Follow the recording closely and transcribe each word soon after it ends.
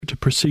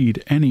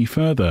proceed any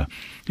further.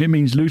 It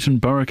means Luton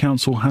Borough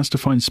Council has to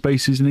find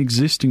spaces in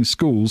existing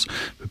schools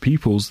for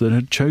pupils that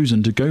had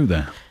chosen to go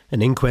there.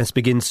 An inquest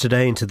begins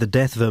today into the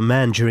death of a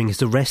man during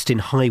his arrest in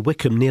High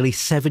Wycombe nearly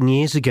 7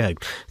 years ago.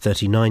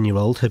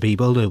 39-year-old Habib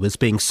Olu was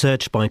being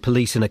searched by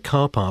police in a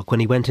car park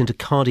when he went into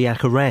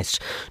cardiac arrest.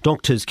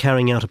 Doctors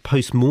carrying out a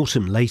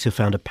post-mortem later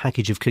found a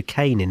package of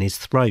cocaine in his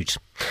throat.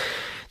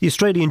 The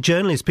Australian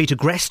journalist Peter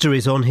Grester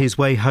is on his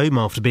way home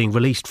after being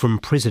released from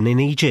prison in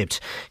Egypt.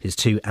 His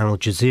two Al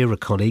Jazeera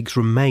colleagues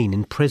remain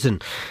in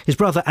prison. His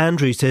brother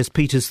Andrew says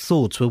Peter's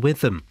thoughts were with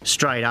them.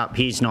 Straight up,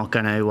 he's not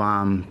going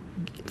to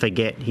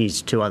forget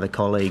his two other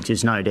colleagues.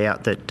 There's no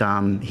doubt that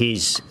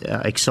his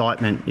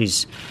excitement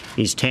is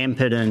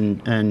tempered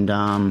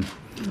and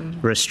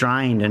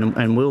restrained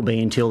and will be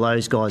until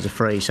those guys are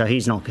free. So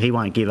he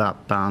won't give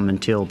up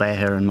until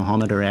Baher and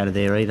Mohammed are out of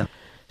there either.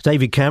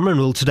 David Cameron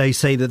will today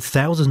say that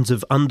thousands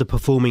of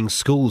underperforming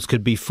schools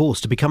could be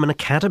forced to become an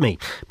academy,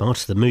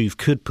 but the move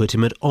could put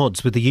him at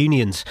odds with the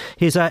unions.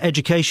 Here's our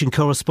education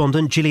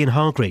correspondent Gillian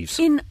Hargreaves.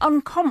 In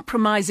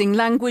uncompromising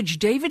language,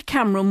 David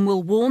Cameron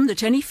will warn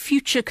that any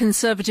future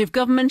Conservative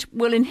government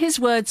will, in his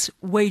words,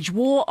 wage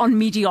war on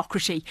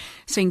mediocrity,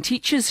 saying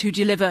teachers who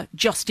deliver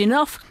just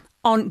enough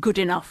aren't good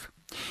enough.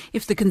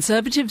 If the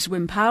Conservatives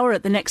win power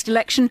at the next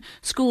election,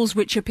 schools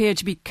which appear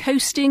to be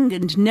coasting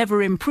and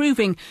never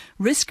improving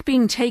risk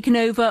being taken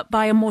over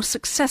by a more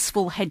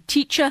successful head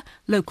teacher,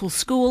 local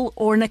school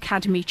or an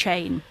academy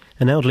chain.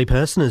 An elderly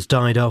person has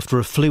died after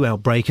a flu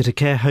outbreak at a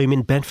care home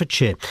in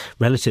Bedfordshire.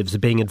 Relatives are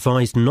being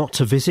advised not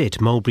to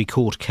visit Mulberry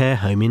Court Care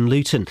Home in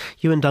Luton.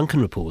 Ewan Duncan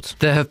reports.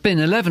 There have been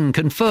 11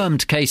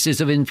 confirmed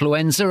cases of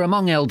influenza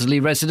among elderly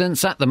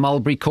residents at the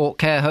Mulberry Court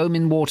Care Home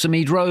in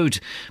Watermead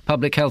Road.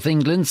 Public Health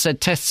England said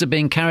tests are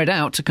being carried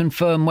out to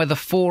confirm whether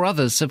 4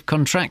 others have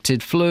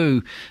contracted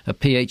flu. A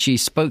PHE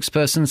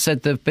spokesperson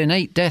said there have been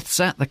 8 deaths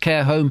at the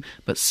care home,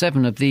 but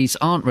 7 of these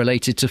aren't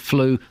related to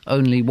flu.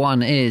 Only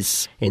 1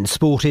 is. In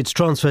sport, it's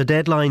transfer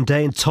deadline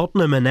day and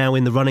Tottenham are now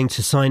in the running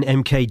to sign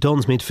MK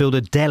Dons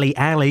midfielder Dele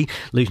Alli.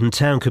 Luton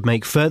Town could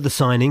make further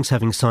signings,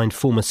 having signed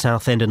former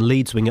Southend and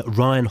Leeds winger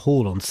Ryan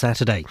Hall on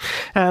Saturday.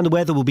 And the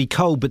weather will be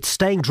cold but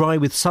staying dry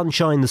with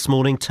sunshine this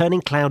morning,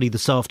 turning cloudy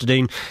this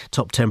afternoon.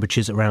 Top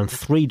temperatures around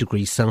 3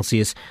 degrees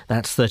Celsius,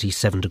 that's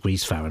 37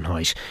 degrees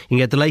Fahrenheit. You can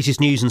get the latest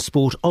news and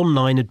sport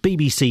online at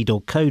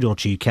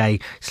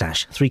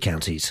bbc.co.uk/3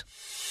 counties.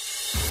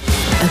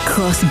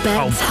 Across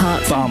beds,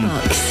 hearts and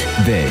bucks.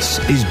 This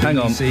is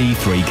BBC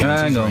Three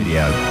Counties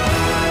Radio.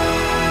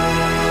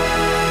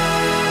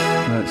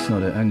 That's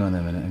not it. Hang on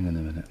a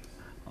minute.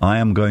 I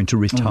am going to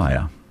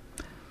retire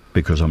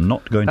because I'm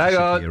not going to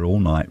sit here all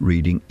night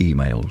reading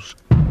emails.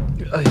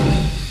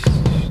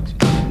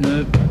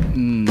 No.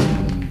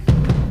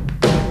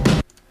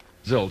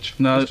 Zilch.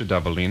 No. Mr.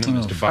 Davalina,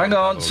 Mr. Bob. Hang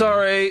on,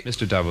 sorry.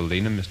 Mr.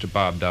 Davalina, Mr.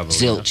 Bob Davalina.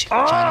 Zilch.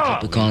 China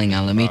Clipper calling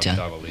Alameda.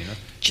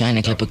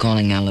 China Clipper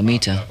calling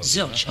Alameda.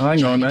 Zilch.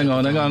 Hang on. Never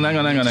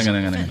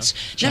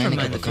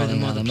mind the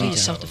furthermore, the plea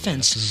is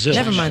self-defense.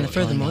 Never mind the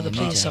furthermore, the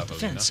plea is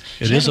self-defense.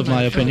 It is of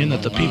my opinion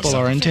that the people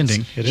are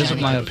intending. It is of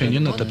my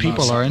opinion that the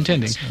people are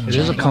intending. It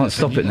is of I can't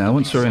stop it now.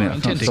 Once we're in it, I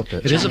can't stop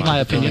it. It is of my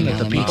opinion that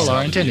the people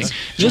are intending.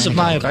 It is of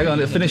my Hang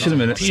on, it'll finish in a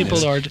minute.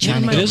 People are. It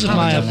is of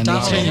my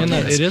opinion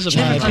that it is of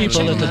my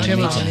people that the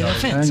Timors.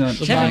 Hang on.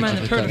 Never mind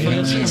the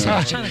furthermore, the plea is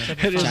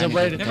self-defense. It is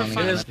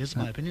of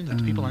my opinion that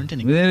the people are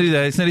intending. Nearly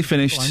there. It's nearly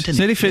finished. It's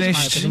nearly finished.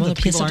 Never mind the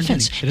plea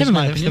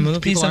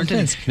is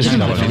self-defense.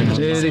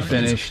 Nearly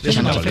finished.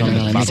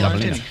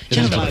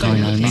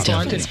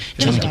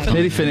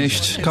 Nearly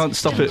finished. Can't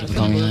stop it.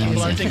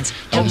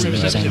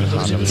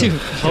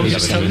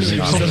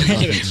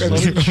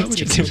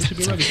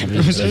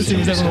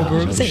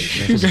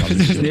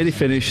 Nearly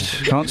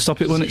finished. Can't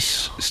stop it when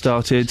it's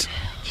started.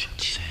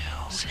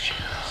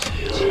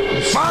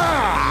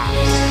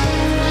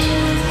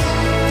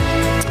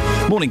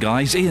 Morning,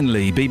 guys. Iain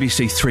Lee,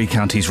 BBC Three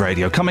Counties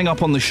Radio. Coming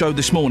up on the show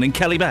this morning,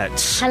 Kelly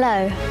Betts.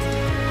 Hello.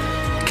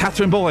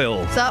 Catherine Boyle.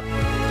 What's up?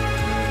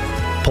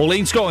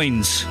 Pauline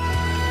Scoynes.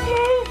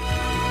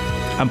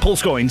 Hello. And Paul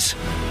Scoynes.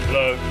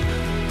 Hello.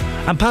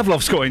 And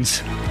Pavlov Scoynes.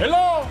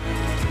 Hello.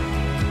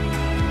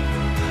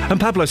 And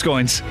Pablo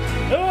Scoynes.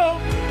 Hello.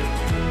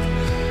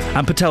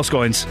 And Patel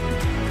Scoynes.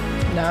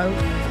 No.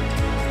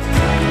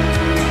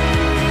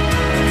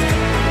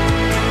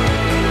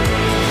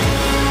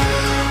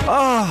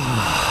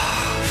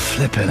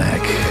 Flippin'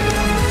 heck.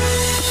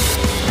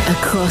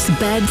 Across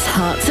beds,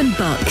 hearts and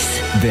bucks.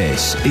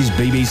 This is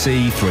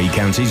BBC Three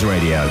Counties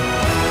Radio.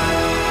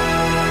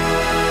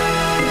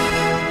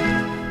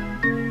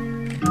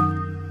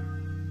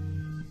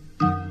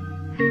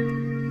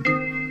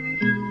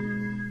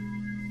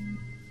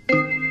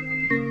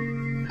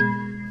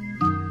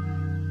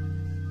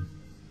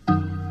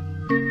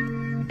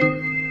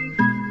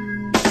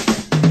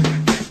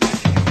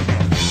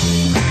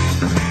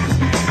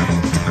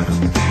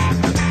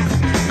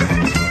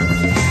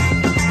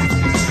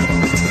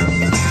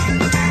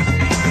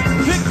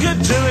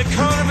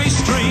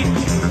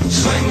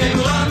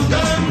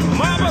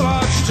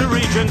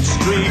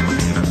 Street,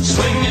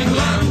 swinging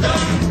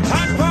London,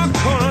 Hyde Park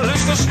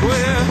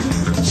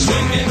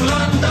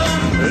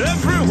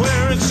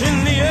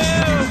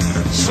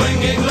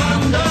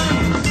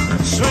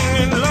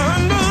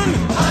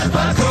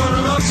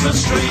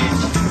Street.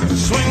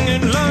 Swing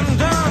in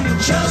London,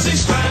 Chelsea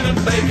Strand and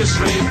Baker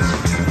Street.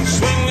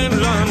 Swing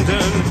in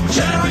London,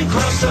 Charing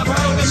Cross,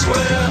 Trafalgar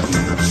Square.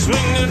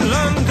 Swing in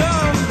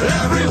London,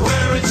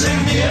 everywhere it's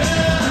in the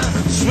air.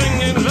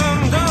 Swing in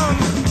London,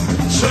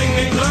 swing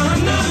in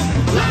London.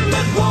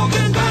 Lambeth Walk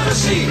and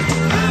Battersea,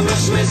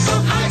 Hammersmith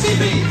on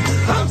ITV,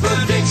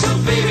 Humperdinck on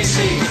BBC.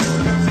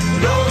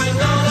 Going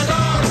on and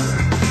on,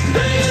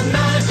 day and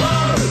night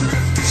long.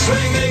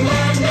 Swinging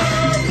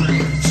London,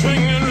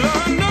 swinging London.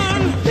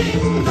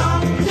 Ding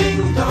dong,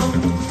 ding dong,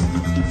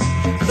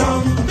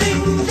 dong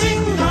ding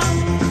ding dong,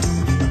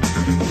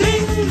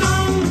 ding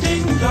dong,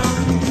 ding dong,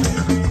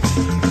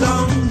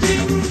 dong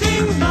ding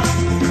ding dong,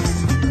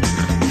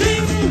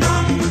 ding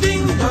dong,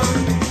 ding dong,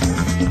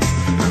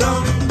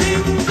 dong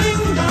ding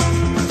ding dong,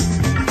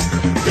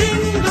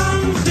 ding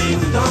dong,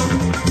 ding dong,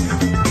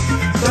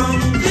 dong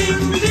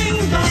ding ding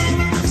dong.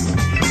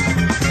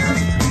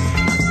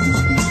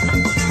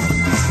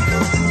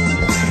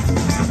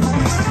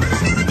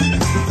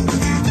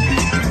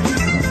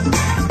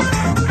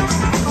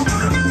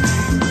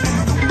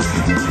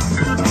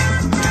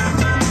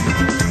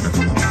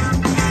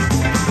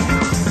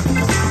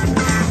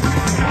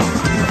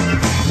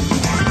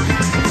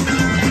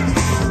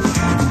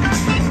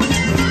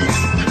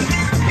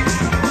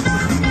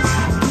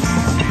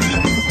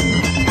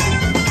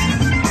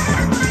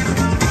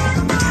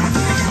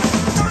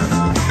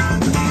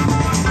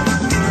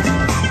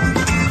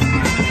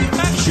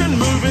 Action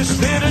movies,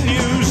 theatre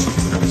news.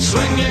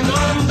 Swinging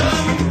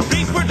London,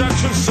 big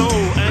production, soul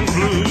and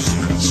blues.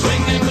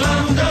 Swinging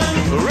London,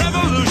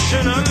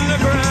 revolution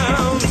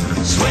underground.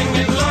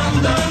 Swinging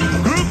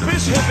London,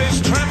 groupies,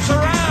 hippies, tramps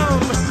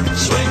around.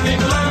 Swinging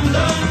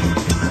London,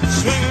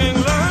 swinging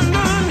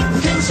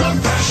London. Kings of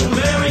fashion,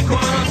 Mary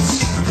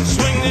Quants.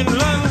 Swinging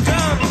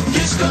London,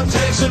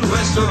 discotheques and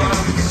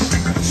restaurants.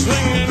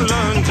 Swinging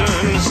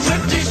London,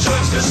 striptease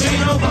joints,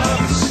 casino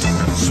pubs.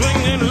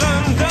 Swinging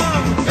London,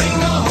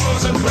 bingo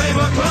halls and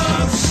playboy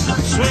clubs.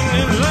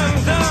 Swinging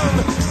London,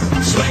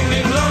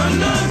 swinging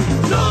London.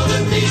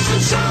 Northern, east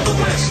and south and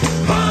west.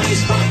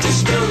 Party's pop is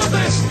still the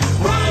best.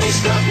 Riley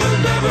stuff will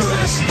never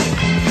rest.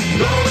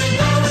 Going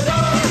on and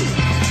on,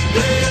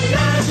 day and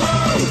night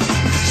long.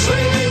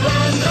 Swinging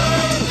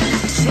London,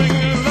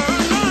 swinging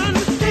London.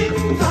 Ding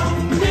dong,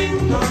 ding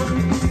dong,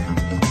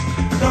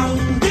 dong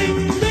ding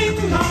ding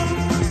dong,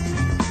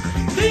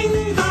 ding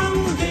dong,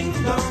 ding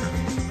dong,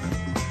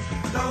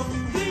 dong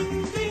ding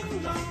ding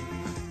dong.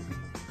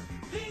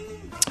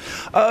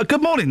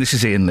 Good morning, this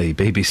is Iain Lee.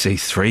 BBC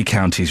Three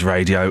Counties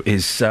Radio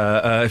is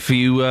for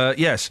you,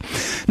 yes.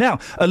 Now,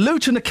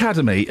 Luton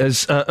Academy,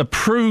 as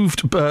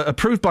approved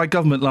by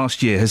government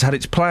last year, has had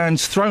its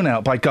plans thrown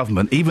out by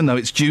government, even though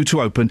it's due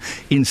to open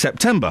in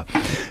September.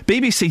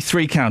 BBC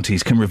Three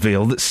Counties can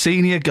reveal that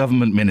senior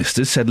government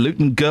ministers said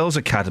Luton Girls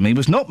Academy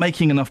was not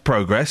making enough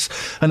progress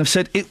and have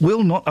said it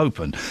will not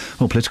open.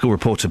 Well, political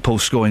reporter Paul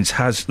Scoynes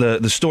has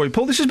the story.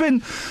 Paul, this has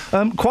been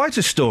quite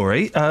a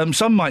story.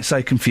 Some might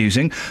say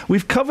confusing.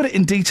 We've covered it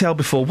in detail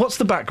before. What's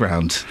the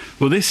background?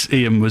 Well, this,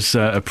 Ian, was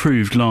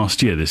approved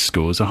last year, this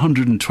school.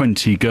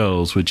 120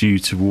 girls were due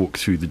to walk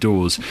through the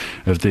doors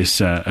of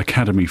this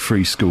Academy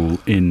Free School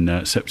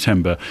in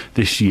September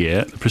this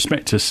year. The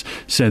prospectus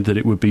said that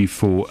it would be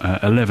for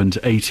 11 to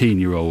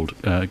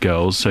 18-year-old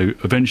girls, so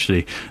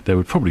eventually there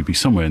would probably be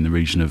somewhere in the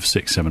region of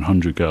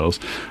 600-700 girls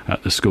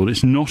at the school.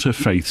 It's not a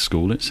faith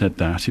school, it said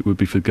that. It would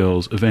be for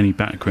girls of any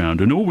background.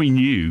 And all we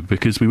knew,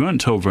 because we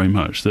weren't told very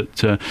much, that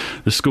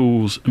the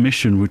school's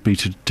mission would be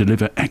to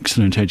deliver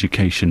excellent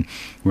education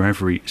where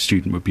every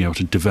student would be able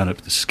to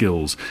develop the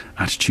skills,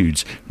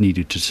 attitudes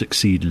needed to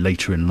succeed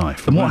later in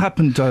life. And what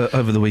happened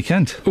over the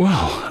weekend?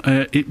 Well,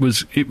 it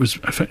was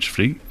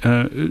effectively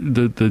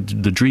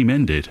the dream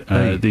ended.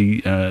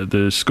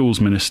 The schools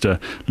minister,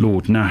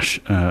 Lord Nash,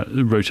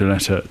 wrote a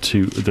letter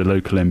to the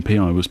local MP.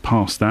 I was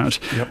past that,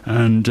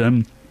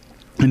 and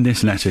in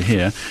this letter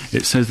here,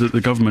 it says that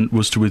the government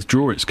was to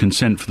withdraw its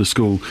consent for the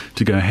school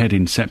to go ahead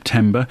in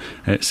September.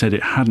 It said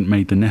it hadn't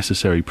made the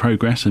necessary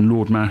progress, and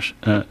Lord Nash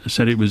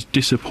said it was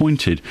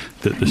disappointed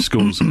that the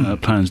school's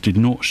plans did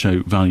not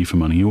show value for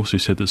money. He also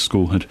said the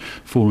school had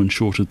fallen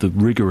short of the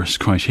rigorous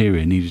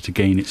criteria needed to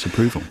gain its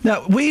approval.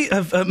 Now, we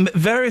have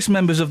various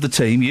members of the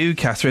team, you,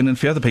 Catherine, and a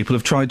few other people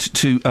have tried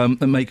to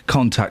make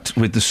contact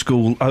with the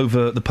school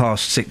over the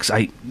past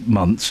 6-8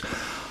 months.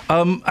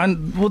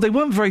 And, well, they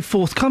weren't very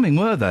forthcoming,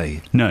 were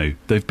they? No,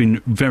 they've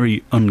been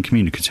very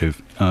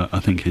uncommunicative, I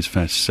think it's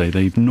fair to say.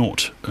 They've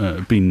not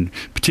been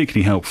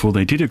particularly helpful.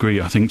 They did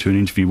agree, I think, to an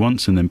interview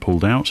once and then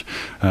pulled out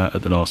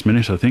at the last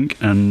minute, I think.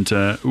 And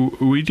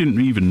we didn't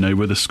even know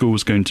where the school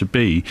was going to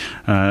be.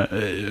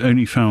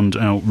 Only found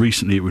out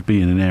recently it would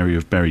be in an area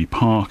of Bury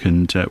Park,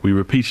 and we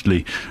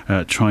repeatedly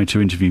tried to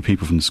interview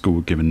people from the school,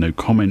 were given no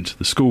comment.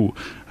 The school,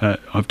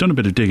 I've done a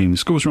bit of digging. The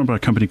school was run by a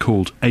company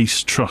called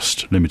Ace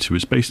Trust Limited. It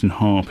was based in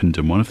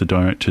Harpenden. One of the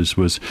directors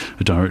was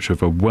a director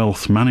of a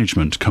wealth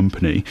management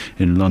company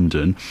in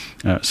London.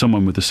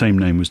 Someone with the same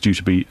name was due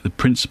to be the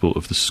principal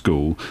of the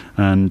school,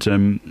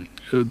 and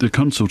the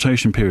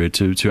consultation period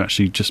to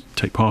actually just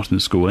take part in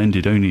the school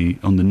ended only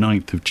on the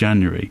 9th of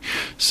January.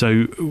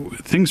 So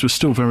things were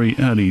still very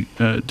early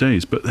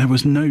days, but there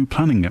was no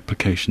planning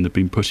application that had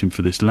been put in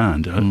for this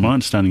land. My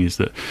understanding is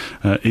that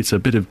it's a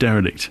bit of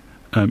derelict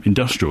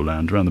industrial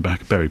land around the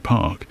back of Berry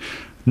Park.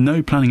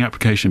 No planning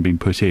application being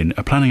put in.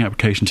 A planning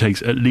application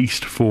takes at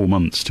least 4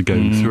 months to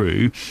go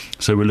through.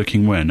 So we're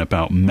looking when?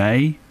 About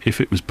May, if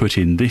it was put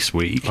in this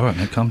week. All right,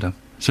 mate, calm down.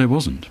 So it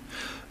wasn't.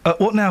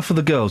 What now for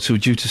the girls who are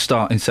due to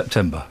start in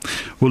September?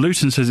 Well,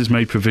 Luton says it's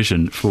made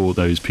provision for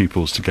those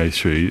pupils to go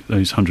through.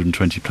 Those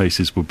 120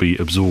 places will be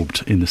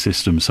absorbed in the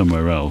system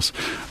somewhere else.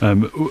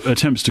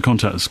 Attempts to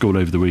contact the school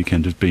over the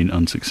weekend have been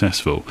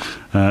unsuccessful.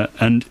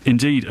 And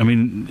indeed, I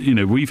mean,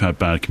 we've had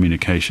bad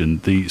communication.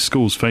 The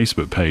school's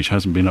Facebook page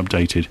hasn't been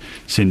updated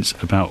since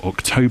about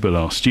October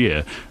last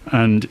year.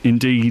 And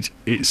indeed,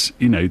 it's,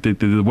 the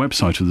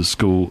website of the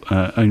school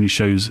only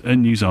shows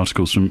news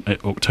articles from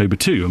October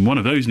 2. And one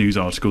of those news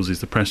articles is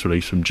the press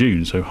release from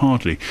June, so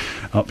hardly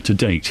up to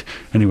date.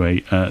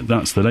 Anyway,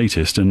 that's the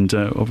latest, and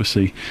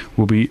obviously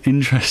we'll be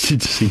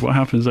interested to see what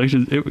happens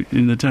later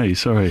in the day.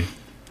 Sorry.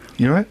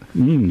 You all right?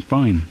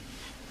 Fine.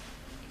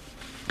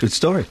 Good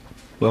story.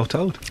 Well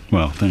told.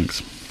 Well,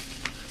 thanks.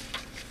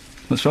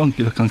 What's wrong?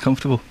 You look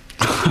uncomfortable.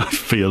 I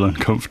feel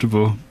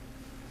uncomfortable.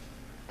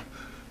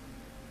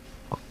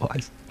 Why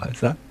is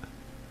that?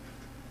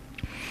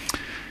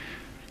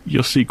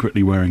 You're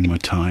secretly wearing my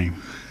tie.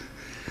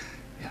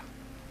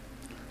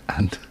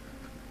 And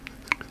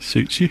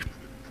suits you. You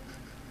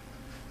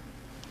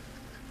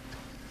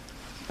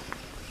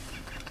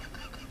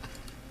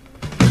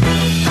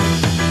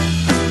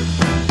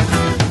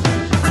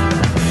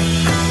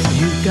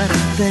got a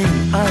thing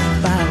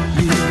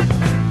about you.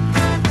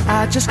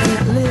 I just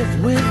can't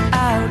live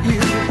without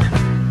you.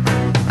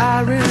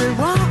 I really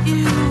want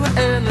you,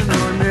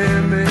 Eleanor,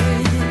 near me.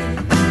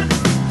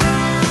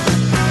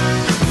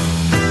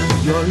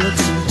 Your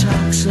looks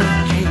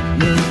intoxicate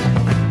me.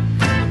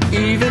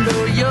 Even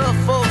though your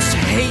folks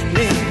hate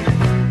me,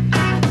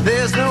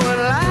 there's no one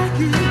like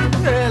you,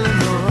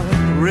 Eleanor,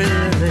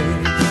 really.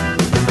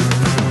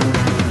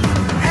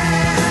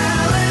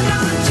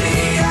 Eleanor G,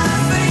 I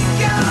think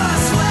you're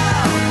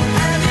swell,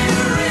 and you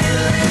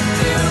really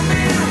do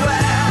me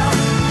well.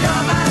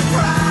 You're my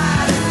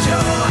pride and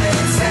joy,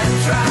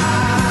 etc.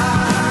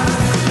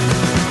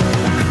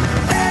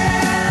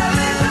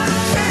 Eleanor,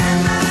 can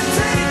I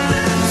take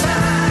the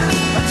time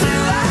to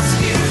ask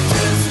you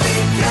to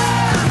speak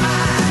your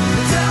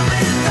mind? Tell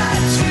me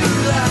that you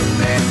love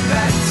me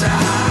better.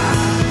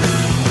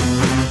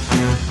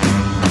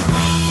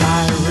 I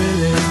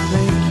really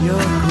think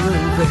you're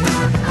groovy.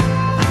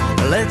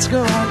 Let's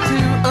go out to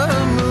a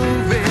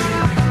movie.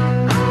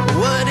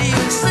 What do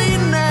you say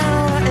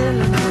now,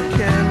 Eleanor,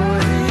 can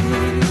we?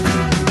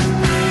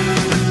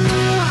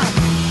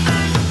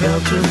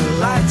 Filter the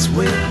lights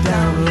way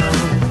down low.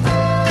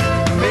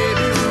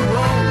 Maybe we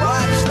won't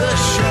watch the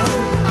show.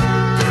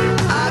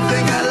 I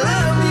think I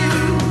love you,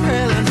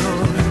 Eleanor,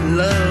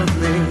 love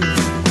me.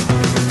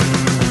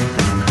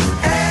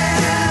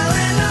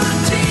 Eleanor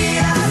G,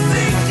 I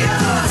think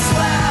you're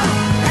swell,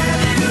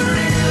 and you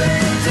really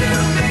do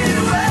me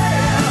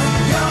well.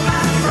 You're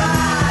my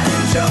pride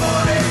and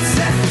joy,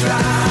 etc.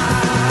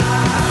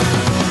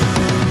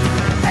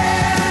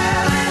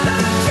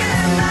 Eleanor,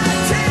 can I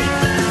take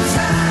the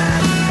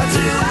time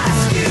to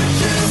ask you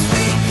to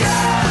speak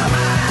your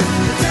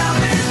mind? Tell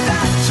me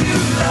that you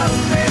love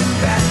me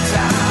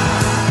better.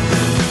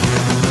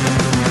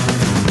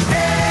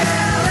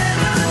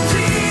 Eleanor G,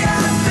 I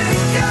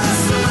think you're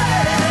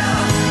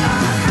swell.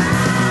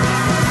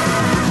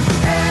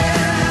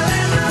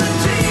 Eleanor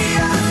G, I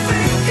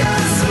think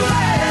you're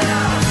swell.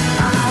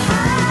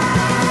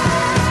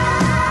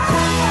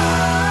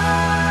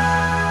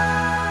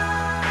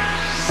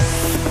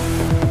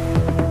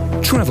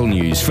 Travel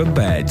news for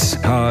beds,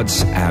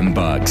 cards and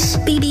bugs.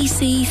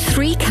 BBC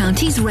Three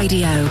Counties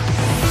Radio.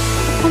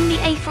 On the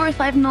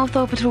A405 North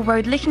Orbital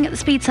Road, looking at the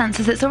speed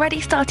sensors, it's already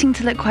starting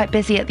to look quite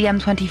busy at the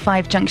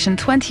M25 junction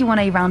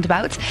 21A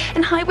roundabout.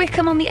 In High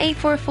Wycombe on the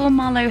A404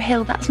 Marlow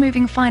Hill, that's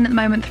moving fine at the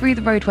moment through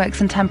the roadworks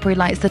and temporary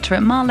lights that are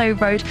at Marlow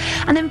Road.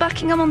 And in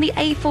Buckingham on the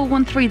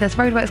A413, there's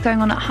roadworks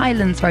going on at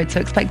Highlands Road, so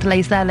expect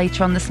delays there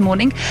later on this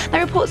morning. No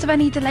reports of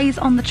any delays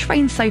on the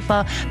train so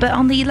far, but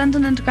on the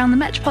London Underground, the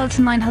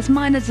Metropolitan line has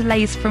minor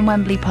delays from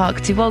Wembley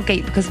Park to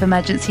Aldgate because of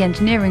emergency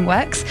engineering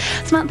works.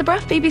 Samantha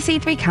Bruff,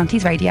 BBC Three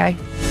Counties Radio.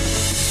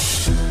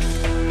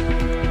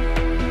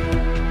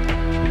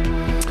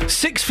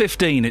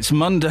 6:15, it's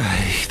Monday,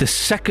 the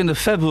 2nd of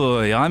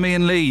February. I'm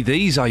Iain Lee.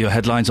 These are your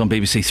headlines on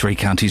BBC Three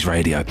Counties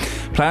Radio.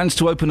 Plans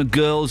to open a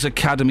girls'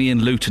 academy in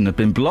Luton have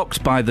been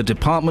blocked by the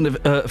Department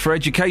for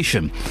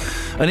Education.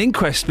 An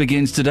inquest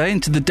begins today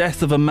into the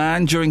death of a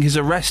man during his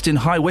arrest in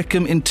High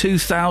Wycombe in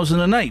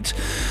 2008.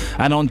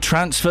 And on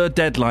transfer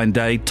deadline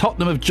day,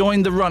 Tottenham have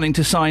joined the running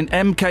to sign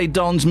MK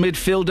Dons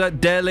midfielder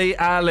Dele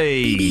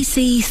Alli.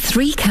 BBC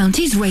Three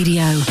Counties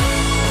Radio.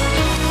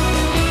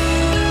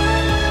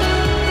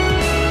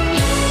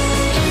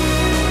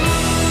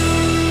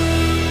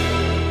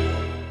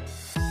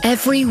 Every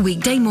every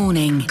weekday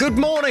morning. Good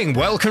morning.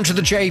 Welcome to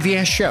the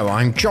JVS show.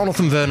 I'm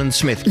Jonathan Vernon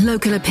Smith.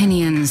 Local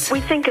opinions. We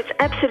think it's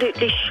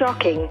absolutely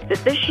shocking that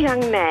this young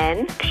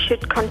man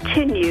should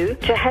continue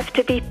to have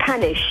to be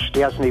punished.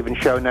 He hasn't even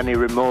shown any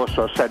remorse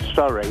or said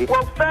sorry.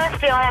 Well,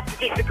 firstly, I have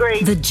to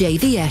disagree. The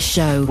JVS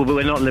show. Well,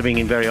 we're not living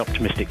in very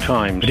optimistic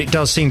times. But it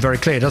does seem very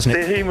clear, doesn't it?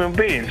 They're human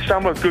beings.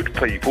 Some are good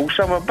people,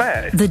 some are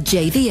bad. The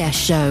JVS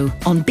show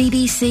on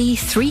BBC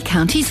Three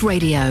Counties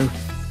Radio.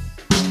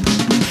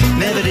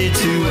 Never did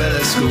too well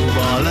at school, but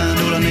I learned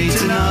all I need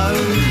to know.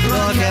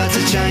 Like how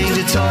to change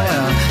a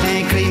tyre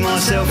and clean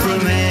myself from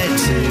head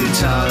to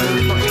toe.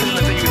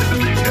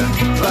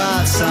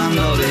 But some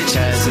knowledge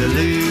has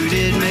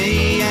eluded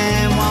me,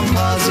 and one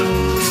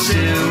puzzle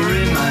still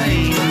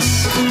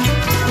remains.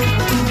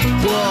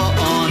 What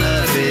on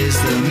earth is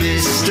the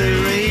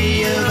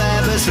mystery of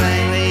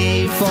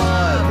Aberslany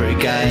Fire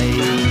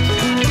Brigade?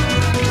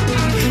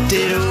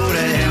 Did all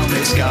the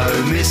helmets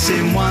go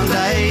missing one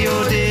day,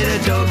 or did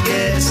a dog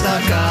get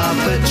stuck up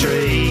a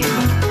tree?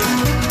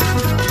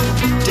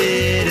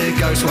 Did a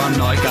ghost one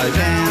night go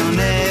down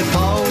their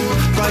pole?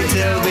 Pray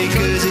tell,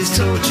 because it's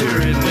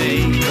torturing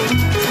me.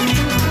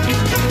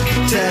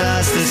 Tell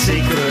us the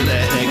secret,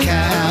 let the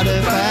cat out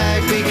of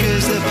bag,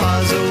 because the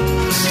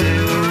puzzle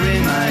still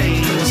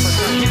remains.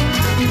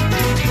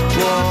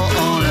 What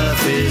on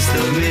earth is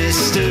the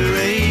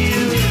mystery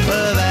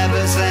of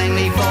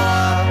Aberslany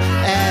Fire?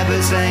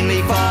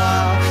 Aberslany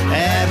Fire,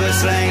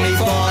 Aberslany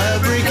Fire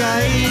Brigade.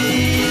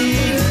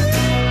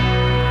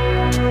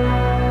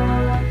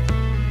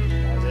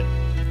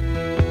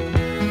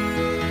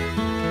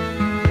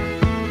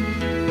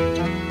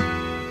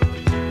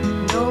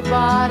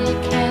 Nobody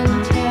can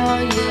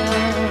tell you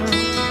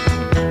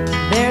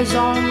there's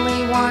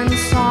only one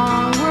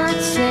song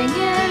worth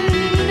singing.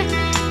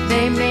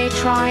 They may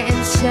try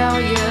and sell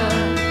you,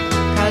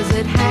 'cause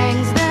it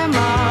hangs them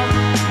up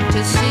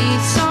to see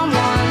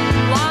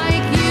someone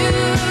like you.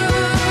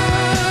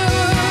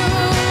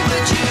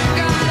 But you've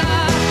gotta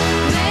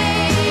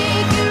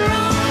make your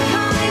own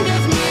kind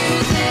of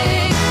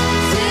music,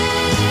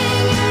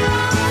 sing your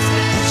own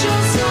special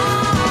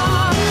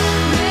song,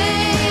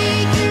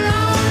 make your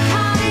own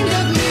kind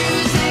of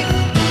music,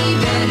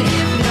 even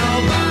if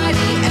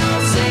nobody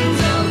else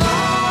sings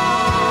along.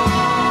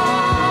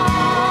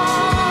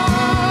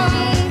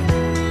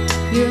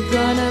 You're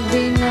gonna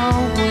be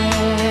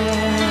nowhere,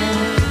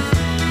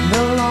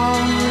 the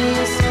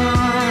loneliest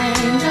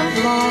kind of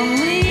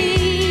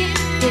lonely.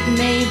 It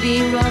may be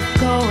rough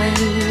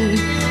going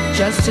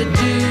just to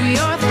do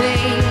your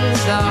things,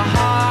 the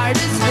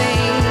hardest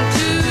thing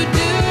to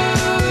do.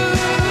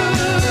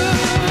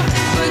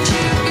 But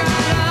you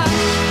gotta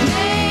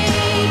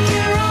make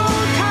your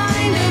own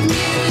kind of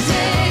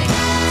music,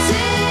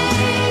 sing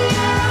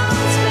your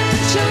own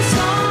special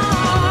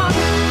song,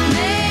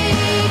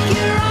 make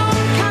your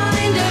own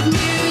kind of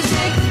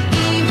music,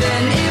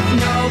 even if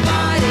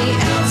nobody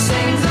else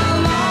sings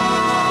along.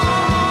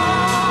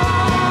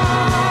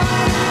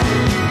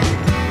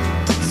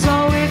 So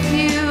if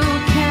you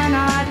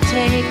cannot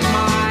take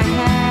my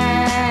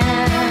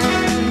hand,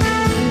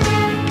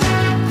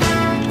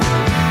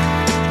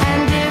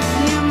 and if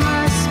you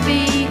must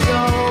be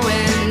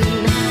going,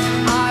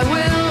 I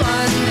will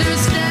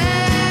understand.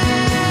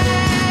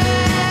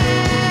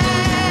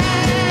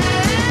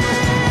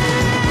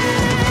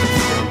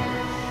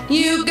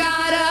 You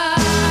gotta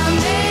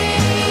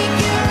make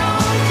your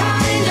own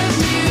kind of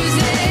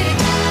music,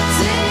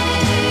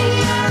 sing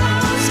your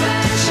own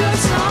special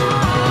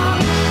song,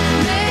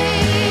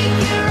 make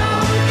your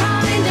own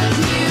kind of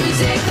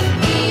music,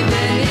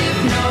 even if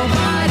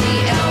nobody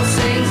else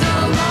sings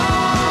along.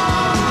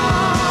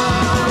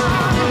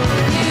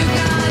 You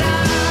gotta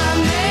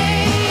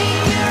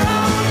make your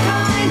own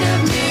kind of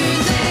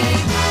music,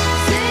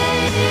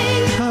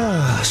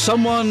 sing.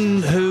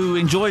 Someone who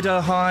enjoyed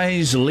her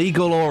highs,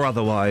 legal or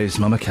otherwise,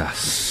 Mama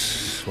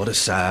Cass. What a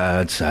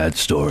sad, sad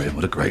story.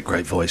 What a great,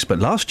 great voice. But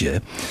last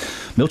year,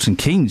 Milton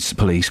Keynes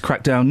police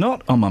cracked down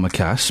not on Mama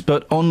Cass,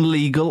 but on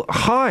legal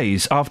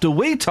highs after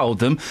we told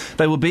them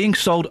they were being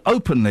sold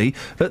openly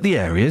at the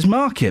area's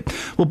market.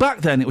 Well,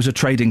 back then it was a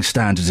trading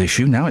standards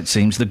issue. Now it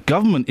seems the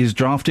government is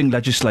drafting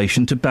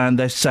legislation to ban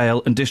their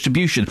sale and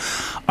distribution.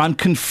 I'm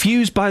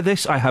confused by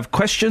this. I have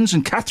questions,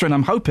 and Catherine,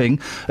 I'm hoping,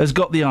 has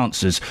got the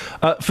answers.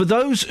 For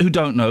those who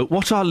don't know,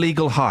 what are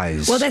legal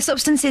highs? Well, they're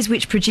substances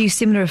which produce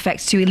similar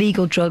effects to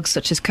illegal drugs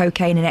such as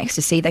cocaine and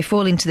ecstasy. They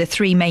fall into the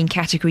three main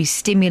categories: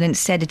 stimulants,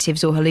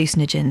 sedatives or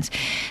hallucinogens.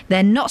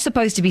 They're not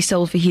supposed to be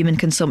sold for human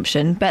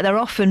consumption, but they're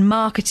often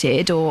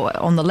marketed, or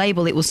on the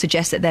label it will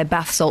suggest that they're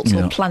bath salts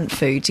or plant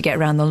food to get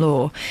around the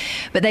law.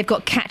 But they've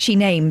got catchy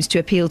names to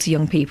appeal to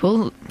young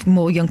people,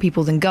 more young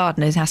people than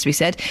gardeners, has to be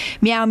said.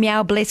 Meow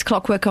Meow, Bliss,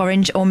 Clockwork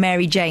Orange or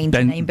Mary Jane,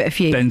 to name but a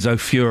few. Benzo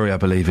Fury, I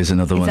believe, is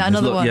another one. Is that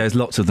another one? Yeah, there's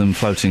lots of them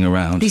floating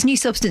around. These new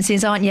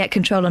substances aren't yet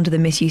controlled under the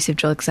Misuse of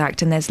Drugs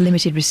Act, and there's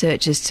limited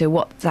research as to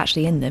what's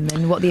actually in them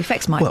and what the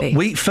effects might be.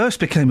 We first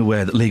became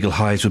aware that legal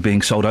highs were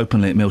being sold openly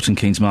openly at Milton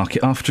Keynes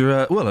Market after,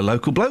 a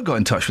local bloke got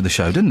in touch with the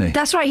show, didn't he?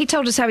 That's right. He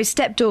told us how his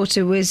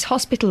stepdaughter was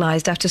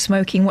hospitalised after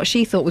smoking what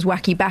she thought was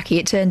wacky-backy.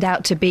 It turned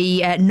out to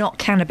be not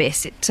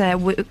cannabis. It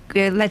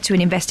led to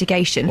an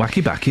investigation.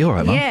 Wacky-backy, all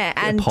right, Mum. Yeah,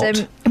 and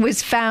it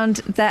was found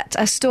that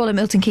a stall at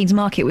Milton Keynes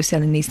Market was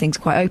selling these things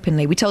quite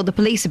openly. We told the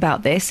police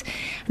about this,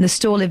 and the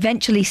stall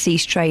eventually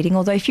ceased trading,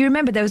 although if you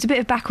remember, there was a bit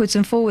of backwards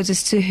and forwards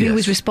as to who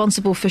was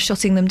responsible for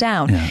shutting them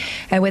down,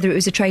 whether it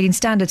was a trading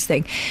standards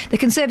thing. The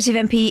Conservative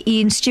MP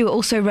Iain Stewart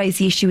also raised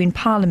the issue in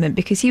Parliament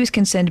because he was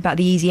concerned about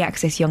the easy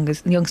access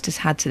youngsters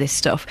had to this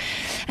stuff.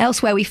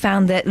 Elsewhere, we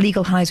found that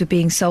legal highs were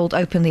being sold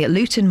openly at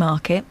Luton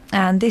Market,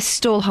 and this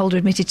stall holder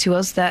admitted to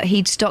us that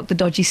he'd stocked the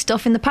dodgy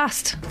stuff in the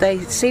past. They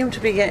seem to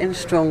be getting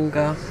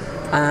stronger,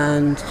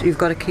 and you've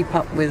got to keep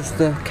up with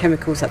the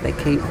chemicals that they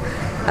keep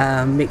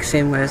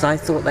mixing, whereas I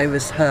thought they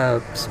was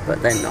herbs,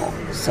 but they're not,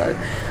 so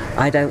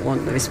I don't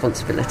want the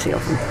responsibility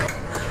of them.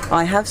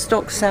 I have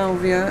stocked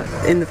salvia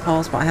in the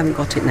past, but I haven't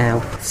got it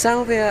now.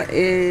 Salvia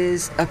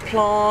is a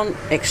plant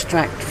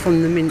extract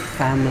from the mint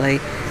family,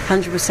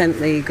 100%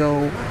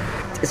 legal.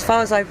 As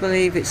far as I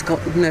believe, it's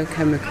got no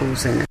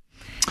chemicals in it.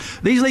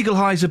 These legal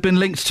highs have been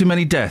linked to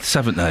many deaths,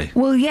 haven't they?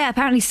 Well, yeah,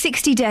 apparently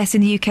 60 deaths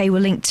in the UK were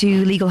linked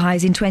to legal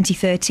highs in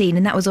 2013,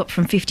 and that was up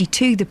from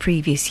 52 the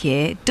previous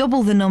year,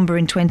 double the number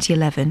in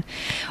 2011.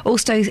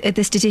 Also,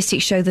 the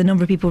statistics show the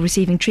number of people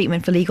receiving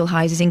treatment for legal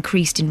highs has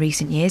increased in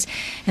recent years.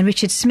 And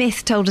Richard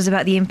Smith told us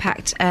about the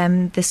impact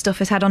this stuff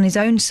has had on his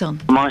own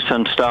son. My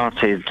son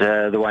started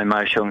the way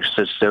most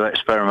youngsters do,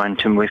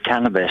 experimenting with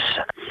cannabis.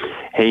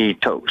 He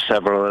took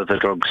several other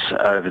drugs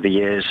over the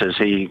years as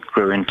he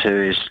grew into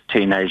his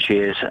teenage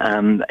years,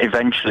 and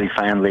eventually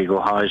found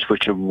legal highs,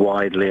 which are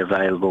widely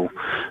available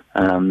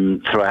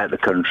throughout the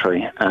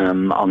country,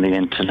 on the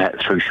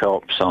internet, through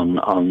shops,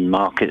 on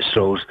market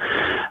stalls.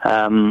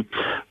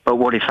 But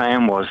what he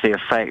found was the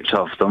effect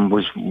of them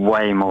was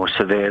way more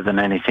severe than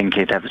anything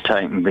he'd ever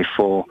taken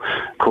before,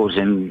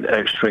 causing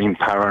extreme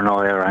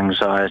paranoia,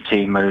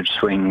 anxiety, mood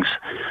swings,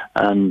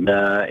 and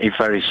he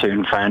very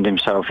soon found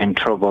himself in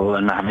trouble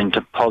and having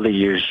to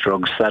polyuse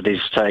drugs, that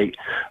is, take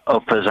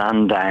uppers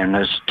and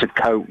downers to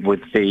cope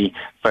with the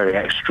very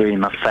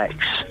extreme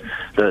effects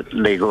that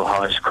legal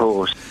highs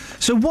cause.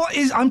 So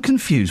I'm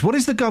confused, what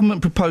is the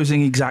government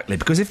proposing exactly?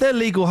 Because if they're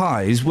legal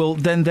highs, well,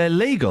 then they're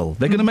legal.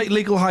 They're going to make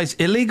legal highs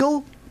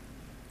illegal?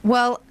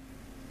 Well,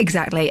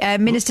 exactly.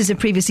 Ministers have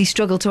previously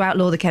struggled to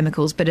outlaw the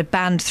chemicals, but have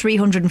banned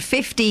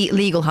 350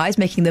 legal highs,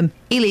 making them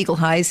illegal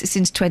highs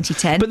since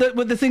 2010.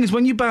 But the thing is,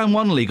 when you ban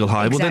one legal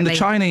high, well, then the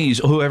Chinese,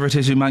 or whoever it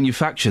is who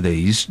manufacture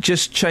these,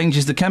 just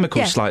changes the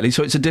chemicals slightly,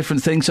 so it's a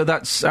different thing, so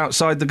that's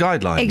outside the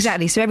guidelines.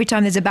 Exactly. So every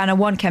time there's a ban on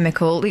one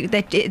chemical,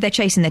 they're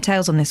chasing their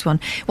tails on this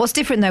one. What's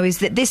different, though, is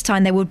that this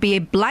time there would be a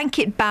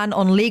blanket ban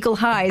on legal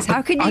highs.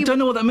 How can you... I don't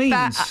know what that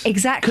means.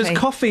 Exactly. Because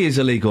coffee is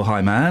a legal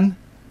high, man.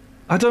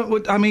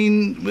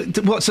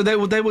 What? So they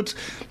would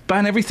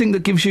ban everything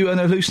that gives you an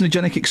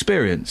hallucinogenic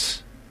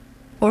experience?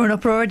 Or an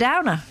upper or a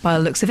downer, by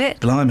the looks of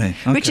it. Blimey.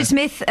 Okay. Richard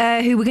Smith, who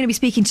we're going to be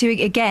speaking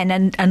to again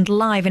and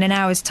live in an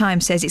hour's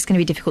time, says it's going to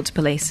be difficult to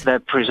police.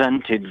 They're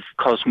presented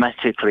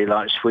cosmetically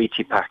like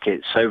sweetie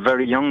packets, so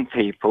very young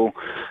people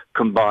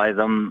can buy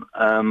them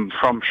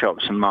from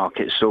shops and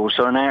market stalls.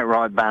 So an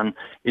outright ban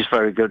is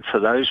very good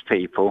for those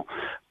people,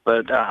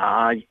 but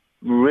I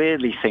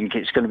really think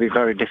it's going to be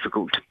very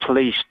difficult to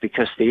police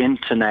because the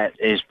internet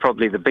is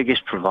probably the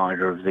biggest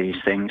provider of these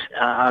things.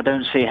 I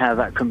don't see how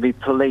that can be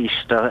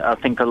policed. I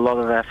think a lot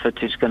of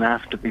effort is going to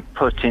have to be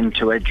put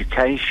into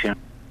education.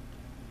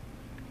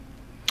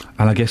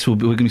 And I guess we're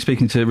going to be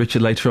speaking to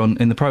Richard later on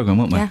in the programme,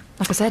 won't we? Yeah,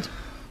 like I said.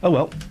 Oh,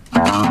 well.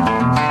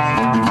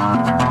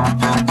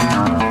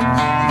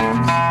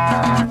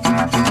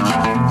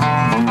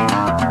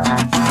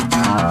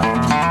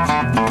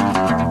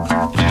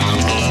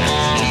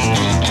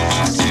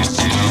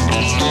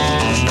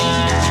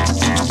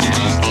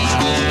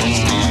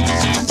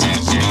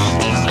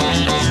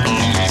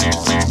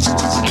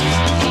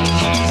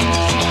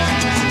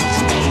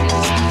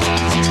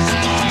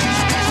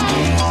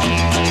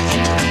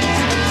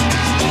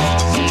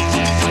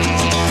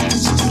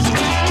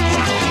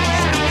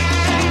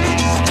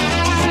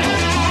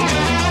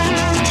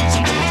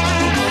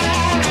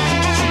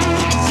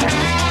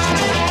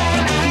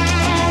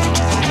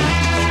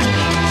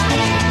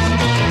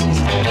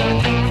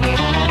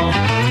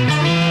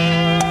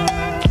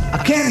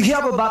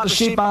 About the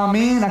shape I'm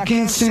in, I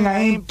can't sing, I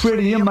ain't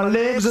pretty, and my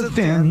legs are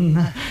thin.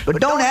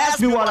 But don't ask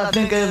me what I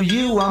think of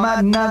you, I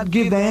might not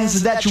give the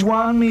answers that you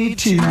want me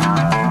to.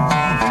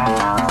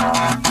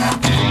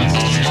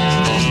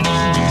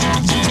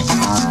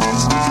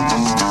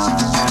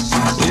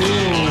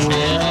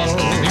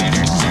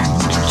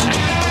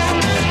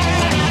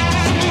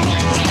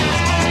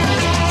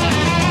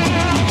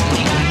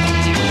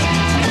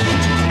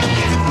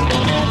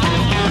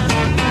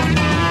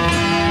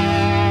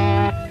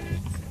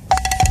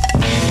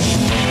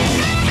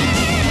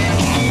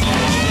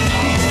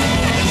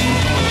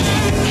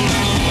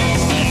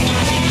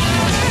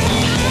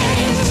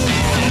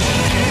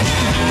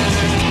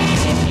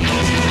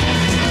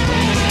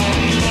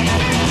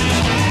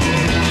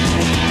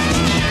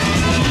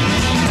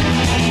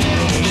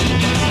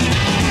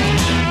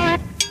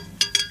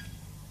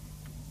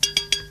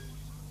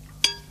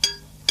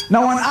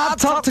 Now when I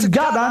talk to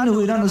God, I knew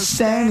he'd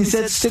understand. He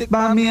said, stick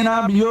by me and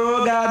I'll be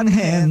your guiding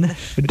hand.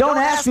 But don't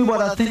ask me what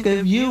I think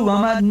of you.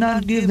 I might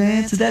not give the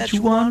answer that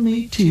you want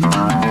me to.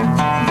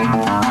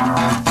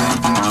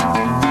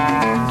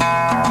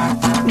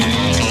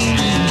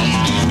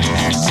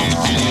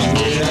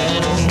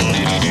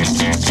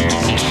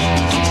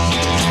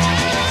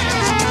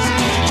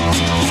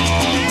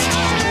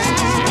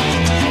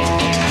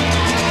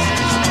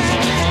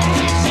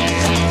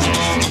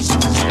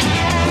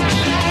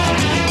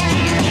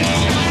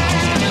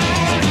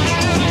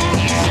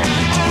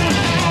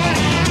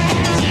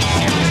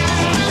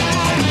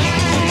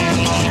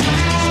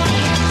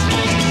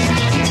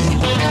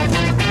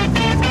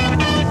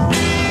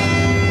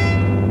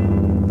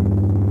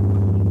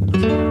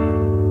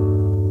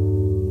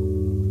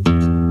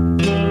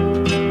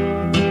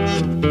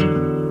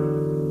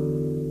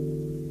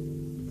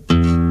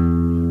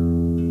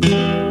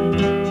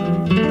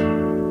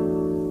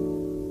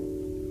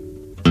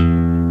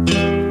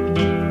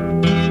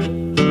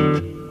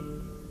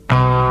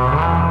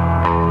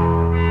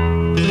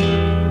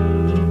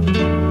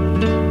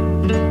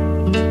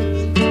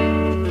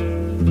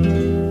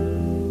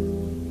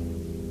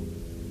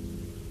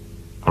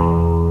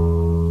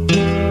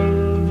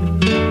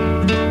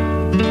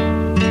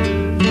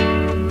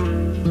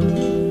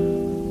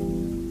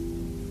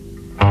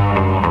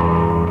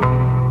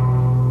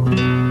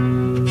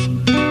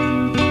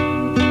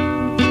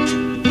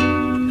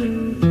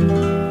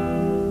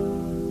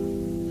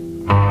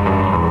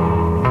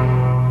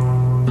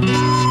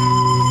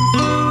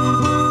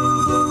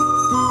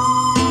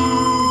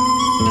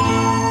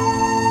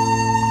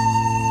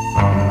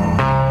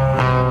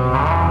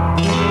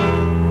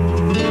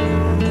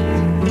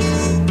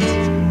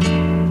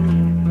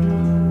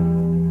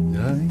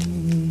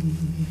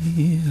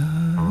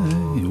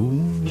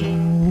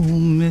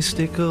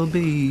 Mystical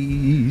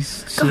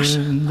beasts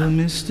and the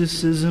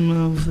mysticism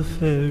of the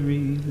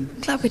fairies.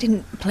 Glad we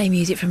didn't play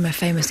music from a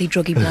famously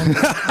druggy blonde.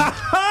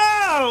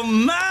 Oh,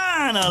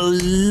 man,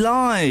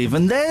 alive!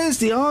 And there's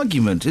the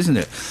argument, isn't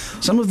it?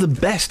 Some of the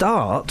best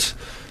art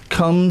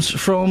comes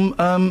from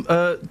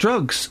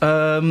drugs.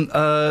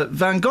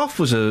 Van Gogh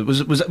was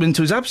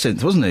into his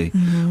absinthe, wasn't he?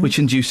 Mm-hmm. Which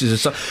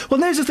induces a... Well,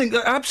 there's the thing,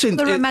 absinthe...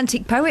 The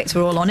romantic poets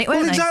were all on it,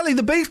 weren't they? Well, exactly,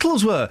 the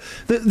Beatles were.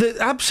 The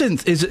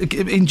absinthe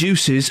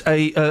induces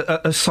a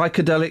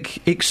psychedelic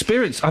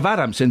experience. I've had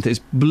absinthe,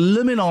 it's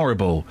blooming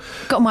horrible.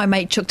 Got my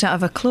mate chucked out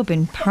of a club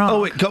in Prague.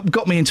 Oh, it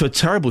got me into a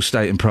terrible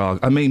state in Prague.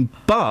 I mean,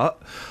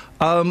 but...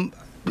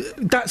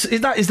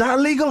 Is that a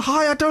legal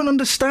high? I don't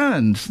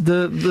understand.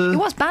 It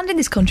was banned in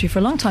this country for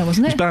a long time,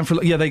 wasn't it? It was banned for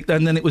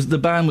and then the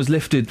ban was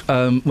lifted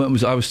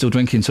when I was still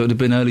drinking, so it would have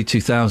been early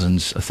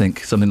 2000s, I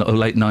think, something like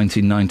late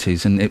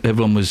 1990s, and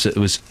everyone was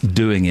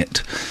doing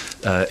it.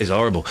 Is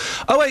horrible.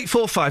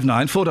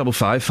 08459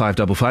 455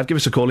 555. Give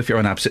us a call if you're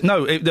on absinthe.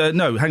 No,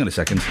 hang on a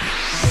second.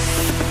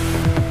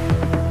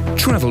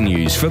 Travel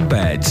news for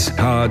beds,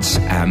 cards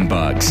and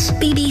bugs.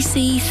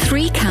 BBC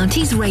Three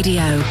Counties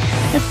Radio.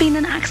 There's been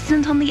an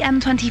accident on the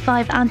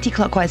M25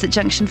 anti-clockwise at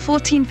junction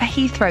 14 for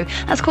Heathrow.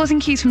 That's causing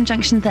queues from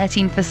junction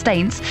 13 for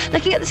Staines.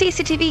 Looking at the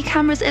CCTV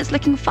cameras, it's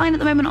looking fine at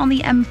the moment on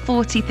the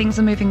M40. Things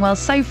are moving well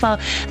so far.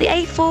 The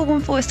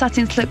A414 is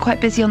starting to look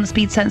quite busy on the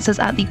speed sensors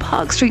at the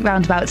Park Street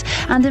roundabout.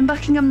 And in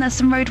Buckingham, there's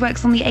some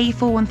roadworks on the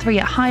A413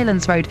 at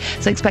Highlands Road,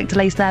 so expect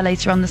delays there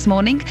later on this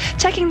morning.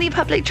 Checking the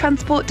public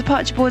transport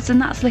departure boards, and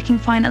that's looking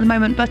fine at the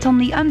moment, but on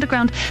the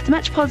underground, the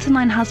Metropolitan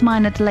line has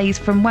minor delays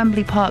from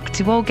Wembley Park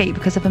to Aldgate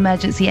because of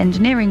emergency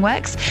engineering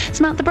works.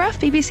 Samantha Bruff,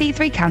 BBC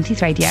Three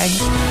Counties Radio.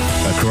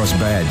 Across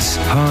beds,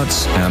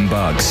 hearts and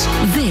bugs.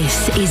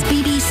 This is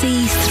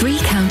BBC Three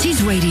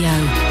Counties Radio.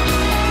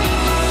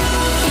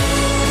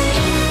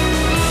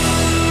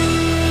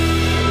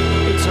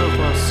 It's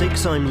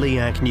 6:30. I'm Lee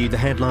Agnew. The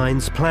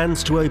headlines.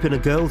 Plans to open a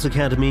girls'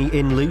 academy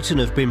in Luton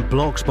have been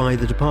blocked by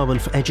the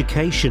Department for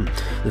Education.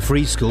 The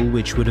free school,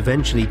 which would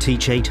eventually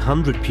teach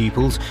 800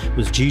 pupils,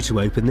 was due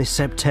to open this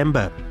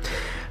September.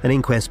 An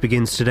inquest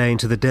begins today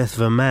into the death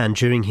of a man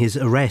during his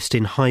arrest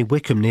in High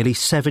Wycombe nearly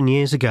 7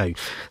 years ago.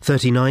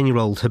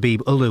 39-year-old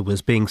Habib Ullah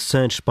was being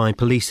searched by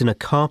police in a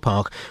car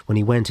park when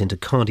he went into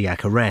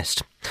cardiac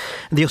arrest.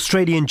 The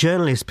Australian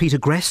journalist Peter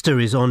Grester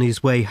is on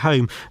his way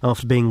home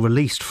after being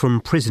released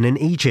from prison in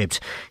Egypt.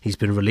 He's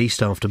been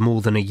released after more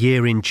than a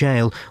year in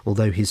jail,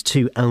 although his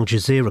two Al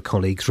Jazeera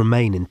colleagues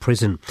remain in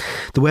prison.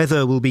 The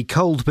weather will be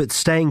cold but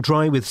staying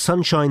dry with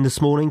sunshine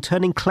this morning,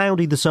 turning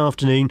cloudy this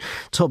afternoon.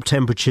 Top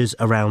temperatures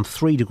around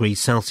 3 degrees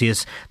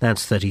Celsius.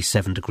 That's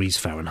 37 degrees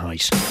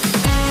Fahrenheit.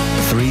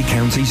 Three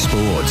Counties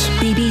Sports.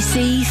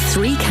 BBC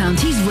Three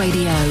Counties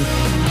Radio.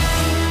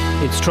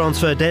 It's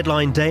transfer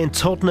deadline day and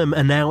Tottenham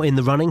are now in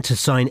the running to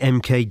sign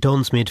MK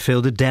Dons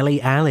midfielder Dele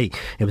Alli.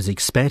 It was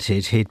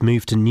expected he'd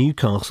move to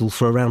Newcastle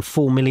for around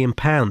 £4 million.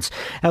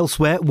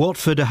 Elsewhere,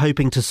 Watford are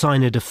hoping to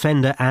sign a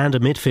defender and a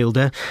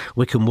midfielder.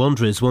 Wycombe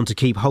Wanderers want to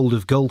keep hold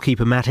of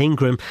goalkeeper Matt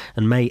Ingram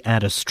and may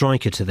add a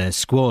striker to their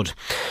squad.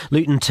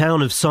 Luton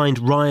Town have signed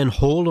Ryan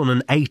Hall on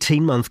an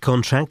 18-month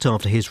contract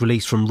after his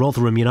release from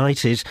Rotherham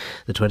United.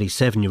 The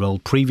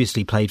 27-year-old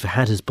previously played for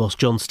Hatters boss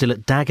John Still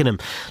at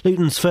Dagenham.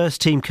 Luton's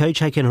first-team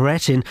coach Haken Haretin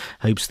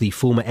hopes the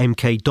former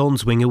MK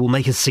Dons winger will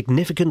make a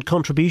significant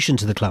contribution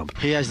to the club.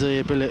 He has the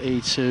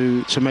ability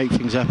to make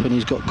things happen.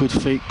 He's got good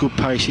feet, good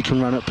pace, he can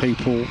run at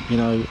people,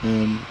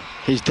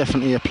 he's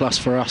definitely a plus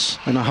for us,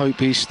 and I hope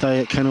his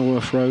stay at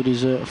Kenilworth Road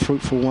is a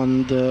fruitful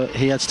one that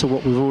he adds to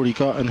what we've already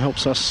got and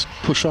helps us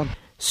push on.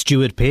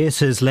 Stuart Pearce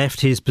has left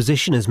his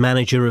position as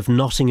manager of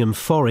Nottingham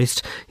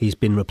Forest. He's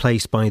been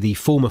replaced by the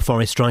former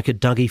Forest striker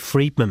Dougie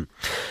Freedman.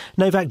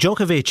 Novak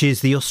Djokovic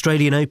is the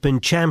Australian Open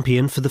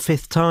champion for the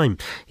 5th time.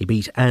 He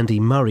beat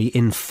Andy Murray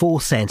in 4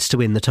 sets to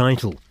win the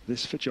title.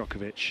 This for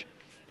Djokovic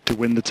to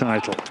win the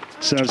title.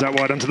 Serves that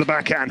wide onto the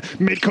backhand.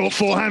 Mid-court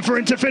forehand for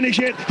him to finish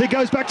it. It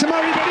goes back to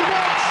Murray, but he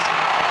wins!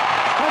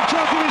 And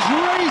Djokovic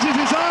raises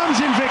his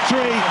arms in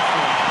victory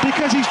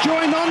because he's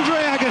joined Andre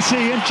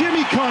Agassi and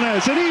Jimmy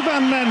Connors and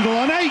Ivan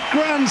Lendl on 8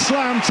 Grand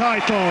Slam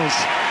titles.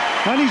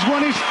 And he's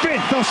won his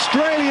 5th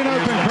Australian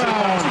Open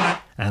crown.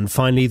 And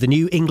finally, the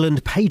New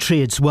England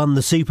Patriots won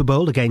the Super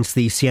Bowl against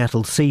the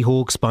Seattle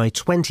Seahawks by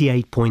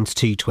 28 points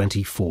to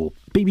 24.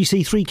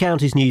 BBC Three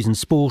Counties News and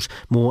Sport,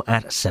 more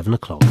at 7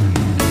 o'clock.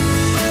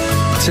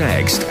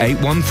 Text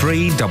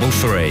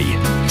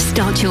 81333.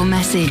 Start your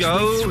message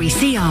with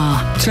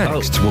 3CR.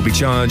 Text will be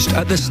charged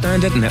at the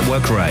standard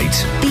network rate.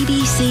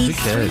 BBC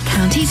Three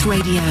Counties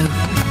Radio.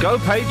 Go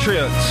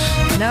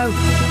Patriots! No.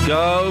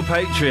 Go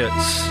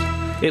Patriots!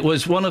 It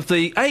was one of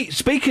the... Hey,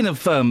 speaking of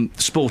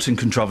sporting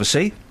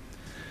controversy,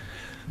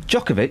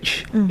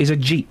 Djokovic is a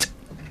Jeet.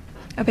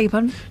 I beg your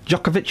pardon?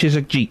 Djokovic is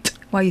a Jeet.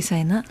 Why are you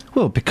saying that?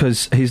 Well,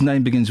 because his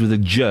name begins with a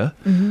J,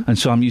 and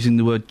so I'm using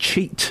the word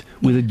cheat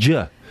with a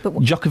J. But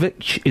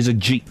Djokovic is a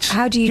Jeet.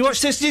 How do you... Do you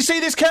watch this? Do you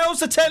see this, Kels,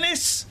 the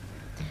tennis?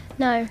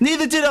 No.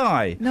 Neither did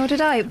I. Nor did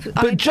I.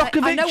 But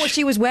Djokovic... I know what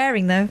she was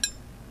wearing, though.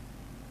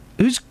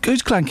 Who's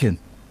clanking?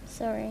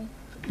 Sorry.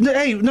 No,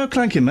 hey, no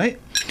clanking, mate.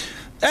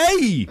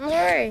 Hey!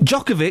 Sorry.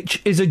 Djokovic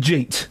is a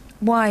Jeet.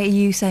 Why are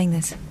you saying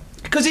this?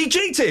 Because he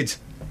cheated.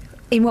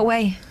 In what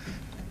way?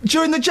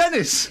 During the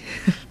Genis.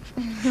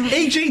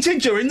 He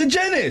cheated during the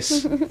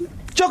Genis.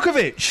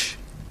 Djokovic.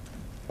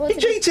 He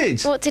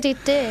cheated. What did he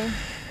do?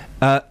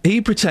 He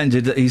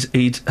pretended that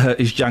he'd hurt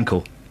his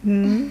jankle.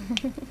 You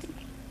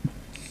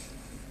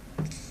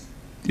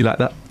like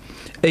that?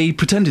 He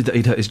pretended that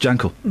he'd hurt his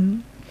jankle.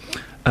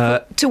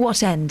 To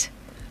what end?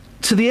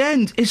 To the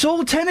end. It's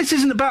all tennis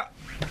isn't about...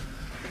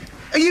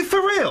 Are you for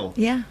real?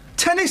 Yeah.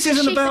 Tennis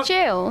isn't about... For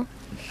Jill?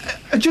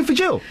 Jill for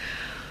Jill.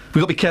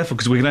 We've got to be careful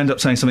because we're going to end up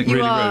saying something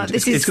really rude.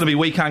 It's going to be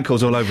weak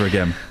ankles all over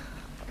again.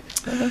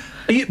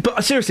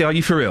 But seriously, are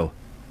you for real?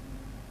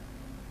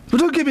 But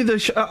don't give me the...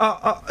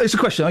 it's a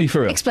question, are you for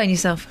real? Explain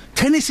yourself.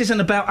 Tennis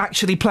isn't about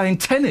actually playing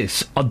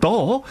tennis.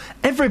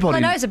 Everybody... Well, I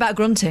know it's about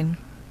grunting.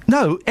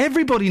 No,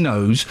 everybody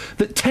knows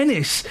that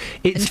tennis...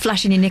 And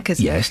flashing your knickers.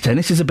 Yes,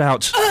 tennis is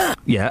about...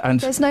 yeah, and...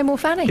 There's no more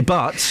fanning.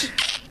 But...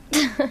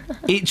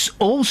 it's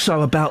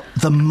also about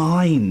the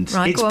mind.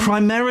 Right, it's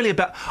primarily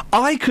about...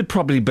 I could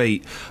probably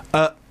beat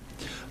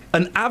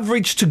an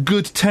average to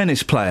good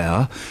tennis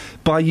player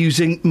by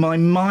using my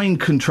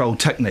mind control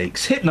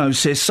techniques,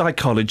 hypnosis,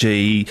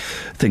 psychology,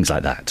 things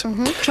like that.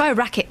 Try a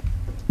racket.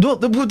 Well,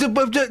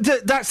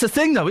 that's the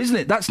thing, though, isn't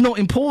it? That's not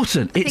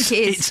important. I think it is.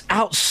 It's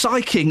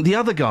out-psyching the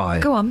other guy.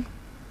 Go on.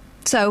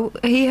 So,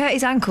 he hurt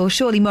his ankle.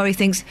 Surely Murray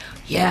thinks,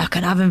 yeah, I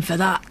can have him for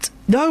that.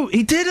 No,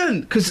 he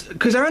didn't,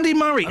 because Andy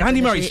Murray,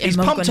 he's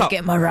pumped up. I'm going to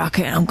get my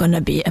racket, I'm going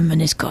to beat him, and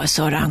he's got a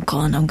sore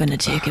ankle, and I'm going to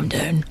take him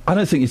down. I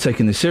don't think you're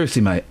taking this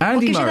seriously, mate. What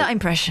gives you that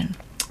impression?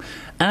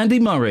 Andy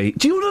Murray.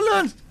 Do you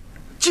want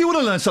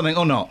to learn something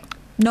or not?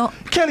 Not.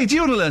 Kelly, do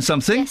you want to learn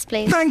something? Yes,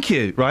 please. Thank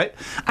you. Right.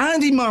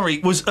 Andy Murray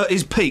was at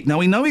his peak. Now,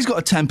 we know he's got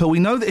a temper. We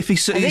know that if he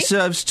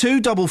serves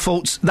 2 double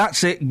faults,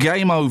 that's it,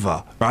 game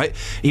over. Right?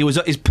 He was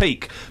at his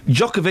peak.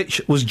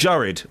 Djokovic was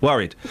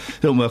worried.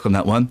 Don't work on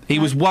that one. He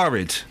was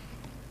worried.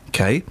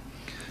 Okay?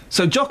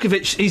 So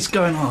Djokovic, he's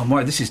going, oh,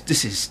 my, this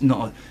is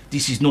not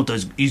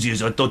as easy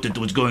as I thought it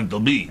was going to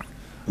be.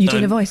 You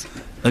doing a voice?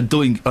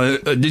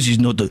 This is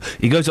not...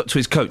 He goes up to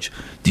his coach.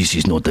 This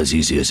is not as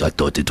easy as I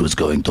thought it was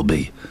going to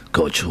be.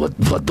 Coach, what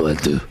do I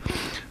do?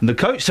 And the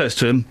coach says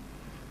to him,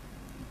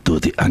 do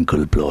the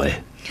ankle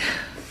ploy.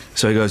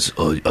 So he goes,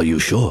 oh, are you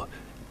sure?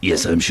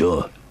 Yes, I'm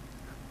sure.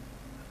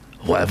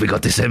 Why have we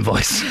got the same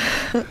voice?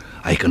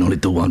 I can only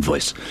do one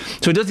voice.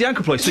 So he does the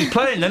ankle ploy. So he's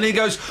playing, and he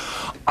goes,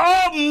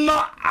 oh,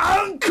 my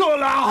ankle!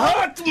 I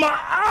hurt my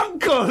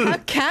ankle! A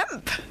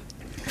camp?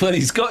 But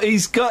he's got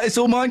it's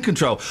all mind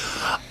control.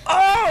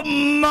 Oh,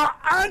 my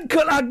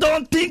ankle! I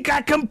don't think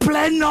I can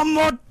play no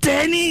more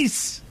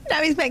tennis.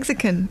 Now he's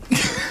Mexican.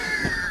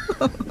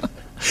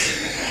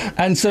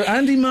 And so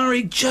Andy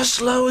Murray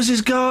just lowers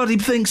his guard. He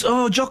thinks,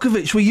 oh,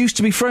 Djokovic, we used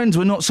to be friends.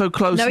 We're not so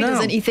close now. No, he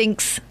doesn't. He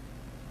thinks...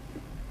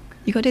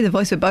 You got to do the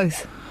voice for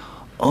both.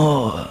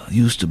 Oh,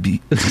 used to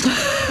be...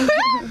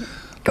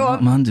 Go on.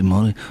 I'm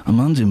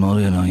Andy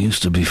Murray and I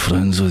used to be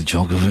friends with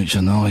Djokovic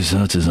and now he's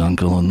hurt his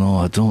ankle and no,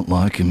 I don't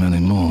like him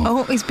anymore.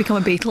 Oh, he's become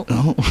a Beatle.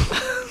 No,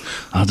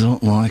 I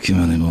don't like him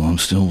anymore. I'm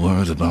still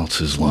worried about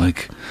his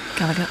leg.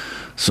 Gallagher.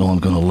 So I'm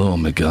going to lower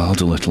my guard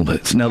a little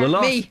bit. Now the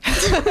last... Me.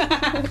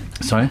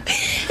 Sorry?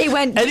 He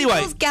went, Anyway,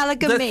 Beatles,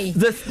 Gallagher, me.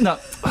 No,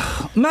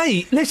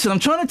 mate, listen, I'm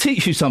trying to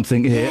teach you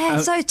something here. Yeah,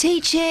 so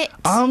teach it.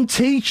 I'm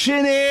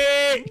teaching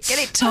it! Get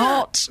it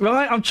taught.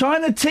 Right, I'm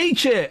trying to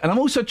teach it. And I'm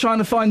also trying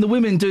to find the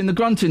women doing the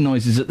grunting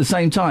noises at the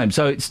same time.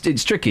 So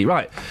it's tricky,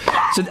 right.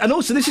 So, and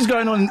also, this is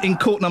going on in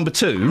court number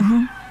 2.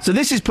 Mm-hmm. So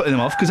this is putting him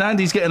off, because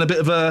Andy's getting a bit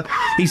of a...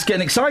 He's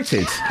getting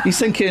excited. He's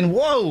thinking,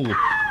 whoa,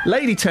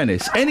 lady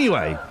tennis.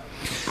 Anyway,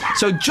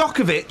 so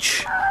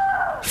Djokovic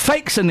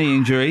fakes a knee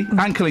injury,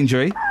 ankle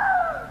injury.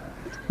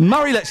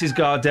 Murray lets his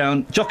guard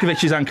down.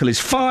 Djokovic's ankle is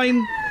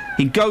fine.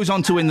 He goes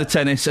on to win the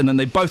tennis, and then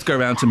they both go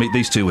round to meet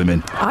these two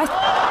women.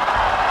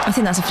 I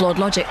think that's a flawed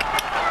logic.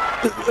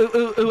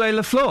 Où est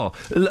le floor?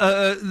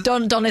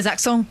 Dans les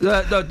accents.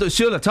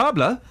 Sur la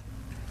table.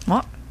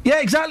 What? Yeah,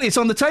 exactly. It's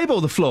on the table,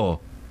 the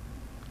floor.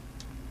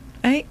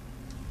 Hey.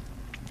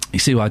 You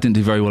see why I didn't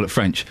do very well at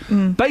French.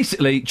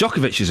 Basically,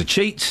 Djokovic is a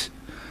cheat.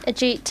 A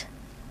cheat.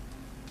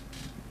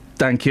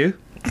 Thank you.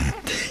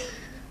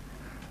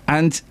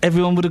 And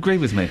everyone would agree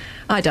with me.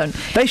 I don't.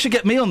 They should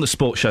get me on the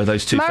sports show,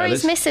 those two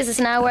Murray's fellas. missus is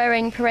now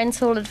wearing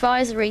parental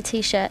advisory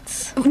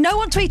T-shirts. No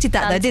one tweeted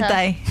that, though, did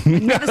they?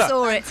 Never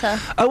saw it.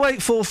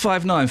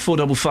 08459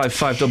 455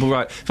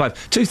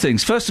 555. Two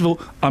things. First of all,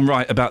 I'm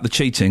right about the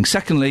cheating.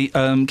 Secondly,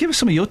 give us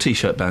some of your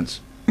T-shirt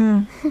bands.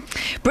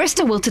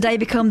 Bristol will today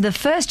become the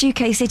first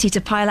UK city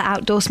to pilot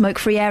outdoor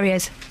smoke-free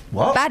areas.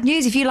 What? Bad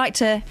news if you like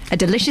a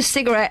delicious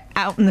cigarette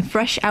out in the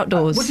fresh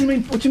outdoors. What do you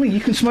mean? What do you mean? You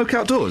can smoke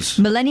outdoors?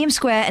 Millennium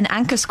Square and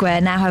Anchor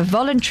Square now have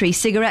voluntary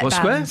cigarette What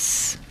bans.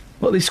 square?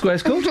 What are these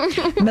squares called?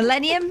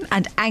 Millennium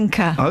and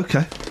Anchor.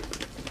 Okay.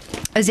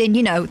 As in,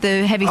 you know,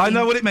 the heavy thing. I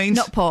know what it means.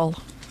 Not Paul.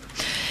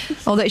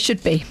 Although it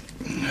should be.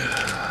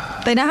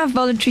 They now have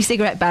voluntary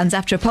cigarette bans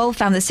after a poll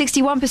found that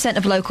 61%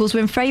 of locals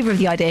were in favour of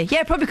the idea.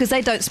 Yeah, probably because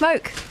they don't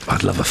smoke.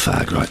 I'd love a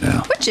fag right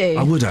now. Would you?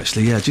 I would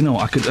actually, yeah. Do you know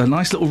what? I could... A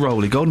nice little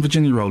rollie, Golden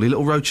Virginia rollie,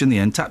 little roach in the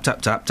end, tap,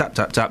 tap, tap, tap,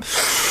 tap, tap.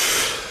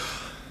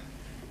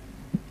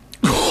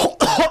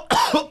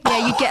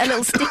 Yeah, you'd get a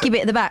little sticky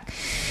bit at the back.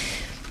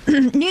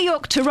 New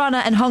York, Tirana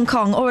and Hong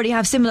Kong already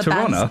have similar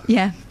bans. Tirana?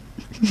 Yeah.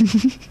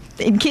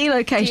 In key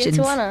locations.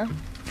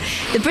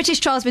 The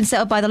British trial's been set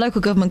up by the local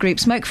government group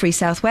Smoke Free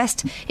South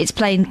West. It's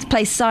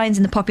placed signs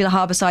in the popular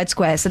harbourside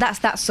squares, so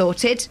that's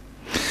sorted.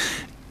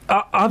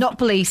 Not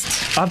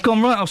policed. I've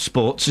gone right off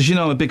sports. As you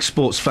know, I'm a big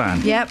sports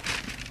fan. Yep.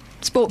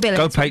 Sport Bill.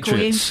 Go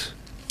Patriots.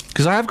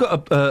 Because I have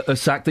got a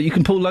sack that you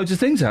can pull loads of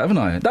things out, haven't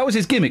I? That was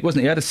his gimmick,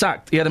 wasn't it? He had a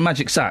sack. He had a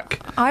magic sack.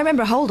 I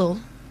remember Holdall.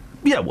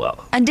 Yeah,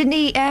 well. And didn't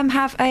he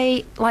have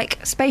a,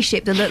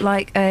 spaceship that looked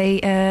like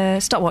a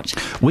stopwatch?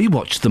 We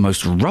watched the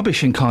most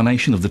rubbish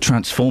incarnation of the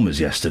Transformers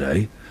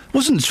yesterday.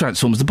 Wasn't the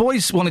Transformers. The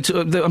boys wanted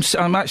to...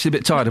 I'm actually a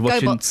bit tired of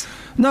watching... GoBots.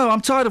 No, I'm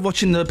tired of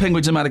watching the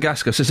Penguins of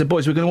Madagascar. So I said,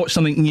 boys, we're going to watch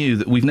something new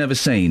that we've never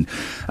seen.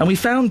 And we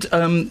found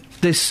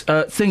this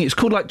thing. It's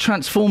called,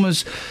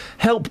 Transformers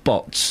Help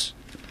Bots.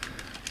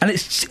 And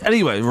it's...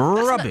 Anyway,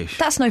 rubbish.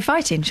 That's no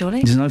fighting,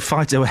 surely. There's no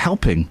fight. They were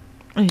helping.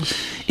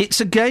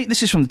 It's a game...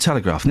 This is from the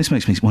Telegraph, and this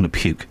makes me want to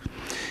puke.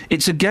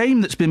 It's a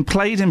game that's been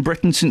played in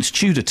Britain since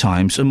Tudor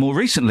times, and more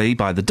recently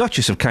by the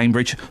Duchess of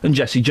Cambridge and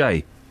Jessie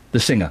J, the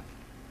singer.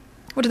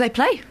 What do they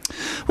play?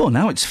 Well,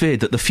 now it's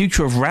feared that the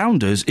future of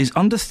rounders is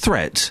under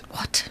threat.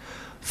 What?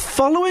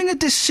 Following a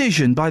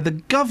decision by the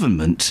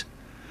government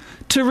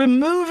to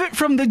remove it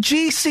from the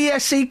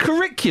GCSE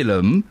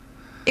curriculum.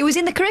 It was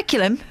in the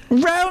curriculum?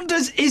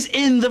 Rounders is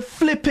in the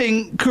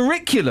flipping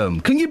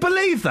curriculum. Can you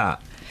believe that?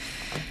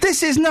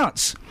 This is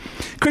nuts.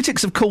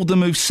 Critics have called the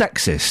move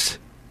sexist.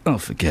 Oh,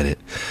 forget it.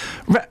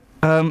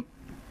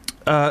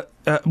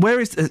 Where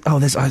is...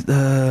 there's...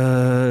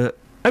 there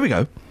we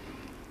go.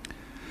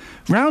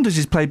 Rounders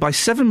is played by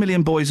 7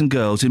 million boys and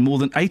girls in more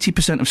than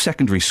 80% of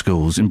secondary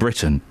schools in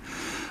Britain.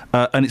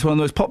 And it's one of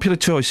the most popular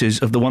choices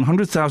of the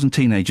 100,000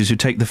 teenagers who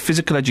take the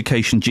physical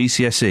education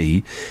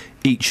GCSE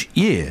each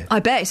year. I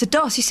bet. It's a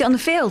DOS. You sit on the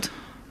field.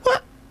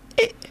 What?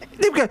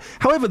 There we go.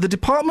 However, the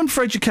Department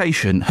for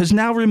Education has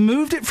now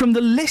removed it from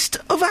the list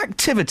of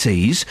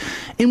activities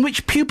in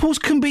which pupils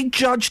can be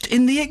judged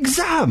in the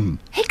exam.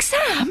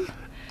 Exam?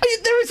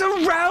 There is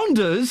a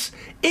Rounders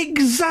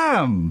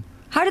exam.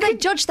 How do they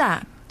judge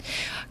that?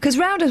 Because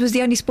Rounders was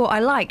the only sport I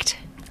liked.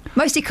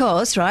 Mostly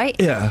cause, right?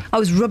 Yeah. I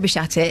was rubbish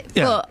at it,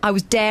 yeah. But I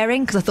was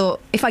daring because I thought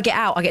if I get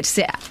out, I get to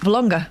sit for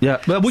longer. Yeah.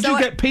 Well, would you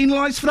get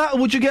penalised for that, or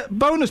would you get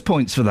bonus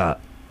points for that?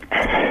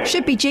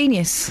 Should be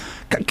genius.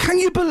 Can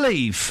you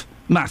believe,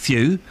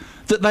 Matthew,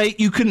 that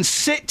you can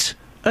sit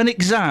an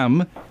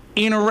exam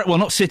in a... Well,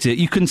 not sit it.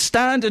 You can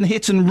stand and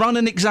hit and run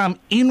an exam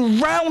in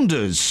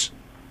Rounders.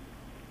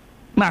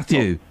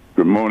 Matthew.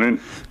 Good morning.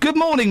 Good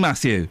morning,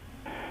 Matthew.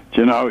 Do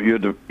you know, you're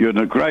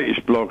the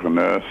greatest bloke on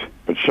earth,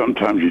 but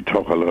sometimes you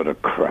talk a lot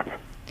of crap.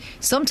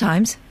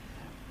 Sometimes.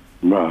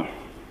 Well,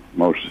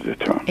 most of the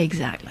time.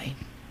 Exactly.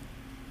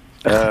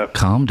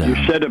 Calm down.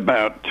 You said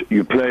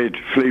you played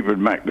Fleetwood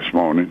Mac this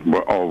morning.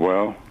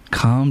 Well.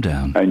 Calm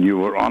down. And you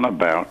were on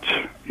about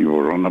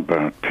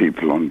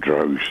people on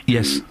drugs.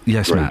 Yes,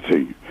 Matt.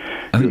 Thing.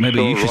 I think maybe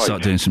so you should right.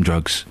 start doing some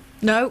drugs.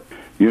 No.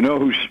 You know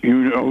who's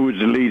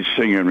the lead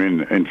singer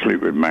in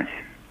Fleetwood Mac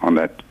on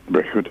that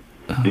record?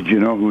 Did you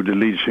know who the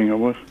lead singer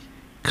was?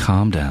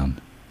 Calm down.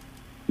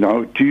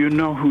 No. Do you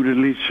know who the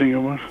lead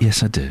singer was?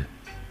 Yes, I do.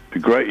 The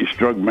greatest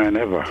drug man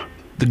ever.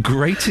 The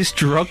greatest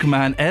drug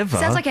man ever?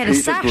 Sounds like he had a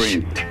sash.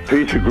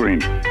 Peter Green.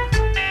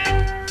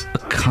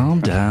 Calm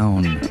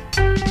down.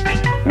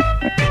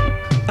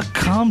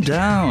 Calm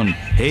down.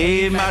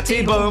 Hey,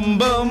 Matty Bum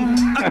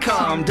Bum.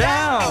 Calm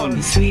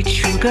down. Sweet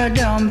sugar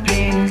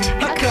dumpling.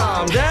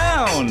 Calm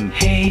down.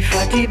 Hey,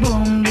 fatty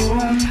boom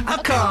boom.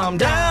 Calm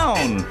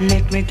down.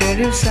 Let me tell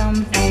you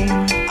something.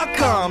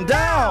 Calm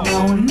down.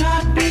 No,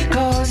 not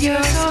because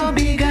you're so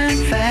big and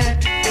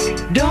fat.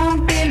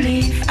 Don't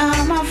believe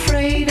I'm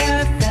afraid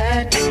of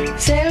that.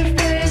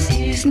 Self-praise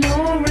is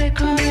no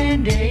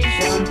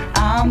recommendation.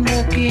 I'm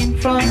looking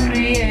from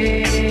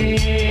creation.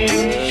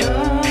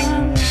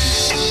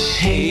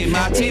 Hey,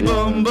 Matty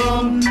Bum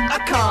Bum,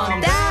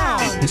 calm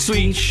down.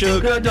 Sweet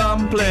sugar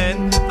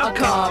dumpling,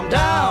 calm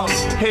down.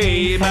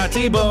 Hey,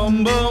 Matty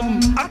Bum Bum,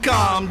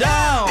 calm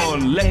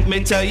down. Let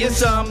me tell you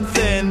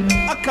something,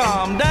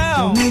 calm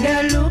down. Me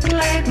that look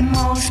like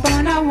mouse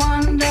on a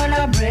 $1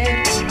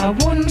 bread. I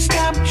wouldn't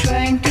stop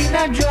trying till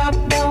I drop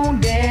down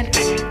dead.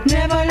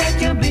 Never let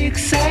your big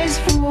size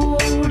fool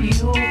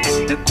you.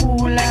 The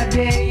cooler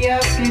day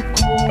of the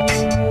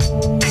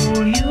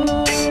cool you.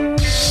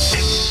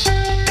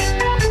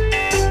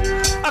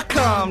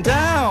 Calm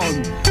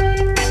down.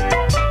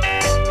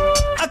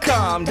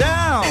 Calm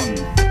down.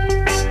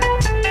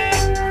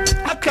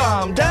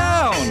 Calm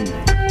down.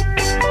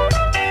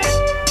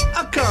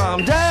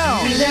 Calm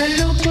down. Me that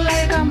look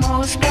like a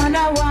mouse on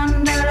a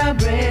 $1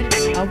 bread.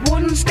 I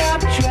wouldn't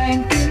stop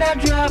trying till I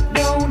drop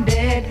down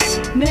dead.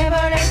 Never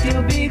let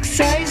your big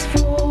size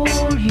fool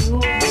you.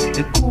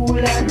 The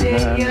cooler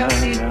day of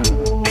the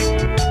cool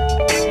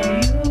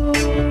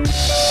you.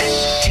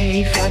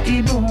 Hey,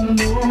 fatty boom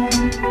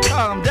boom.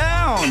 Calm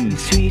down.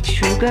 Sweet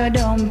sugar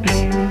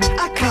dumpling.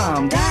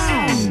 Calm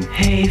down.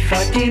 Hey,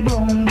 fatty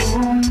boom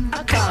boom.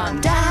 Calm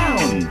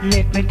down.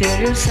 Let me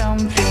tell you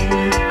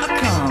something.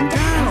 Calm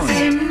down.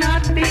 Seem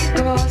not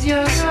because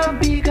you're so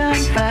big and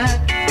fat.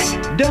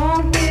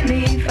 Don't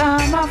believe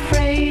I'm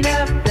afraid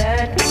of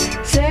that.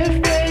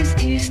 Self-praise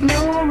is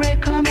no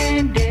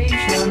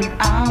recommendation.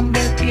 I'm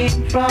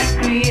looking from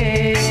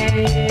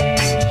creation.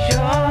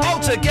 All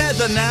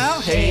together now.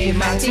 Hey,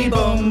 Matty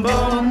Bum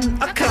Bum,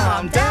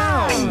 calm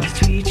down.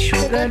 Sweet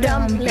sugar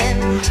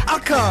dumpling.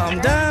 Calm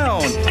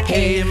down.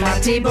 Hey,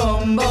 Matty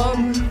Bum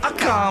Bum,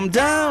 calm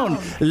down.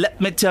 Let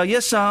me tell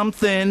you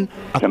something.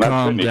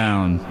 Calm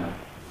down.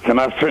 Can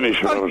I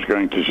finish what I was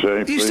going to say,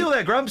 You please? still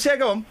there, Grumps? Yeah,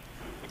 go on.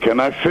 Can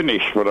I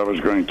finish what I was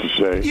going to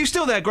say? You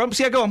still there, Grumps?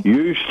 Yeah, go on.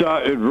 You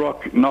started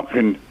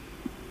knocking.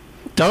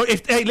 Don't.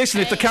 Hey,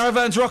 listen. If the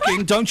caravan's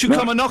rocking, don't you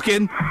come a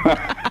knocking.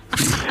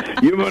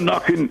 You were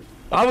knocking.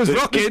 I was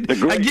rocking,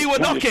 the and you were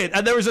knocking,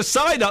 and there is a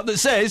sign up that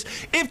says,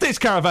 "If this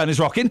caravan is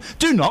rocking,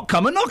 do not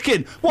come a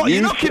knocking." What are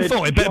you knocking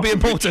for? It better be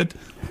important.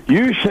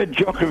 You said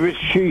Djokovic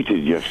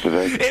cheated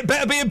yesterday. It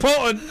better be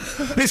important.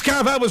 This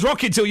caravan was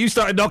rocking till you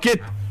started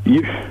knocking.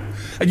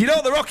 And you know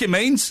what the rocking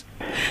means?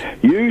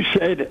 You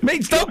said... It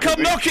means don't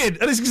come knocking,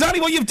 and it's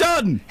exactly what you've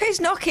done. Who's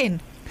knocking?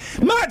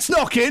 Matt's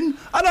knocking,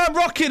 and I'm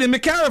rocking in my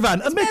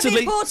caravan.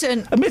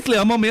 Admittedly,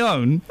 I'm on my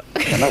own.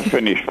 Can I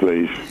finish,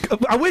 please?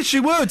 I wish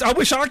you would. I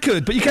wish I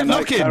could, but you kept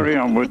knocking. Can I carry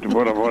on with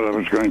what I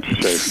was going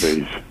to say,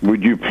 please?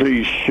 Would you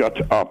please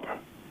shut up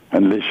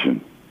and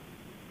listen?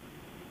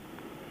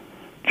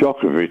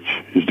 Djokovic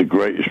is the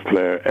greatest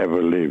player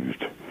ever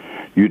lived.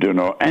 You don't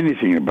know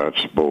anything about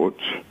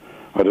sports.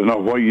 I don't know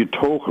why you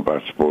talk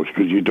about sports,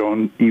 because you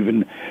don't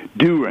even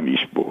do any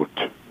sport.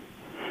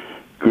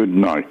 Good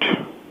night.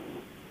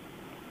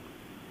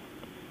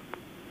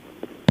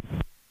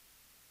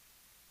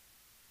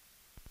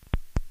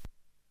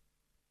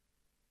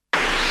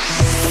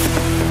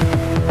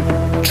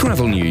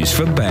 Travel news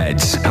for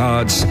beds,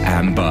 cards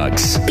and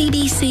bugs.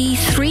 BBC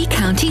Three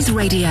Counties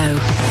Radio.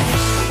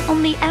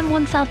 On the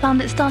M1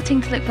 southbound, it's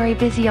starting to look very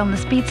busy on the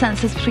speed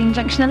sensors between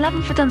junction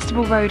 11 for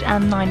Dunstable Road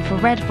and 9 for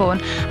Redbourne.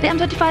 The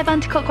M25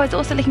 anti-clockwise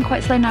also looking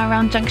quite slow now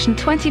around junction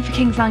 20 for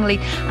Kings Langley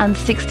and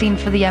 16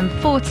 for the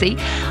M40.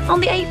 On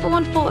the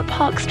A414 at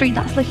Park Street,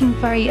 that's looking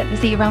very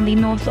busy around the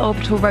North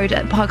Orbital Road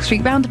at Park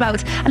Street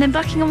roundabout. And in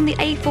Buckingham on the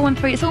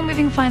A413, it's all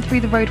moving fine through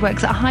the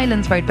roadworks at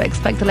Highlands Road, but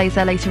expect delays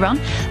there later on.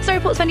 So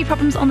reports of any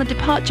problems on the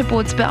departure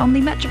boards, but on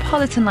the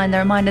Metropolitan line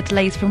there are minor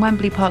delays from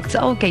Wembley Park to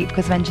Aldgate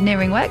because of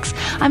engineering works.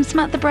 I'm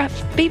Samantha Breff,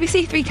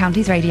 BBC Three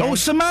Counties Radio. Oh,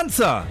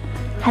 Samantha!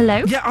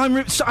 Hello? Yeah,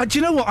 do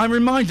you know what? I'm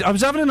reminded. I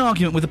was having an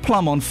argument with a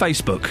plum on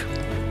Facebook.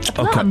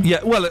 Okay. Mum. Yeah.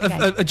 Well,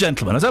 Okay. a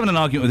gentleman. I was having an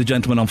argument with a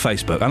gentleman on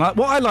Facebook, and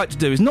what I like to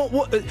do is not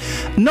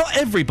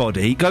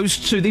everybody goes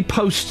to the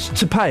posts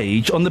to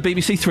page on the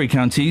BBC Three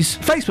Counties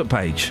Facebook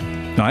page,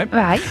 right?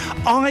 Right.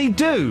 I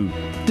do.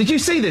 Did you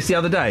see this the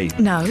other day?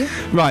 No.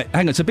 Right.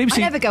 Hang on. So BBC.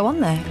 I never go on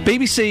there.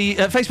 BBC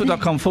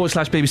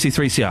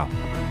Facebook.com/BBC3CR.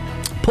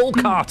 Paul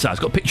Carter has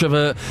got a picture of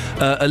a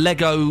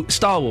Lego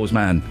Star Wars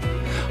man.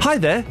 Hi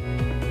there.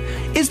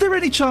 Is there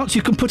any chance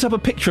you can put up a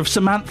picture of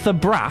Samantha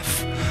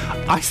Braff?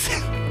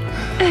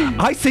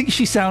 I think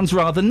she sounds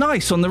rather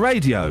nice on the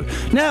radio.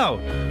 Now,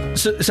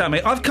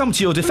 Sammy, I've come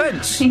to your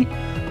defence.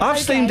 I've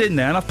steamed in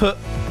there and I've put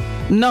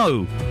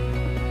no.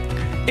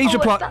 He's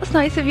replied. That's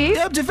nice of you.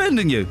 Yeah, I'm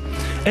defending you.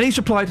 And he's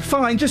replied,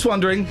 fine, just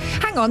wondering.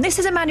 Hang on, this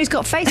is a man who's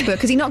got Facebook.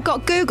 Has he not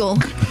got Google?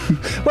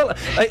 Well,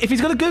 if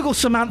he's going to Google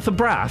Samantha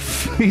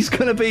Braff, he's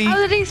going to be... How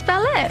did he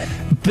spell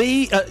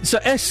it? So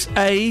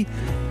S-A-M...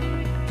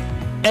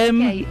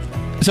 Okay.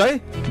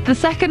 Sorry? The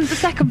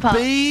second part.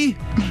 B...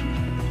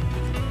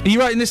 Are you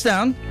writing this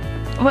down?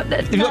 What?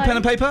 Have you got a pen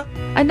and paper?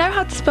 I know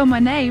how to spell my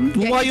name.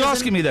 Why are you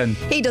asking me then?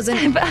 He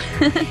doesn't.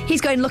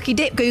 He's going lucky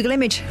dip, Google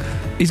image.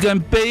 He's going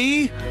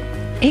B...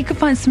 He could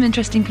find some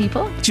interesting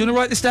people. Do you want to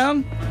write this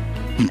down?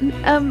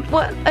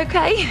 What?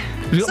 Okay.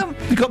 You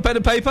got pen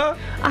and paper?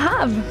 I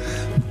have.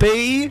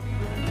 B...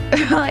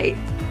 Right.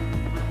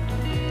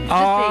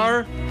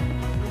 R...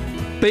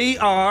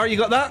 B-R, you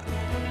got that?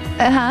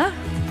 Uh-huh.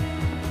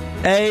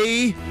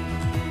 A...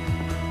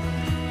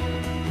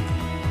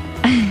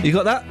 You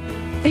got that?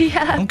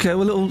 Yeah. Okay,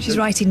 well, little... She's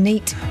writing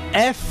neat.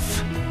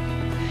 F...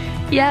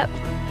 Yep.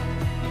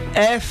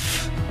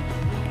 F...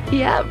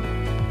 Yep.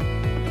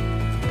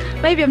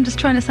 Maybe I'm just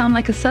trying to sound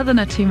like a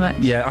southerner too much.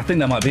 Yeah, I think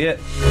that might be it.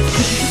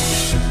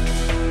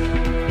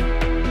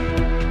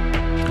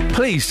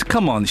 Please,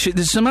 come on.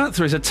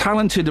 Samantha is a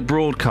talented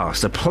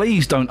broadcaster.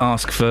 Please don't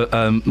ask for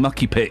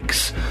mucky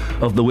pics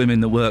of the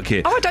women that work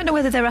here. Oh, I don't know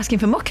whether they're asking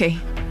for mucky.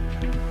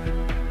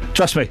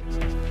 Trust me,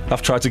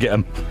 I've tried to get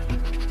them.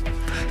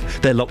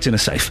 They're locked in a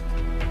safe.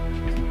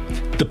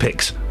 The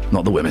pigs,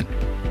 not the women.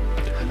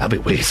 A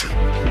bit weird.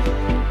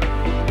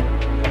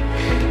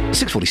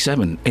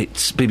 6:47,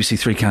 it's BBC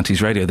Three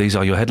Counties Radio. These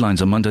are your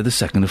headlines on Monday the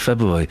 2nd of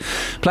February.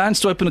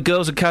 Plans to open a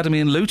girls' academy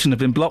in Luton have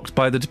been blocked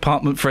by the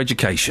Department for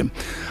Education.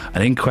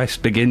 An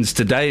inquest begins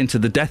today into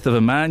the death of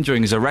a man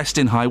during his arrest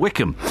in High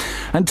Wycombe.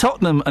 And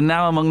Tottenham are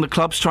now among the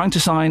clubs trying to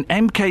sign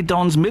MK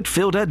Dons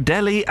midfielder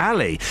Dele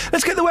Alli.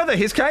 Let's get the weather.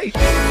 Here's Kate.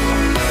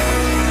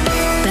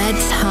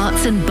 Beds,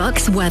 Herts and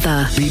Bucks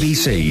weather.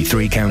 BBC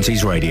Three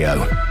Counties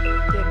Radio.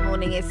 Good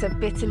morning. It's a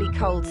bitterly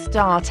cold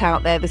start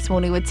out there this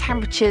morning with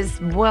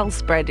temperatures well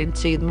spread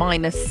into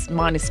minus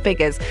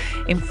figures.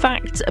 In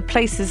fact,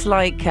 places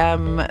like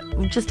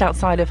just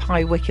outside of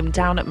High Wycombe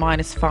down at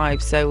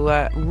 -5,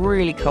 so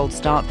really cold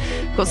start.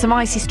 Got some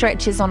icy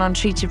stretches on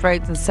untreated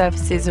roads and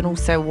surfaces and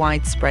also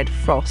widespread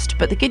frost.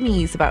 But the good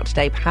news about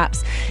today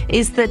perhaps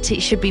is that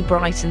it should be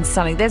bright and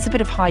sunny. There's a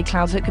bit of high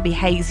clouds, so it could be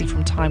hazy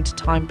from time to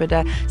time, but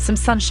some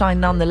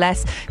sunshine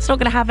nonetheless. It's not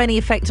going to have any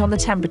effect on the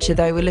temperature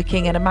though. We're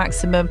looking at a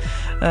maximum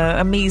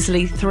a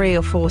measly 3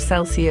 or 4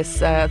 Celsius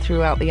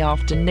throughout the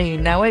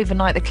afternoon. Now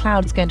overnight the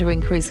cloud is going to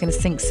increase, going to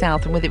sink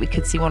south, and with it we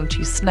could see 1 or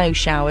 2 snow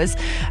showers.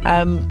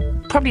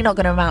 Probably not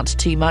going to amount to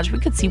too much. We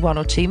could see 1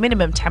 or 2.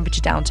 Minimum temperature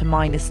down to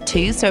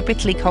 -2, so a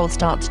bitterly cold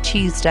start to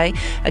Tuesday.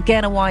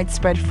 Again, a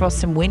widespread frost,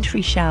 some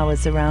wintry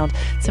showers around,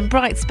 some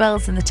bright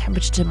spells, and the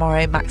temperature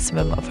tomorrow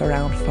maximum of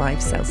around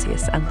 5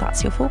 Celsius. And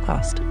that's your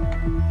forecast.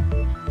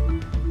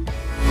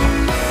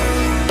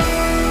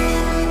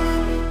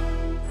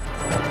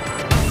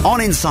 On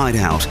Inside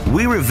Out,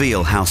 we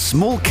reveal how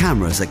small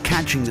cameras are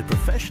catching the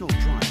professional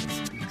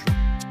drivers.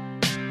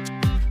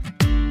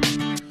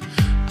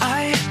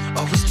 I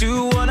always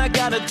do what I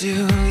gotta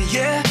do,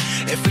 yeah.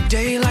 Every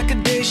day like a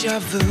deja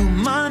vu.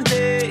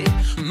 Monday,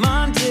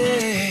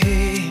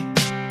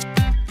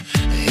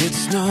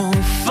 it's no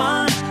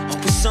fun.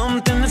 Always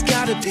something that's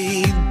gotta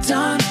be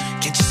done.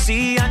 Can't you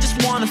see I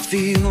just wanna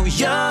feel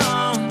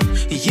young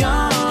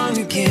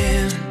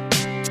again.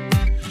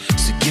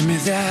 So give me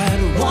that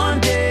one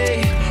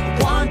day.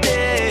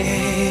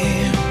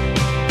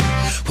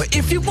 Well,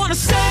 if you wanna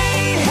say,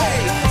 hey,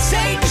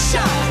 take a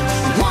shot.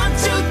 1,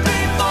 2,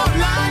 3, 4,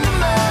 line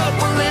them up.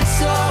 Well,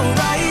 it's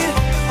alright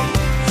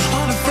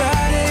on a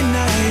Friday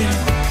night.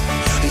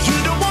 You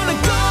don't wanna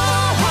go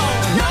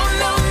home, no.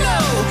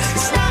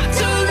 It's not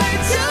too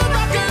late to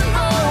rock and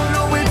roll.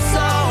 No, it's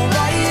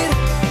alright.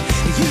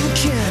 You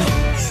can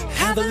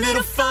have a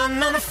little fun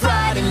on a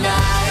Friday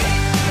night.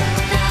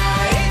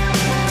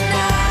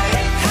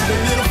 Have a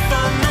little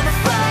fun on a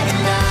Friday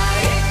night.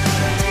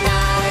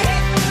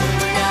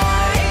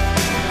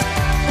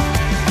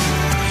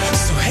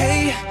 So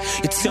hey,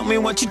 you tell me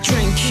what you're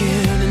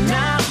drinking, and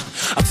now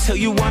I'll tell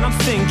you what I'm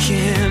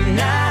thinking.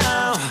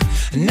 Now,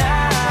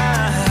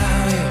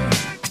 it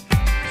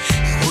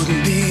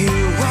wouldn't be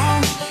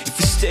wrong if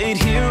we stayed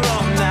here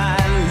all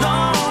night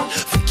long.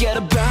 Forget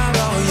about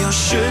all your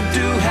should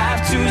do,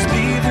 have to's,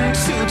 leave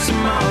until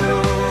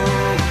tomorrow.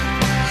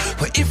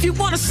 Well, if you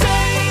wanna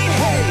say,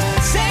 hey,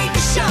 take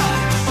a shot.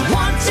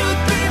 1, 2,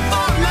 3,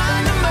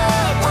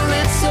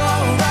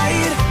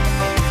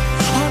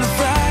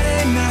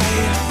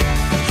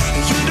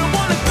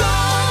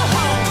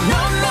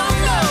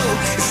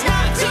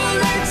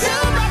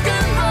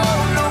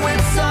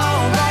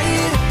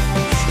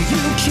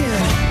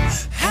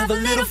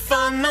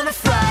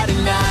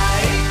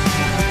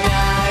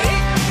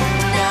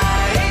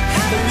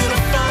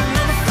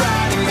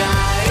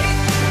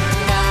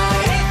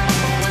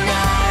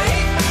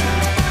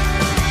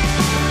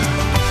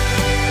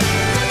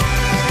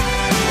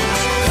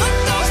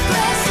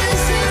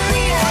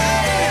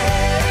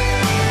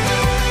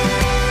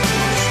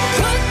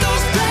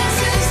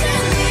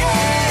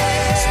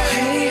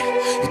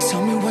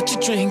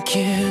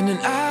 drinking, and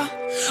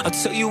I'll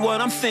tell you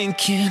what I'm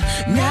thinking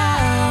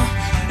now.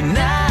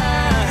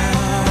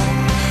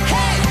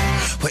 Hey,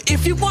 well,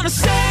 if you wanna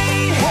say,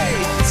 hey,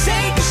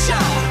 take a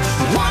shot.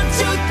 1,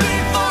 2, 3,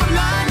 4,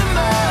 line them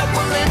up.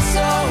 Well, it's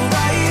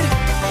alright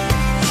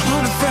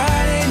on a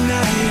Friday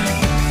night.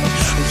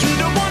 You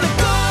don't wanna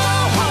go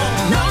home,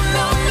 no,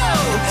 no, no.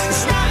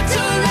 It's not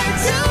too late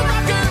to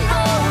rock and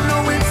roll. No,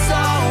 it's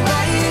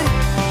alright.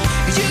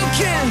 You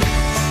can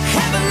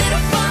have a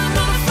little fun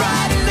on a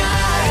Friday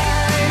night.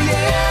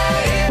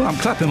 Yeah. Well, I'm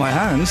clapping my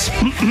hands.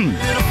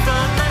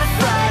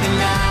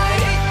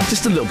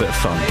 Just a little bit of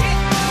fun.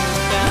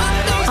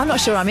 I'm not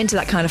sure I'm into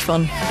that kind of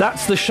fun.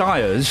 That's the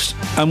Shires,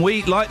 and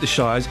we like the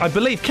Shires. I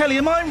believe, Kelly,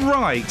 am I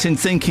right in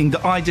thinking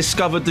that I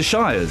discovered the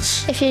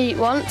Shires? If you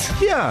want.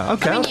 Yeah,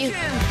 okay. I mean,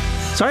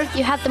 Sorry?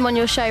 you had them on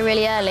your show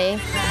really early,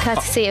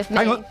 courtesy of me.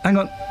 Hang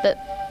on. But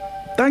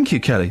Thank you,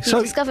 Kelly.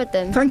 you discovered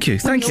them. Thank you.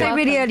 When you say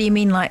really early, you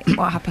mean like,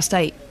 what,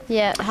 8:30?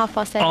 Yeah,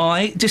 8:30.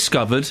 I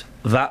discovered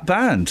that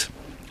band.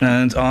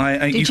 And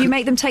Did you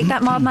make them take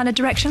that mild-mannered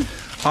direction?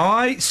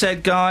 I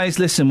said, guys,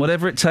 listen,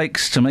 whatever it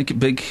takes to make it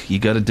big, you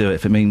got to do it.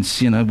 If it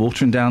means,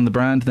 watering down the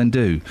brand, then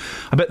do.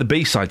 I bet the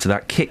B-side to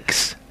that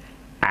kicks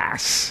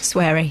ass.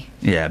 Sweary.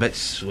 Yeah, a bit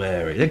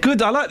sweary. They're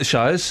good. I like the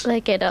Shires.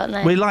 They're good, aren't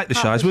they? We like the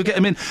Shires. We'll get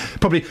them in.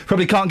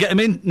 Probably can't get them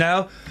in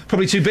now.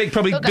 Probably too big.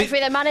 Probably We'll go through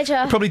their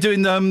manager. Probably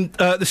doing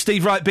the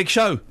Steve Wright Big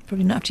Show.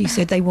 Probably not after you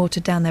said they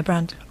watered down their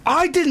brand.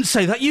 I didn't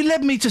say that. You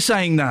led me to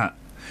saying that.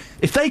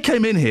 If they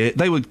came in here,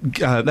 they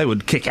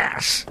would kick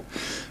ass.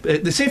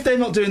 See if they're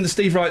not doing the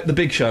Steve Wright The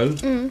Big Show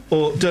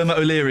or Dermot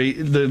O'Leary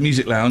The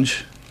Music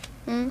Lounge.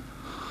 If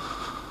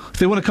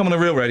they want to come on a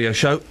real radio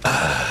show,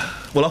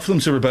 we'll offer them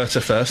to Roberta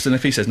first, and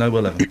if he says no,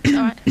 we'll have them.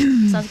 All right,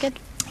 sounds good.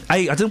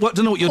 Hey, I don't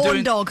know what you're doing.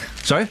 Horn dog.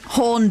 Sorry?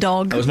 Horn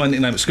dog. That was my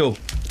nickname at school.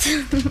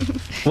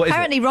 What is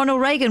Apparently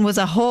Ronald Reagan was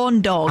a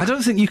horn dog. I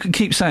don't think you can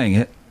keep saying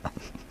it,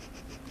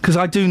 because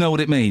I do know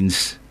what it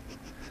means.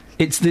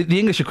 It's the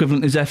English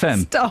equivalent is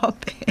FM.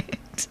 Stop it.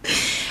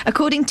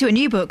 According to a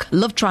new book,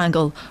 Love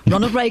Triangle,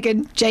 Ronald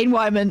Reagan, Jane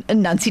Wyman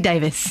and Nancy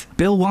Davis.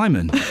 Bill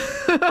Wyman.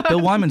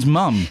 Bill Wyman's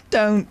mum.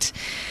 Don't.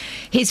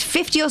 His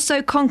 50 or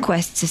so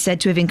conquests are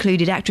said to have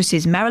included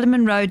actresses Marilyn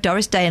Monroe,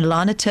 Doris Day and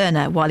Lana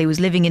Turner while he was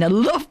living in a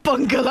love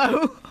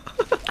bungalow.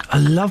 A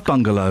love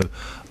bungalow.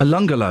 A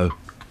lungalow.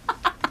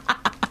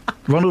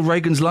 Ronald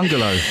Reagan's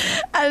lungalow.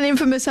 At an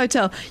infamous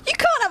hotel. You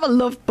can't have a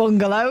love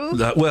bungalow. You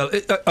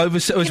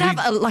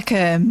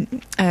can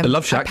have a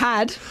love shack. A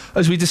pad.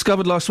 As we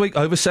discovered last week,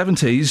 over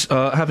 70s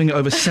are having it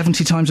over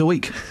 70 times a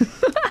week.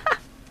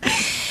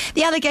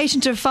 The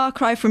allegations are a far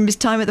cry from his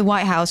time at the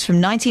White House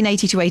from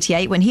 1980 to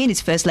 88 when he and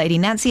his First Lady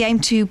Nancy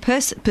aimed to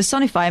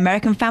personify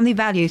American family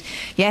values.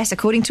 Yes,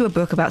 according to a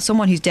book about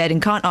someone who's dead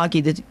and can't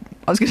argue the...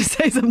 I was going to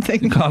say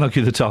something. You can't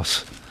argue the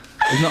toss.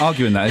 He's not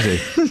arguing that, is he?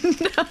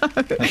 No.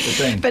 That's the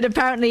thing. But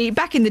apparently,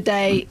 back in the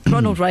day,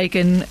 Ronald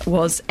Reagan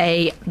was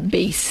a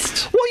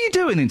beast. What are you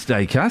doing in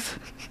today, Kath?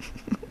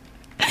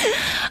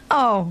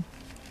 Oh.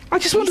 I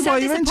just wonder why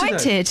you're in today.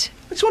 Disappointed.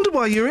 I just wonder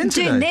why you're in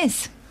today. Doing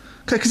this.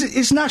 Okay, because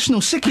it's National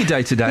Sickie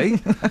Day today.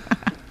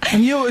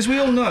 And as we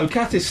all know,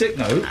 Kath is sick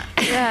note.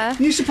 Yeah.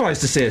 Are you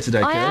surprised to see her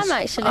today, I Kath? am,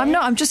 actually.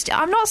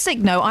 I'm not sick,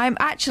 no. I'm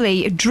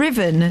actually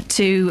driven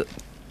to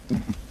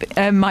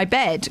my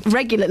bed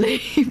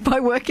regularly by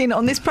working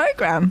on this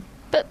programme.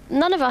 But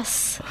none of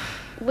us...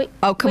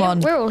 come on.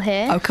 We're all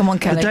here. Oh, come on,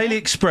 Kelly. The Daily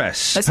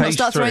Express, Let's not page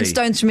start 3. throwing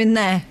stones from in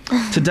there.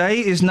 Today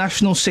is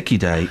National Sickie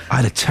Day. I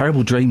had a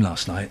terrible dream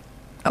last night.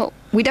 Oh,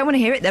 we don't want to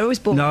hear it. They're always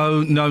boring.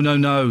 No.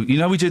 You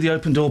know we do the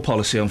open door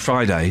policy on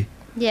Friday?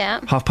 Yeah.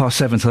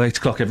 7:30 till 8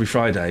 o'clock every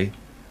Friday.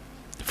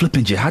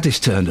 Flipping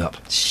jihadists turned up.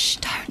 Shh,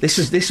 don't. This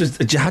was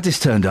a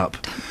jihadist turned up.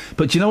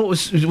 But do you know what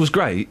was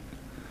great?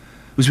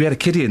 Was we had a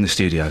kiddie in the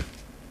studio.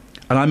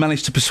 And I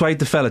managed to persuade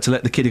the fella to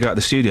let the kiddie go out of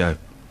the studio.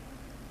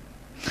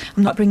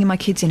 I'm not bringing my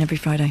kids in every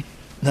Friday.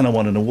 Then I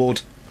won an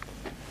award.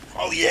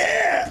 Oh,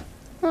 yeah!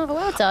 Oh,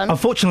 well done.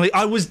 Unfortunately,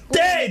 I was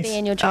dead! Be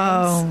in your dreams.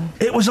 Oh.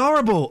 It was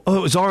horrible. Oh,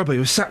 it was horrible. It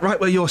was sat right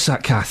where you're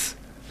sat, Kath.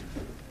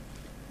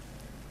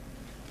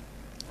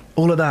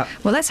 All of that.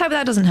 Well, let's hope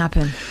that doesn't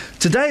happen.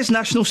 Today is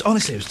National...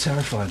 Honestly, it was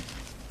terrifying.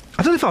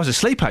 I don't know if I was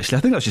asleep, actually.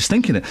 I think I was just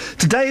thinking it.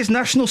 Today is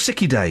National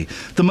Sickie Day.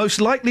 The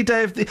most likely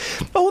day of the...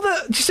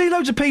 Do you see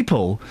loads of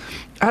people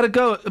had a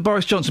go at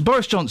Boris Johnson?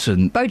 Boris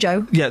Johnson...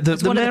 Bojo? Yeah, the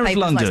mayor of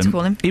London. Likes to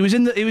call him. He was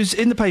in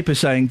the paper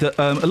saying that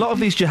a lot of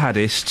these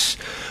jihadists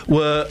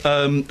were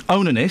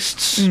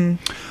onanists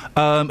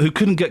who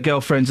couldn't get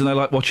girlfriends and they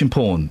like watching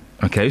porn.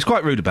 Okay, he's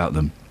quite rude about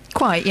them.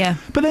 Quite, yeah.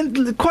 But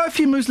then quite a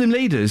few Muslim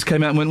leaders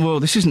came out and went, well,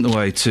 this isn't the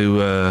way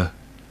to...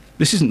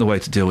 This isn't the way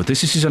to deal with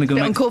this. This is only going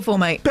to Bit uncalled for,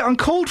 mate. Bit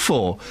uncalled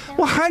for.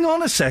 Well, hang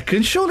on a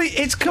second. Surely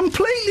it's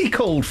completely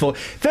called for.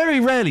 Very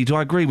rarely do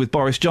I agree with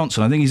Boris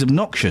Johnson. I think he's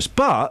obnoxious.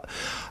 But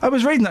I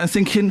was reading that and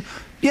thinking,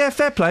 yeah,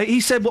 fair play. He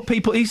said what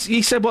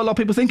he said what a lot of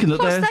people thinking that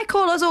Plus, they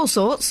call us all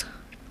sorts.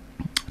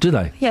 Do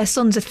they? Yeah,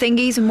 sons of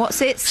thingies and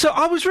what's it. So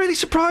I was really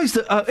surprised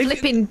that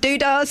flipping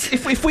doodahs.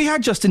 If we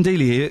had Justin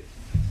Dealey here,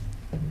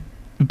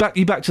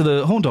 back to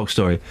the horn dog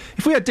story.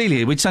 If we had Dealey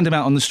here, we'd send him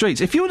out on the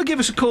streets. If you want to give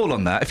us a call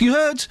on that, if you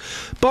heard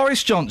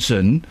Boris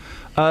Johnson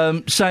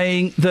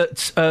saying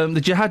that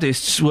the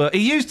jihadists were... He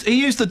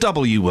used the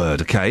W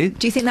word, OK?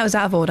 Do you think that was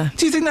out of order?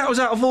 Do you think that was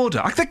out of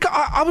order?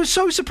 I was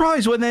so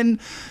surprised when then...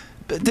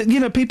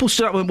 people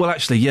stood up and went, well,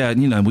 actually, yeah,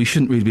 we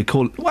shouldn't really be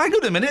calling... Well, hang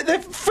on a minute, they're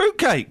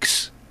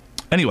fruitcakes.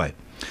 Anyway...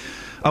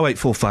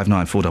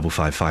 08459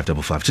 455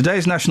 555. Today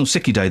is National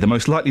Sickie Day, the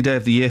most likely day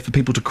of the year for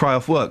people to cry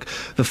off work.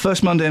 The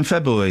first Monday in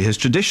February has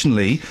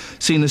traditionally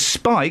seen a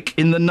spike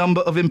in the number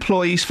of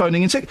employees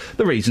phoning in sick.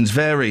 The reasons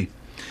vary.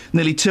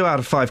 Nearly 2 out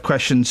of 5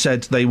 questions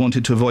said they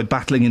wanted to avoid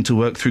battling into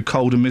work through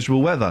cold and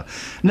miserable weather.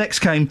 Next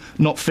came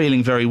not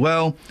feeling very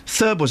well.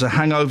 Third was a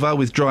hangover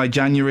with dry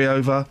January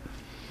over.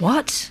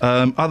 What?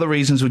 Other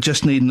reasons were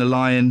just needing a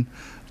lion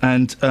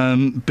and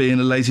being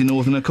a lazy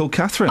northerner called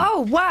Catherine.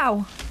 Oh,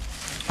 wow.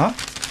 Huh?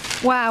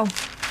 Wow.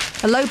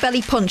 A low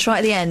belly punch right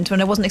at the end when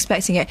I wasn't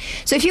expecting it.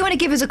 So if you want to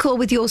give us a call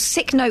with your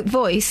sick note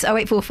voice,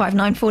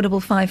 08459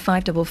 455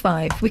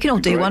 555. We can all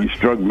do one. Greatest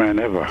drug man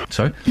ever.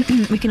 Sorry?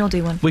 We can all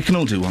do one. We can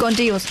all do one. Go on,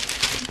 do yours.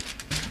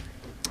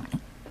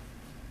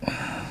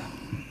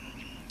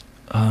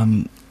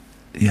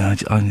 Yeah,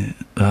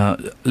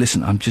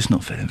 listen, I'm just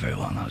not feeling very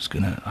well, and I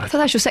thought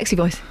that was your sexy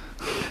voice.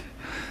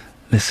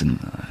 Listen,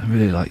 I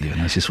really like you, and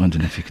I was just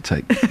wondering if you could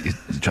take your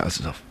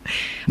trousers off.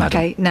 Madam.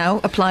 Okay, now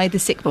apply the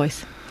sick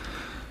voice.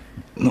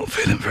 Not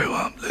feeling very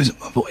well. I'm losing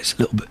my voice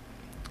a little bit,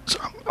 so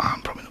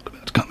I'm probably not going to be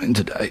able to come in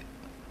today.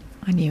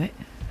 I knew it.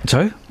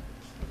 Sorry?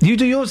 You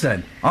do yours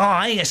then.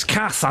 Oh, hey, it's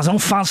Kath. I don't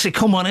fancy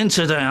coming in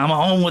today. I'm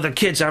at home with the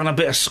kids having a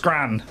bit of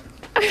scran.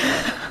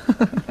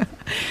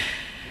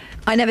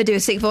 I never do a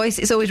sick voice.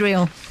 It's always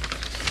real.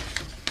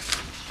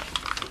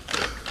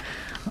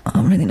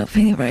 I'm really not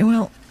feeling very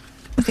well.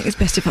 I think it's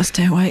best if I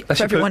stay away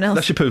for everyone else.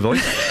 That's your poo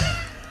voice.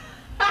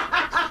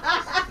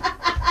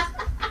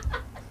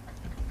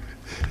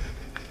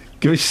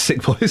 Give us your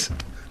sick voice.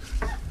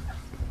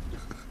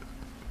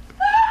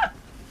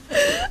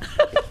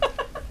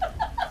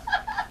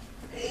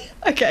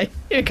 Okay,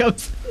 here it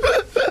comes.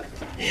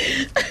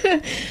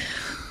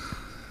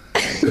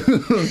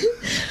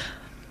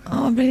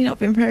 I'm really not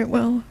feeling very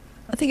well.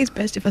 I think it's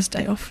best if I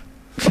stay off.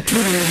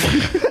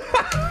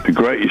 The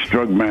greatest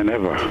drug man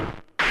ever.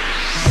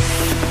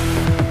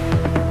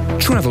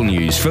 Travel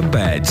news for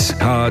beds,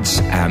 cards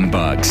and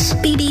bugs.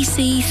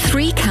 BBC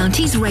Three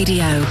Counties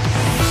Radio.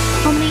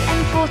 On the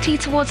M40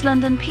 towards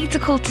London, Peter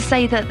called to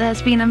say that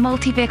there's been a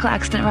multi-vehicle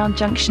accident around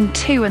Junction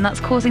 2 and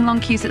that's causing long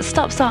queues at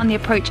stop-start on the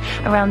approach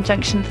around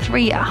Junction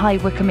 3 at High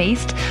Wycombe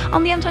East.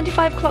 On the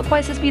M25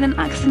 clockwise, there's been an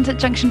accident at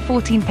Junction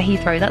 14 for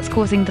Heathrow. That's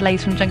causing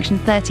delays from Junction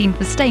 13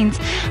 for Staines.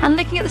 And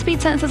looking at the speed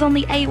sensors on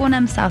the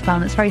A1M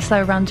southbound, it's very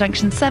slow around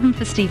Junction 7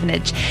 for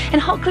Stevenage. In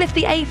Hotcliffe,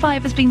 the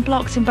A5 has been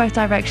blocked in both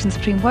directions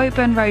between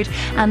Woburn Road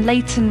and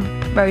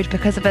Leighton Road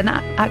because of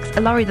a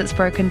lorry that's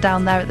broken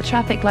down there at the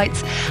traffic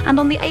lights. And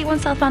on the A1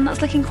 southbound,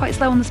 that's looking quite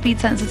slow on the speed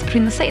sensors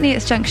between the St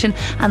Neots Junction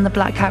and the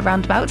Black Cat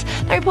roundabout.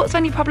 No reports of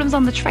any problems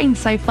on the train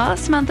so far.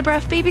 Samantha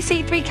Breath,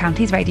 BBC Three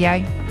Counties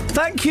Radio.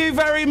 Thank you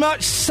very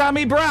much,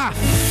 Sammy Braff.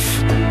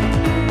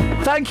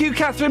 Thank you,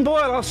 Catherine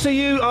Boyle. I'll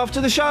see you after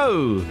the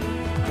show.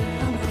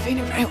 I'm not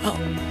feeling very well.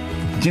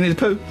 Do you need a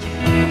poo?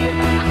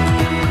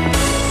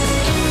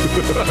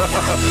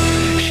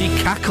 She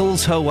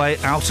cackles her way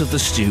out of the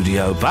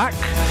studio, back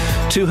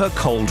to her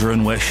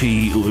cauldron where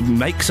she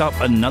makes up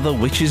another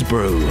witch's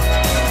brew.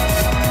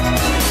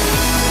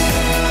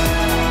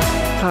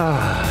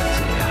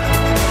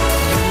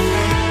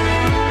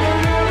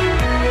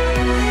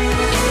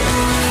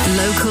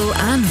 Local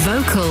and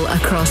vocal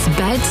across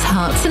beds,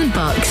 hearts and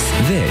bucks.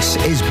 This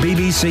is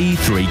BBC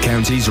Three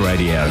Counties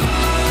Radio.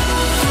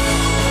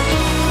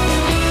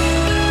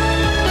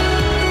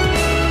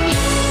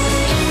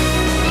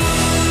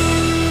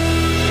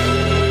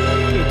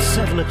 It's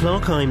 7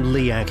 o'clock, I'm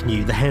Lee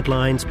Agnew. The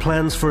headlines: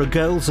 plans for a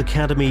girls'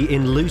 academy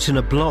in Luton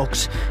are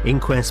blocked.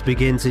 Inquest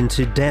begins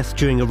into death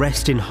during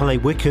arrest in High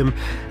Wycombe.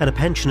 And a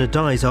pensioner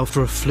dies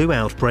after a flu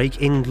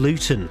outbreak in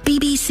Luton.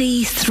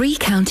 BBC Three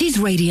Counties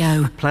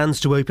Radio. Plans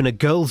to open a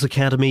girls'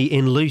 academy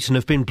in Luton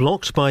have been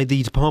blocked by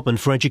the Department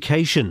for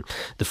Education.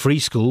 The free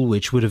school,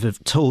 which would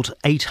have taught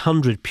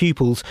 800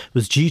 pupils,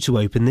 was due to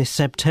open this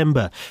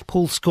September.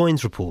 Paul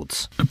Scoynes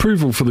reports.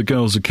 Approval for the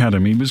girls'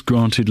 academy was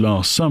granted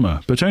last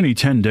summer, but only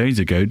 10 days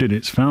ago did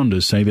its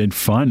founders say they'd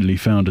finally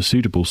found a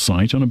suitable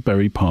site on a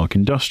Bury Park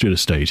industrial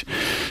estate.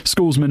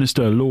 Schools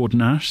Minister Lord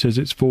Nash says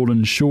it's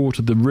fallen short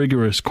of the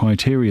rigorous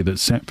criteria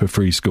that's set for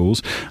free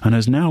schools and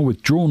has now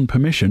withdrawn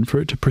permission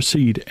for it to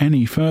proceed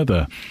any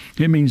further.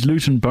 It means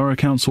Luton Borough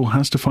Council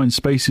has to find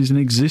spaces in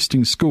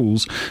existing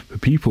schools for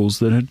pupils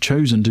that had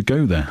chosen to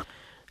go there.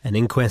 An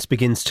inquest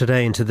begins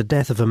today into the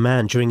death of a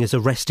man during his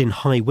arrest in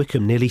High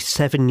Wycombe nearly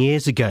 7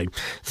 years ago.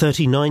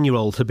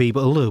 39-year-old Habib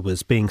Ullah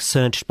was being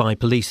searched by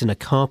police in a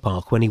car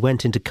park when he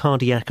went into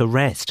cardiac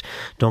arrest.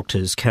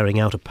 Doctors carrying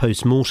out a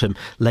post-mortem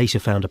later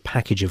found a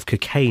package of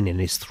cocaine in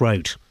his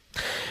throat.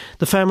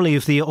 The family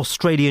of the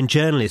Australian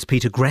journalist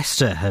Peter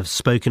Grester have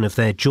spoken of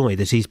their joy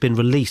that he's been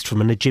released from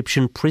an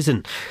Egyptian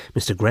prison.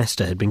 Mr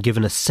Grester had been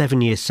given a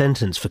 7-year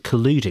sentence for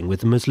colluding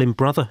with the Muslim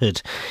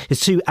Brotherhood.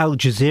 His 2 Al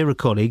Jazeera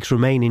colleagues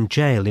remain in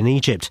jail in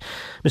Egypt.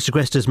 Mr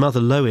Grester's mother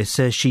Lois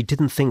says she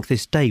didn't think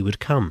this day would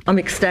come. I'm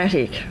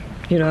ecstatic.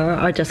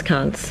 I just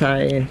can't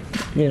say,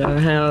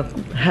 how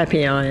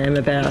happy I am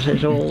about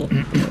it all.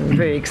 I'm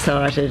very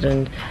excited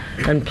and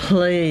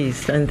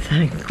pleased, and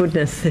thank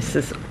goodness this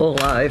is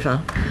all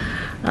over.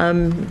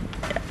 To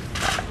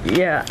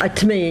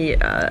me,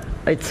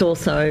 it's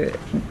also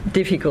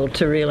difficult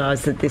to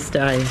realise that this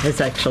day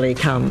has actually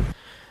come.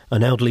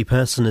 An elderly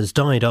person has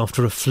died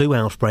after a flu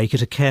outbreak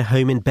at a care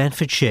home in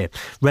Bedfordshire.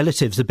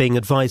 Relatives are being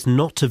advised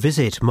not to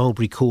visit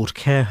Mulberry Court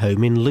Care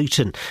Home in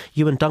Luton.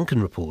 Ewan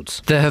Duncan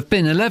reports. There have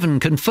been 11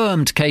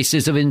 confirmed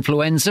cases of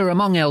influenza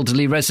among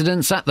elderly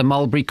residents at the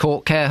Mulberry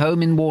Court Care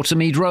Home in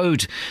Watermead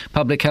Road.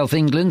 Public Health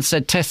England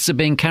said tests are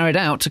being carried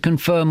out to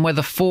confirm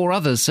whether 4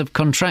 others have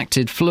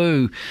contracted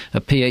flu. A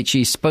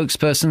PHE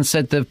spokesperson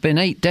said there have been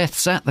 8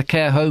 deaths at the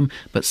care home,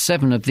 but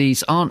 7 of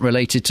these aren't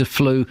related to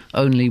flu.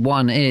 Only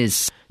 1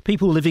 is.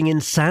 People living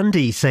in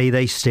Sandy say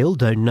they still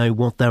don't know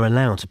what they're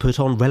allowed to put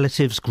on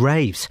relatives'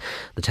 graves.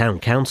 The town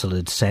council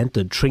had said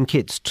that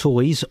trinkets,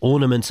 toys,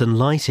 ornaments and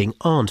lighting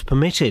aren't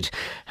permitted.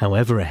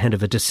 However, ahead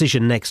of a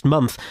decision next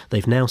month,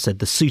 they've now said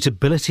the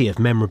suitability of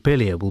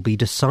memorabilia will be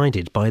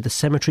decided by the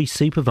cemetery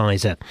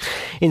supervisor.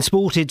 In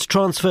sport, it's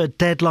transfer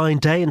deadline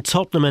day and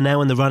Tottenham are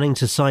now in the running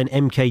to sign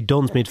MK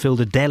Dons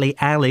midfielder Dele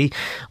Alli.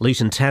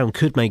 Luton Town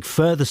could make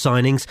further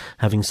signings,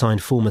 having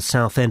signed former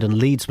Southend and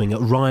Leeds winger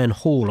Ryan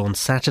Hall on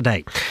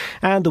Saturday.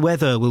 And the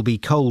weather will be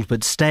cold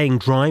but staying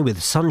dry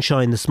with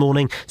sunshine this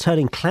morning,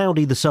 turning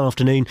cloudy this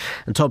afternoon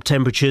and top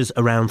temperatures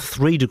around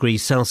 3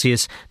 degrees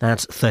Celsius,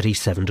 that's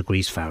 37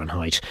 degrees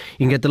Fahrenheit.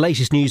 You can get the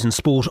latest news and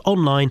sport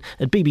online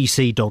at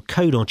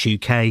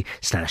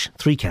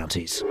bbc.co.uk/3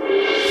 counties.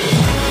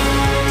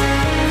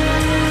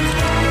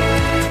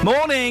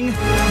 Morning!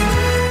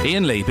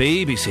 Iain Lee,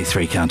 BBC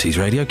 3 Counties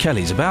Radio.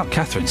 Kelly's about.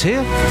 Catherine's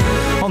here.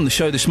 On the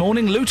show this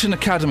morning, Luton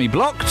Academy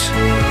blocked,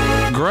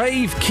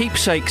 grave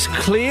keepsakes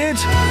cleared,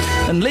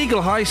 and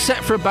legal high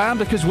set for a ban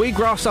because we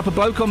grassed up a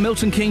bloke on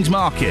Milton Keynes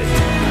Market.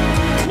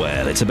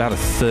 Well, it's about a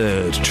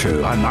third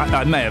true.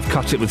 I may have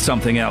cut it with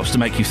something else to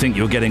make you think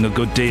you're getting a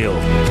good deal.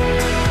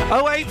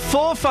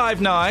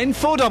 08459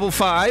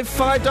 455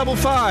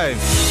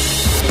 555.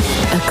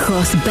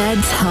 Across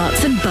beds,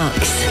 hearts and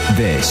bucks.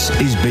 This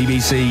is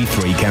BBC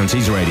 3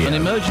 Counties Radio. An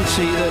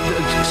emergency...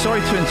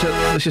 sorry to interrupt...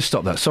 Let's just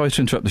stop that. Sorry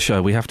to interrupt the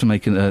show. We have to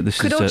make... this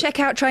Could all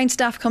check-out trained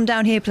staff come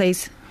down here,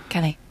 please?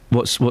 Kelly.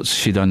 What's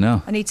she done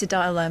now? I need to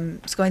dial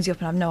Scoinsy up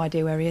and I have no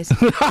idea where he is.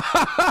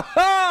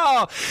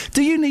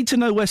 Do you need to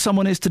know where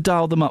someone is to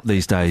dial them up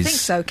these days? I think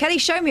so. Kelly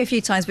showed me a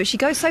few times, but she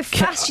goes so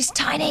fast, she's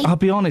tiny. I'll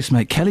be honest,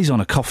 mate, Kelly's on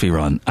a coffee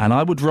run, and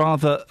I would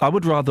rather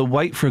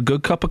wait for a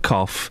good cup of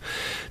coffee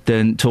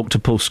than talk to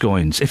Paul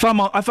Scoins. If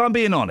I'm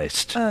being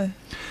honest. Oh.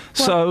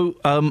 So,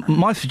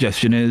 my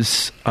suggestion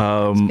is...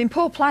 it's been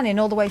poor planning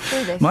all the way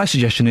through this. My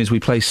suggestion is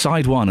we play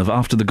side 1 of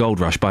After the Gold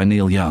Rush by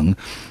Neil Young,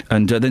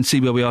 and then see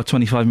where we are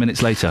 25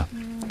 minutes later.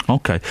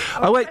 Okay.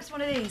 Press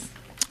one of these.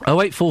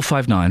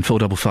 08459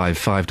 455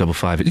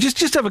 555.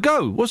 Just have a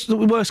go. What's the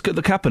worst that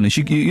can happen is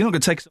you're not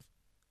going to take...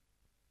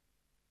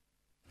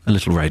 A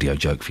little radio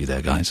joke for you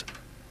there, guys.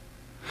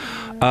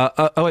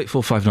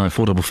 08459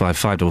 455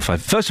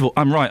 555. First of all,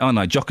 I'm right, aren't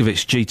I?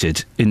 Djokovic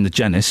cheated in the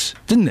tennis,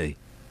 didn't he?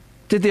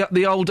 Did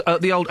the old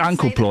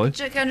ankle ploy? I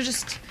don't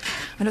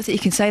think you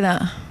can say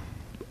that.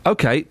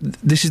 OK,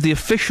 this is the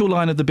official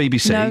line of the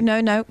BBC.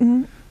 No.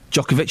 Mm.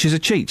 Djokovic is a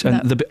cheat,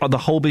 and the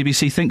whole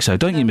BBC thinks so,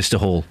 don't you, Mr.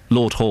 Hall?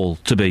 Lord Hall,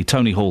 to be.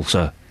 Tony Hall,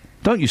 sir.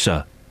 Don't you,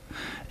 sir?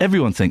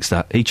 Everyone thinks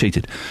that. He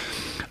cheated.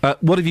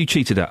 What have you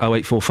cheated at?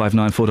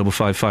 08459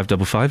 455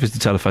 555 is the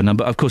telephone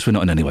number. Of course, we're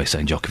not in any way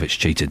saying Djokovic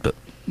cheated, but,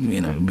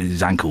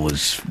 his ankle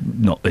was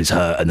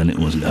hurt, and then it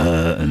wasn't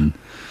hurt, and...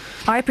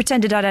 I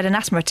pretended I'd had an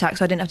asthma attack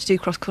so I didn't have to do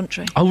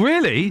cross-country. Oh,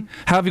 really?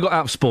 How have you got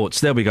out of sports?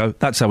 There we go.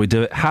 That's how we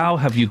do it. How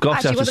have you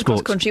got out of sports? Actually, it wasn't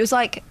cross-country. It was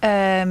like,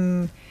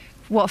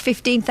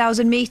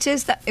 15,000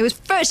 metres? It was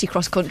virtually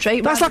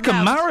cross-country. That's like a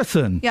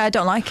marathon. Yeah, I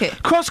don't like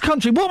it.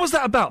 Cross-country, what was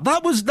that about?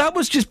 That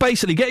was just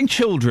basically getting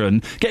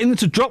children, getting them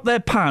to drop their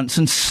pants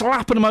and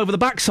slapping them over the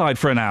backside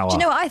for an hour. Do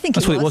you know what I think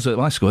That's what it was at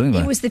my school,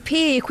 anyway. It was the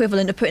PE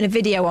equivalent of putting a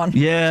video on.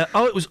 Yeah.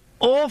 Oh, it was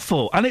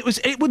awful, and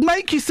it would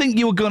make you think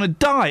you were going to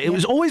die. It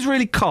was always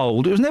really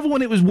cold. It was never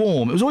when it was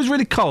warm. It was always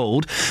really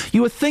cold.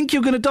 You would think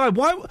you're going to die.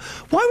 Why would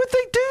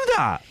they do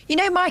that? You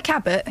know Mike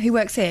Abbott, who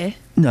works here?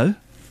 No.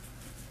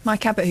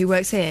 Mike Abbott, who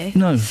works here?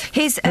 No.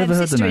 His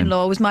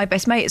sister-in-law was my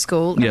best mate at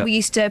school. Yeah. And we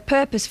used to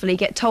purposefully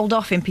get told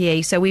off in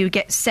PE, so we would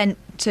get sent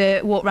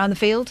to walk around the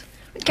field.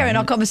 Carrying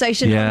our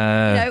conversation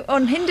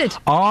unhindered.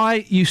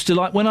 I used to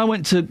like, when I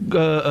went to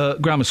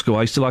grammar school,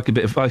 I used to like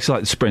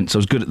the sprints. I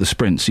was good at the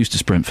sprints. I used to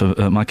sprint for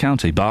my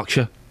county,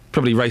 Berkshire.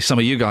 Probably raced some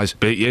of you guys,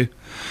 beat you.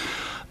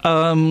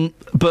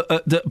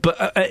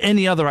 But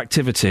any other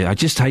activity, I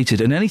just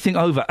hated. And anything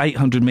over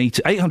 800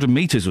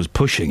 metres was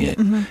pushing it.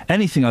 Mm-hmm.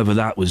 Anything over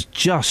that was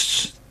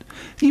just...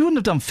 You wouldn't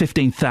have done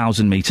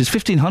 15,000 metres,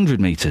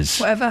 1,500 metres.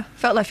 Whatever.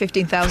 Felt like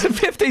 15,000.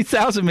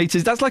 15,000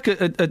 metres, that's like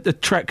a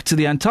trek to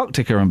the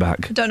Antarctica and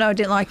back. I don't know, I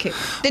didn't like it.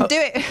 Didn't do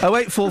it.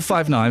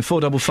 08459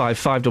 455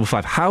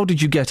 555. How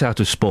did you get out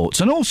of sports?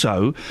 And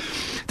also,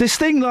 this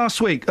thing last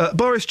week,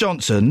 Boris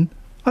Johnson...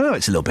 I know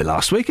it's a little bit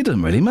last week, it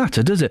doesn't really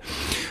matter, does it?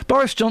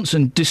 Boris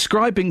Johnson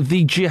describing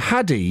the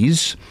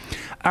jihadis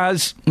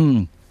as...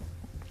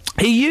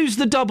 he used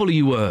the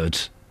W word.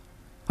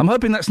 I'm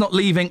hoping that's not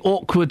leaving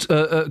awkward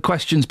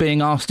questions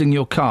being asked in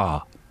your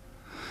car.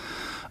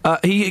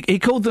 He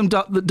called them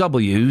the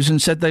W's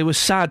and said they were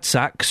sad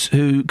sacks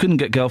who couldn't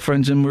get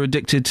girlfriends and were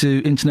addicted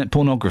to internet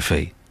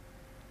pornography.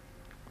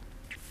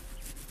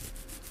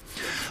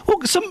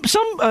 Well, some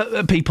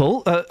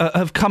people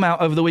have come out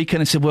over the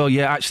weekend and said, well,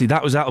 yeah, actually,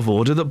 that was out of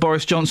order, that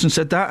Boris Johnson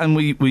said that, and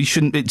we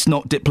shouldn't, it's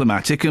not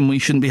diplomatic, and we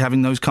shouldn't be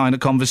having those kind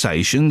of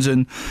conversations,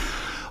 and...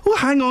 Well,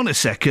 hang on a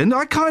second.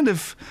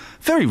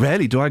 Very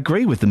rarely do I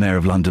agree with the Mayor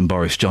of London,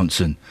 Boris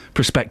Johnson,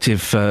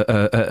 prospective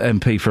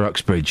MP for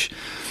Uxbridge.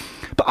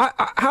 But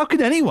how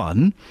can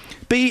anyone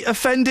be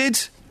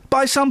offended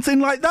by something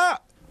like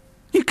that?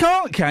 You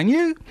can't, can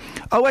you?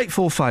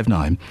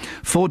 08459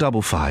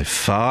 455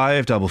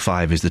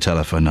 555 is the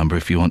telephone number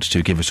if you want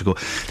to give us a call.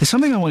 There's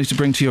something I wanted to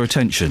bring to your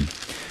attention.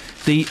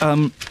 The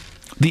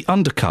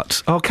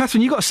undercut. Oh,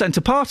 Catherine, you got a centre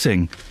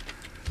parting.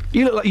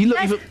 You look like you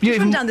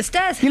run down the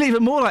stairs. You look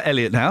even more like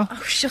Elliot now.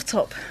 Oh, shut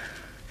up!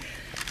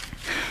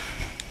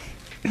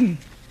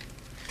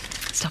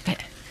 Stop it.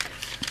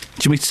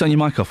 Do you want me to turn your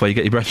mic off while you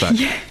get your breath back?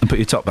 Yeah. And put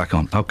your top back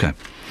on? OK.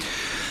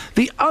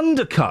 The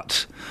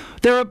undercut.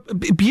 There are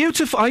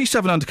beautiful... I used to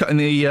have an undercut in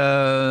the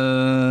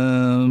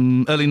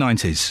early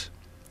 90s.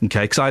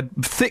 OK, because I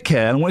had thick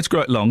hair and I wanted to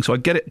grow it long, so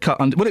I'd get it cut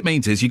under... What it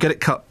means is you get it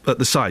cut at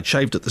the side,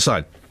 shaved at the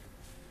side.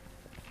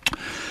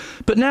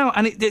 But now,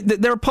 and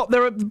there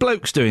are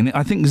blokes doing it.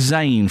 I think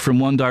Zayn from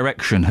One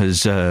Direction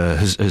has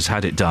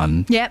had it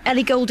done. Yeah,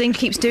 Ellie Goulding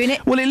keeps doing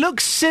it. Well, it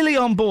looks silly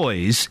on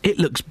boys. It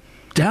looks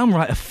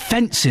downright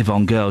offensive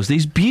on girls.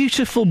 These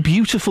beautiful,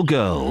 beautiful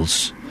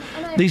girls.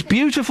 These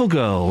beautiful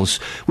girls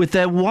with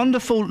their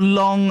wonderful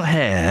long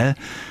hair,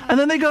 and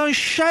then they go and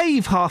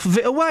shave half of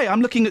it away.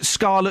 I'm looking at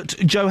Scarlett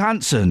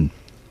Johansson.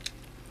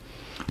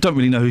 I don't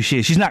really know who she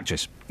is. She's an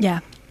actress. Yeah.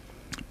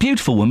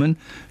 Beautiful woman.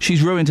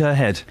 She's ruined her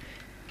head.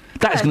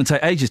 That is going to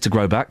take ages to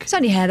grow back. It's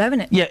only hair, though,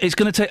 isn't it? Yeah, it's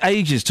going to take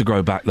ages to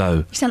grow back, though.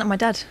 You sound like my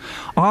dad.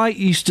 I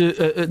used to...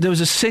 there was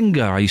a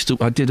singer I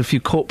did a few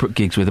corporate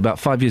gigs with about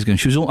 5 years ago, and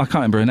she was... I can't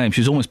remember her name. She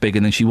was almost big,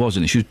 and then she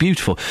wasn't. She was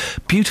beautiful.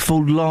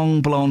 Beautiful,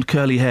 long, blonde,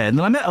 curly hair. And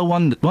then I met her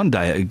one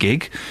day at a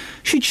gig.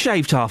 She'd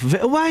shaved half of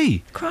it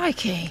away.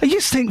 Crikey. I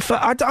just think...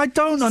 I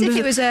don't understand. As if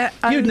it was her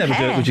own You'd never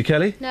hair. do it, would you,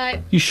 Kelly?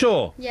 No. You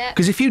sure? Yeah.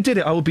 Because if you did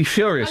it, I would be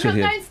furious with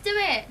you. I'm not going to do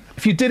it.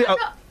 If you did it...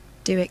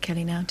 Do it,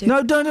 Kelly, now. Do No,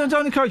 it. don't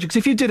encourage you, because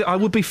if you did it, I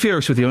would be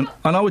furious with you,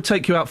 and I would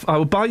take you out... I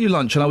would buy you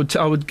lunch, and I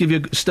would give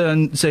you a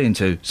stern seeing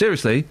to.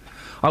 Seriously.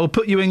 I would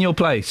put you in your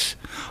place.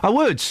 I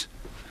would.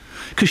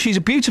 Because she's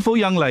a beautiful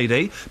young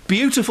lady,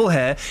 beautiful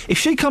hair. If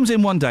she comes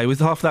in one day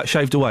with half that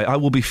shaved away, I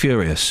will be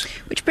furious.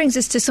 Which brings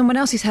us to someone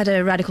else who's had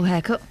a radical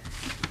haircut.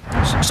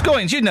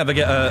 Scoynes, you'd never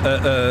get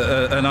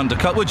an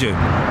undercut, would you?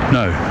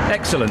 No.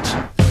 Excellent.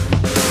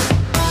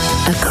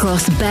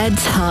 Across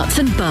beds, hearts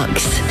and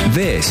bucks.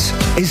 This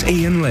is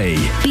Iain Lee.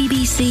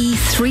 BBC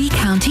Three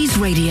Counties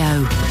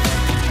Radio.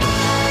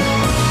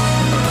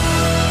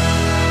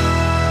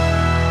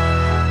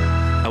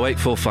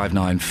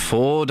 08459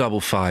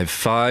 455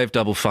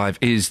 555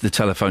 is the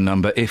telephone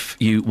number. If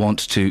you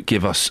want to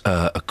give us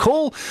a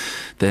call,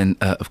 then,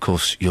 of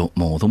course, you're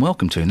more than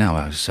welcome to. Now,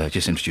 I was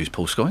just introduced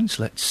Paul Scoynes.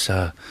 Let's...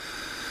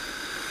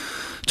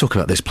 talk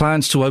about this.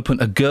 Plans to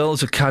open a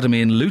girls'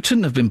 academy in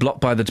Luton have been blocked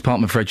by the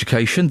Department for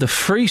Education. The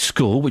free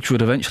school, which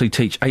would eventually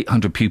teach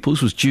 800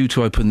 pupils, was due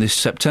to open this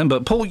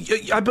September. Paul,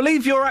 I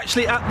believe you're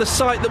actually at the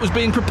site that was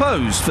being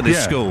proposed for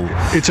this school.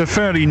 It's a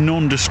fairly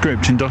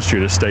nondescript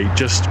industrial estate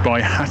just by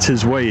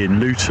Hatter's Way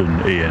in Luton,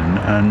 Ian.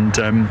 And,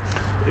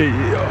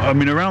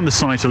 around the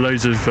site are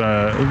loads of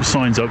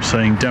signs up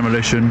saying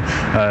demolition.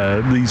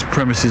 These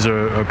premises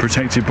are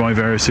protected by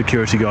various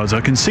security guards.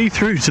 I can see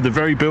through to the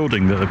very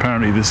building that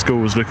apparently the school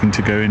was looking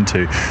to go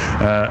into.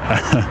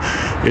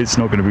 It's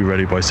not going to be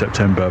ready by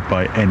September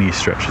by any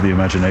stretch of the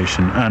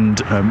imagination,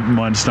 and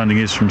my understanding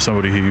is from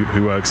somebody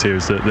who works here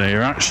is that they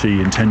are actually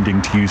intending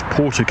to use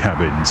porter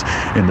cabins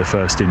in the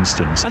first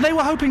instance. And they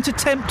were hoping to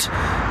tempt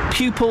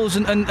pupils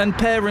and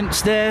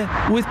parents there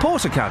with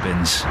porter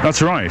cabins.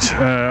 That's right.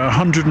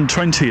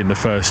 120 in the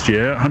first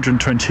year,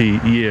 120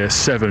 year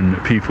 7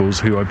 pupils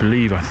who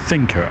I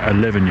think are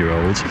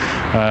 11-year-olds,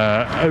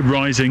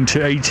 rising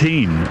to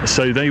 18.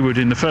 So they would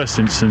in the first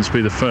instance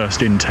be the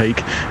first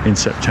intake in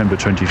September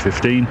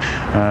 2015,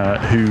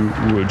 who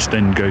would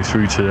then go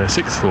through to their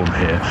sixth form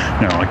here.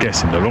 Now, I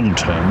guess in the long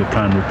term, the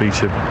plan would be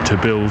to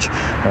build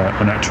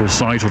an actual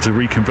site or to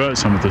reconvert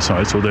some of the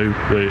sites, although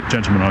the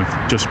gentleman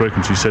I've just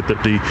spoken to said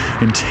that the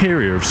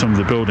interior of some of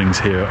the buildings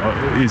here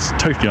is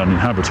totally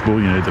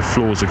uninhabitable. You know, the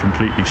floors are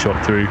completely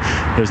shot through.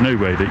 There's no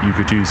way that you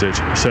could use it,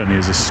 certainly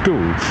as a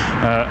school.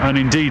 And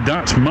indeed,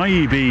 that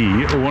may be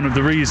one of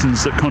the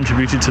reasons that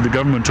contributed to the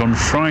government on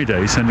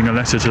Friday sending a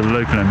letter to the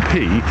local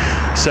MP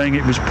saying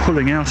it was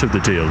pulling out of the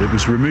deal. It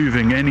was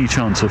removing any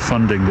chance of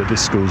funding that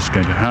this school is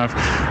going to have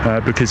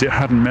because it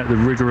hadn't met the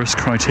rigorous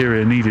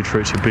criteria needed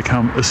for it to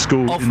become a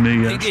school in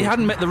the... It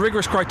hadn't met the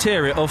rigorous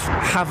criteria of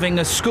having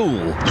a school.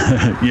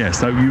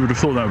 Yes, you would have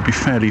thought that would be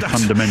fairly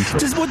fundamental.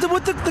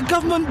 The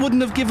government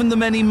wouldn't have given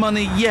them any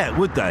money yet,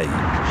 would they?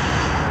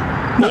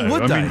 No,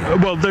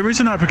 well, there is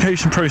an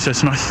application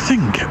process, and I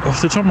think,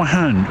 off the top of my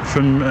hand,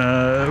 from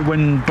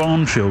when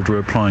Barnfield were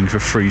applying for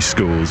free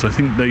schools, I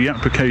think the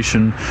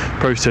application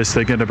process,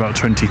 they get about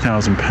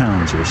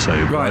 £20,000 or so.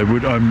 Right.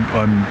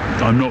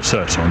 I'm not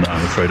certain on that,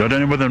 I'm afraid. I don't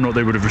know whether or not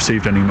they would have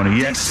received any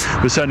money yet,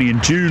 but certainly in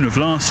June of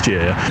last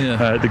year,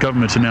 the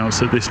government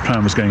announced that this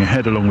plan was going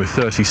ahead along with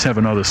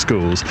 37 other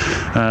schools,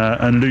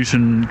 and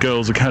Luton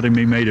Girls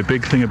Academy made a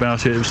big thing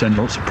about it, sent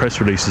lots of press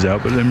releases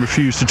out, but then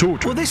refused to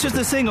talk to them. Well, this was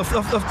the thing, off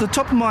the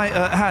top of my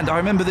hand, I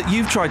remember that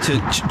you've tried to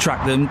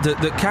track them,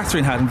 that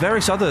Catherine had and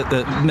various other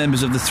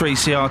members of the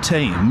 3CR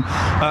team,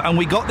 and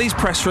we got these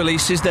press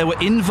releases. There were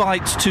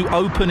invites to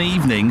open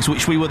evenings,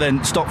 which we were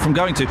then stopped from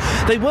going to.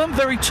 They weren't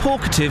very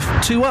talkative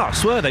to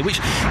us, were they? Which,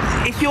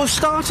 if you're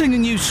starting a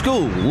new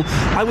school,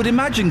 I would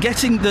imagine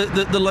getting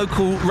the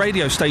local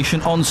radio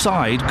station on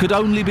side could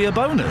only be a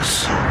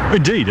bonus.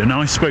 Indeed, and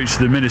I spoke to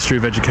the Ministry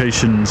of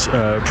Education's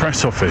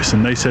press office,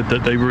 and they said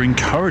that they were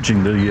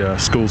encouraging the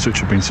schools which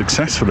have been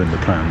successful in the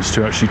plans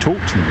to actually talk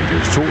to the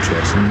media, to talk to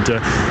us, and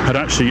had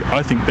actually,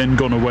 I think, then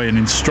gone away and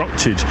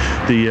instructed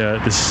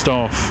the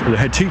staff, the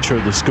head teacher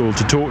at the school,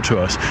 to talk to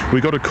us.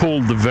 We got a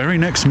call the very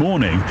next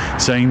morning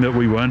saying that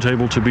we weren't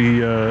able to be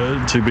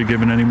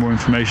given any more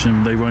information,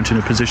 and they weren't in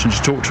a position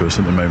to talk to us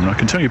at the moment. I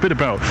can tell you a bit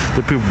about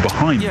the people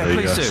behind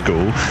the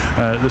school.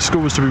 The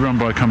school was to be run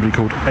by a company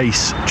called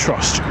Ace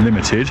Trust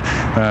Limited,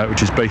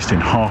 which is based in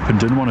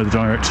Harpenden. One of the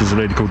directors is a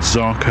lady called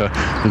Zaka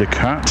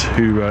Likat,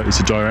 who is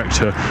a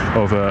director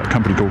of a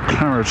company called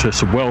Claritas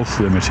Wealth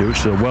Limited, which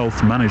is a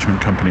wealth management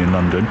company in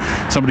London.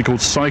 Somebody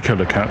called Psycho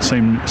Lacat,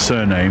 same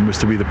surname, was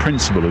to be the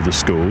principal of the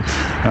school,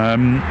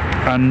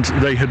 and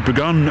they had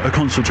begun a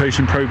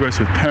consultation progress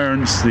with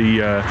parents.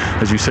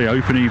 As you say,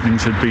 open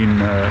evenings had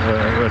been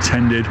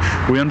attended.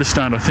 We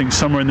understand, I think,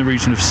 somewhere in the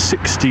region of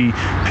 60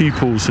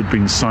 pupils had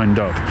been signed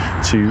up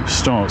to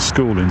start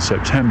school in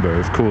September.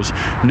 Of course,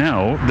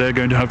 now they're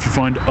going to have to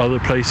find other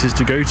places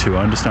to go to.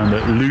 I understand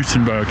that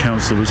Luton Borough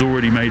Council has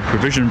already made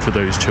provision for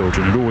those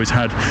children. It always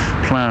had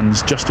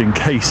plans just in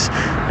case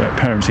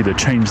parents either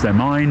changed their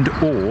mind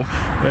or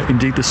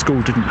indeed the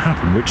school didn't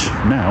happen, which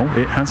now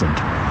it hasn't.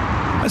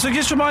 So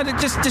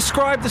just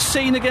describe the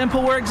scene again,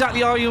 Paul. Where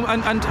exactly are you?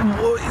 And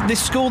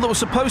this school that was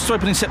supposed to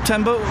open in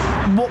September,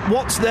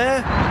 what's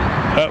there?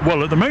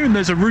 Well, at the moment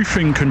there's a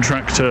roofing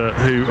contractor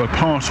who are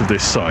part of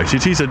this site.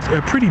 It is a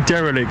pretty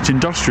derelict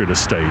industrial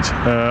estate.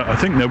 I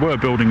think there were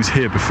buildings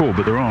here before,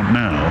 but there aren't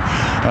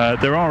now.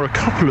 There are a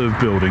couple of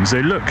buildings.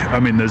 They look, I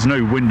mean, there's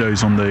no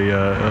windows on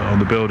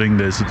the building.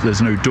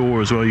 There's no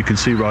door as well. You can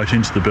see right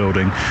into the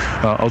building.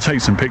 I'll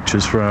take some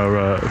pictures for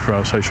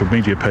our social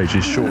media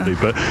pages shortly.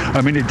 But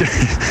I mean,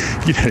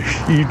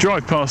 you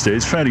drive past it.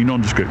 It's fairly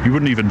nondescript. You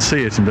wouldn't even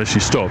see it unless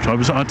you stopped. I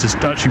had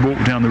to actually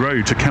walk down the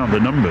road to count the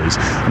numbers,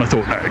 and I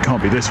thought, no, it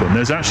can't be this one.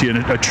 There's actually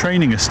a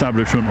training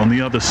establishment on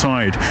the other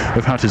side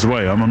of Hatters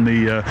Way. I'm on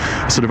the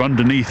sort of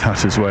underneath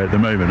Hatters Way at the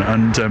moment,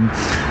 and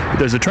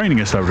there's a training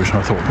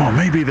establishment. I thought, well,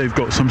 maybe they've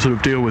got some sort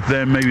of deal with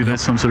them. Maybe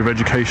there's some sort of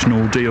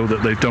educational deal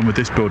that they've done with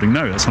this building.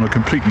 No, that's on a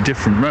completely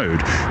different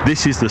road.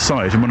 This is the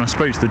site. And when I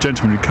spoke to the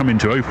gentleman who'd come in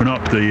to open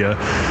up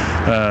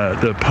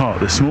the part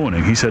this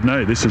morning, he said,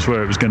 no, this is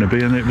where it was going to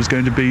be, and it was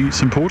going to be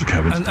some porta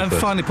cabins. And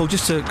finally, Paul,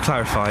 just to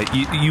clarify,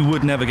 you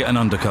would never get an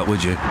undercut,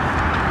 would you?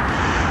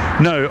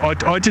 No,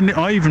 I didn't.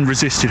 I even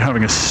resisted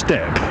having a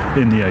step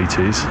in the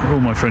 80s. All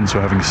my friends were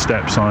having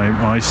steps.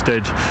 I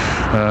stayed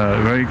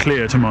very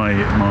clear to my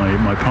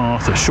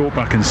path, a short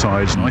back and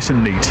sides, nice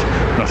and neat,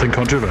 nothing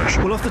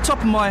controversial. Well, off the top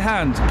of my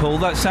hand, Paul,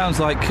 that sounds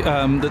like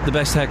the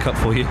best haircut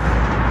for you.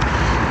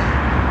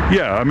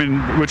 Yeah, I mean,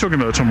 we're talking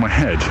about the top of my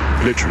head,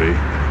 literally.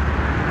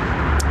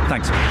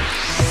 Thanks.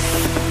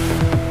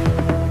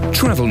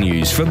 Travel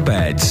news for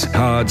beds,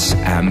 cards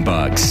and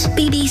bugs.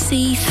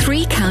 BBC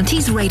Three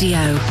Counties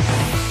Radio.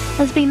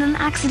 There's been an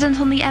accident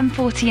on the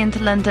M40 into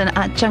London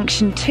at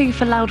junction 2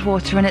 for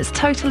Loudwater, and it's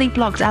totally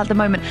blocked at the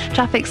moment.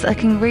 Traffic's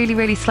looking really,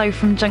 really slow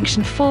from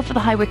junction 4 for the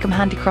High Wycombe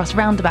Handycross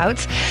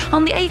roundabout.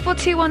 On the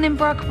A421 in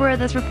Brockborough,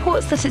 there's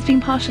reports that it's been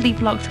partially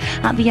blocked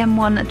at the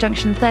M1 at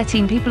junction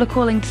 13. People are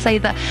calling to say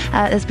that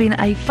there's been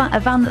a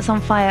van that's on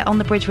fire on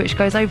the bridge which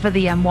goes over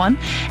the M1.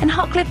 In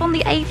Hotcliffe on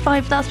the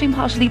A5, that's been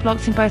partially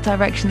blocked in both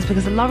directions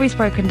because the lorry's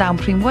broken down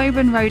between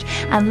Woburn Road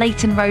and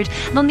Leighton Road.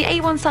 And on the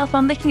A1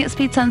 southbound, looking at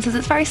speed sensors,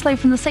 it's very slow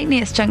from the St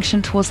Neots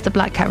junction towards the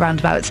Black Cat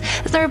roundabout.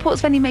 There's no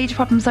reports of any major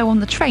problems though on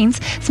the trains.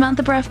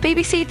 Samantha Bruff,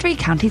 BBC Three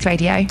Counties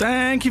Radio.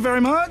 Thank you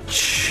very much.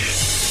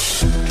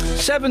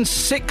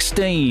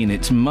 7:16.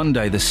 It's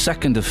Monday, the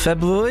 2nd of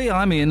February.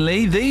 I'm Iain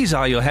Lee. These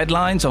are your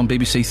headlines on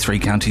BBC Three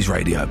Counties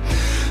Radio.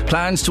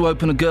 Plans to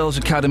open a girls'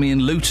 academy in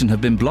Luton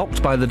have been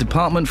blocked by the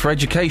Department for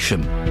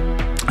Education.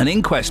 An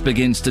inquest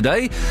begins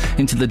today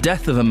into the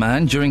death of a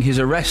man during his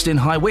arrest in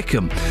High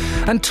Wycombe.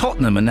 And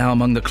Tottenham are now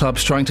among the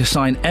clubs trying to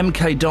sign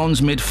MK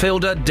Dons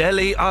midfielder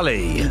Dele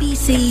Alli.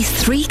 BBC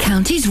Three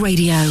Counties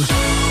Radio.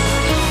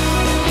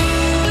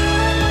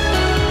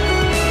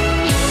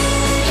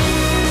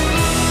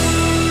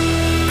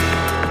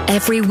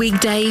 Every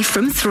weekday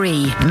from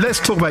 3. Let's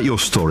talk about your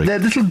story. They're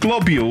little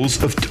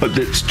globules of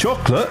it's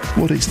chocolate.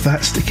 What is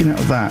that sticking out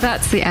of that?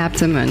 That's the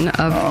abdomen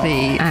of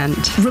the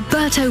ant.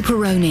 Roberto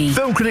Perroni.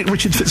 Film critic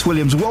Richard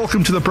Fitzwilliams,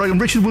 welcome to the programme.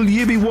 Richard, will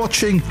you be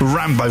watching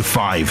Rambo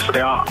 5?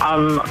 They are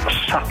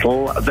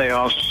unsubtle, they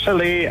are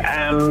silly,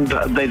 and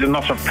they do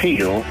not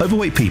appeal.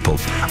 Overweight people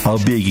are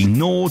being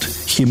ignored,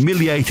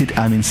 humiliated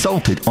and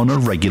insulted on a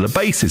regular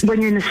basis.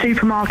 When you're in the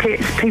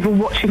supermarkets, people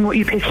watching what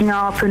you're picking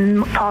up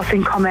and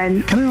passing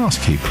comments. Can I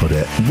ask you,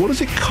 Claudette, what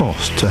does it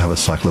cost to have a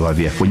cycle of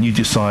IVF when you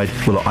decide,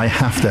 well, I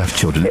have to have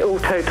children? It all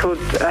totalled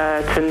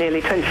to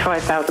nearly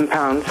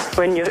 £25,000.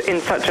 When you're in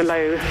such a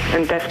low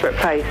and desperate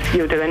place,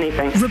 you'll do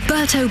anything.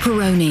 Roberto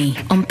Perroni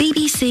on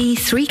BBC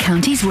Three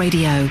Counties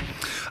Radio.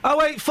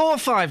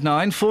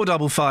 08459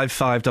 455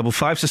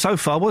 555. So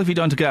far, what have you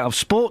done to get out of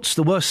sports?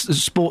 The worst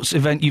sports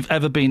event you've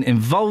ever been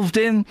involved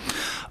in?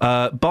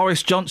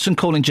 Boris Johnson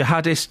calling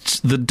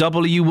jihadists the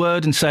W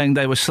word and saying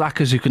they were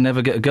slackers who could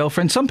never get a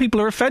girlfriend. Some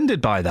people are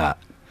offended by that.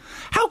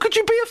 How could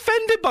you be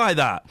offended by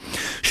that?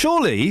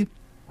 Surely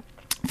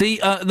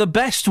the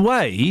best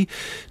way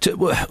to...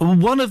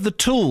 One of the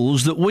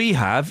tools that we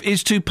have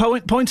is to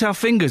point our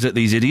fingers at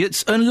these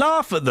idiots and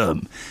laugh at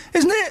them.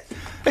 Isn't it?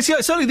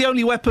 It's only the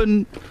only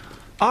weapon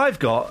I've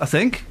got, I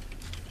think.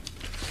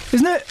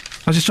 Isn't it?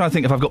 I was just trying to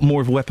think if I've got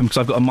more of a weapon because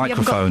I've got a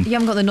microphone. You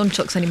haven't got the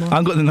nunchucks anymore. I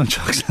haven't got the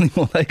nunchucks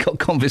anymore. They got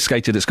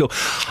confiscated at school.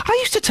 I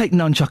used to take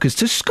nunchuckers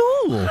to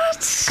school.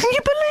 What? Can you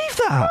believe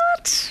that?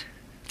 What?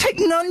 Take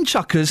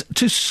nunchuckers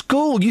to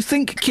school. You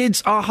think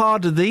kids are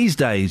harder these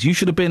days? You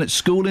should have been at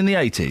school in the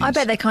 80s. I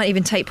bet they can't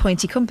even take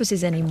pointy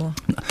compasses anymore.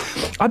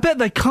 I bet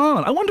they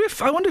can't. I wonder if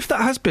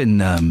that has been.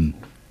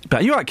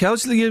 But you're right,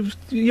 Kels.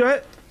 You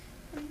right?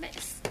 I'm a bit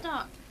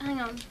stuck.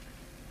 Hang on.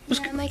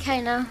 Yeah, I'm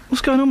okay now.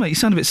 What's going on, mate? You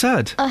sound a bit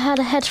sad. I had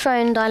a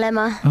headphone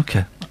dilemma.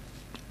 Okay.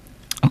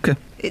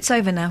 It's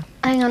over now.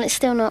 Hang on, it's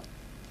still not.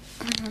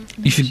 Hang on.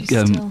 You should.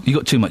 You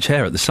got too much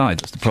hair at the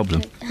side. That's the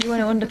problem. You want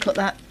to undercut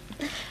that?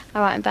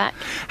 All right, I'm back.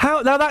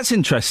 Now that's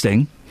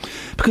interesting,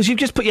 because you've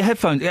just put your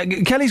headphones...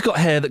 Kelly's got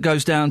hair that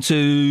goes down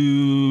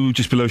to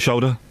just below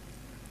shoulder.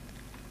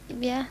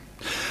 Yeah.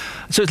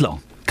 So it's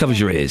long, covers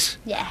your ears.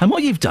 Yeah. And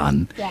what you've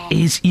done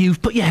is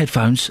you've put your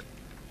headphones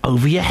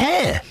over your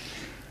hair.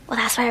 Well,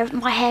 that's where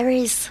my hair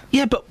is.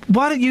 Yeah, but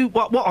why don't you...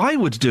 What I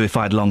would do if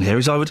I had long hair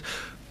is I would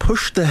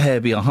push the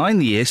hair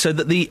behind the ear so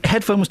that the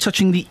headphone was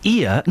touching the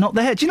ear, not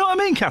the head. Do you know what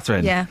I mean,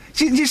 Catherine? Yeah.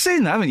 You've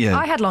seen that, haven't you?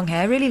 I had long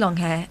hair, really long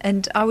hair,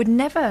 and I would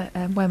never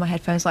wear my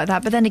headphones like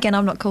that, but then again,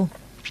 I'm not cool.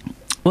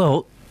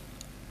 Well,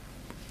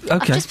 okay.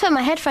 I've just put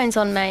my headphones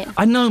on, mate.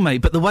 I know, mate,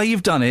 but the way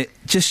you've done it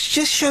just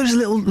shows a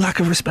little lack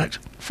of respect.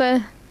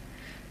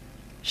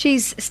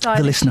 She's stylish.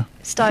 The listener.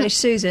 Stylish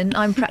Susan,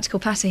 I'm practical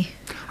Patty.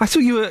 I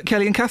thought you were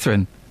Kelly and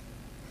Catherine.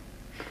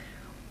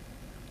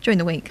 During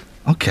the week.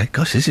 OK,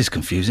 gosh, this is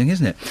confusing,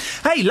 isn't it?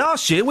 Hey,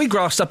 last year we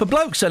grassed up a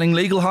bloke selling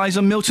legal highs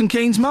on Milton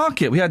Keynes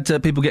Market. We had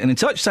people getting in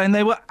touch saying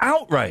they were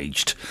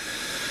outraged.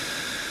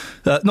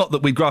 Not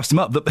that we grassed him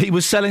up, but he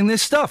was selling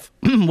this stuff.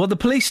 Well, the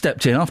police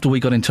stepped in after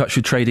we got in touch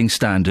with Trading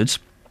Standards.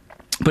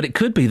 But it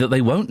could be that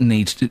they won't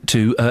need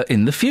to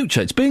in the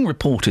future. It's being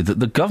reported that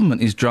the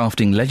government is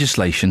drafting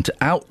legislation to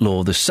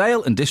outlaw the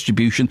sale and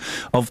distribution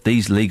of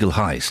these legal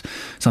highs.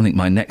 Something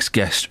my next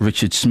guest,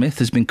 Richard Smith,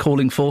 has been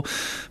calling for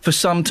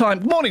some time.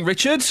 Good morning,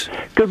 Richard.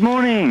 Good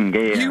morning,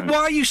 Iain.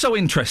 Why are you so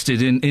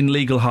interested in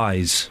legal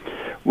highs?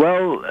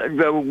 Well,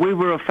 we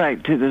were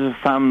affected as a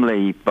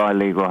family by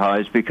legal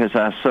highs because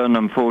our son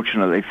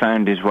unfortunately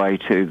found his way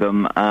to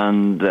them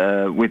and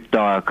with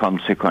dire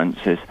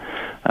consequences.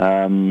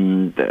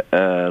 Left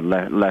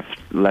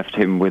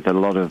him with a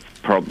lot of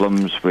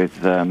problems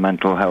with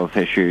mental health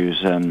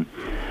issues, and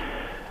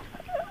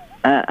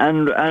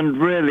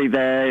really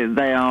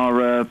they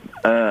are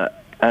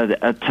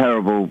a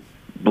terrible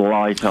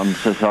blight on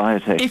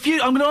society.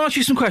 I'm going to ask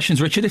you some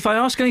questions, Richard. If I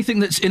ask anything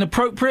that's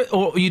inappropriate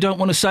or you don't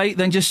want to say,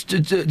 then just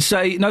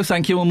say no,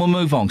 thank you, and we'll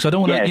move on. So I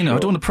don't want to, I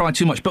don't want to pry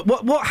too much. But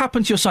what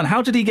happened to your son?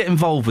 How did he get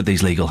involved with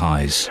these legal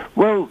highs?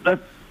 Well,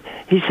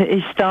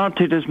 he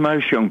started as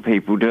most young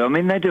people do. I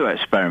mean, they do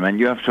experiment.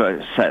 You have to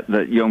accept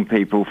that young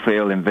people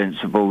feel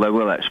invincible. They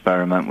will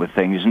experiment with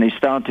things. And he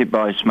started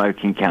by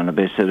smoking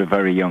cannabis at a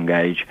very young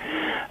age.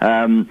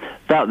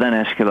 That then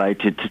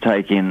escalated to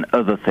taking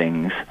other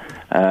things.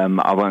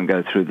 I won't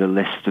go through the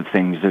list of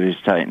things that he's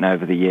taken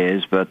over the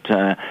years, but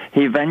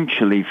he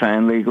eventually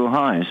found legal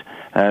highs.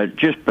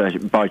 Just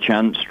by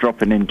chance,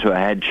 dropping into a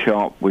head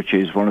shop, which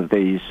is one of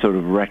these sort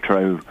of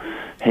retro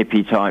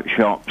hippie-type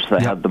shops.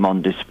 They had them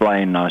on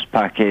display in nice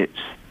packets.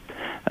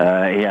 He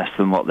asked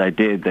them what they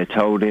did. They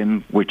told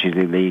him, which is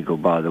illegal,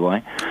 by the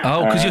way.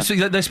 Oh, because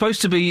they're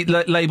supposed to be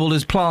labelled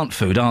as plant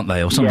food, aren't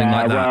they, or something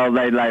like that? Yeah, well,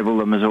 they label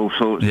them as all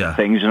sorts of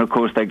things, and of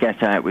course they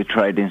get out with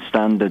trading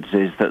standards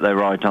is that they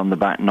write on the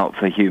back, not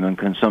for human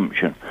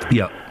consumption.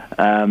 Yeah.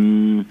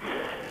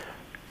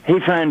 He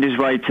found his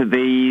way to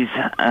these.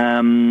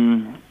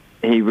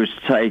 He was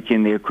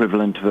taking the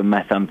equivalent of a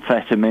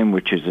methamphetamine,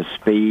 which is a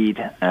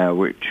speed,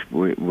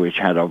 which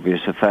had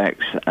obvious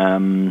effects.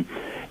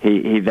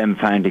 He then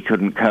found he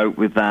couldn't cope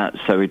with that,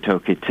 so he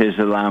took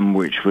etizolam,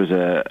 which was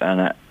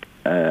a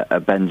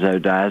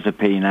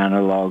benzodiazepine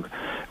analogue,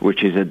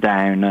 which is a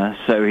downer.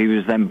 So he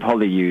was then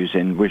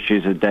polyusing, which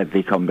is a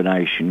deadly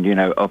combination. You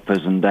know,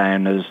 uppers and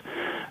downers.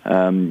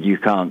 You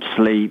can't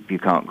sleep, you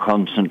can't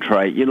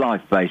concentrate. Your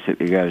life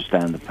basically goes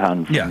down the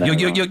pan.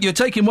 You're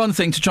taking one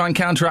thing to try and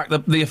counteract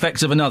the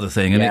effects of another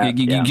thing, and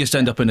you just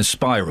end up in a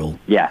spiral.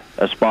 Yeah,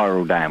 a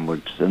spiral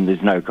downwards, and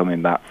there's no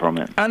coming back from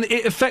it. And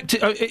it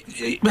affected.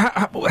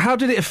 How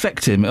did it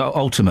affect him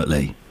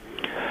ultimately?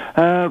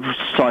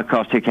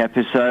 Psychotic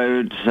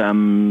episodes.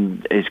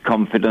 His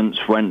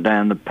confidence went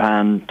down the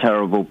pan.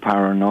 Terrible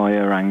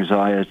paranoia,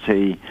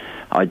 anxiety,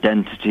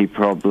 identity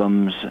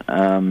problems.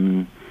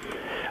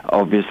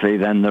 Obviously,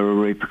 then there are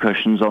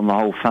repercussions on the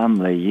whole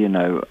family, you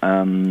know,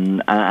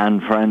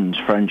 and friends.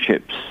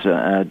 Friendships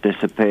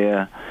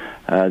disappear.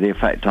 The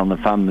effect on the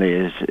family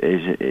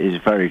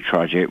is very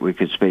tragic. We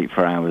could speak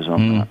for hours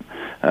on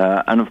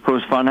that. And, of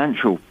course,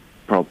 financial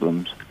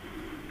problems.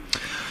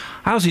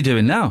 How's he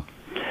doing now?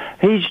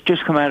 He's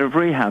just come out of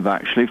rehab,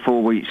 actually,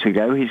 4 weeks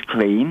ago. He's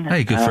clean.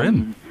 Hey, good for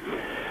him.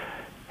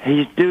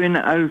 He's doing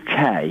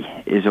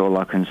okay, is all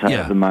I can say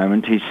at the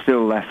moment. He's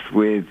still left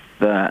with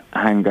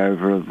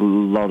hangover of a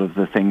lot of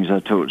the things I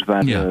talked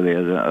about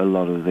earlier, a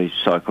lot of these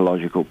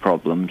psychological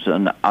problems,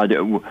 and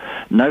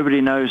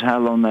nobody knows how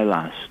long they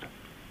last.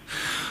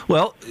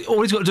 Well,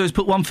 all he's got to do is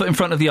put one foot in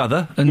front of the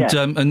other,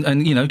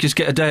 and you know, just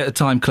get a day at a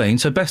time clean.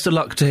 So best of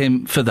luck to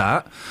him for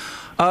that.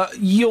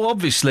 You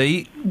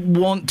obviously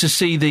want to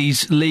see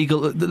these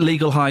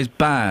legal highs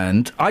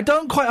banned. I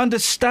don't quite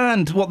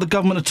understand what the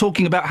government are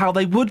talking about, how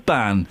they would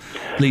ban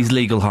these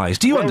legal highs.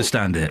 Do you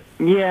understand it?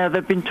 Yeah,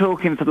 they've been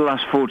talking for the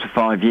last 4 to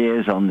 5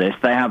 years on this.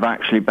 They have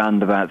actually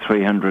banned about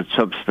 300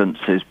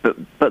 substances, but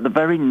the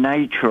very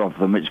nature of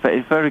them, it's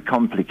very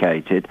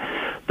complicated.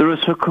 There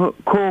are some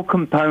core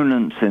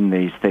components in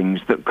these things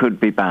that could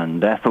be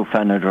banned,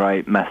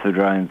 ethylphenidate,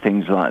 methadone,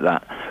 things like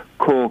that.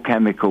 Core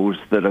chemicals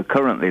that are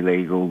currently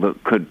legal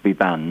that could be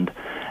banned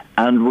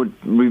and would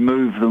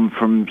remove them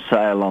from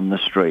sale on the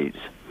streets.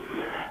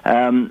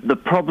 The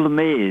problem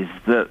is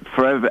that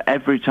for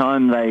every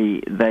time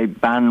they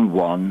ban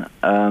one,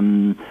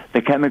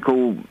 the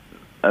chemical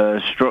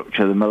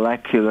structure, the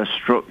molecular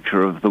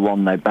structure of the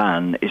one they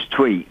ban is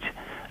tweaked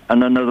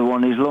and another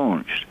one is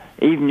launched.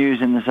 Even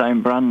using the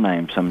same brand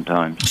name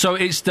sometimes. So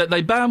it's that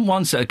they ban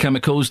one set of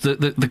chemicals,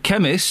 the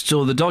chemists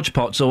or the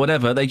dodgepots or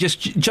whatever, they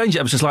just change it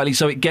ever so slightly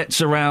so it gets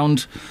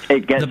around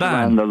the ban.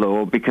 Around the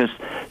law because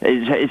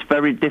it's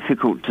very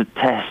difficult to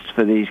test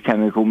for these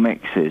chemical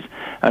mixes.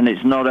 And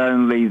it's not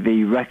only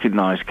the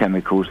recognised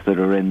chemicals that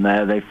are in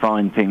there, they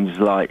find things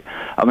like...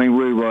 I mean,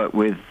 we work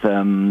with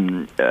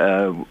Dr.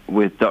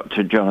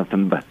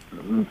 Jonathan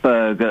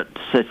Berg at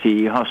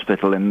City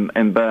Hospital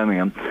in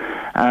Birmingham,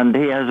 and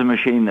he has a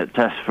machine that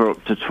tests for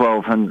up to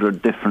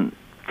 1,200 different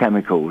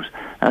chemicals,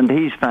 and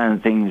he's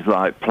found things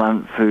like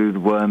plant food,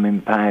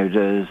 worming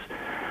powders,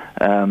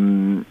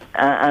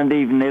 and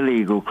even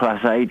illegal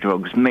Class A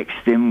drugs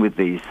mixed in with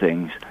these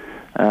things.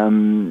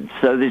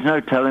 So there's no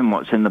telling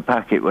what's in the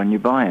packet when you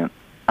buy it.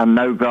 And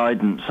no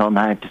guidance on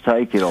how to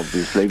take it,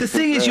 obviously. The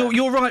thing is,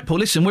 you're right, Paul.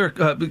 Listen, we're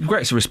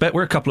greatest respect.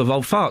 We're a couple of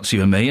old farts,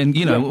 you and me, and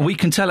you know we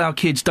can tell our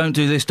kids don't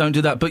do this, don't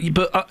do that. But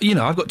you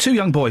know, I've got 2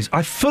 young boys.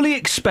 I fully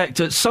expect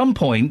at some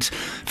point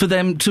for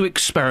them to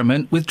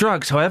experiment with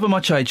drugs. However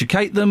much I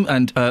educate them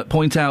and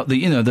point out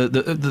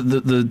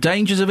the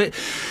dangers of it,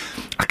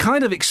 I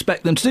kind of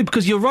expect them to do,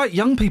 because you're right.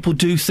 Young people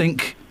do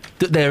think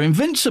that they're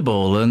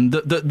invincible and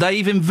that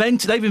they've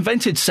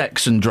invented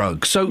sex and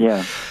drugs.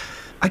 So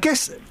I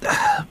guess.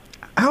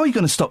 How are you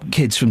going to stop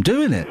kids from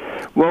doing it?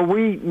 Well,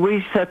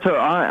 we set up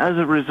as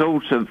a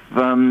result of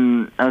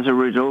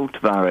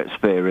our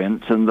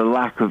experience and the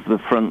lack of the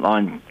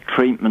frontline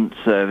treatment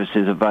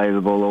services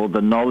available or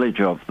the knowledge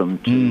of them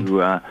to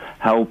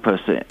help us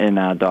in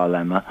our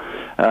dilemma.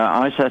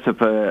 I set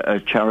up a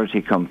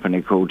charity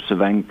company called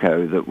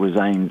Savenco that was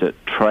aimed at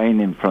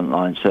training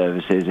frontline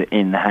services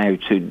in how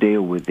to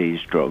deal with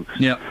these drugs.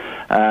 Yeah.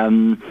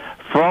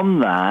 From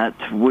that,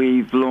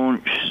 we've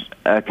launched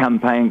a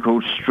campaign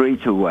called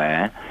Street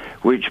Aware,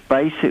 which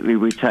basically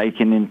we're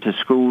taking into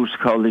schools,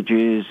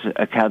 colleges,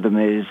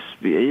 academies.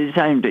 It's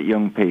aimed at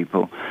young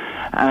people.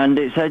 And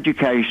it's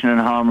education and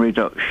harm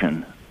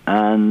reduction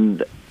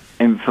and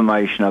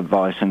information,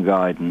 advice and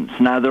guidance.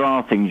 Now, there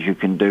are things you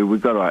can do.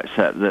 We've got to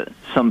accept that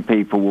some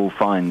people will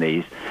find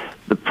these.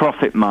 The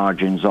profit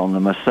margins on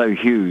them are so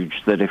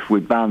huge that if we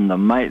ban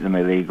them, make them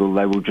illegal,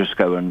 they will just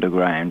go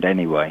underground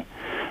anyway.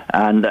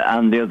 And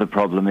the other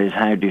problem is,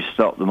 how do you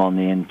stop them on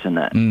the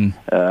internet?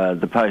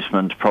 The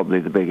postman's probably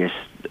the biggest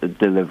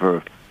deliverer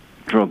of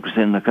drugs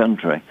in the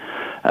country.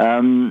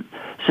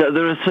 So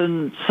there are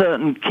some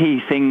certain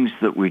key things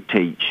that we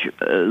teach,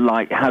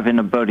 like having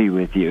a buddy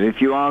with you.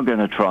 If you are going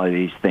to try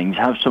these things,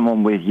 have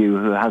someone with you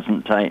who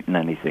hasn't taken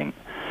anything,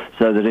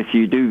 so that if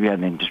you do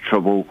get into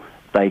trouble,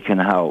 they can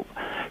help.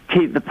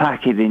 Keep the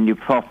packet in your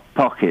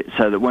pocket,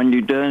 so that when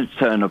you do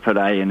turn up at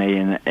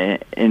A&E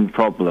in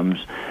problems,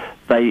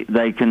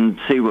 they can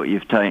see what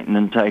you've taken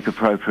and take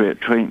appropriate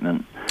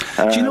treatment.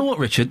 Do you know what,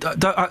 Richard?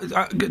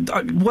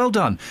 Well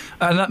done.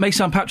 And that may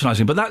sound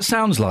patronising, but that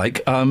sounds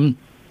like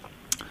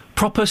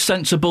proper,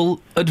 sensible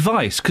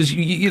advice. Because,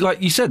 you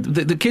like you said,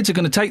 the kids are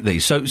going to take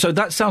these. So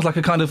that sounds like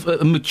a kind of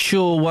a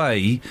mature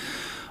way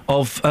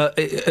of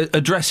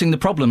addressing the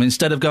problem,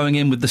 instead of going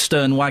in with the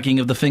stern wagging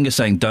of the finger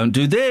saying, don't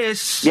do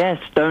this.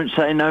 Yes, don't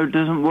say no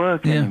doesn't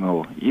work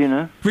anymore, you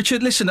know.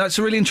 Richard, listen, that's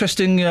a really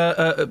interesting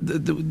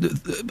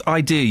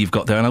idea you've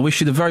got there, and I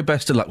wish you the very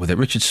best of luck with it.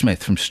 Richard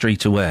Smith from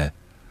Street Aware.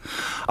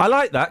 I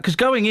like that, because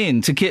going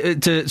in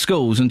to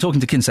schools and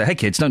talking to kids, say, hey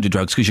kids, don't do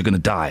drugs because you're going to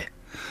die.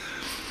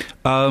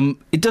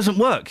 It doesn't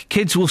work.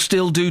 Kids will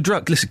still do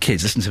drugs. Listen,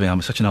 kids, listen to me,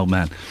 I'm such an old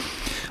man.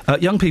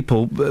 Young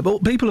people,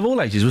 people of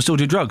all ages will still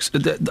do drugs.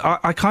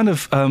 I kind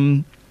of...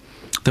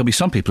 there'll be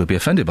some people who'll be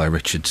offended by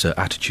Richard's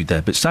attitude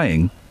there, but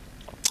saying,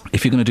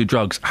 if you're going to do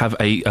drugs, have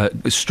a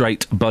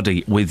straight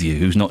buddy with you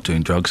who's not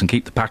doing drugs, and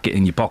keep the packet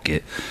in your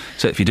pocket,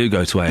 so if you do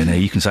go to A&E,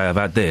 you can say, I've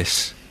had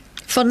this.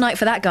 Fun night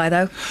for that guy,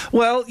 though.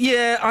 Well,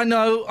 yeah, I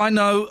know.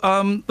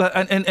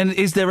 And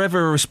is there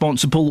ever a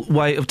responsible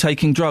way of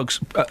taking drugs?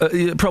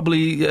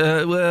 Probably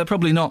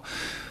not.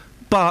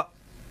 But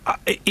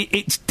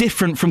it's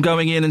different from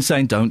going in and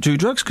saying, don't do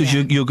drugs, because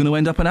you're going to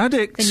end up an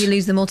addict. Then you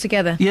lose them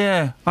altogether.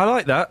 Yeah, I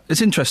like that.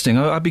 It's interesting.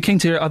 I'd be keen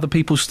to hear other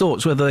people's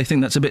thoughts, whether they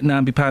think that's a bit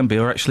namby-pamby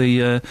or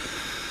actually...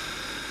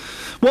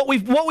 What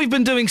we've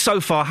been doing so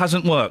far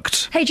hasn't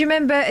worked. Hey, do you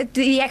remember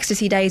the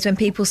ecstasy days when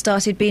people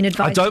started being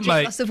advised to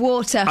drink lots of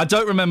water? I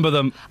don't remember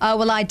them. Oh,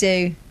 well, I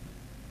do.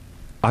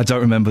 I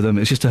don't remember them.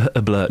 It's just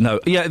a blur. No,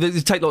 yeah, they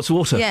take lots of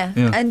water. Yeah,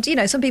 and, you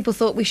know, some people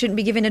thought we shouldn't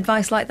be giving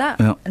advice like that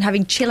and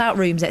having chill-out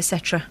rooms,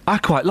 etc. I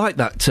quite like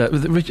that.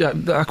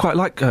 I quite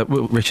like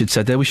what Richard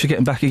said there. We should get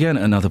him back again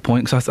at another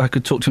point, because I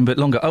could talk to him a bit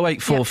longer.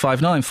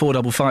 08459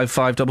 455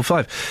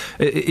 555.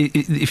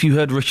 If you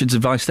heard Richard's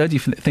advice there, do you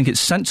think it's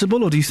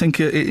sensible, or do you think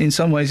in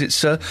some ways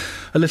it's a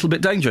little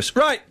bit dangerous?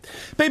 Right,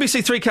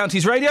 BBC Three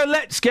Counties Radio.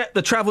 Let's get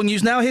the travel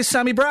news now. Here's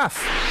Sammy Braff.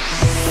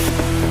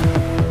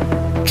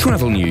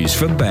 Travel news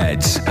for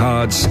beds,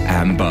 cards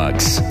and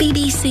bugs.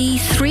 BBC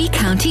Three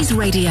Counties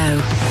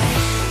Radio.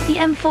 The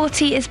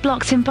M40 is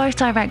blocked in both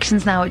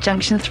directions now at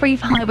Junction 3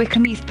 for High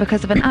Wycombe East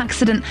because of an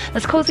accident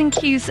that's causing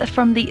queues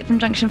from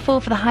Junction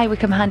 4 for the High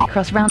Wycombe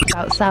Handycross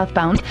roundabout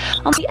southbound.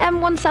 On the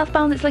M1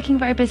 southbound, it's looking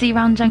very busy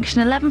around Junction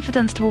 11 for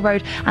Dunstable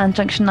Road and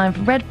Junction 9 for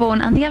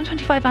Redbourne, and the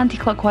M25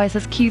 anti-clockwise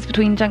has queues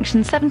between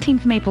Junction 17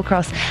 for Maple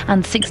Cross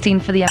and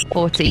 16 for the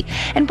M40.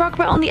 In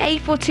Brogborough on the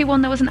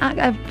A421, there was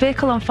a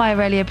vehicle on fire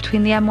earlier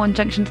between the M1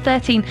 Junction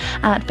 13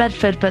 at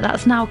Bedford, but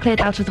that's now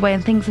cleared out of the way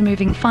and things are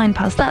moving fine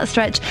past that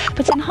stretch.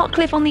 But in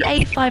Hotcliffe on the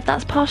A5,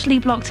 that's partially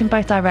blocked in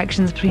both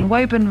directions between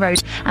Woburn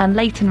Road and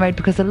Leighton Road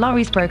because the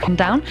lorry's broken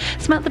down.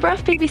 Samantha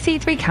Bruff,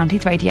 BBC Three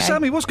Counties Radio.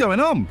 Sammy, what's going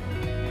on?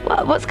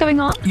 What's going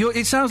on?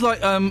 It sounds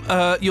like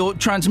you're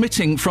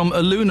transmitting from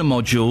a lunar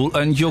module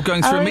and you're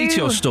going through a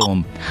meteor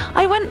storm.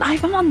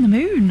 I'm on the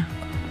moon.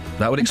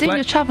 That would explain. I'm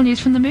doing your travel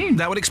news from the moon.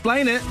 That would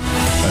explain it.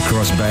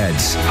 Across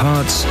beds,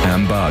 hearts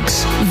and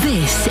bugs.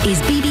 This is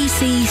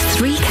BBC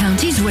Three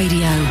Counties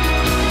Radio.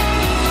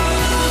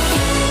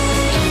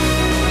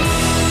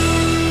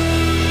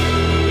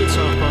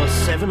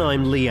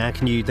 I'm Lee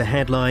Agnew. The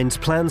headlines: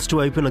 plans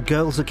to open a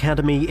girls'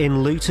 academy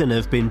in Luton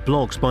have been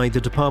blocked by the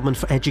Department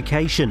for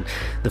Education.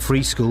 The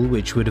free school,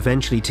 which would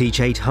eventually teach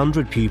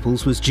 800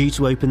 pupils, was due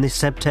to open this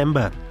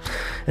September.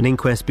 An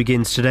inquest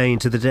begins today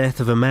into the death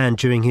of a man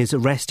during his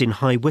arrest in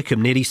High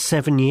Wycombe nearly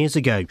 7 years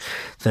ago.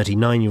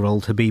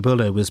 39-year-old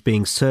Habibullah was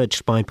being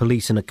searched by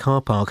police in a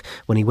car park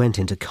when he went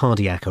into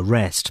cardiac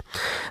arrest.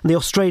 And the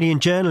Australian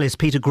journalist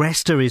Peter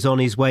Grester is on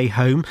his way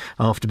home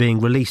after being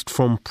released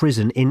from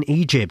prison in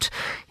Egypt.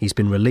 He's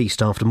been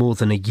released after more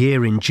than a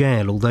year in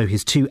jail, although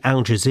his 2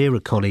 Al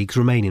Jazeera colleagues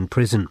remain in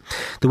prison.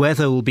 The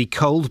weather will be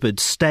cold but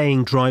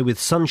staying dry with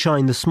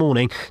sunshine this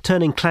morning,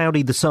 turning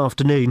cloudy this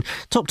afternoon.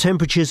 Top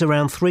temperatures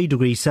around 3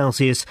 degrees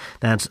Celsius,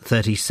 that's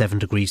 37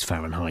 degrees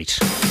Fahrenheit.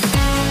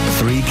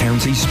 3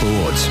 Counties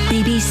Sports.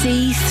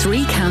 BBC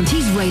 3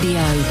 Counties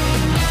Radio.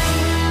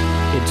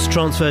 It's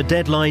transfer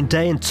deadline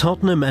day and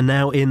Tottenham are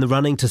now in the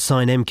running to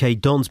sign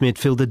MK Dons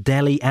midfielder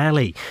Dele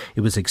Alli.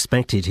 It was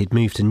expected he'd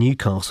move to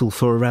Newcastle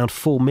for around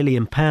 £4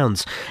 million.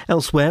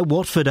 Elsewhere,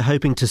 Watford are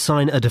hoping to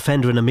sign a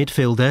defender and a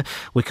midfielder.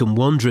 Wycombe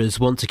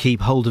Wanderers want to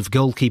keep hold of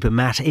goalkeeper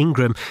Matt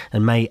Ingram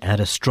and may add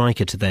a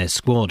striker to their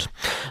squad.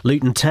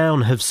 Luton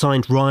Town have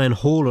signed Ryan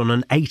Hall on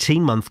an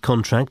 18-month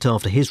contract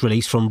after his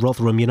release from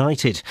Rotherham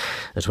United.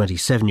 The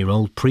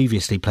 27-year-old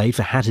previously played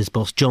for Hatters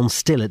boss John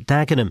Still at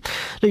Dagenham.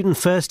 Luton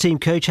first-team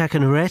coach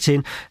Hakan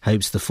Nurettin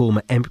hopes the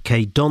former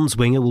MK Dons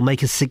winger will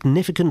make a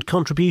significant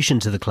contribution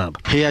to the club.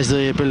 He has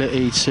the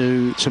ability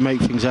to make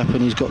things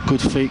happen. He's got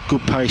good feet, good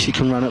pace, he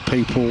can run at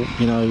people,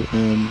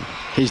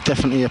 he's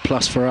definitely a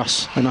plus for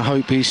us, and I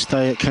hope his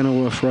stay at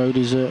Kenilworth Road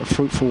is a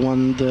fruitful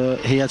one that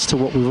he adds to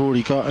what we've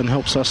already got and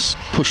helps us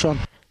push on.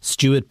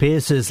 Stuart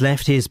Pearce has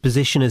left his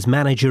position as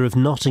manager of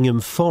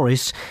Nottingham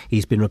Forest.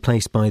 He's been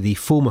replaced by the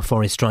former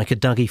Forest striker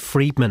Dougie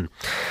Freedman.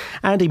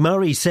 Andy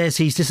Murray says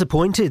he's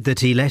disappointed that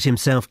he let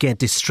himself get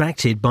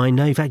distracted by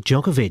Novak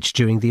Djokovic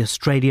during the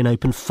Australian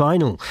Open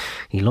final.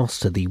 He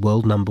lost to the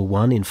world number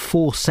 1 in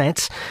 4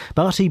 sets,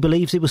 but he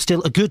believes it was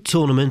still a good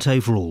tournament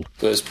overall.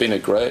 It's been a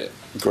great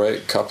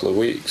couple of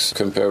weeks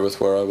compared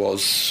with where I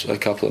was a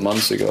couple of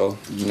months ago.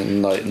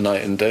 Night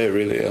and day,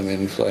 really. I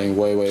mean, playing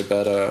way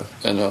better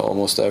in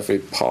almost every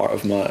part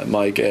of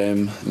my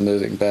game,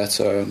 moving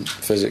better.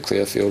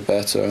 Physically I feel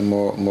better,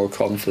 more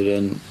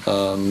confident,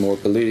 more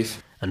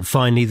belief. And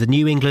finally, the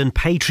New England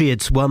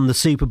Patriots won the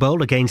Super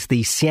Bowl against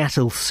the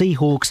Seattle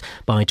Seahawks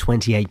by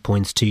 28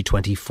 points to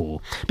 24.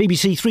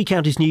 BBC 3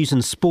 Counties News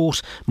and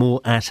Sport, more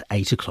at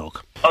 8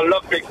 o'clock. I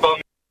love Big Bong.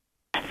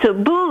 So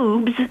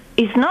boobs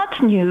is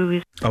not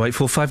news.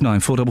 08459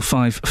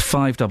 455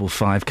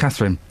 555.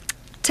 Catherine.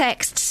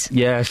 Texts.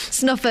 Yes.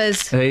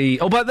 Snuffers. Hey.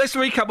 Oh, but let's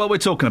recap what we're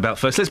talking about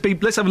first.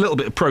 Let's have a little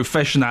bit of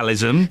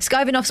professionalism.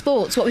 Skiving off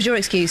sports. What was your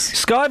excuse?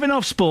 Skiving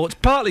off sports,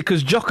 partly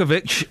because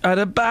Djokovic had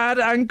a bad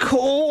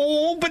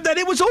ankle, but then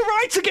it was all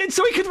right again,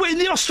 so he could win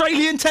the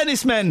Australian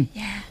tennis men.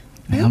 Yeah.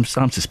 I'm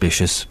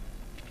suspicious.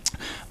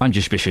 I'm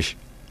suspicious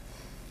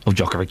of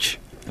Djokovic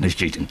and his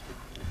cheating.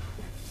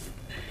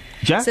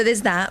 Yeah? So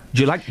there's that.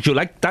 Do you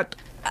like that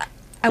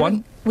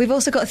one? We've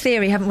also got a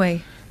theory, haven't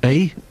we?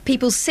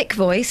 People's sick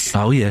voice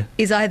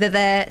is either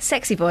their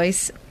sexy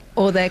voice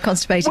or their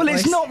constipated voice. Well,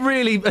 it's not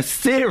really a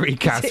theory,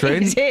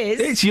 Catherine. It is.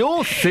 It's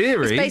your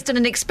theory. It's based on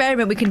an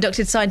experiment we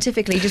conducted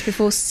scientifically just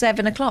before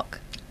 7 o'clock.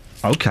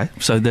 OK,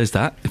 so there's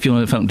that. If you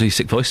want to do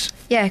sick voice,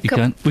 yeah, you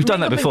can. We've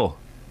done that before.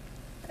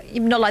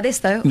 Not like this,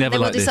 though. Never then like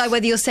we'll decide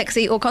whether you're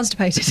sexy or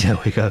constipated. There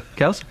we go.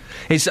 Kels?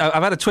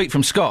 I've had a tweet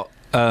from Scott.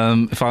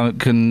 If I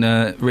can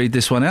read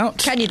this one out.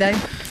 Can you, though?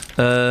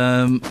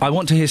 I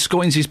want to hear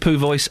Scoinsy's poo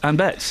voice and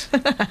bets.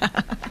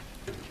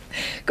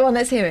 Go on,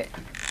 let's hear it.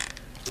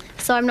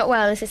 So I'm not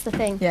well, is this the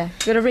thing? Yeah.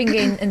 You've got to ring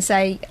in and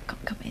say,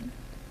 come in.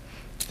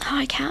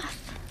 Hi,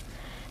 Kath.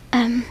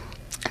 I'm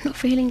not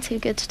feeling too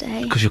good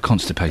today. Because you're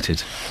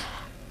constipated.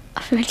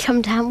 I've really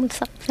come down with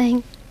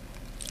something.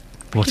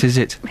 What is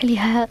it? Really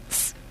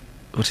hurts.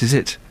 What is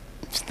it?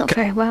 It's not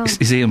very well.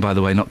 Is Iain, by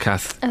the way, not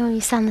Kath? Oh,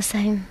 you sound the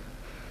same.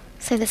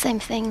 Say the same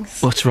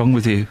things. What's wrong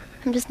with you?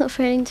 I'm just not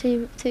feeling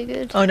too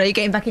good. Oh, no, you're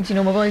getting back into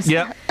your normal voice.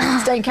 Yeah.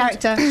 Stay in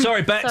character.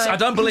 Sorry, Bex, I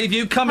don't believe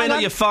you. Come in or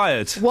you're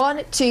fired.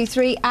 1, 2,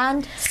 3,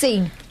 and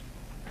scene.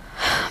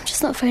 I'm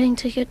just not feeling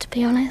too good, to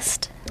be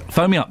honest.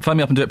 Phone me up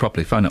and do it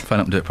properly. Phone up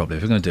and do it properly.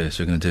 If we're going to do this,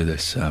 we're going to do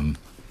this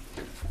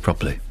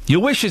properly.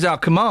 Your wish is our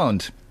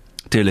command,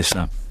 dear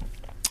listener.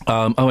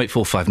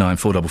 08459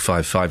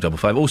 455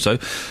 555. Also,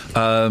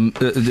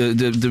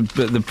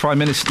 the Prime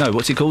Minister, no,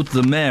 what's he called?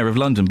 The Mayor of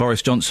London,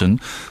 Boris Johnson,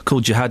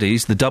 called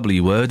jihadis the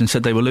W word and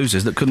said they were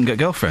losers that couldn't get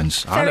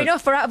girlfriends. Fair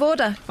enough, we're out of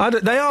order.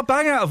 They are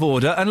bang out of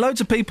order, and loads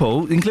of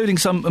people, including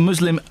some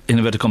Muslim, in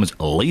inverted commas,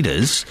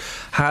 leaders,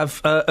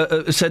 have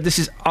said this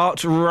is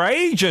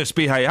outrageous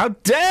behaviour. How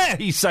dare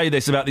he say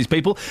this about these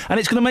people, and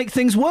it's going to make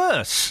things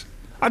worse.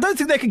 I don't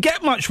think they could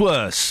get much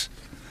worse.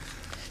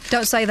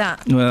 Don't say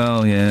that.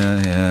 Well,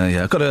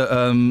 yeah. I've got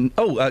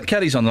a...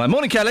 Kelly's on the line.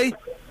 Morning, Kelly.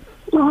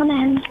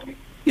 Morning.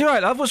 You all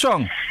right, love? What's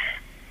wrong?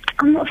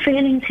 I'm not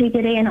feeling too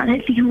good, Iain. I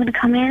don't think I'm going to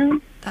come in.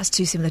 That's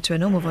too similar to a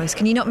normal voice.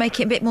 Can you not make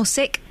it a bit more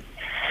sick?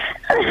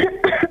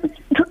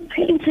 Not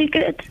feeling too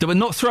good. We're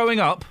not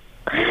throwing up?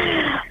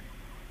 Oh,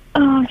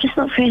 I'm just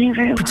not feeling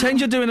very well.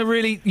 Pretend you're doing a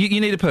really...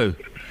 You need a poo.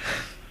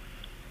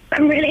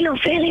 I'm really not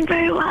feeling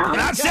very well.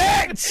 That's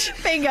it!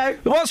 Bingo.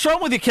 What's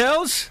wrong with you,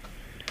 Kels?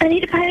 I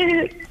need a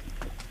poo.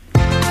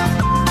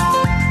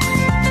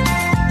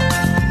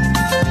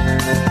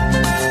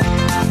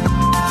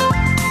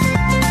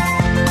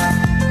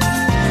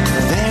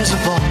 There's a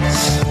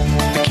voice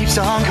that keeps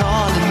on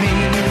calling me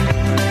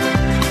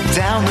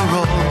down the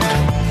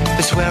road.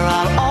 It's where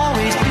I'll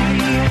always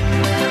be.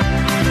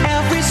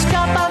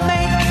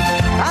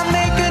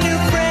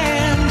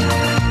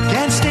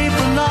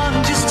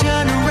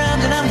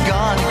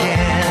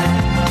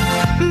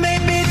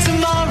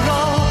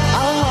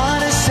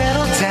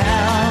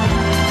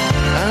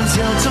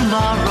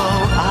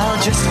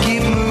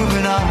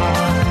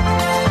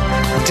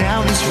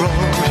 down this road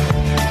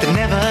that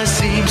never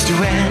seems to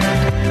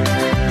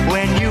end.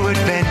 When you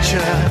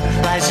adventure,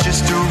 life's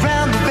just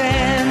around the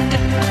bend.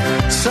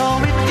 So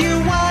if you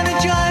wanna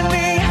join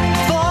me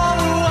for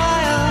a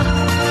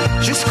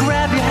while, just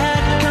grab your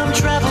hat, come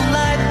travel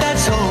light,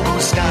 that's hobo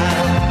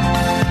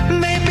style.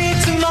 Maybe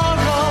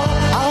tomorrow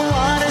I'll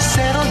wanna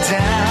settle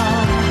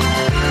down.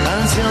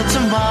 Until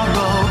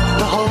tomorrow,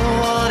 the whole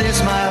world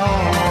is my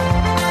home.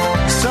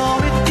 So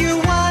if you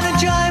wanna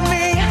join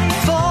me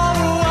for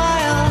a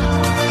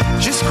while,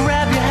 just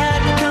grab your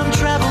hat, come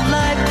travel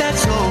light,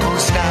 that's hobo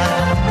style.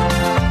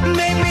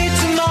 Maybe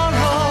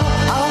tomorrow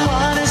I'll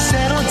wanna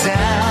settle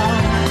down.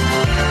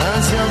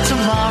 Until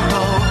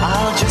tomorrow,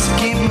 I'll just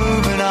keep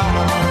moving on.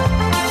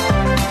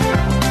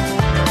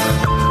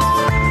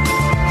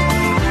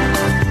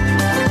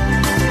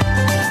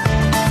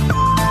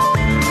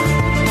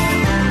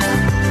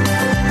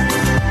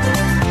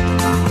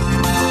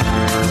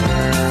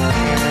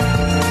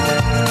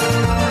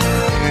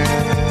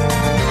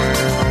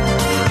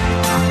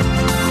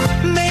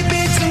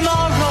 Maybe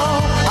tomorrow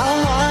I'll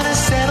wanna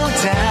settle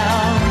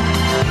down.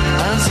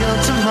 Until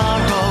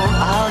tomorrow,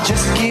 I'll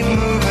just keep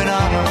moving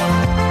on.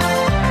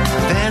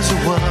 There's a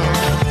world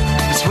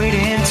that's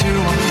waiting to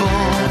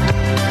unfold,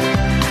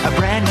 a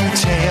brand new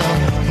tale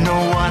no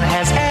one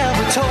has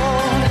ever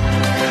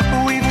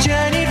told. We've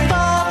journeyed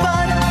far,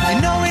 but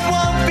you know it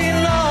won't be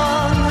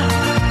long.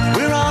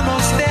 We're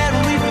almost there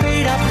and we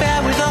paid our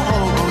fare with a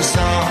hobo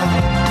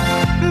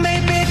song.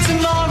 Maybe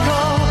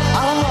tomorrow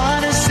I'll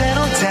wanna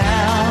settle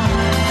down.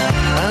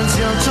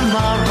 Until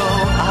tomorrow,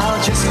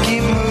 I'll just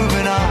keep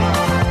moving on.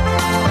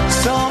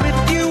 So if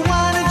you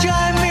wanna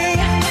join me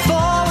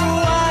for a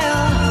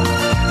while,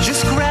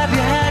 just grab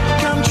your hat,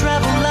 come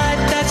travel light,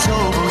 that's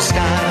hobo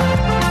style.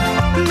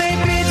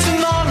 Maybe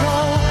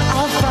tomorrow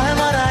I'll find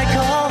what I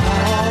call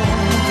home.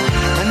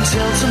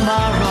 Until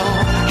tomorrow,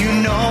 you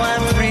know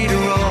I'm free to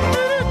roll.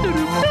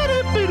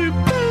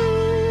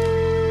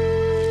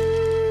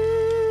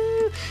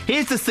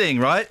 Here's the thing,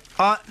 right?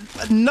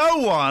 No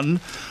one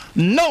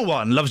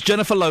loves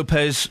Jennifer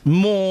Lopez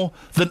more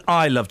than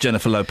I love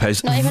Jennifer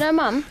Lopez. Not even her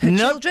mum? Her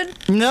children?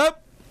 Nope.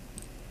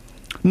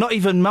 Not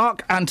even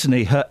Mark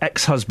Antony, her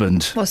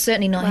ex-husband. Well,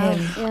 certainly not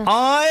him. Yeah.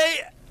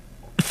 I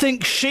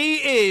think she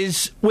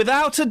is,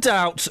 without a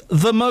doubt,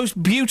 the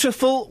most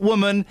beautiful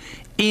woman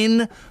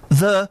in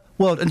the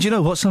world. And do you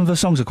know what? Some of her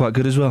songs are quite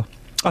good as well.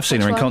 I've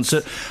seen her in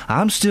concert.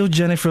 I'm still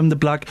Jenny from the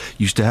block.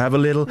 Used to have a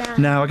little,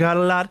 now I got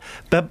a lot.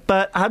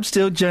 But I'm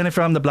still Jenny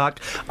from the block.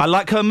 I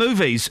like her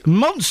movies.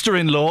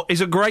 Monster-in-Law is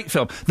a great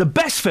film. The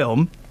best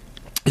film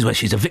is where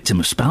she's a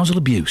victim of spousal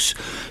abuse.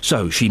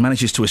 So she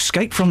manages to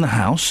escape from the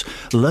house,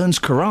 learns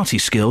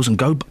karate skills, and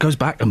goes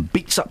back and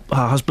beats up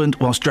her husband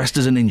whilst dressed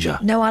as a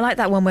ninja. No, I like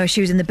that one where she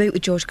was in the boot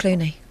with George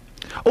Clooney.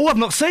 Oh, I've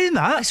not seen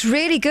that. It's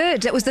really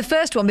good. That was the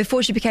first one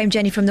before she became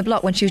Jenny from the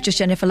Block, when she was just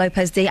Jennifer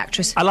Lopez, the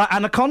actress. I like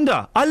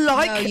Anaconda. I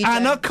like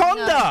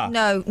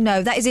Anaconda.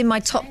 No. That is in my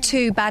top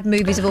 2 bad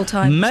movies of all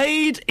time.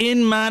 Made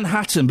in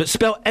Manhattan, but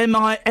spelled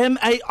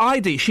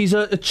M-I-M-A-I-D. She's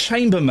a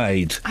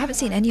chambermaid. I haven't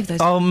seen any of those.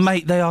 Oh,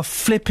 mate, they are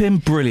flipping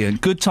brilliant.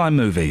 Good time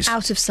movies.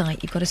 Out of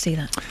Sight. You've got to see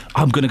that.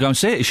 I'm going to go and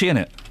see it. Is she in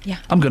it? Yeah.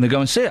 I'm going to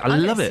go and see it. I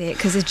love it. see it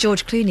because there's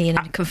George Clooney in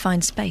a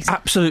confined space.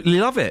 Absolutely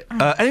love it.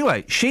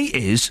 Anyway,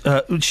 she's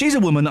a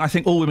woman that I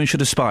think all women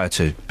should aspire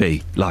to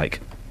be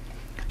like.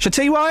 Shall I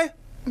tell you why?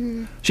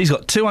 She's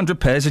got 200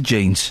 pairs of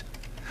jeans.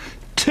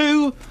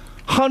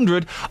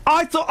 200.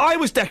 I thought I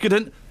was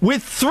decadent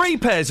with 3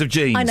 pairs of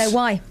jeans. I know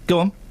why. Go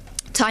on.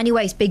 Tiny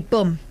waist, big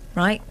bum,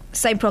 right?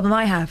 Same problem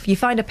I have. You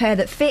find a pair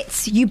that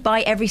fits, you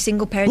buy every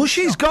single pair. Well,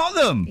 she's got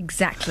them.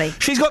 Exactly.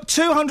 She's got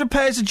 200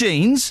 pairs of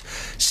jeans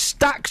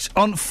stacked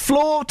on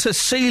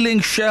floor-to-ceiling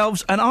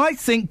shelves, and I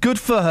think good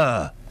for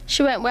her.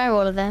 She won't wear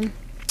all of them.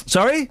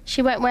 Sorry?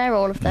 She won't wear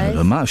all of those.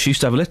 No, no, she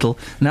used to have a little.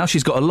 Now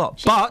she's got a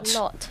lot.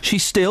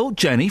 She's still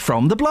Jenny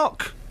from the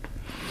block.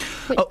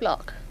 Which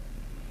block?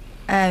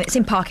 It's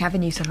in Park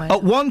Avenue somewhere.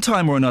 At one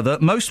time or another,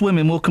 most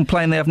women will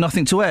complain they have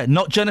nothing to wear.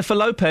 Not Jennifer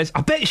Lopez.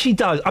 I bet she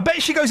does. I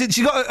bet she goes in.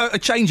 She's got a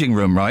changing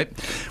room, right,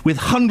 with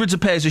hundreds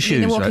of pairs of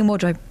shoes. In a walk-in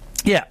wardrobe.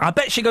 Yeah, I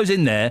bet she goes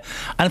in there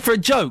and for a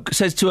joke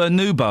says to her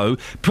new beau,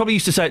 probably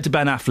used to say it to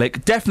Ben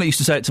Affleck, definitely used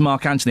to say it to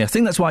Mark Antony, I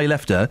think that's why he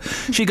left her,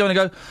 she'd go and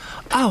go,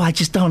 oh, I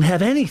just don't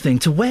have anything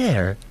to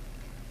wear.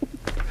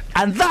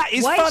 And that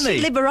is why funny. Why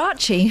is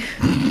she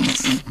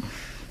Liberace?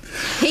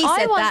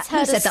 I once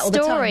heard a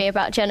story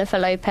about Jennifer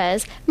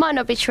Lopez. Might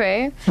not be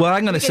true. Well,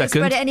 hang on a second.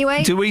 Spread it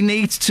anyway? Do we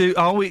need to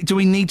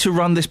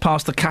run this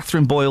past the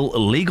Catherine Boyle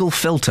legal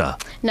filter?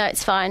 No,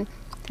 it's fine.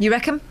 You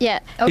reckon? Yeah.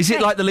 Okay. Is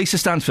it like the Lisa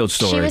Stanfield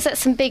story? She was at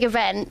some big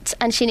event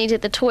and she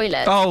needed the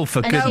toilet. Oh,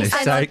 for goodness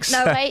sakes.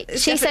 No, wait.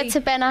 She said to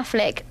Ben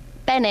Affleck,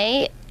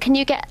 Benny, can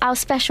you get our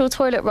special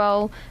toilet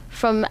roll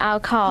from our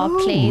car,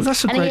 please?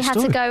 That's a and great he had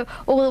story. to go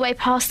all the way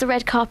past the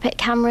red carpet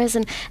cameras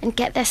and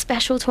get their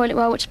special toilet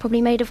roll, which is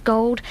probably made of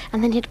gold,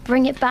 and then he'd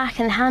bring it back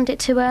and hand it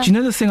to her. Do you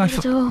know the thing I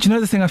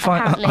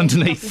find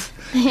underneath?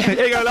 Yeah.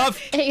 Here you go, love.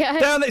 Here you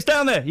go. It's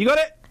down there. You got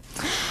it?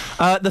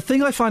 The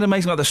thing I find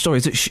amazing about the story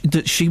is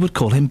that she would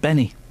call him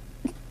Benny.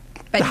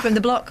 Benny from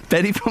the block.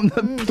 Benny from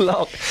the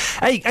block.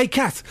 Hey,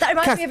 Kath. That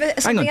reminds me of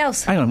something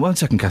else. Hang on 1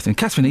 second, Catherine.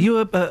 Catherine, are you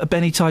a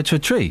Benny tied to a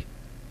tree?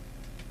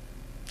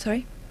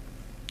 Sorry?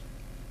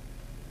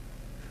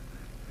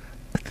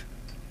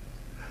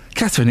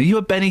 Catherine, are you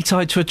a Benny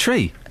tied to a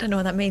tree? I don't know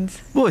what that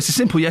means. Well, it's a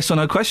simple yes or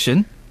no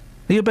question.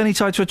 Are you a Benny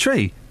tied to a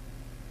tree?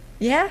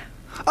 Yeah?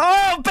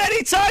 Oh,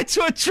 Benny tied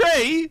to a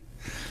tree!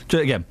 Do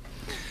it again.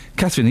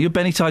 Catherine, are you a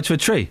Benny tied to a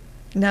tree?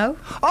 No.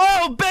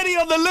 Oh, Benny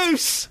on the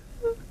loose!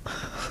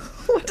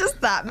 What does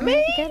that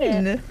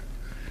mean?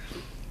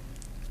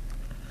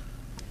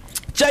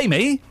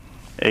 Jamie?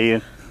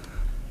 Ian.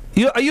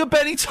 Are you a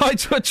Benny tied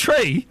to a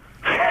tree?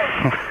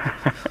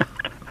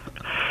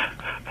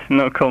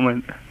 No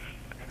comment.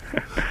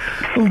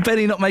 Oh,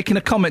 Benny not making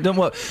a comment, don't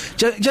worry.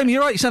 Jamie,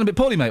 you're right, you sound a bit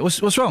poorly, mate.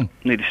 What's wrong?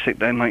 Need a sick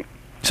day, mate.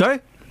 Sorry?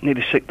 Need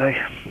a sick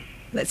day.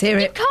 Let's hear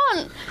it.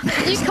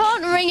 You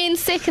can't ring in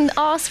sick and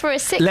ask for a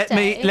sick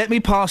day. Let me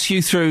pass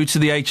you through to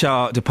the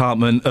HR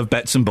department of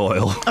Betts and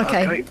Boyle.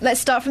 Okay, let's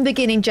start from the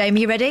beginning,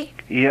 Jamie. You ready?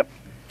 Yep.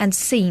 And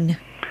scene.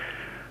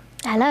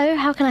 Hello,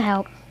 how can I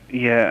help?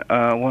 Yeah,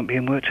 I won't be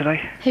in work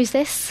today. Who's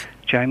this?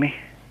 Jamie.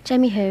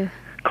 Jamie who?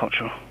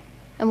 Cottrell.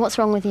 And what's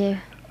wrong with you?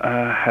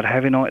 Had a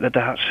heavy night at the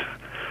darts.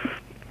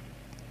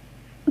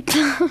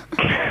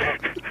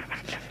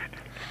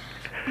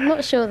 I'm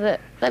not sure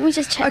that... Let me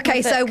just check.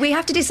 Okay, so we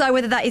have to decide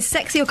whether that is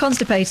sexy or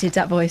constipated,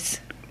 that voice.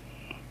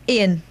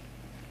 Ian.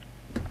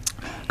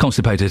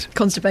 Constipated.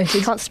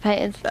 Constipated.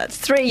 That's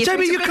 3.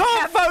 Jamie, you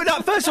can't phone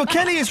up. First of all,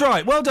 Kelly is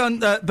right. Well done,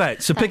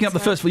 Betts, for picking up the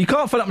first one. You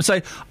can't phone up and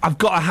say, I've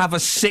got to have a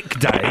sick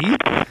day.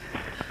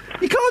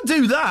 You can't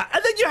do that.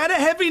 And then you had a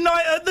heavy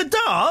night at the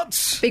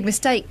darts. Big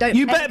mistake.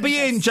 You better be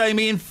in,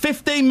 Jamie, in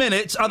 15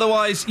 minutes,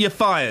 otherwise you're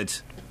fired.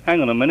 Hang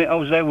on a minute, I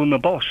was there with my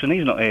boss and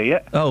he's not here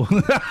yet. Oh.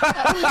 Why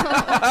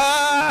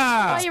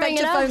are you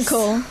ringing a phone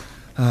call?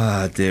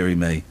 Ah, dearie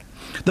me.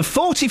 The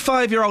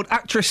 45-year-old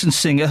actress and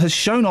singer has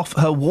shown off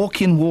her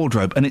walk-in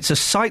wardrobe, and it's a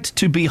sight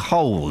to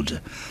behold.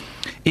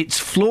 Its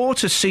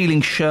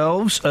floor-to-ceiling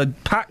shelves are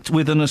packed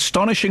with an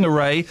astonishing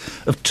array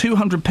of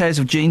 200 pairs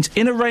of jeans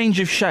in a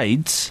range of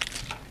shades.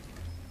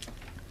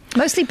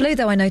 Mostly blue,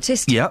 though, I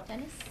noticed. Yep.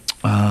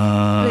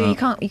 Blue, you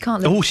can't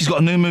look. Oh, she's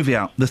got a new movie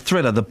out. The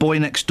thriller, The Boy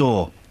Next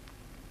Door.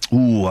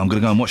 Ooh, I'm going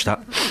to go and watch that.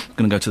 I'm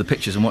going to go to the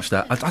pictures and watch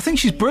that. I think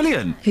she's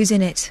brilliant. Who's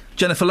in it?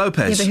 Jennifer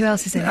Lopez. Yeah, but who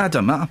else is in it? It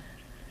doesn't matter.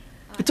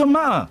 It doesn't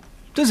matter,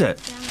 does it?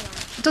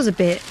 It does a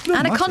bit.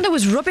 Anaconda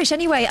was rubbish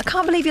anyway. I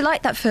can't believe you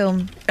liked that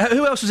film.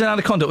 Who else was in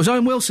Anaconda? Was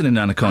Owen Wilson in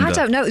Anaconda? I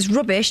don't know. It was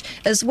rubbish,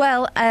 as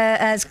well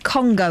as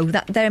Congo.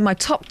 They're in my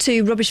top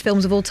 2 rubbish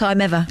films of all time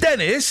ever.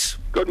 Dennis?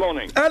 Good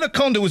morning.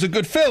 Anaconda was a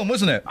good film,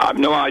 wasn't it? I've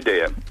no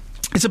idea.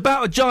 It's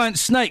about a giant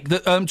snake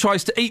that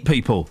tries to eat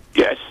people.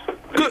 Yes.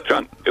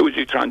 Who was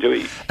he trying to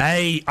eat?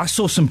 Hey, I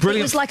saw some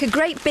brilliant... It was like a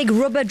great big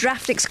rubber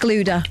draft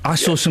excluder. I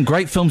saw some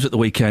great films at the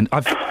weekend.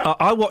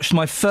 I watched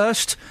my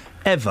first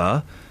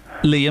ever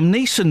Liam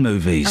Neeson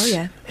movies. Oh,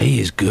 yeah. He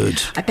is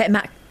good. I bet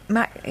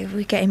Mac, if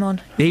we get him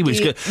on. He was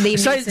good. Liam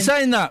Neeson.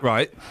 Saying that,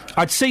 right,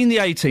 I'd seen The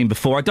A-Team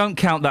before. I don't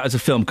count that as a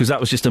film because that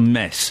was just a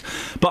mess.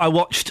 But I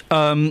watched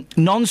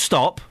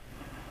Non-Stop.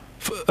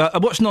 I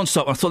watched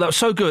Non-Stop. I thought that was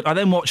so good. I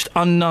then watched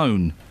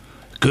Unknown.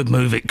 Good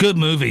movie. Good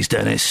movies,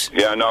 Dennis.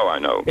 Yeah, I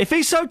know. If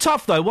he's so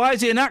tough, though, why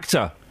is he an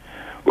actor?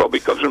 Well,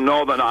 because from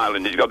Northern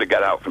Ireland, he's got to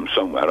get out from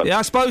somewhere. Yeah,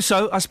 I suppose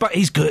so.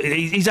 He's good.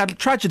 He's had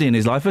tragedy in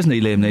his life, hasn't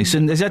he, Liam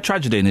Neeson? He's had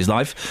tragedy in his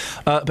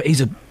life. But he's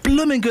a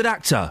blooming good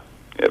actor.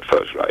 Yeah,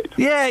 first rate.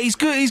 Yeah, he's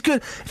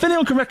good. If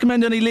anyone can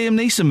recommend any Liam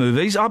Neeson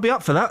movies, I'll be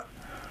up for that.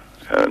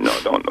 No,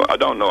 I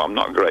don't know. I'm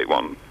not a great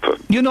one.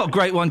 You're not a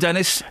great one,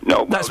 Dennis.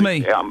 No, that's me.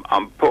 Yeah,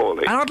 I'm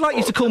poorly. And I'd like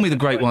you to call me the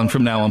great one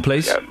from now on,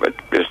 please. Yeah, but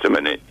just a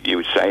minute. You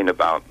were saying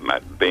about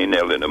being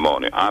ill in the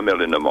morning. I'm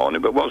ill in the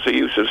morning, but what's the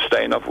use of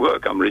staying off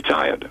work? I'm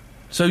retired.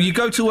 So you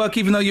go to work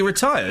even though you're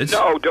retired?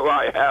 No, do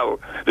I? Hell,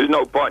 there's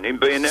no point in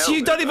being ill. So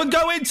you don't even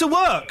go into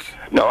work?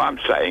 No, I'm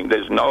saying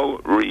there's no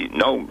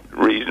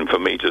reason for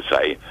me to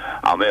say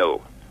I'm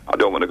ill. I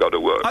don't want to go to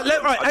work.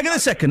 Right, hang on a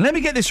second. Let me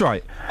get this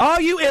right.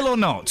 Are you ill or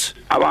not?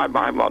 Am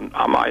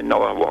I no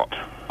what?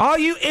 Are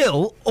you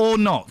ill or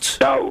not?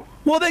 No.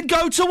 Well, then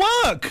go to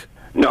work.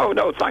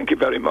 No, thank you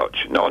very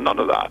much. No, none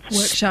of that.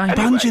 Work shine.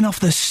 Anyway, Bunging off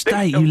the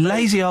state, you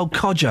lazy old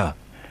codger.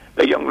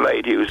 The young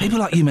lady who's... People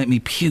like you make me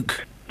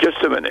puke.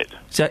 Just a minute.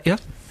 Is that, yeah?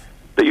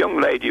 The young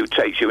lady who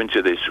takes you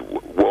into this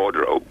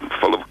wardrobe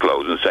full of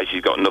clothes and says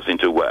she's got nothing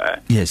to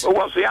wear. Yes. Well,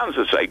 what's the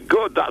answer? Say,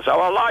 good, that's how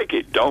I like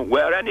it. Don't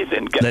wear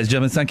anything. Ladies and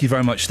gentlemen, thank you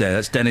very much there.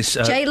 That's Dennis.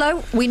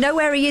 J-Lo, we know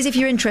where he is if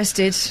you're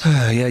interested.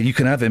 Yeah, you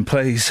can have him,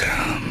 please.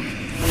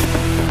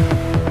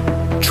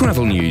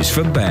 Travel news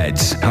for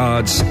beds,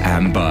 cards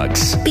and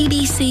bugs.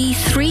 BBC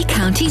Three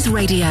Counties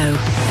Radio.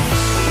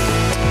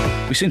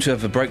 We seem to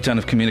have a breakdown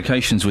of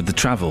communications with the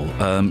travel.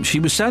 She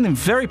was sounding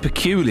very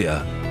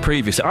peculiar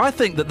previously. I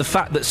think that the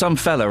fact that some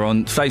fella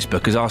on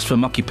Facebook has asked for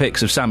mucky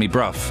pics of Sammy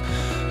Brough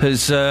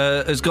has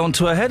gone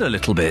to her head a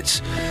little bit.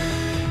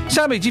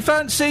 Sammy, do you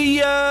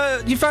fancy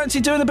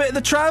doing a bit of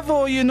the travel,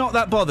 or are you not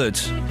that bothered?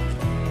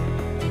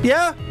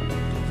 Yeah?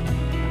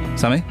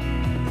 Sammy?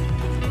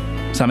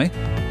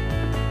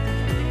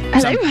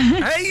 Hello.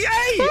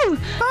 Hey! Oh,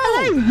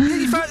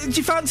 hello. Did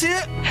you fancy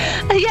it?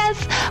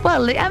 Yes.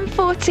 Well, the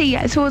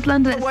M40 towards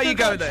London. Where you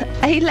going then?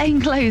 A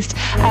lane closed.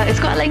 It's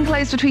got a lane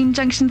closed between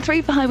Junction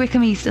 3 for High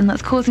Wycombe East, and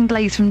that's causing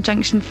delays from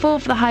Junction 4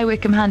 for the High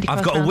Wycombe Handy Cross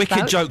I've got a wicked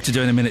roundabout. joke to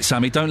do in a minute,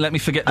 Sammy. Don't let me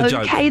forget the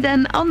joke. Okay,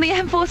 then, on the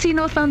M40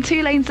 northbound,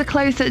 2 lanes are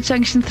closed at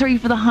Junction 3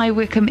 for the High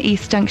Wycombe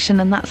East Junction,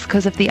 and that's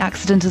because of the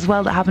accident as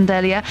well that happened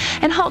earlier.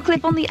 In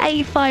Hockliffe on the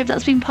A5,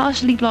 that's been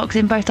partially blocked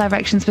in both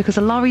directions because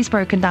a lorry's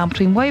broken down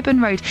between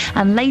Woburn Road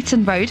and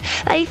Leighton Road.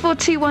 The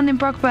A421 in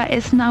Brogborough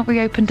is now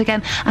reopened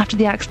again after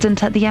the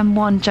accident at the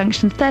M1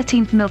 Junction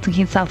 13 for Milton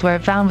Keynes South, where a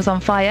van was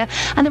on fire.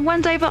 And in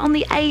Wendover on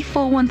the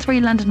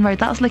A413 London Road,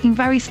 that's looking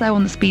very slow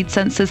on the speed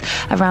sensors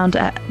around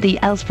the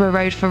Ellsborough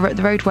Road for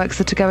the roadworks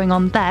that are going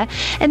on there.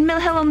 In Mill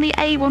Hill on the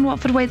A1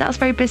 Watford Way, that's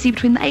very busy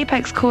between the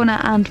Apex Corner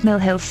and Mill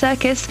Hill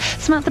Circus.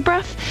 Samantha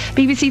Bruff,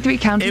 BBC Three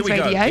Counties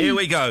Radio. Here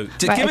we go.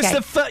 Right, give us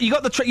the you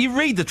got the you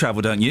read the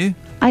travel, don't you?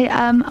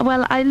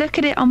 I look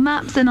at it on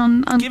maps and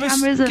on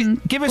cameras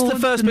and give us the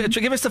first bit.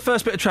 Give us the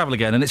first bit of travel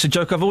again, and it's a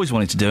joke I've always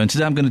wanted to do, and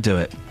today I'm going to do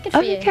it.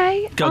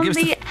 Okay. Go,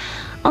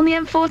 on the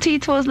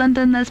M40 towards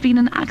London, there's been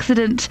an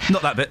accident.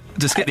 Not that bit.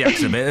 Just skip the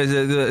accident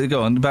bit.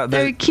 Go on about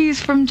There are queues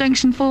from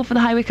Junction 4 for the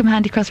High Wycombe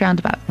Handy Cross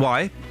roundabout.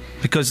 Why?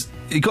 Because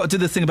you've got to do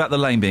the thing about the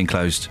lane being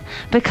closed.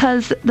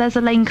 Because there's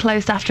a lane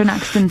closed after an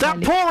accident.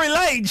 That poor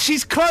Elaine,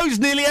 she's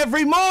closed nearly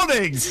every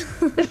morning.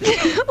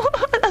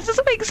 That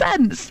doesn't make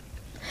sense.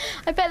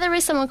 I bet there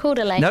is someone called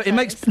Elaine. No, it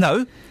makes...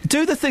 No,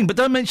 do the thing, but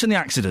don't mention the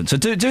accident. So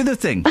do the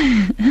thing.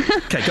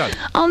 Okay, go.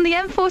 On the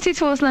M40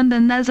 towards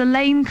London, there's a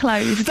lane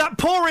closed. That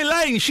poor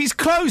Elaine, she's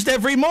closed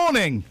every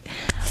morning.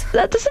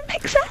 That doesn't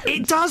make sense.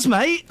 It does,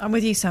 mate. I'm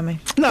with you,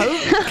 Sammy. No,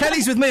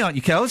 Kelly's with me, aren't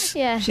you, Kels?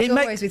 Yeah. She's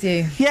always with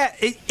you. Yeah,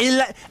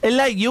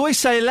 Elaine, you always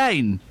say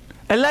Elaine.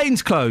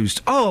 Elaine's closed.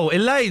 Oh,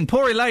 Elaine,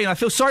 poor Elaine. I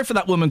feel sorry for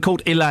that woman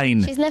called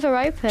Elaine. She's never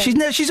open.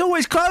 She's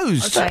always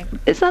closed. Okay.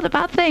 Is that a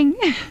bad thing?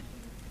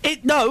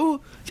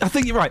 No, I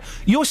think you're right.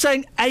 You're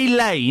saying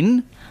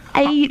Elaine.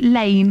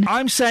 Elaine.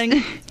 I'm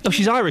saying... Oh,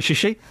 she's Irish, is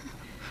she?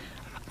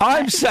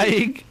 I'm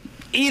saying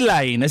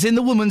Elaine, as in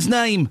the woman's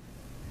name.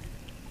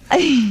 Do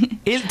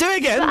it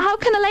again. But how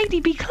can a lady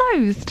be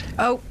closed?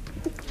 Oh.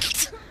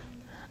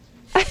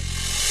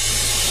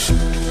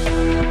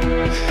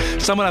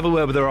 Someone have a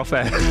word with her off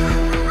air.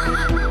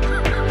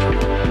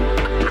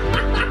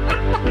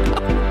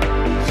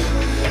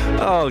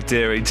 Oh,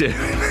 dearie, dearie.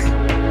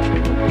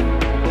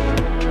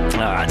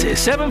 Ah, dear.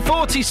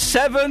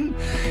 7:47.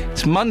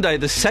 It's Monday,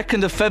 the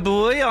 2nd of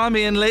February. I'm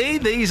Iain Lee.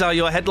 These are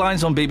your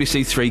headlines on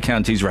BBC Three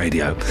Counties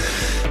Radio.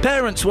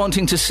 Parents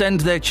wanting to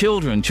send their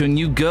children to a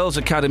new girls'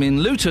 academy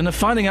in Luton are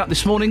finding out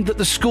this morning that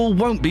the school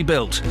won't be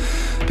built.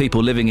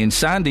 People living in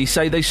Sandy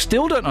say they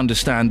still don't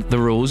understand the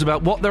rules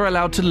about what they're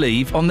allowed to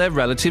leave on their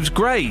relatives'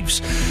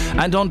 graves.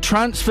 And on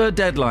transfer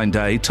deadline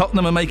day,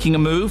 Tottenham are making a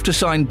move to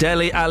sign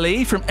Dele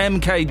Alli from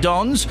MK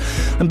Dons,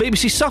 and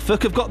BBC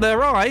Suffolk have got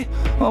their eye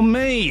on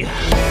me.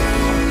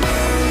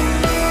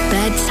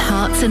 Beds,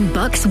 Herts and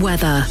Bucks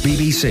weather.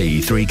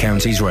 BBC Three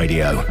Counties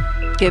Radio.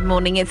 Good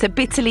morning. It's a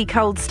bitterly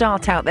cold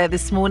start out there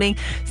this morning.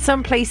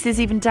 Some places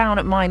even down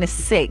at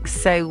 -6.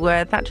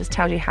 So that just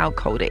tells you how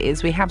cold it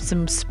is. We have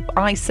some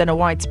ice and a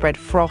widespread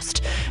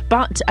frost,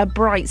 but a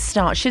bright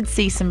start. Should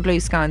see some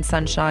blue sky and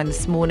sunshine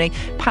this morning.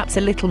 Perhaps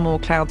a little more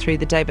cloud through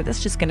the day, but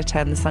that's just going to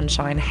turn the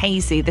sunshine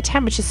hazy. The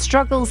temperature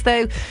struggles,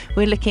 though.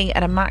 We're looking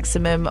at a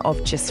maximum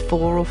of just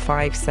 4 or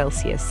 5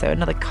 Celsius. So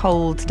another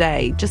cold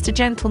day. Just a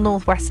gentle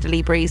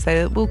northwesterly breeze,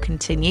 though, that will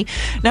continue.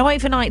 Now,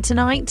 overnight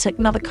tonight,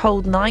 another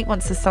cold night.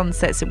 Once the sun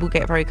sets, it will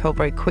get very cold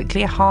very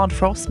quickly. A hard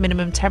frost,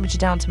 minimum temperature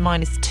down to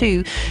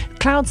 -2.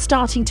 Clouds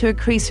starting to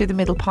increase through the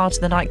middle part of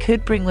the night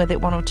could bring with it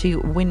 1 or 2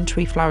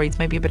 wintry flurries,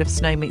 maybe a bit of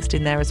snow mixed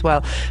in there as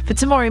well. For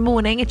tomorrow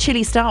morning, a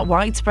chilly start,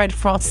 widespread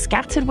frost,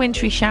 scattered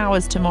wintry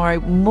showers tomorrow,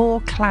 more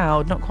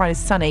cloud, not quite as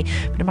sunny,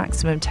 but a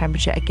maximum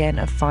temperature again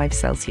of 5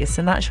 Celsius.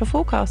 And that's your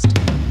forecast.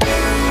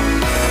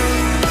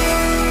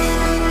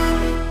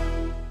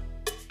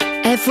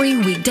 Every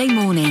weekday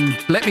morning.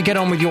 Let me get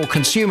on with your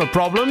consumer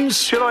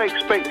problems. Should I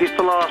expect it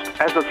to last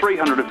as a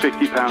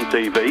 £350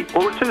 TV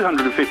or a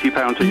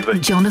 £250 TV?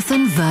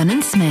 Jonathan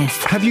Vernon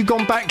Smith. Have you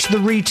gone back to the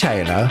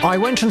retailer? I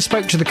went and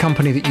spoke to the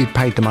company that you'd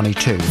paid the money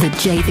to. The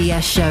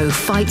JVS show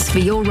fights for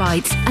your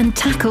rights and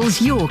tackles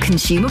your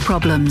consumer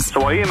problems.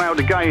 So I emailed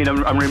again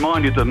and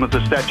reminded them of the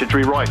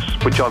statutory rights,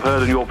 which I've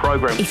heard in your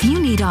programme. If you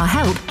need our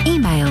help,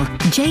 email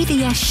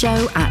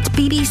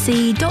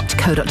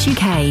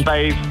jvsshow@bbc.co.uk.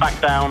 They've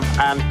backed down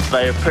and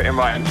they have put in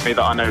writing to me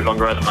that I no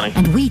longer owe the money.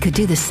 And we could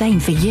do the same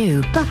for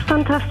you. That's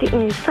fantastic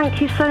news. Thank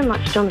you so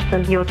much,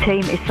 Jonathan. Your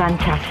team is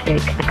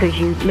fantastic because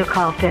you look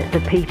after the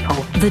people.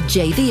 The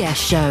JVS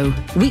show,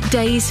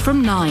 weekdays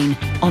from 9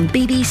 on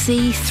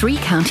BBC Three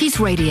Counties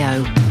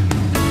Radio.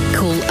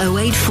 Call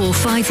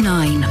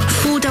 08459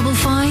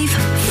 455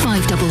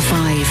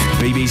 555.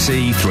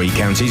 BBC Three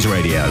Counties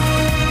Radio.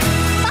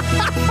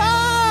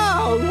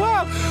 Oh,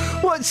 wow.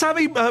 What,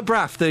 Sammy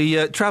Braff, the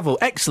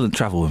excellent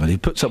travel woman who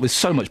puts up with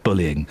so much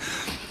bullying,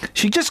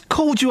 she just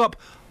called you up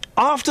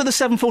After the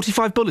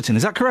 7:45 bulletin,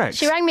 is that correct?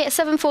 She rang me at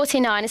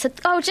 7:49 and said,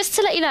 just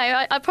to let you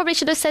know, I probably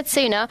should have said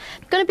sooner,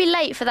 I'm going to be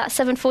late for that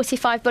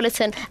 7:45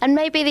 bulletin and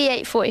maybe the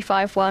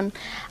 8:45 one.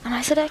 And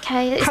I said,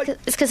 OK,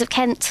 it's because of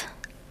Kent.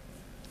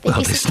 Well,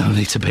 there's no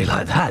need to be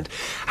like that.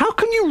 How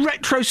can you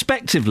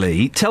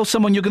retrospectively tell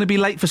someone you're going to be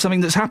late for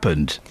something that's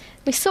happened?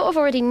 We sort of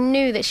already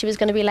knew that she was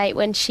going to be late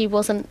when she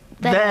wasn't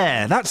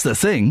there. That's the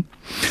thing.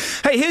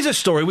 Hey, here's a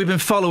story we've been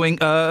following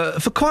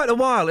for quite a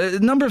while. A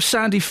number of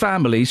Sandy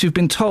families who've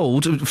been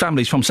told,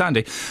 families from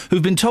Sandy,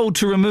 who've been told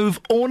to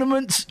remove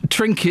ornaments,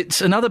 trinkets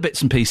and other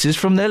bits and pieces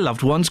from their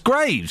loved ones'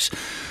 graves.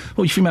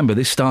 Well, if you remember,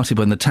 this started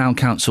when the town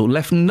council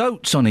left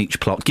notes on each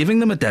plot, giving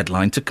them a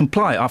deadline to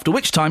comply, after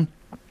which time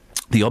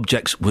the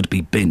objects would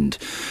be binned.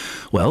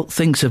 Well,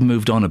 things have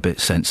moved on a bit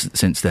since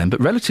then, but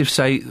relatives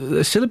say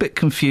they're still a bit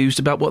confused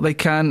about what they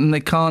can and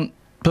they can't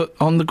put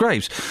on the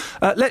graves.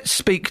 Let's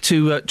speak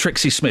to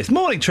Trixie Smith.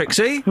 Morning,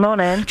 Trixie.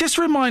 Morning. Just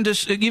remind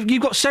us,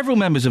 you've got several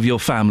members of your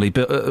family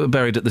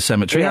buried at the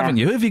cemetery, haven't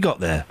you? Who have you got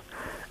there?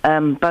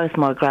 Both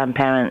my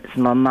grandparents,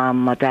 my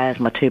mum, my dad,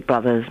 my two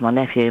brothers, my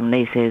nephew, my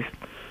nieces,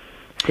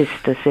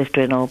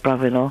 sister-in-law,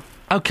 brother-in-law.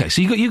 OK,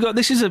 so you got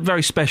this is a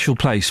very special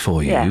place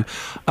for you. Yeah.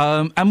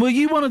 And were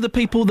you one of the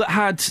people that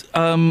had,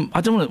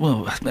 I don't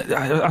want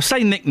to, I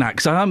say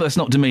knickknacks, I know that's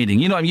not demeaning.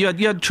 You know,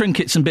 you had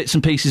trinkets and bits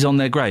and pieces on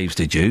their graves,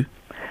 did you?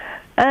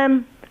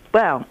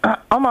 Well,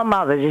 on my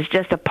mother's, it's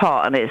just a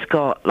pot and it's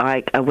got,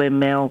 like, a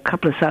windmill, a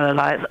couple of solar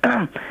lights,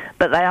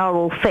 but they are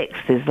all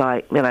fixed,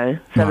 so they're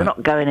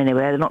not going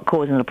anywhere, they're not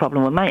causing a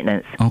problem with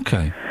maintenance.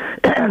 OK.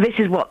 This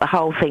is what the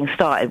whole thing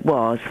started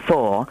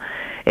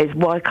is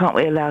why aren't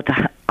we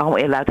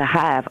allowed to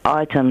have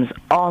items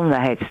on the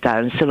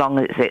headstone so long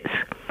as it's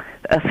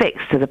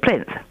affixed to the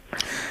plinth?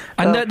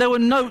 And there were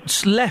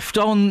notes left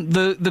on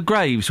the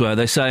graves, were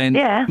they, saying,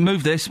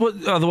 move this,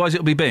 otherwise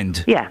it'll be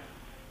binned? Yeah.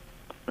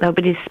 They'll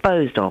be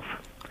disposed of.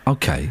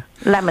 OK.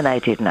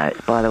 Laminated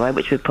notes, by the way,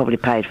 which we've probably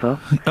paid for.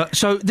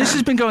 So this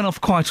has been going off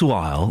quite a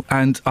while,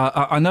 and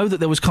I know that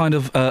there was kind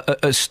of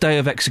a stay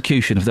of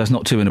execution, if that's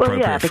not too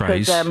inappropriate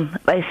phrase. Because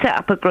they set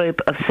up a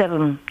group of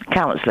 7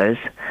 councillors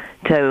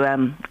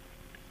to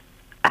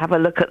have a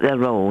look at the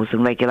rules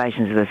and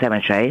regulations of the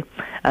cemetery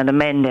and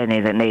amend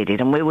any that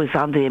needed. And we was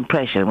under the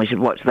impression,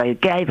 they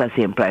gave us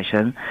the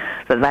impression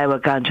that they were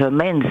going to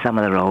amend some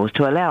of the rules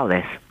to allow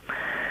this.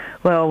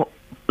 Well,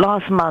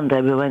 last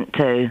Monday we went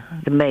to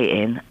the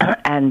meeting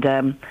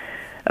and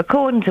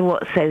according to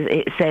what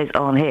it says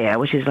on here,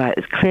 which is like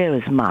as clear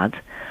as mud,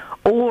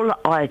 all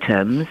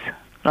items,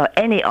 like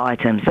any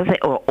items,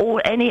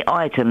 any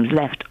items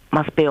left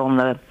must be on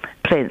the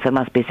plinth and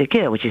must be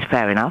secure, which is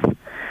fair enough.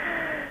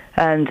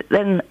 And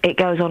then it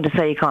goes on to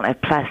say you can't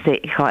have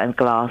plastic, you can't have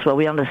glass. Well,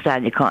 we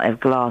understand you can't have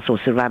glass or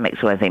ceramics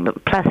or anything,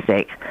 but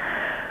plastic.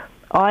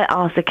 I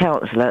asked the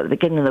councillor at the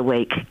beginning of the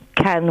week,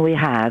 can we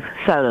have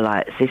solar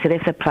lights? He said,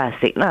 if they're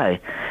plastic, no.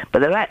 But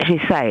they're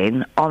actually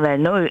saying, on their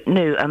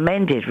new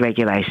amended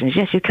regulations,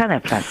 yes, you can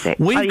have plastic.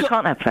 You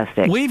can't have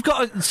plastic. We've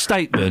got a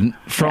statement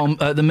from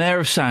the Mayor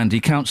of Sandy,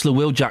 Councillor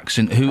Will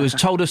Jackson, who has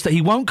told us that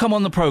he won't come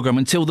on the programme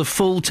until the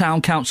full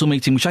town council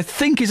meeting, which I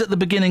think is at the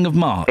beginning of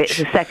March. It's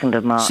the 2nd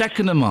of March.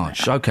 2nd of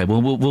March. OK,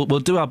 well, we'll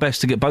do our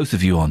best to get both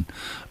of you on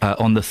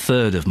the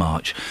 3rd of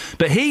March.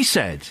 But he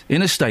said,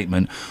 in a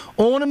statement,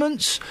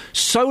 ornaments,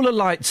 solar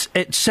lights,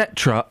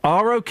 etc.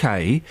 are OK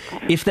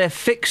if they're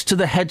fixed to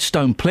the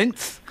headstone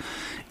plinth.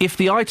 If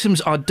the items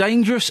are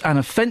dangerous and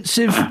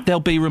offensive, they'll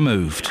be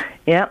removed.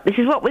 Yeah, this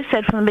is what we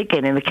said from the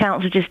beginning. The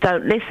council just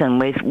don't listen.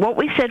 What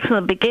we said from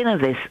the beginning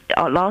of this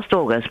last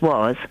August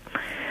was,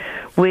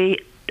 we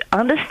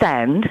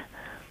understand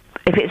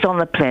if it's on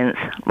the plinth,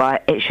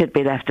 right, it should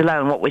be left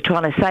alone. What we're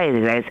trying to say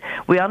is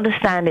we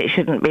understand it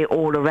shouldn't be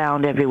all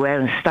around everywhere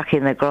and stuck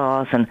in the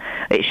grass, and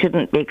it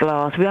shouldn't be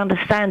glass. We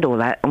understand all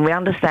that, and we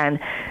understand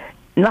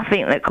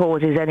nothing that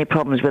causes any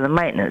problems with the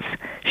maintenance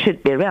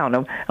should be around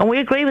them. And we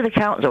agree with the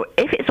council.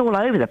 If it's all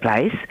over the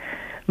place,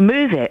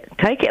 move it,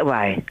 take it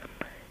away,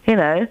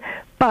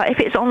 But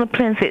if it's on the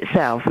plinth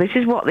itself, this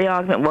is what the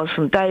argument was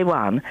from day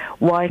one,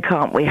 why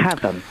can't we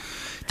have them?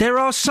 There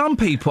are some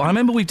people, I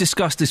remember we've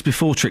discussed this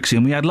before, Trixie,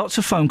 and we had lots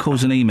of phone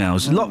calls and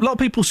emails, a lot of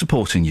people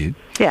supporting you.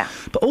 Yeah.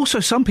 But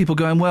also some people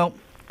going, well,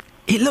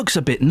 it looks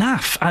a bit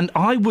naff, and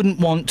I wouldn't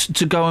want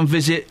to go and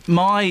visit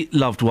my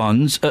loved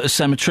ones at a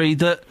cemetery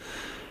that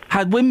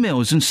had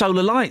windmills and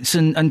solar lights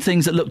and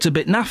things that looked a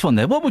bit naff on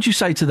there. What would you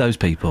say to those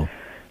people?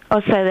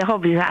 I'd say they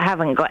obviously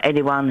haven't got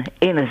anyone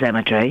in a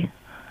cemetery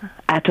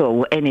at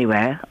all,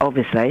 anywhere,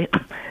 obviously,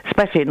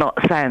 especially not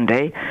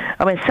Sandy.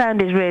 I mean,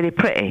 Sandy's really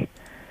pretty,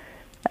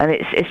 and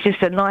it's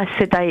just a nice,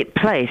 sedate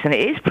place, and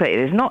it is pretty.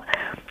 There's not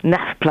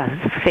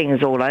naff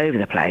things all over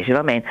the place, you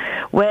know what I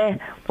mean?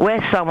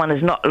 Where someone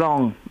has not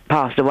long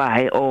passed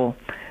away, or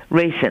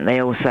recently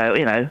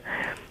also,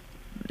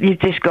 you've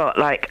just got,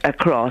 like, a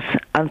cross,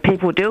 and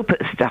people do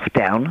put stuff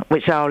down,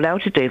 which they're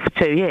allowed to do for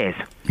 2 years.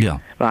 Yeah.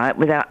 Right,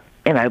 without,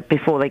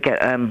 before they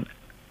get a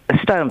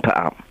stone put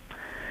up.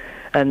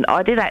 And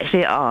I did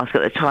actually ask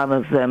at the time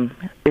of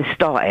this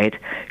started,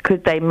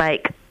 could they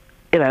make,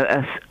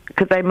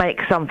 could they make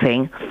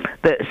something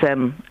that's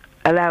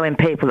allowing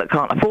people that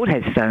can't afford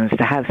headstones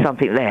to have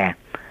something there?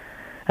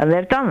 And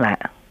they've done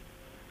that,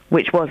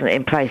 which wasn't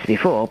in place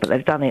before, but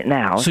they've done it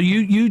now. So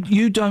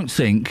you don't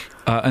think,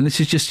 and this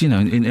is just,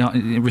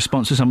 in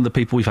response to some of the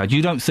people we've had,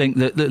 you don't think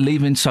that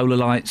leaving solar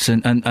lights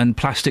and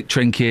plastic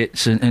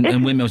trinkets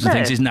and windmills and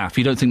things is naff?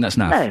 You don't think that's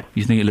naff? No.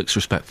 You think it looks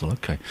respectful?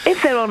 Okay.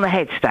 If they're on the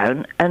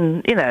headstone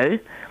and,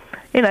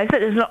 if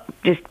it's not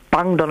just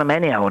bunged on them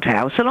any old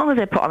house, so long as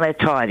they're put on there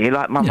tidy,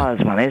 like my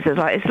mother's one is,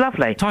 it's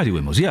lovely. Tidy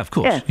windmills, yeah, of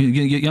course. Yeah.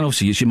 You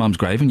obviously, it's your mum's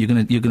grave, and you're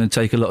going to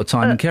take a lot of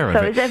time and care of it.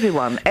 So it's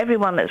everyone.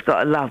 Everyone that's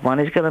got a loved one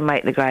is going to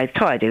make the grave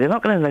tidy. They're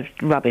not going to leave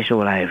rubbish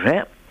all over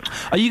it.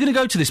 Are you going to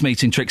go to this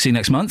meeting, Trixie,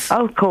 next month?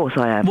 Oh, of course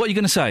I am. What are you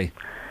going to say?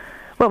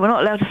 Well, we're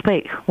not allowed to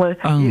speak.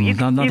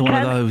 Another one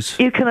of those.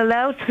 You can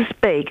allow to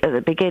speak at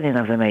the beginning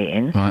of the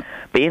meeting, right,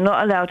 but you're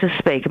not allowed to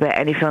speak about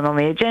anything on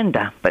the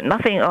agenda. But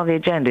nothing on the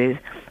agenda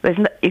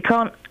you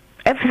can't.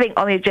 Everything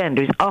on the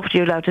agenda is after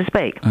you're allowed to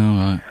speak. Oh,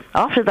 right.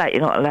 After that,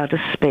 you're not allowed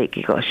to speak.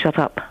 You've got to shut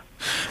up.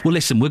 Well,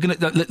 listen, we're going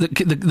to.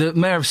 The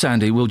Mayor of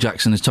Sandy, Will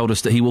Jackson, has told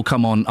us that he will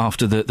come on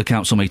after the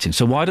council meeting.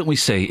 So why don't we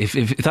see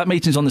if that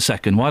meeting's on the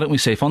 2nd? Why don't we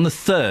see if on the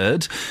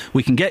 3rd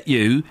we can get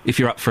you, if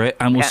you're up for it,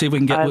 and we'll see if we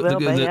can get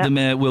the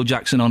Mayor Will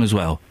Jackson on as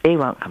well. He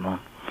won't come on.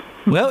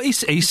 Well, he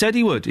said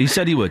he would. He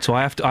said he would. So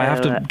I have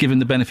to give him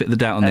the benefit of the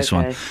doubt on this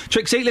one.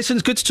 Trixie, listen,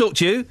 it's good to talk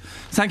to you.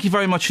 Thank you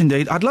very much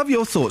indeed. I'd love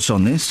your thoughts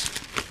on this.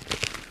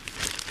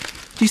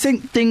 Do you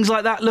think things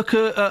like that look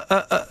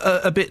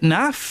a bit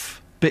naff?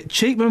 Bit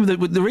cheap?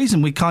 Remember the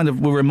reason we kind of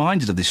were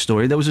reminded of this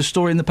story, there was a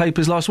story in the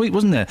papers last week,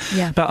 wasn't there?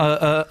 Yeah.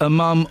 About a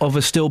mum of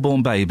a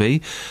stillborn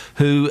baby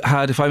who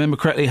had, if I remember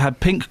correctly, had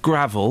pink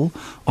gravel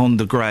on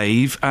the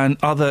grave and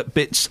other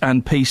bits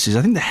and pieces.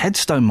 I think the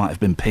headstone might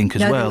have been pink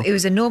as well. No, it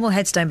was a normal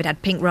headstone but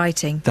had pink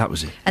writing. That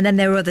was it. And then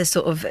there were other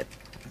sort of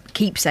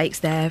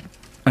keepsakes there.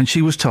 And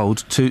she was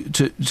told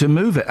to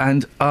move it,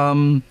 and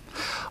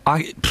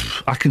I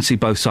can see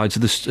both sides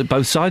of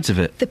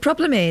it. The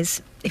problem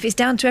is, if it's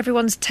down to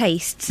everyone's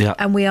tastes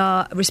and we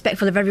are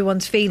respectful of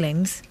everyone's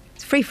feelings,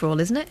 it's free for all,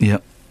 isn't it? Yeah.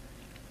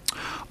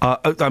 I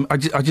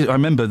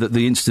remember that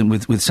the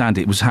incident with Sandy,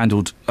 it was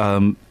handled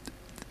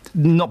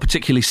not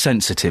particularly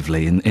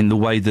sensitively in the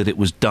way that it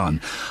was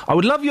done. I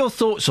would love your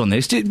thoughts on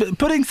this.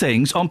 Putting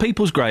things on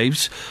people's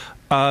graves,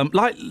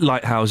 like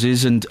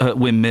lighthouses and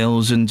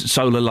windmills and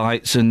solar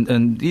lights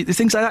and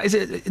things like that. Is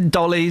it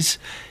dollies?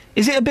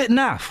 Is it a bit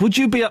naff? Would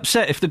you be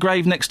upset if the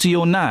grave next to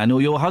your nan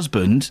or your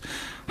husband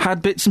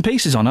had bits and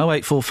pieces on?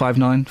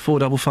 08459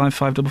 455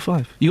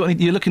 555.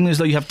 You're looking as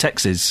though you have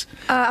texts.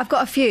 I've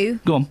got a few.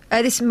 Go on.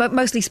 This is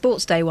mostly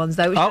sports day ones,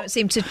 though, which don't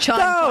seem to chime.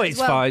 No, it's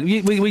fine.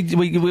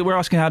 We're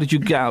asking, how did you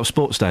get out of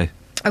sports day?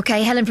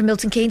 OK, Helen from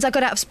Milton Keynes. I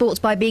got out of sports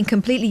by being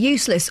completely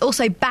useless.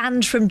 Also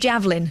banned from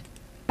javelin.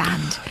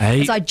 Banned.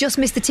 Hey. So I just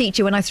missed the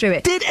teacher when I threw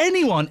it. Did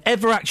anyone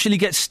ever actually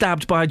get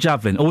stabbed by a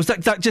javelin? Or was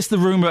that just the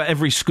rumour at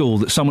every school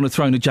that someone had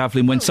thrown a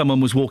javelin when someone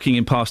was walking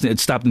in past and it had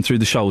stabbed them through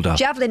the shoulder?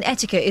 Javelin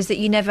etiquette is that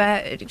you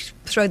never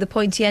throw the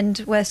pointy end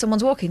where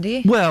someone's walking, do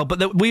you? Well,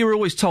 but we were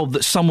always told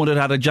that someone had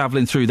had a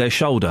javelin through their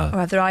shoulder. Or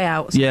have their eye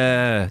out.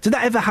 Yeah. Did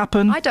that ever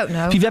happen? I don't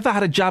know. If you've ever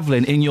had a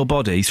javelin in your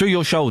body, through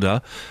your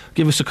shoulder,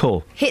 give us a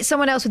call. Hit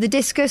someone else with a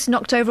discus,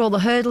 knocked over all the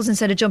hurdles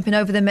instead of jumping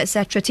over them,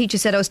 etc. Teacher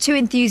said I was too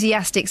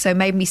enthusiastic, so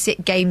made me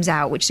sit games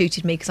out, which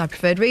suited me because I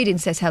preferred reading,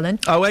 says Helen.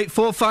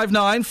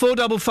 08459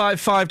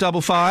 455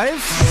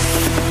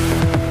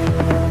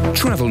 555.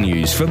 Travel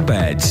news for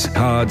beds,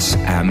 cards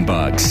and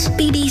bugs.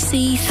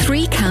 BBC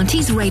Three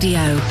Counties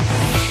Radio.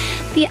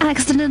 The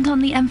accident on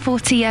the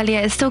M40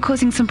 earlier is still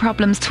causing some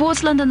problems.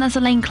 Towards London, there's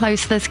a lane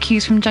closed. There's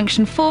queues from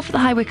Junction 4 for the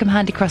High Wycombe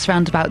Handy Cross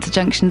roundabout to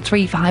Junction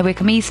 3 for High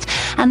Wycombe East.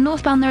 And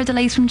northbound, there are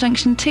delays from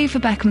Junction 2 for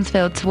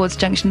Beaconsfield towards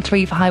Junction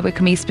 3 for High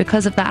Wycombe East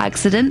because of that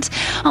accident.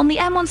 On the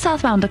M1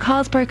 southbound, a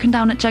car's broken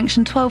down at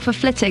Junction 12 for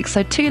Flitwick,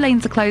 so 2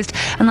 lanes are closed,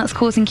 and that's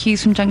causing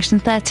queues from Junction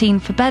 13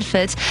 for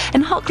Bedford.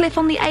 In Hotcliffe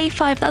on the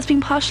A5, that's been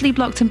partially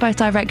blocked in both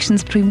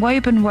directions between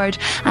Woburn Road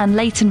and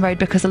Leighton Road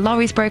because a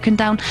lorry's broken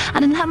down.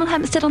 And in Hemel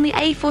Hempstead on the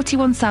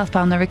A41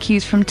 southbound, there are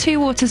queues from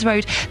Two Waters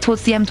Road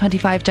towards the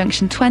M25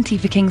 Junction 20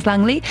 for Kings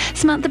Langley.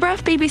 Samantha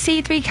Bruff,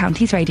 BBC Three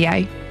Counties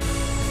Radio.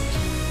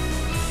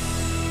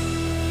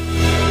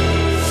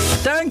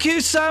 Thank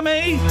you,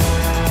 Sammy.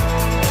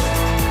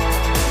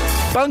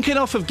 Bunking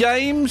off of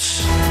games,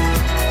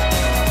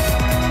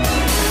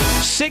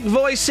 sick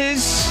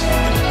voices,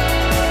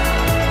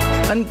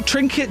 and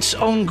trinkets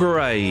on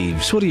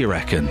graves. What do you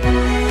reckon?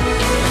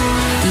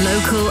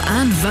 Local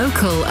and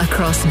vocal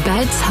across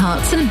beds,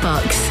 hearts and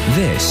bucks.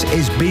 This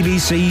is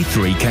BBC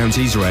Three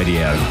Counties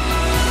Radio.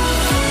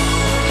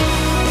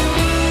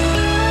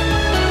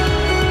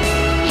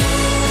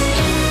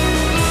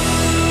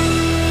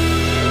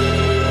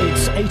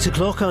 It's 8 8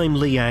 o'clock, I'm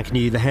Lee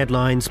Agnew. The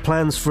headlines: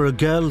 plans for a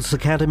girls'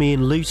 academy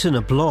in Luton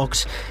are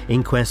blocked.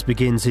 Inquest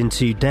begins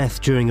into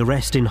death during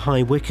arrest in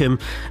High Wycombe.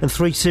 And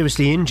 3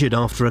 seriously injured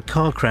after a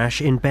car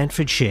crash in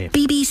Bedfordshire.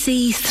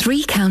 BBC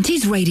Three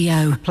Counties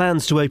Radio.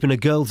 Plans to open a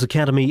girls'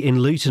 academy in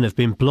Luton have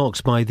been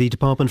blocked by the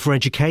Department for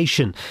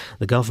Education.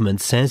 The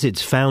government says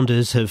its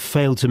founders have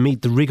failed to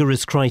meet the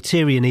rigorous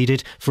criteria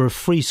needed for a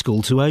free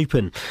school to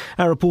open.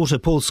 Our reporter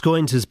Paul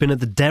Scoynes has been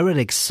at the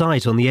derelict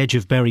site on the edge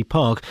of Bury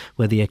Park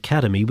where the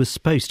academy was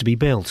supposed to be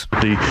built.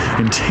 The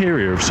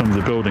interior of some of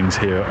the buildings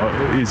here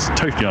is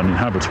totally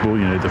uninhabitable.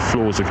 You know, the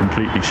floors are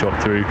completely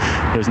shot through.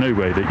 There's no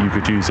way that you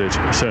could use it,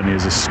 certainly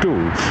as a school.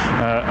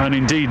 And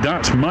indeed,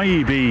 that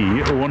may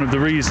be one of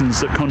the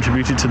reasons that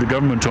contributed to the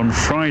government on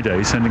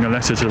Friday sending a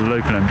letter to the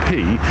local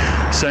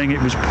MP saying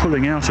it was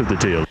pulling out of the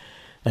deal.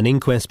 An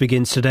inquest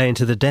begins today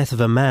into the death of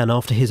a man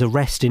after his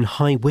arrest in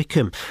High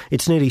Wycombe.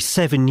 It's nearly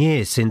 7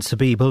 years since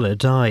Habibullah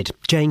died.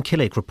 Jane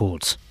Killick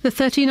reports. The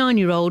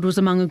 39-year-old was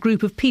among a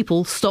group of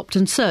people stopped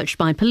and searched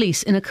by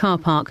police in a car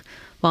park.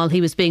 While he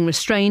was being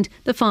restrained,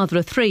 the father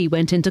of 3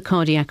 went into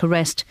cardiac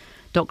arrest.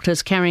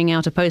 Doctors carrying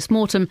out a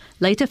post-mortem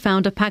later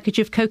found a package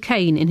of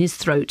cocaine in his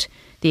throat.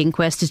 The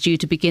inquest is due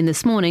to begin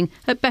this morning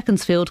at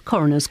Beaconsfield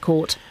Coroner's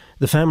Court.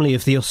 The family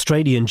of the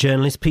Australian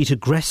journalist Peter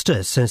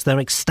Grester says they're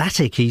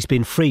ecstatic he's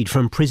been freed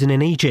from prison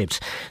in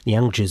Egypt. The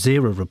Al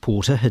Jazeera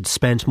reporter had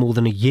spent more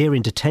than a year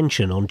in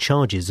detention on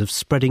charges of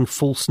spreading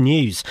false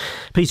news.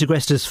 Peter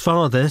Grester's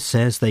father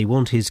says they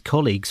want his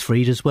colleagues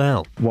freed as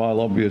well.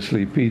 While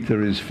obviously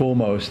Peter is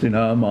foremost in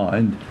our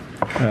mind,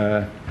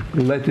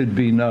 let it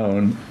be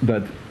known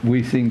that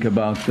we think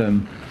about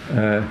them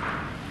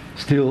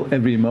still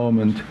every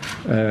moment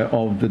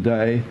of the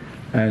day.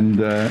 And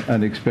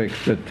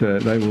expect that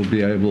they will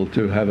be able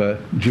to have a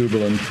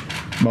jubilant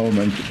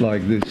moment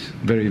like this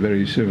very,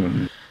 very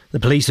soon. The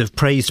police have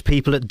praised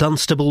people at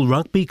Dunstable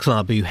Rugby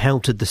Club who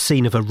helped at the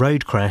scene of a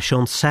road crash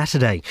on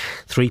Saturday.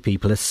 3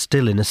 people are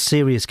still in a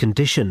serious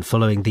condition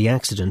following the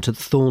accident at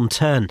Thorn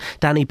Turn.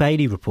 Danny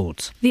Bailey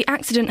reports. The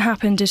accident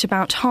happened at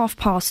about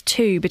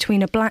 2:30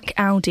 between a black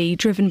Audi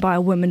driven by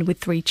a woman with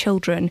 3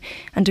 children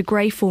and a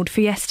grey Ford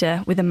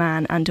Fiesta with a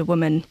man and a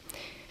woman.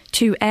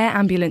 2 air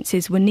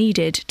ambulances were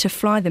needed to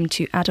fly them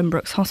to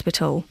Addenbrooke's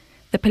Hospital.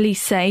 The police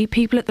say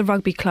people at the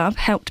rugby club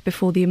helped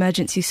before the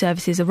emergency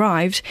services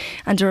arrived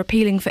and are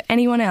appealing for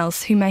anyone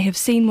else who may have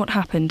seen what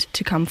happened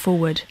to come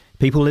forward.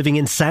 People living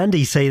in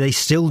Sandy say they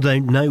still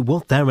don't know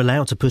what they're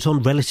allowed to put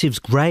on relatives'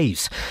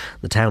 graves.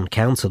 The town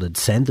council had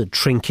said that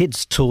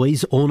trinkets,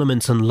 toys,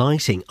 ornaments and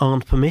lighting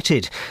aren't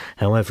permitted.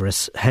 However,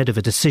 ahead of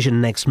a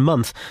decision next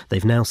month,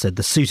 they've now said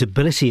the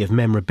suitability of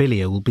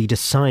memorabilia will be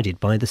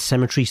decided by the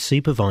cemetery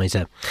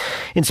supervisor.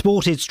 In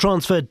sport, it's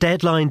transfer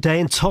deadline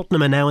day and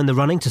Tottenham are now in the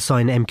running to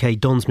sign MK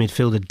Dons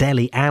midfielder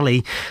Dele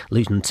Alli.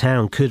 Luton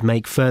Town could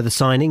make further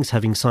signings,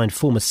 having signed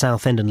former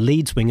Southend and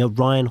Leeds winger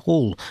Ryan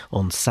Hall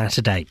on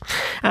Saturday.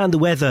 And the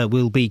weather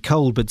will be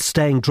cold but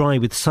staying dry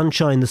with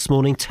sunshine this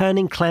morning,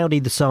 turning cloudy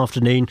this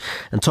afternoon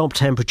and top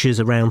temperatures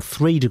around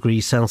 3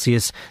 degrees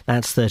Celsius.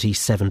 That's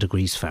 37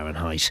 degrees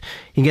Fahrenheit.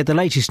 You can get the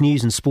latest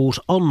news and sport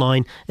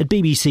online at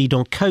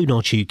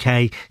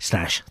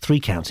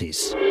bbc.co.uk/3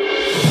 counties.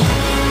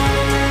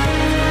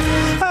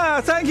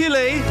 Thank you,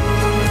 Lee.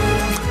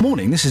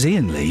 Morning, this is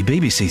Iain Lee,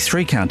 BBC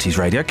Three Counties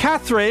Radio.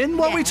 Catherine,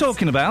 what are we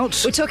talking about?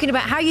 We're talking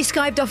about how you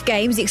skived off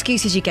games, the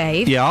excuses you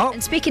gave. Yeah.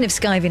 And speaking of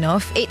skiving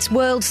off, it's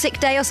World Sick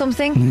Day or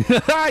something.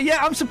 Yeah,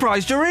 I'm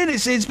surprised you're in.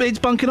 It's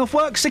bunking off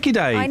work, sicky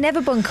day. I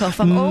never bunk off.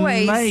 I'm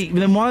always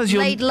then why is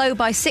laid low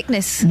by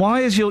sickness.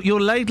 Why is you're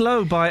laid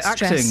low by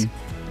Stress. acting?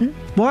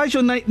 Why is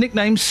your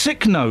nickname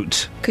Sick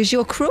Note? Because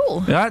you're cruel.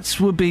 That's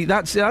a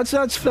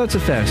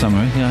fair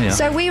summary. Yeah.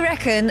 So we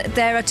reckon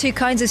there are 2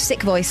 kinds of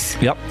sick voice.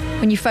 Yep.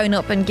 When you phone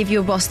up and give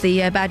your boss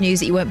the bad news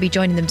that you won't be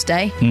joining them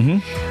today. Mm-hmm.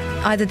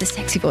 Either the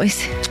sexy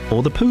voice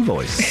or the poo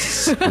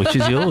voice, which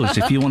is yours.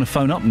 If you want to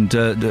phone up and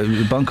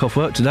bunk off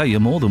work today, you're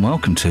more than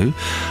welcome to.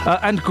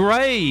 And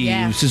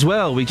graves as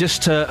well. We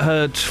just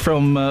heard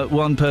from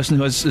one person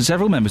who has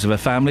several members of her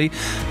family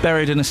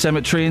buried in a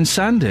cemetery in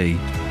Sandy.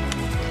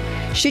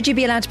 Should you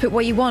be allowed to put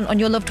what you want on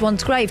your loved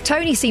one's grave?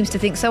 Tony seems to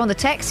think so on the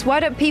text.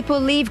 Why don't people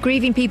leave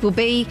grieving people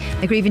be?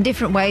 They grieve in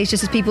different ways,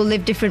 just as people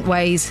live different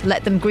ways.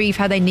 Let them grieve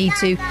how they need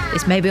to.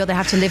 It's maybe all they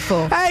have to live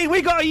for. Hey,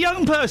 we got a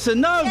young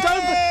person. No,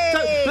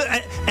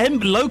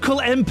 don't local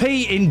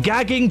MP in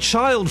gagging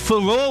child for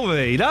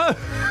Rory. No.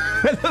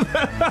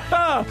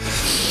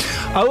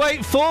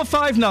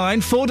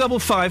 08459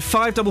 455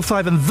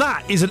 555, and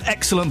that is an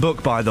excellent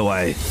book, by the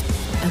way.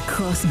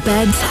 Across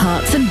beds,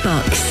 hearts and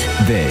bucks.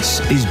 This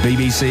is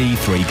BBC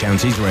Three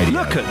Counties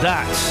Radio. Look at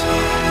that.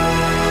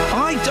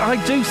 I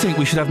do think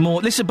we should have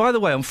more. Listen, by the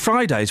way, on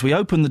Fridays we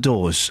open the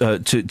doors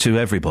to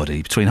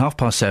everybody between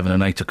 7:30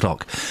 and 8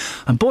 o'clock.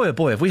 And boy, oh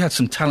boy, have we had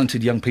some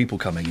talented young people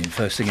coming in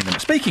first thing in the...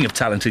 Speaking of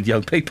talented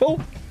young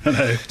people...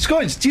 Hello.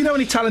 Scoins, do you know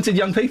any talented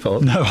young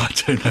people? No, I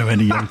don't know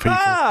any young people.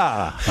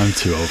 I'm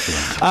too old for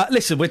that.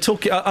 Listen, we're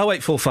talking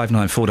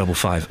 08459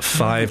 455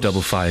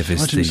 555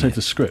 is I didn't save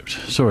the script.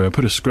 Sorry, I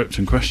put a script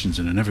and questions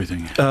in and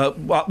everything.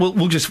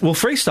 We'll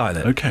freestyle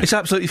it. Okay. It's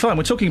absolutely fine.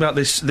 We're talking about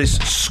this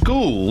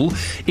school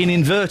in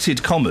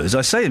inverted commas.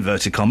 I say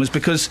inverted commas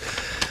because,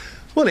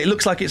 well, it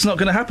looks like it's not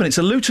going to happen. It's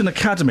a Luton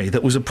Academy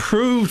that was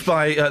approved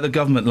by the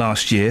government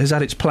last year, has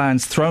had its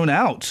plans thrown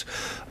out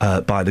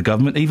by the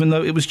government, even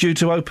though it was due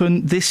to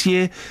open this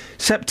year,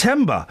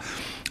 September.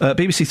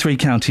 BBC Three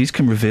Counties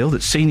can reveal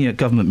that senior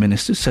government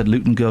ministers said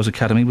Luton Girls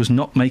Academy was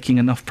not making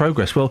enough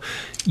progress. Well,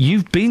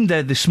 you've been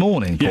there this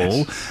morning, Paul.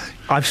 Yes.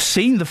 I've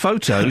seen the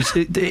photos.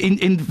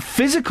 In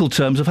physical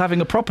terms of having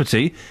a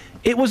property,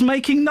 it was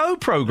making no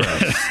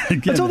progress.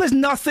 Until there's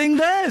nothing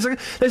there.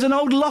 There's an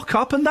old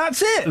lock-up and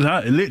that's it.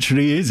 That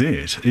literally is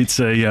it. It's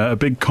a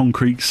big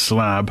concrete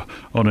slab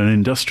on an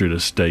industrial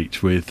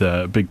estate with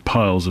big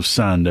piles of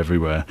sand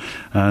everywhere.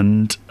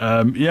 And,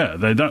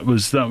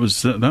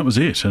 that was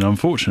it. And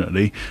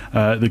unfortunately,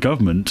 the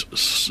government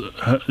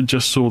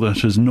just saw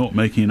that as not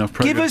making enough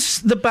progress. Give us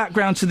the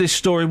background to this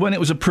story, when it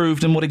was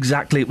approved and what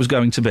exactly it was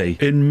going to be.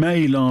 In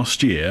May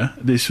last year,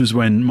 this was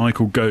when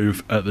Michael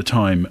Gove, at the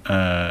time,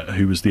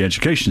 who was the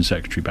Education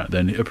Secretary back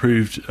then,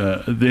 approved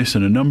this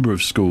and a number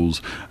of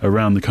schools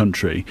around the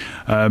country.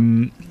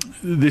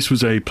 This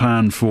was a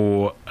plan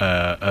for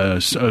a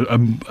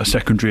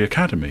secondary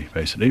academy,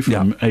 basically,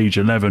 from age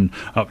 11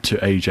 up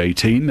to age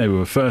 18. They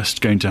were first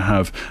going to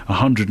have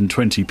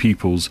 120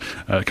 pupils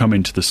come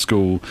into the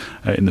school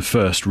in the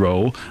first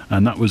roll,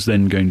 and that was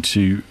then going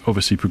to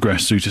obviously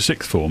progress through to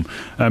sixth form.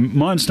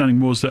 My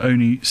understanding was that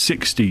only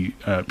 60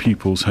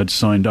 pupils had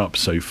signed up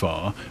so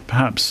far.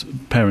 Perhaps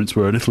parents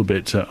were a little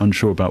bit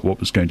unsure about what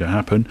was going to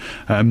happen.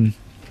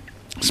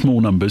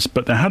 Small numbers,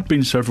 but there had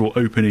been several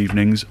open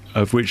evenings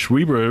of which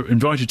we were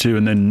invited to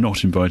and then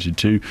not invited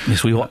to.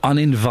 Yes, we were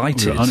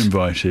uninvited.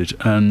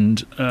 And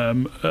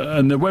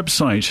the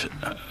website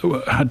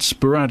had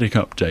sporadic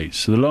updates.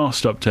 So the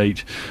last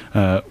update,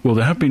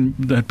 there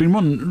had been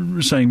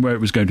one saying where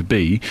it was going to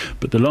be,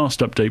 but the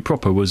last update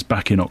proper was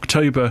back in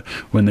October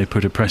when they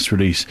put a press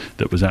release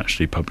that was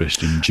actually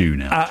published in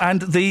June.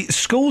 And the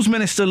Schools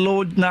Minister,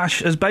 Lord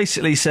Nash, has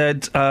basically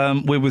said,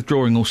 we're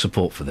withdrawing all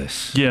support for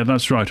this. Yeah,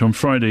 that's right. On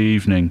Friday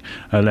evening,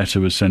 a letter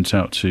was sent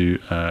out to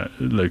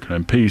local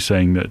MPs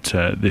saying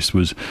that this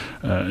was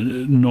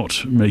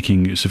not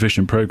making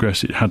sufficient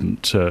progress. It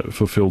hadn't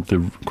fulfilled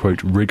the,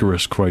 quote,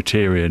 rigorous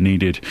criteria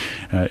needed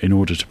in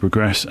order to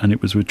progress, and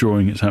it was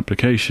withdrawing its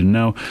application.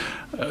 Now,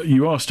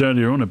 you asked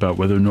earlier on about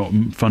whether or not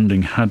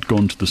funding had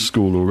gone to the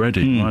school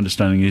already. My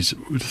understanding is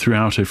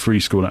throughout a free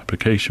school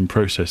application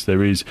process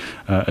there is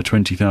a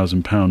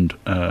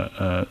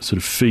 £20,000 sort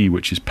of fee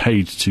which is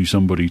paid to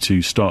somebody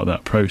to start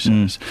that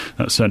process.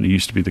 That certainly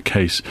used to be the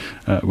case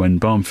when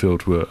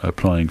Barnfield were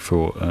applying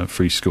for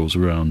free schools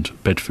around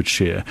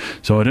Bedfordshire.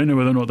 So I don't know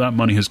whether or not that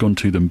money has gone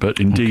to them, but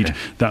indeed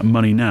that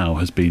money now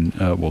has been,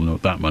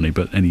 not that money,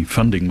 but any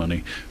funding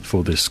money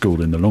for this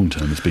school in the long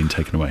term has been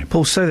taken away.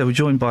 Paul Souther, we're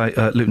joined by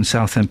Luton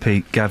South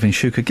MP Gavin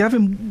Shuker.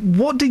 Gavin,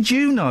 what did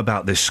you know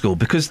about this school?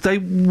 Because they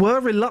were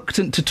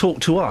reluctant to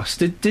talk to us.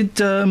 Did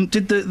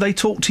they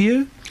talk to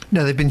you?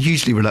 No, they've been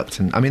hugely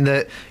reluctant. I mean,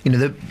 there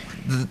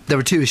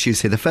are two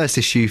issues here. The first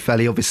issue,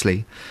 fairly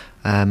obviously,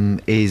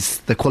 is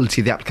the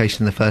quality of the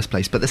application in the first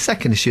place. But the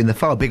second issue, and the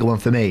far bigger one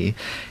for me,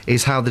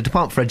 is how the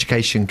Department for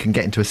Education can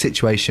get into a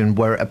situation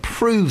where it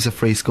approves a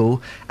free school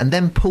and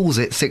then pulls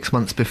it 6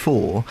 months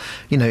before.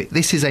 You know,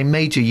 this is a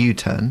major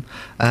U-turn,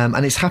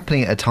 and it's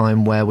happening at a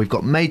time where we've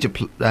got major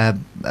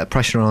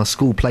pressure on our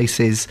school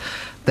places.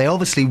 They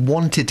obviously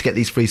wanted to get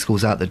these free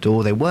schools out the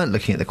door. They weren't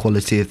looking at the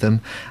quality of them.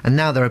 And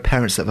now there are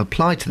parents that have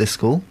applied to this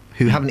school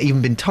who haven't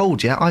even been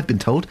told yet. I've been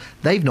told.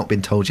 They've not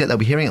been told yet. They'll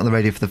be hearing it on the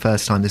radio for the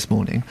first time this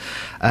morning,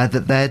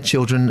 that their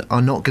children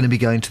are not going to be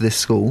going to this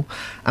school.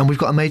 And we've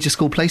got a major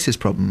school places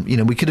problem. You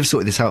know, we could have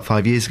sorted this out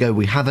 5 years ago.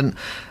 We haven't.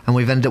 And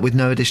we've ended up with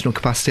no additional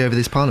capacity over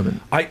this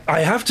Parliament. I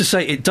have to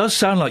say, it does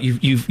sound like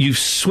you've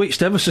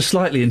switched ever so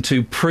slightly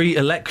into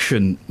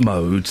pre-election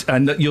mode,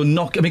 and that you're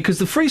not... I mean, because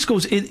the free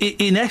schools,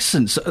 in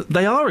essence,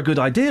 they are a good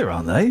idea,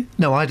 aren't they?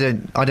 No, I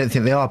don't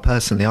think they are,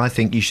 personally. I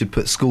think you should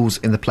put schools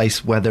in the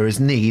place where there is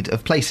need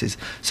of places.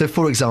 So,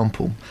 for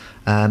example,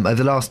 over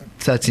the last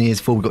 13 years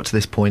before we got to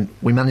this point,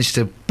 we managed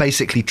to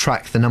basically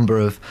track the number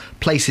of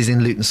places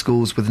in Luton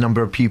schools with the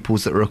number of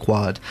pupils that were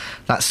required.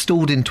 That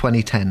stalled in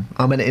 2010.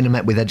 I went in and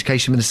met with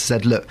Education Minister,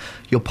 said, look,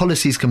 your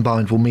policies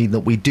combined will mean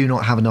that we do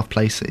not have enough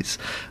places.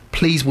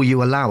 Please will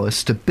you allow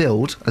us to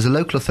build, as a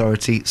local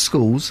authority,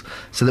 schools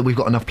so that we've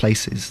got enough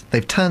places.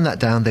 They've turned that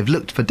down. They've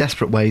looked for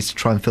desperate ways to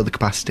try and fill the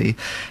capacity.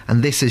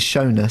 And this has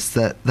shown us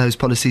that those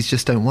policies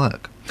just don't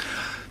work.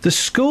 The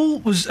school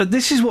was...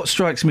 this is what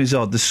strikes me as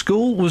odd. The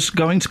school was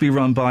going to be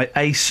run by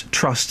Ace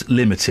Trust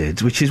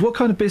Limited, which is... what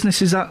kind of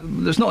business is that?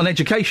 It's not an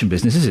education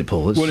business, is it,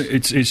 Paul?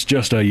 It's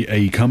just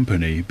a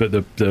company, but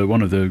the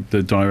one of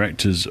the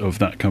directors of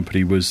that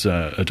company was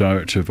a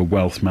director of a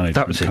wealth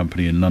management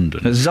company in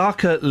London.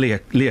 Zaka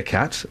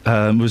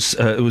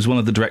Liaquat was one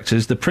of the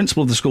directors. The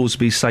principal of the school was to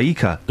be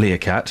Saika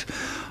Liaquat.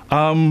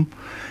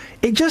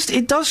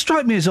 It does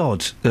strike me as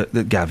odd,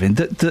 Gavin,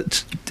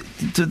 that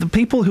the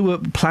people who are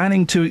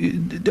planning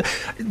to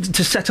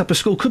set up a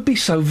school could be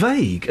so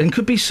vague and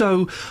could be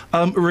so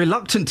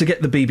reluctant to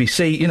get the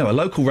BBC, a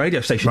local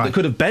radio station that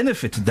could have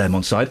benefited them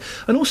on side,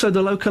 and also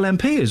the local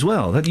MP as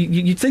well.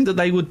 You'd think that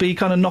they would be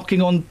kind of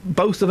knocking on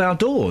both of our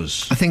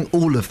doors. I think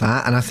all of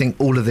that, and I think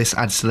all of this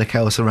adds to the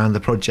chaos around the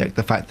project.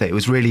 The fact that it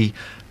was really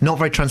not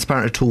very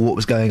transparent at all what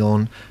was going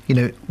on.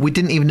 We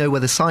didn't even know where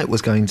the site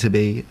was going to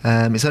be.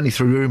 It's only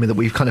through rumour that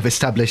we've kind of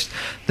established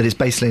that it's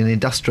basically an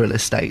industrial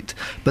estate.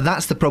 But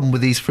that's the problem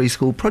with these free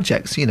school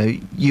projects.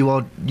 You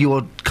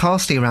are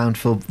casting around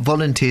for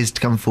volunteers to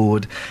come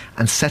forward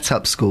and set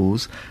up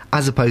schools,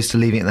 as opposed to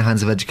leaving it in the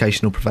hands of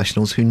educational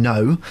professionals who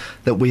know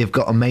that we have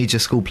got a major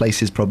school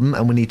places problem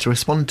and we need to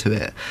respond to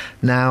it.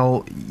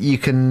 Now, you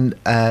can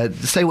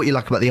say what you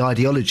like about the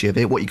ideology of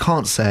it. What you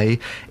can't say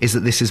is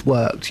that this has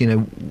worked.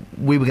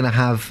 We were going to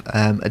have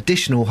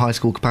additional high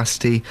school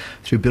capacity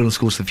through Building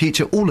Schools for the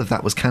Future. All of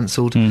that was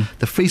cancelled.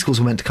 The free schools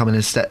were meant to come in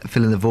and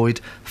fill in the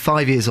void.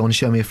 5 years on,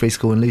 show me a free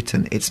school in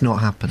Luton. It's not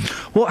happened.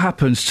 What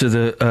happens to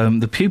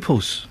the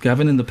pupils,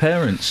 Gavin, and the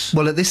parents?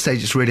 Well, at this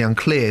stage, it's really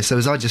unclear. So,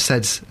 as I just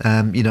said,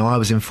 I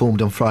was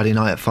informed on Friday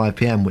night at 5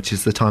 p.m, which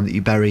is the time that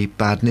you bury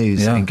bad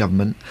news in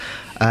government,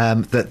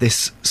 that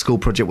this school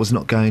project was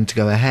not going to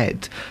go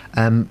ahead.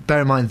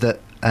 Bear in mind that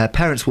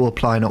parents will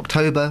apply in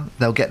October.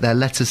 They'll get their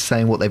letters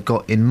saying what they've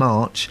got in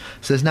March.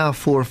 So there's now a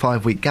 4 or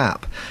 5 week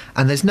gap.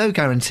 And there's no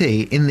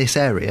guarantee in this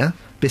area,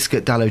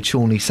 Biscuit, Dallow,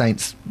 Chorley,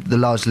 Saints, the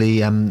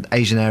largely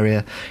Asian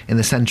area in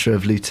the centre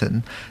of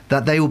Luton,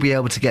 that they will be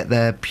able to get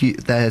their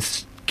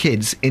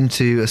kids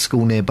into a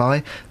school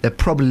nearby. They're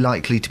probably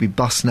likely to be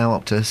bused now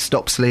up to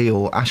Stopsley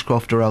or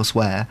Ashcroft or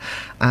elsewhere,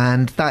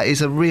 and that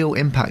is a real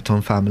impact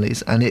on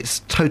families, and it's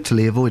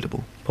totally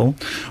avoidable. Paul?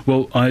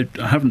 Well, I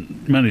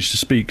haven't managed to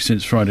speak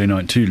since Friday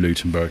night to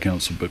Luton Borough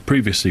Council, but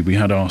previously we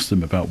had asked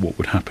them about what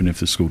would happen if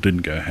the school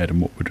didn't go ahead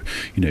and what would,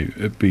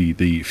 be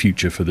the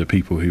future for the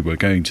people who were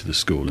going to the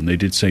school. And they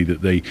did say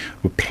that they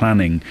were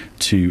planning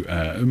to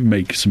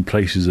make some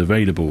places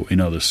available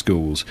in other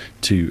schools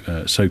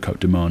to soak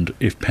up demand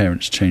if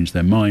parents changed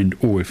their mind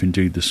or if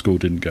indeed the school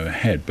didn't go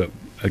ahead. But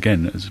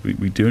again, as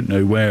we don't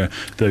know where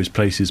those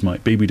places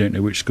might be. We don't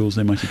know which schools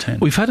they might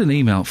attend. We've had an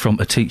email from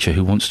a teacher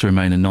who wants to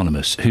remain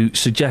anonymous, who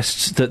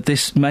suggests that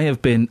this may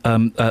have been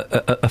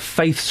a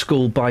faith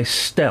school by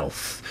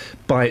stealth,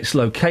 by its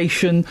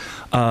location,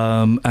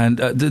 and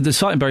the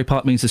site in Bury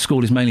Park means the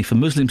school is mainly for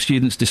Muslim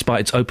students,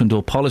 despite its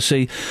open-door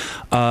policy.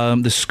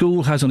 The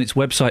school has on its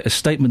website a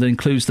statement that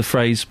includes the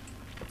phrase,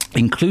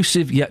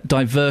 inclusive yet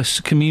diverse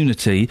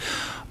community.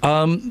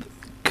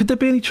 Could there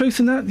be any truth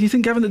in that? Do you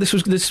think, Gavin, that this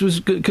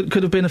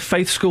could have been a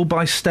faith school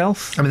by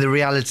stealth? I mean, the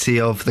reality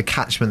of the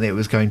catchment that it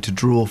was going to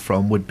draw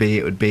from would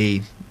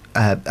be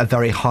a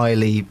very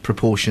highly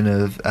proportion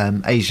of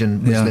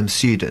Asian Muslim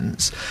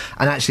students,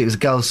 and actually it was a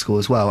girls' school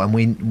as well. And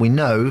we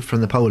know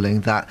from the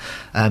polling that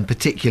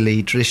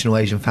particularly traditional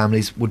Asian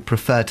families would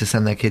prefer to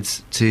send their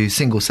kids to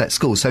single-set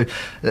schools. So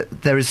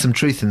there is some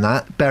truth in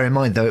that. Bear in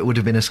mind, though, it would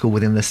have been a school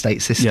within the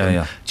state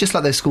system, just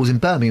like those schools in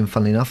Birmingham.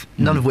 Funnily enough,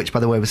 none of which, by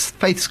the way, was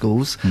faith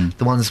schools.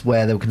 The ones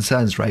where there were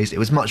concerns raised, it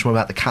was much more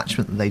about the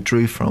catchment that they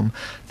drew from.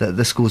 That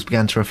the schools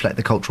began to reflect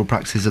the cultural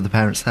practices of the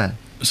parents there.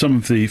 Some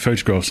of the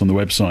photographs on the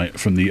website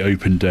from the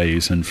open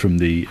days and from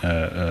the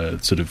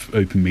sort of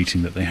open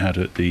meeting that they had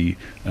at the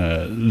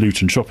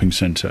Luton Shopping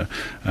Centre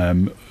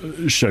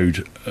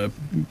showed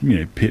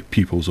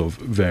pupils of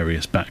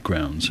various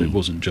backgrounds. It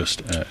wasn't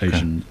just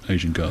Asian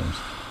girls.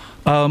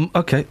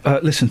 OK,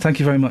 listen, thank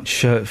you very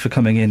much for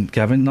coming in,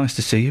 Gavin. Nice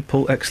to see you.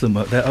 Paul, excellent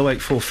work there.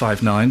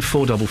 08459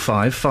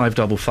 455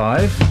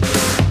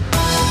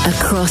 555.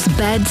 Across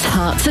beds,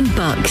 hearts and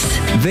bucks.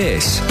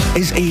 This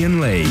is Iain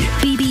Lee.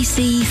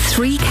 BBC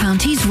Three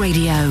Counties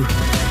Radio.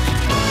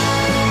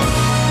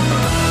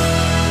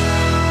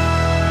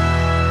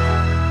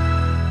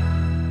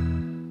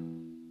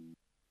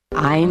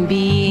 I'm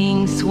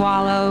being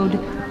swallowed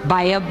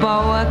by a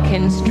boa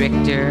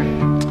constrictor.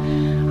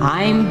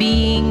 I'm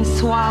being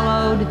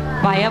swallowed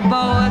by a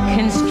boa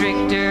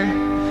constrictor.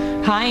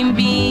 I'm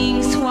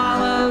being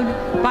swallowed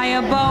by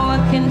a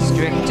boa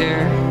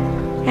constrictor.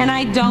 And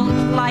I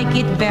don't like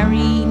it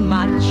very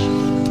much.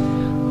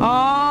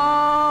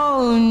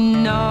 Oh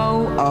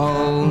no,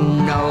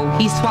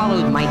 he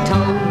swallowed my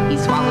toe, he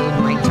swallowed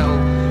my toe.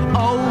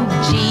 Oh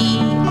gee,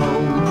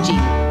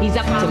 he's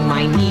up to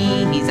my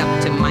knee, he's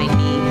up to my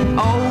knee.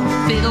 Oh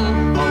fiddle,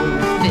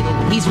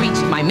 he's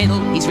reached my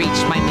middle, he's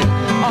reached my middle.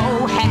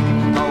 Oh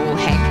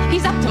heck,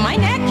 he's up to my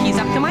neck, he's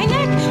up to my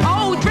neck.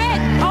 Oh dread,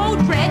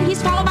 he's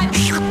swallowed my...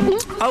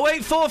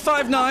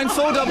 08459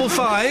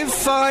 455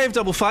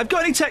 555.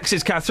 Got any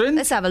texts, Catherine?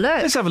 Let's have a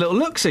look. Let's have a little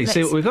look-see,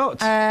 see what we've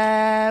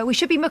got. We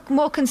should be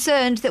more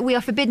concerned that we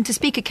are forbidden to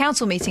speak at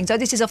council meetings. So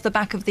this is off the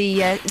back of the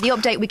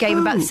update we gave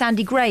about the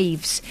Sandy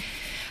graves.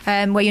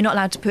 Where you're not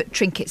allowed to put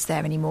trinkets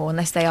there anymore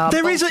unless they are.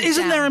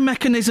 Isn't there a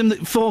mechanism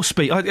for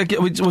speak?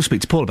 We'll speak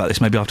to Paul about this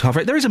maybe after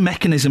half. There is a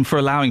mechanism for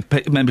allowing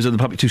members of the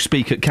public to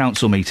speak at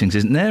council meetings,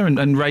 isn't there,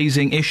 and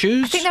raising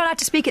issues? I think they're allowed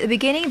to speak at the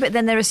beginning, but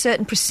then there are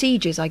certain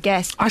procedures, I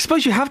guess. I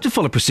suppose you have to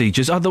follow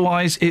procedures,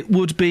 otherwise it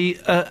would be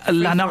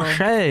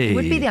l'anarchie. It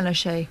would be the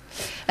anarchie.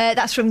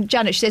 That's from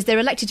Janet. She says they're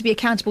elected to be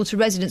accountable to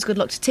residents. Good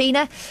luck to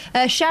Tina.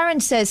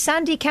 Sharon says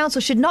Sandy Council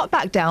should not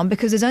back down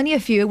because there's only a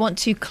few who want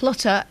to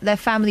clutter their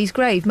family's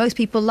grave. Most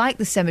people like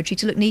the cemetery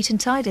to look neat and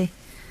tidy.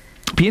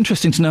 Be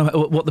interesting to know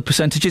what the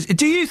percentage is.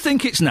 Do you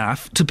think it's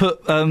naff to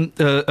put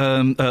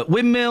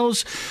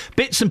windmills,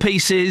 bits and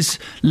pieces,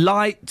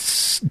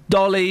 lights,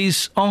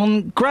 dollies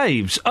on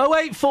graves?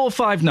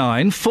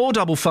 08459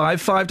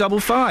 455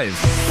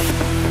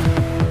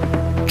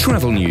 555.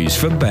 Travel news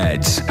for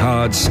beds,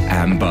 cards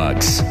and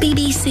bugs.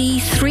 BBC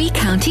Three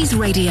Counties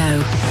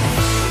Radio.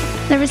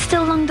 There is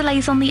still long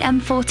delays on the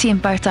M40 in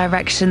both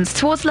directions.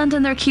 Towards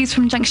London, they're queues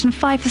from junction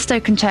 5 for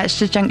Stokenchurch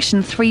to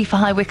junction 3 for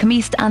High Wycombe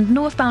East, and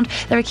northbound,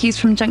 there are queues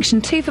from junction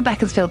 2 for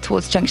Beaconsfield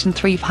towards junction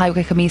 3 for High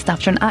Wycombe East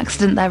after an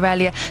accident there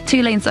earlier.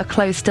 2 lanes are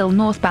closed still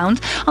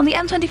northbound. On the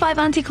M25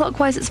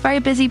 anti-clockwise, it's very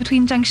busy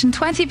between junction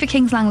 20 for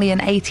Kings Langley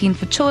and 18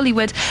 for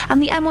Chorleywood,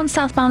 and the M1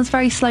 southbound is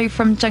very slow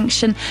from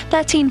junction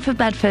 13 for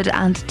Bedford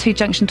and to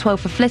junction 12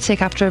 for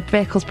Flitwick after a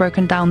vehicle's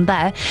broken down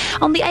there.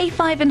 On the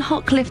A5 in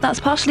Hotcliffe, that's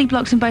partially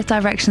blocked in both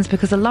directions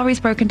because the lorry's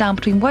broken down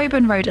between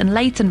Woburn Road and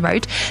Leighton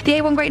Road. The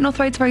A1 Great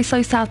North Road's very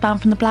slow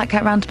southbound from the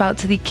Blackgate roundabout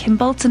to the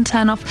Kimbolton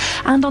turnoff.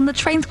 And on the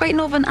trains, Great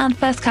Northern and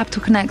First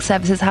Capital Connect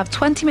services have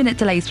 20-minute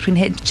delays between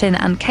Hitchin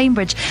and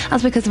Cambridge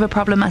as because of a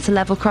problem at a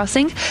level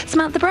crossing.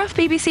 Samantha Bruff,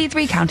 BBC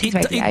Three Counties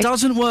Radio. It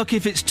doesn't work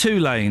if it's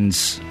 2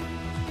 lanes.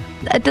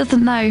 It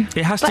doesn't, no.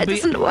 It has to be... It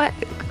doesn't work.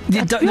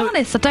 To be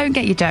honest, I don't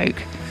get your joke.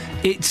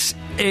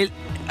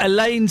 A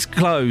lane's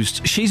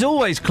closed. She's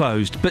always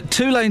closed, but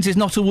 2 lanes is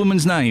not a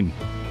woman's name.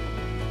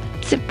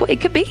 It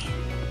could be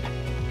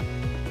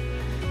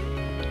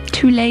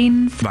 2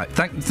 lanes. Right,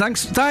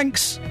 thanks.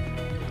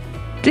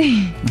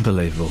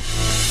 Unbelievable.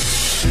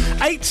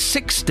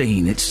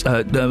 8:16. It's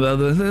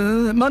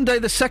Monday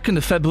the 2nd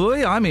of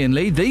February. I'm Iain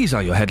Lee. These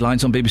are your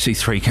headlines on BBC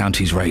Three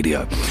Counties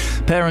Radio.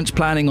 Parents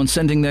planning on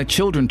sending their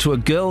children to a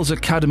girls'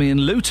 academy in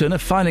Luton are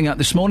finding out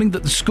this morning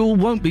that the school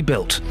won't be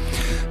built.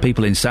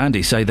 People in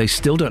Sandy say they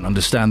still don't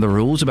understand the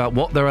rules about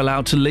what they're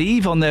allowed to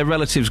leave on their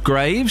relatives'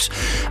 graves.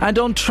 And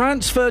on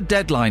transfer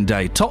deadline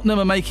day, Tottenham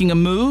are making a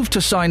move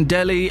to sign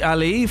Dele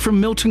Ali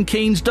from Milton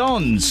Keynes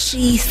Dons.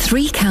 BBC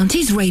Three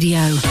Counties Radio.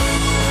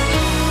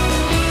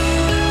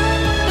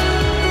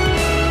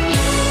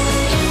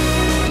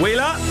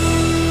 Wheeler?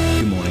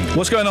 Good morning.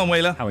 What's going on,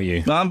 Wheeler? How are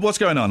you? What's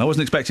going on? I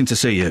wasn't expecting to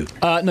see you.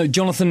 No,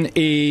 Jonathan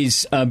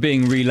is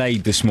being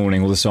relayed this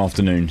morning or this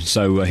afternoon,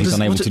 so he's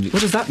unable to... What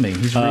does that mean?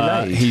 He's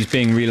relayed? He's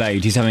being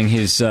relayed. He's having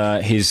his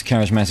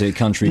charismatic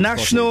country...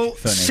 National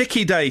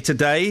Sickie Day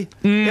today.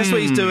 Guess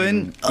what he's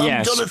doing?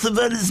 Yes. Jonathan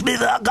Vernon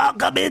Smith, I can't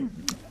come in.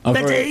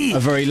 A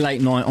very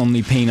late night on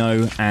the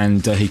Pinot,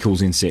 and he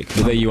calls in sick.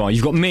 But there you are.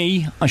 You've got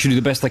me. I should do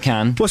the best I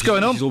can. What's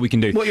going on? This is all we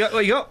can do. What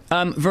you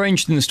got? Very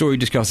interesting the story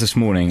discussed this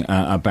morning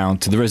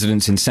about the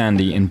residents in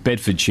Sandy in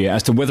Bedfordshire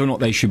as to whether or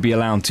not they should be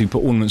allowed to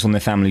put ornaments on their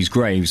families'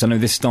 graves. I know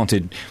this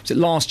started... Was it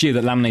last year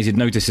that laminated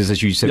notices,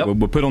 as you said,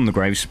 were put on the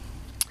graves?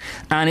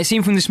 And it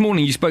seemed from this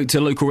morning you spoke to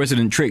local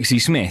resident Trixie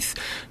Smith,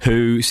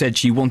 who said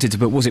she wanted to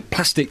put, was it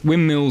plastic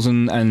windmills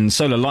and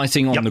solar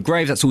lighting on the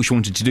grave? That's all she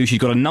wanted to do. She's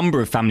got a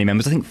number of family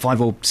members, I think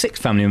 5 or 6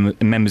 family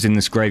members in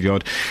this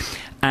graveyard.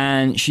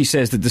 And she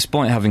says that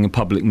despite having a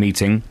public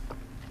meeting,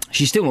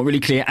 she's still not really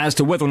clear as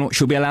to whether or not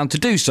she'll be allowed to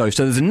do so.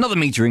 So there's another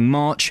meeting in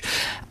March.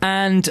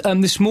 And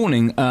this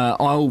morning,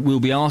 I will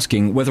be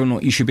asking whether or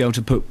not you should be able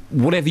to put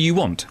whatever you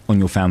want on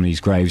your family's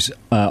graves.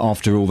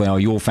 After all, they are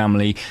your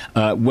family.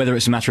 Whether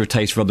it's a matter of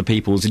taste for other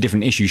people is a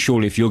different issue.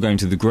 Surely if you're going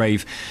to the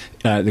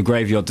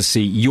graveyard to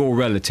see your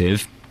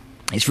relative,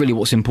 it's really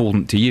what's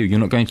important to you. You're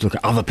not going to look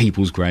at other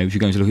people's graves. You're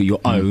going to look at your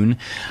own.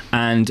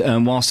 And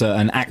whilst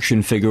an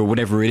action figure or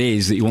whatever it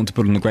is that you want to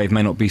put on the grave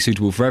may not be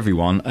suitable for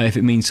everyone, if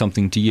it means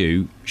something to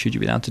you, should you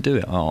be allowed to do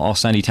it? Are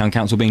Sandy Town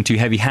Council being too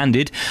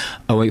heavy-handed?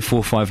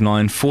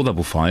 08459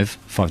 455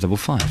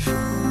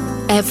 555.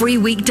 Every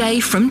weekday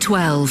from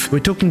 12. We're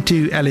talking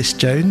to Alice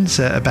Jones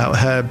about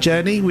her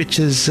journey, which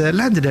has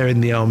landed her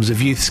in the arms of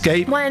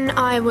Youthscape. When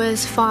I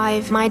was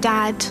 5, my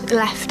dad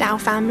left our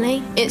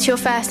family. It's your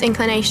first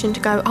inclination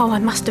to go, I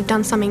must have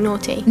done something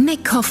naughty.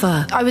 Nick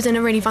Coffer. I was in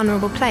a really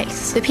vulnerable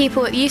place. The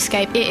people at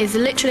Youthscape, it is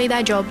literally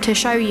their job to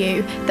show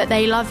you that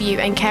they love you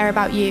and care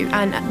about you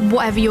and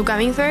whatever you're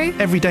going through.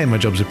 Every day my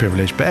job's a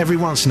privilege, but every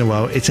once in a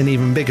while it's an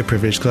even bigger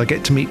privilege because I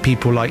get to meet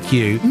people like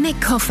you. Nick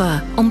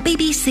Coffer on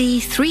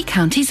BBC Three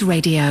Counties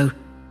Radio.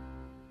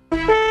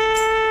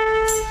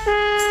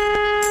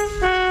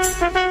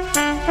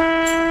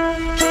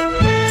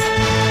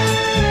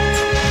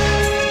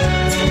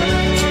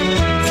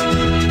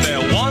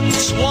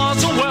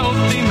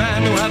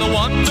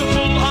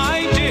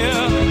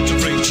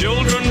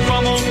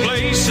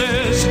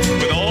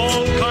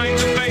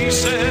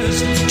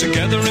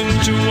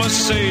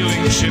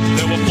 sailing ship.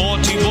 There were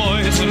 40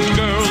 boys and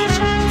girls.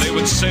 They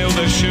would sail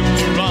their ship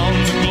around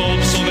the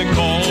globe, so they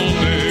called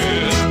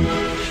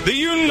it the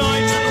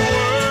United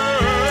World.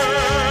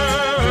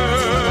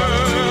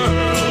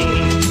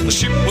 The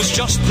ship was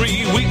just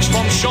 3 weeks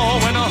from shore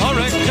when a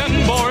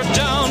hurricane bore it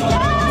down.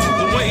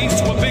 The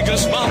waves were big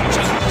as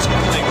mountains.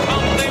 They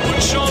found they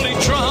would surely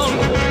drown.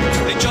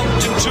 They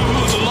jumped into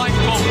the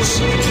lifeboats,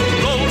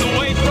 rowed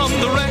away from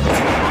the wreck.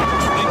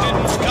 They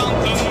didn't count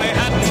them, they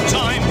hadn't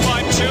time.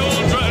 5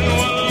 children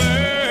were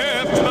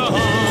left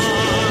behind.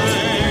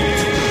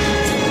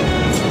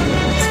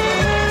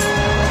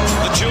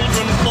 The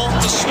children fought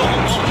the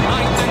storm all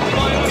night and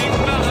finally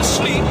fell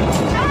asleep.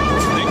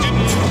 They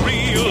didn't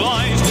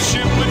realize the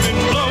ship had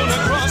been blown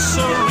across a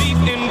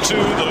reef into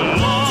the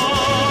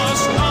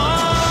lost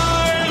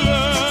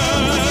islands.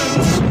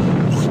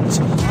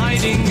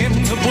 Hiding in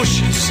the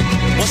bushes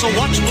was a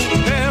watchful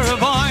pair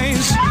of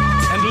eyes,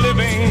 and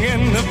living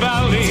in the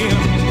valley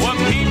were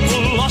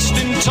people lost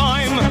in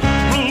time,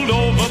 ruled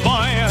over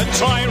by a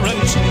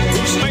tyrant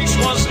whose face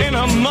was in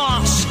a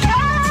mask.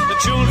 The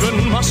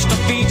children must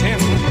defeat him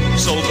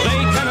so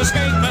they can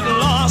escape at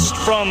last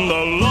from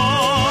the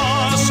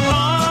lost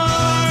islands.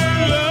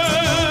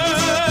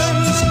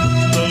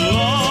 The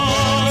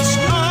lost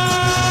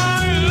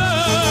islands.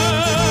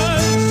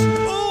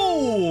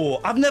 Oh,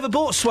 I've never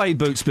bought suede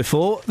boots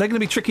before. They're going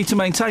to be tricky to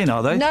maintain,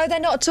 are they? No, they're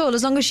not at all,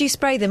 as long as you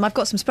spray them. I've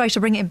got some spray, shall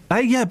I bring it in?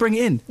 Hey, yeah, bring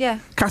it in. Yeah.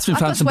 Catherine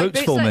I've found got some suede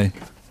boots for me.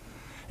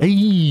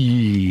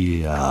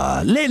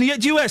 Lynn,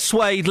 do you wear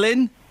suede,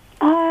 Lynn?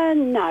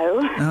 No.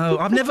 No,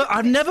 I've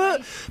never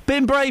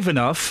been brave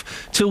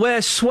enough to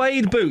wear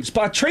suede boots,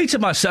 but I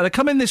treated myself. They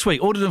come in this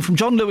week. Ordered them from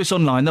John Lewis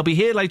online. They'll be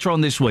here later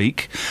on this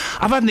week.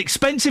 I've had an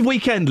expensive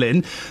weekend,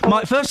 Lynn.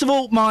 First of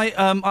all, my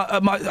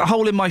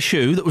hole in my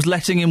shoe that was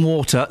letting in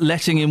water,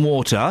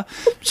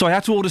 so I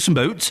had to order some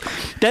boots.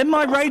 Then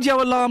my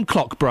radio alarm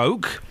clock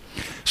broke,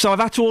 so I've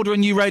had to order a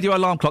new radio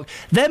alarm clock.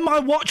 Then my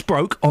watch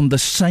broke on the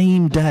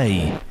same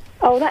day.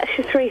 Oh, that's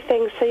your 3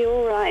 things, so you're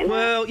all right now.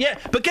 Well, yeah,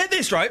 but get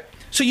this, right?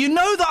 So you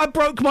know that I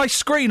broke my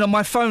screen on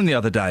my phone the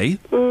other day?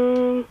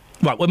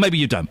 Right, well, maybe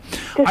you don't.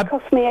 It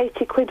cost me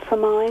 80 quid for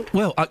mine.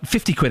 Well,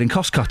 50 quid in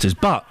cost cutters,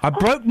 but I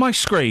broke my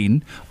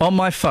screen on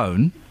my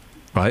phone,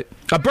 right?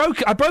 I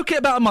broke it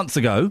about a month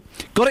ago,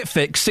 got it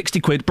fixed, 60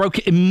 quid, broke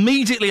it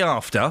immediately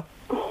after.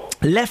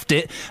 Left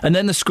it, and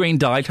then the screen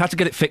died. Had to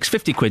get it fixed,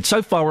 50 quid.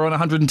 So far, we're on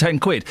 110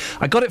 quid.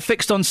 I got it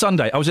fixed on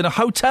Sunday. I was in a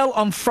hotel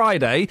on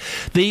Friday.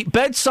 The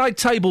bedside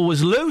table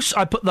was loose.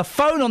 I put the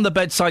phone on the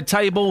bedside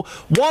table.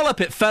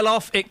 Wallop, it fell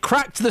off. It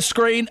cracked the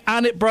screen,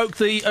 and it broke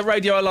the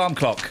radio alarm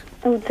clock.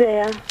 Oh,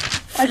 dear.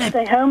 I'd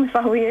stay home if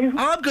I were you.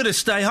 I'm going to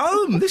stay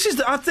home.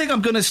 I think I'm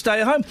going to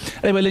stay home.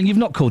 Anyway, Lynn, you've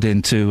not called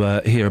in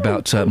to hear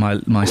about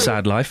my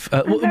sad life.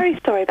 I'm very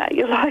sorry about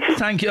your life.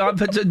 Thank you.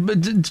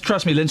 But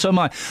trust me, Lynn, so am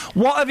I.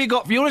 What have you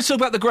got? You wanted to talk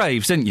about the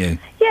graves, didn't you?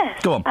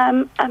 Yes. Go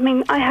on. I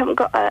mean, I haven't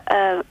got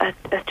a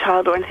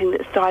child or anything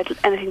that's died,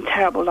 anything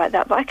terrible like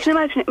that, but I can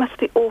imagine it must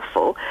be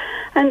awful.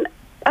 And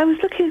I was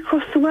looking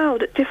across the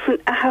world at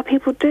how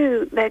people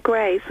do their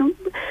graves, and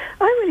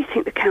I really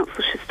think the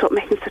council should stop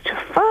making such a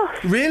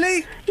fuss.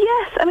 Really?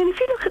 Yes. I mean, if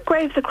you look at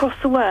graves across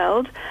the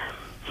world,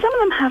 some of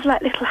them have,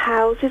 like, little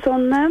houses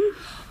on them.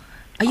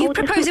 Are you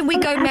proposing we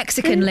go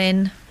Mexican,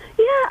 Lynn?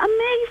 Yeah,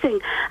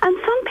 amazing. And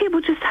some people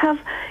just have,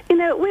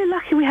 we're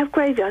lucky we have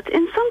graveyards.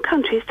 In some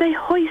countries, they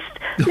hoist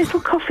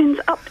little coffins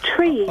up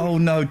trees. Oh,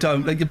 no,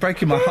 don't. You're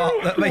breaking my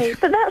heart.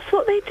 But that's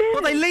what they do.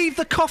 Well, they leave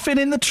the coffin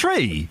in the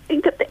tree?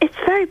 It's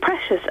very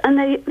precious, and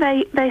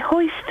they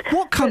hoist...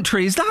 What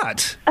country is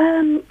that?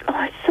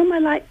 It's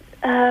somewhere like...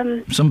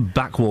 Some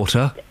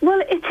backwater.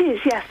 Well, it is,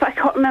 yes, but I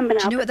can't remember now.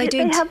 Do you know what they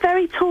do? They have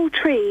very tall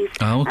trees.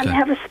 Oh, okay. And they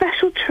have a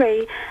special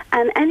tree,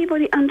 and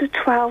anybody under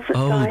 12 that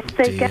dies,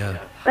 they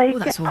get...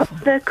 That's awful.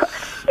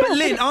 But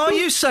Lynn, are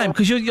you saying,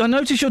 because I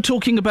notice you're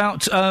talking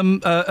about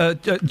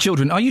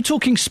children, are you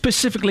talking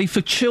specifically for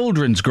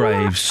children's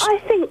graves? Well, I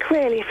think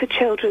really for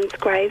children's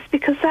graves,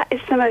 because that is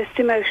the most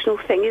emotional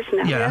thing, isn't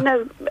it? Yeah. I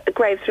know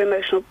graves are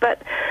emotional,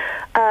 but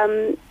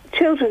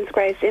children's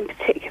graves in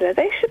particular,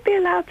 they should be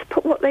allowed to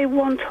put what they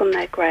want on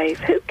their grave.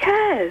 Who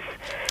cares?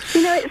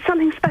 It's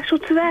something special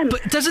to them.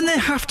 But doesn't there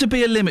have to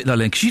be a limit, though,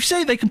 Lynn? Because you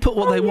say they can put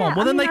what they want.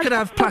 Well, then they could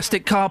have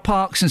plastic car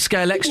parks and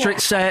scale extra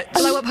sets.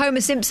 Blow up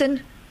Homer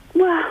Simpson.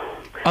 Well...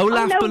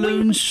 Olaf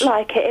balloons.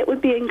 Like it would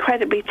be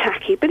incredibly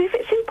tacky. But if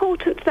it's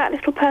important to that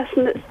little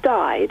person that's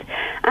died,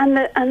 and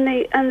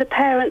the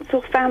parents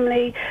or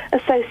family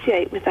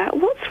associate with that,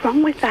 what's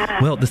wrong with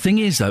that? Well, the thing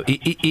is, though,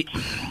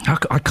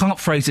 I can't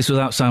phrase this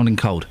without sounding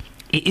cold.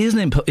 It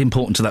isn't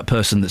important to that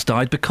person that's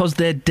died because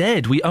they're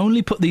dead. We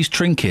only put these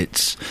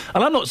trinkets,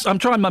 and I'm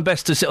trying my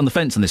best to sit on the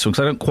fence on this one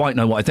because I don't quite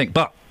know what I think,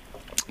 but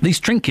these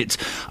trinkets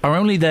are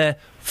only there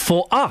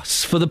for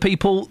us, for the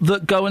people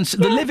that go and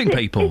the living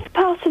people. It's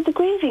part of the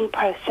grieving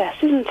process,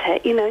 isn't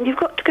it? And you've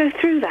got to go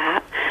through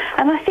that.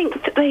 And I think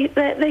that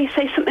they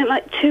say something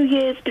like 2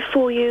 years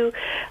before you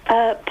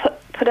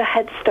put put a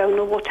headstone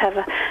or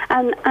whatever.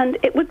 And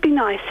it would be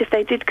nice if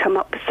they did come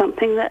up with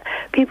something that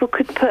people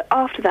could put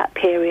after that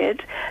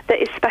period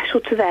that is special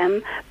to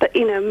them, but,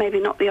 you know, maybe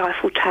not the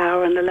Eiffel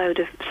Tower and a load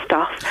of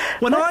stuff.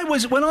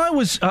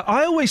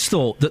 I always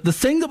thought that the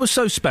thing that was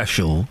so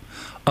special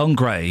on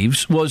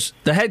graves was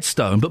the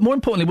headstone, but more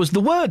importantly was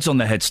the words on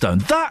the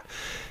headstone.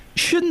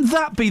 Shouldn't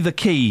that be the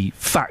key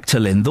factor,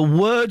 Lynn? The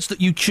words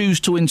that you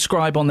choose to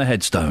inscribe on the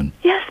headstone?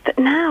 Yes, but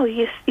now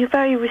you're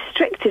very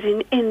restricted.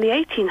 In the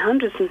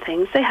 1800s and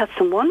things, they had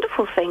some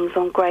wonderful things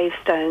on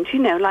gravestones, you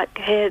know, like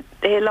here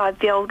lies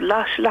the old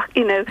lush,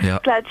 you know,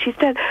 glad she's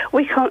dead.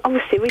 We don't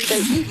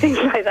do things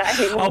like that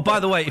anymore. Oh, by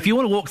the way, if you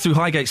want to walk through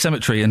Highgate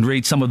Cemetery and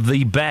read some of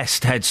the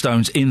best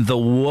headstones in the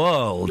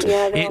world,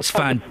 it's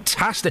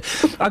fantastic.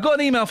 I got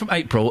an email from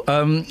April.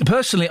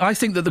 Personally, I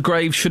think that the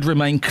graves should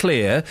remain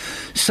clear.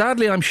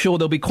 Sadly, I'm sure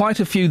there'll be quite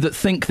a few that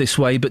think this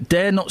way, but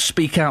dare not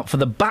speak out for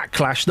the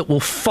backlash that will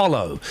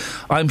follow.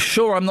 I'm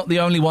sure I'm not the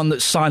only one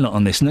that's silent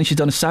on this. And then she's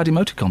done a sad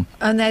emoticon.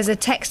 And there's a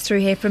text through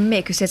here from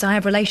Mick who says, I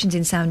have relations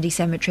in Sandy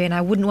Cemetery and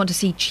I wouldn't want to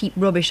see cheap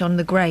rubbish on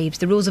the graves.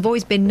 The rules have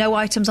always been no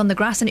items on the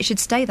grass and it should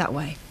stay that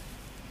way.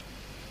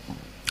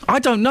 I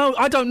don't know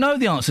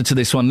the answer to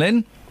this one,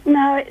 Lynn.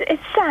 No,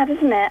 it's sad,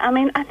 isn't it? I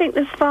mean, I think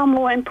there's far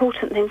more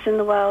important things in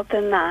the world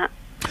than that.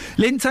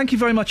 Lynn, thank you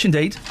very much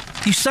indeed.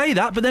 You say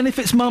that, but then if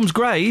it's Mum's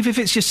grave, if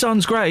it's your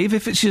son's grave,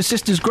 if it's your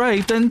sister's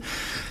grave, then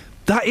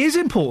that is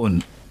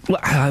important.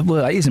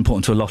 Well, it is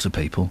important to a lot of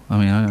people. I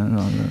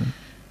mean,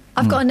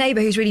 I've got a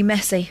neighbour who's really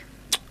messy.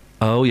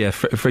 Oh, yeah,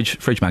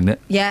 fridge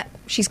magnet. Yeah,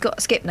 she's got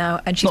a skip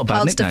now, and she's Not a bad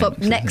piled stuff nickname,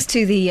 up next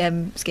to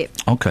the skip.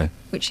 Okay.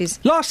 Which is...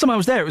 Last time I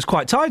was there, it was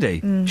quite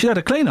tidy. She had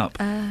a clean-up.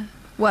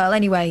 Well,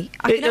 anyway...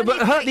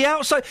 But the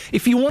outside...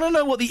 If you want to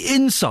know what the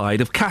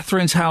inside of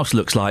Catherine's house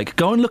looks like,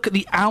 go and look at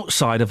the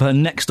outside of her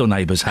next-door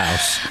neighbour's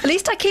house. At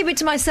least I keep it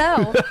to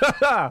myself.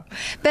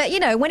 But, you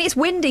know, when it's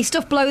windy,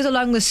 stuff blows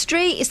along the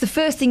street, it's the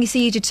first thing you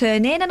see as you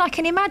turn in, and I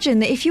can imagine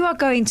that if you are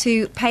going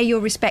to pay your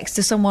respects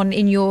to someone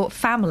in your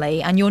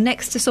family and you're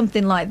next to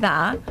something like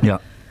that... Yeah.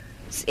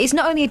 It's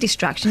not only a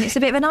distraction, it's a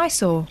bit of an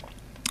eyesore.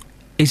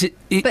 Is it?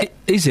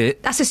 Is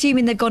it? That's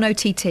assuming they've gone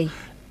OTT.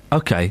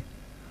 OK.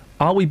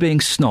 Are we being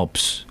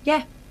snobs?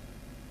 Yeah.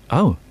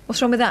 Oh.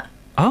 What's wrong with that?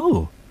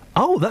 Oh,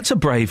 that's a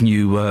brave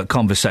new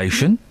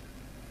conversation.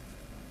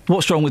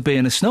 What's wrong with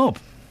being a snob?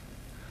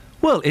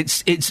 Well,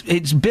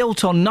 it's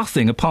built on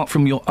nothing apart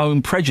from your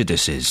own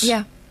prejudices.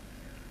 Yeah.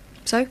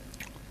 So?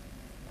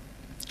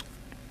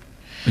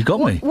 You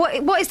got me.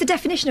 What is the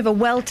definition of a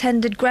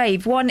well-tended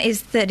grave? One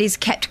is that is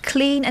kept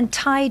clean and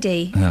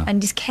tidy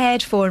and is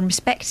cared for and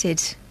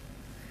respected.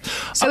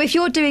 So if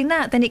you're doing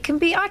that, then it can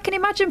be... I can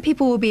imagine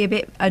people will be a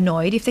bit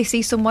annoyed if they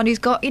see someone who's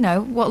got, you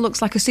know, what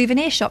looks like a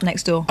souvenir shop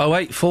next door.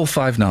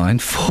 08459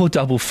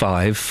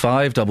 455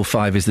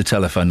 555 is the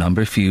telephone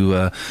number. If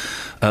you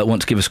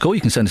want to give us a call,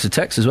 you can send us a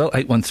text as well,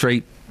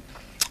 813...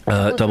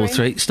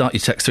 33. Start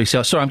your text 3.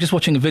 Sorry, I'm just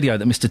watching a video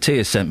that Mr. T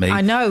has sent me.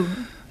 I know.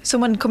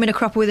 Someone coming a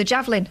cropper with a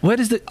javelin. Where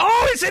does the...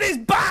 Oh, it's in his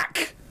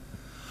back!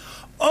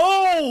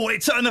 Oh,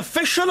 it's an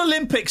official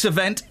Olympics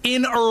event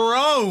in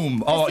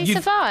Rome. Does he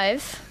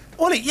survive?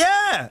 Well,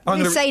 yeah.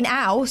 He's saying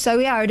ow, so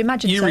yeah, I would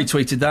imagine you so. You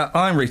retweeted that.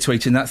 I'm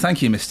retweeting that.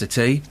 Thank you, Mr.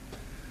 T.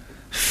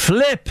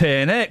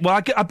 Flipping it.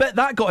 Well, I bet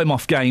that got him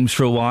off games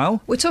for a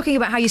while. We're talking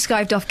about how you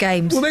skived off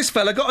games. Well, this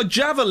fella got a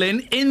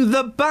javelin in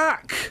the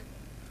back.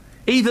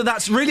 Either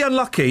that's really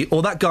unlucky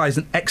or that guy's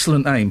an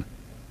excellent aim.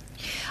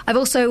 I've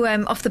also,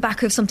 off the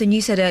back of something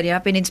you said earlier,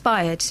 I've been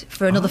inspired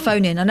for another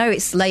phone-in. I know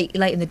it's late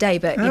in the day,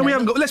 but we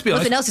haven't got. Let's be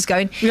honest. Nothing else is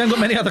going. We haven't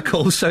got many other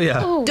calls, so yeah.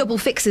 Oh. Double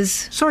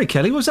fixes. Sorry,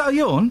 Kelly, was that a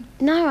yawn?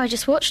 No, I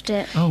just watched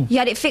it. Oh. You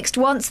had it fixed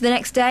once the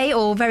next day,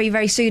 or very,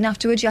 very soon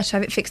afterwards. You had to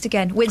have it fixed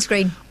again.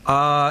 Windscreen.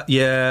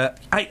 Yeah.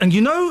 Hey, and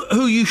you know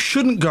who you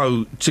shouldn't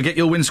go to get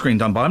your windscreen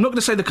done by? I'm not going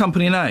to say the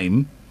company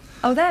name.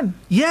 Oh, them?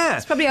 Yeah.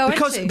 It's probably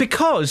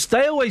because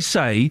they always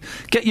say,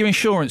 get your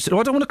insurance. Oh,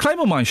 I don't want to claim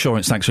on my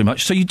insurance, thanks very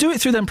much. So you do it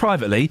through them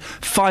privately,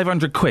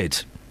 500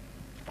 quid.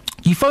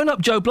 You phone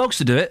up Joe Bloggs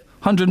to do it,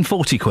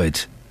 140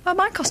 quid. Oh, it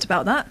might cost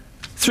about that.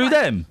 Through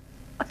them?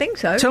 I think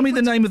so. Tell me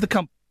the name of the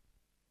company.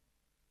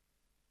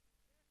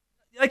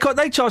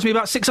 They charge me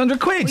about 600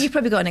 quid. Well, you've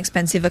probably got an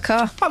expensive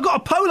car. I've got a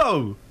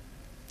Polo.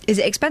 Is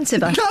it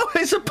expensive? No,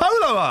 it's a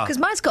Polo. Because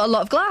mine's got a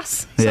lot of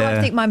glass, so yeah.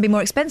 I think mine would be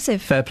more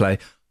expensive. Fair play.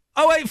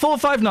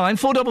 08459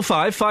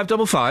 455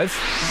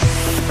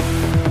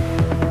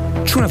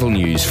 555. Travel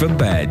news for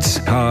beds,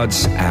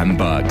 cards and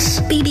bugs.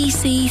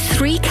 BBC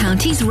Three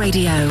Counties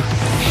Radio.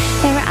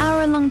 There are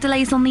hour-long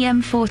delays on the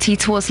M40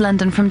 towards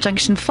London from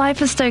Junction 5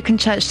 for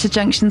Stoke-on-Church to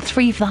Junction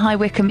 3 for High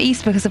Wycombe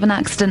East because of an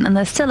accident, and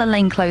there's still a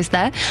lane closed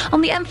there. On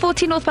the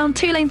M40 northbound,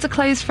 2 lanes are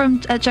closed from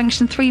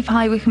Junction 3 for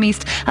High Wycombe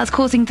East. That's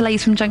causing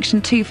delays from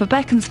Junction 2 for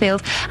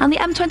Beaconsfield. And the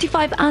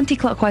M25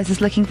 anti-clockwise is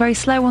looking very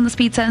slow on the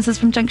speed sensors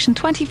from Junction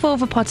 24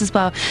 for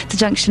Pottersbar to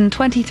Junction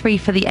 23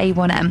 for the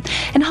A1M.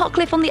 In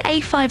Hotcliffe on the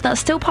A5,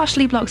 that's still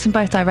partially blocked in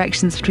both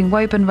directions between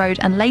Woburn Road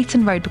and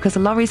Leighton Road because a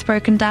lorry's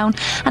broken down.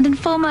 And in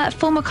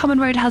Fulmer Common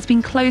Road has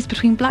been closed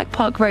between Black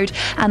Park Road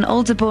and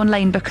Alderbourne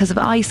Lane because of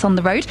ice on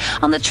the road.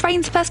 On the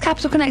trains, First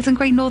Capital Connect and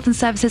Great Northern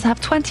services have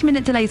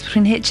 20-minute delays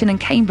between Hitchin and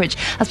Cambridge.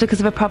 That's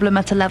because of a problem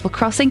at a level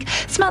crossing.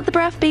 Smelt the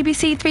breath,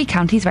 BBC Three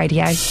Counties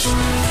Radio.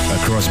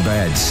 Across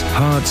beds,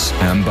 hearts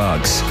and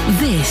bugs.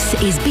 This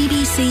is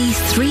BBC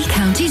Three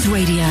Counties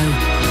Radio.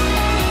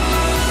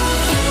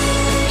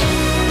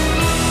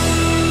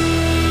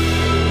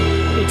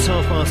 It's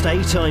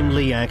 8:30. I'm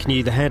Lee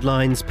Agnew. The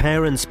headlines: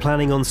 parents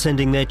planning on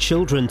sending their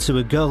children to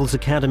a girls'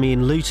 academy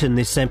in Luton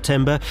this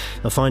September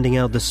are finding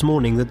out this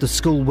morning that the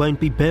school won't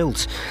be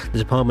built. The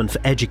Department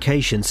for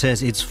Education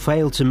says it's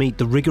failed to meet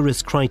the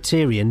rigorous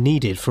criteria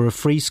needed for a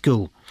free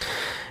school.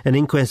 An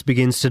inquest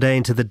begins today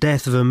into the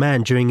death of a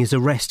man during his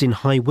arrest in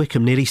High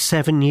Wycombe nearly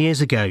 7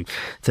 years ago.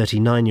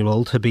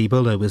 39-year-old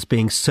Habibullah was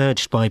being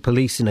searched by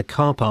police in a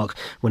car park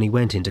when he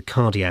went into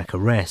cardiac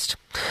arrest.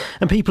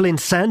 And people in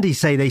Sandy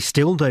say they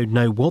still don't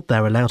know what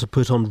they're allowed to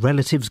put on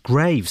relatives'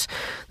 graves.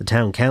 The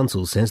town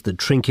council says that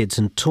trinkets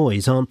and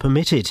toys aren't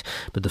permitted,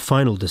 but the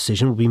final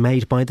decision will be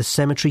made by the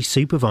cemetery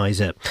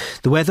supervisor.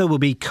 The weather will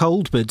be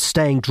cold but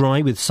staying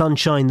dry with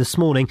sunshine this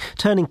morning,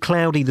 turning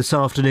cloudy this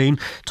afternoon.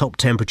 Top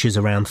temperatures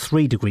around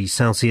 3 degrees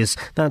Celsius,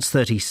 that's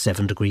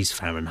 37 degrees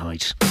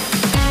Fahrenheit.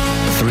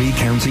 Three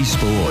Counties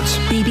Sports.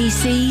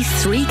 BBC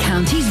Three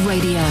Counties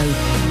Radio.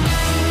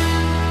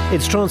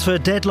 It's transfer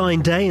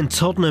deadline day and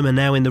Tottenham are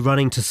now in the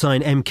running to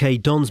sign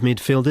MK Dons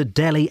midfielder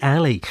Dele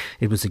Alli.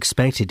 It was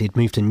expected he'd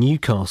move to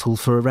Newcastle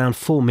for around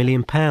 £4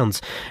 million.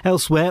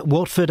 Elsewhere,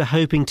 Watford are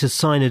hoping to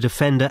sign a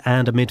defender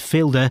and a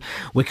midfielder.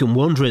 Wycombe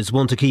Wanderers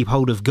want to keep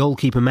hold of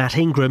goalkeeper Matt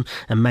Ingram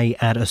and may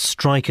add a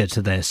striker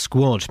to their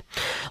squad.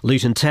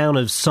 Luton Town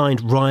have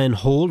signed Ryan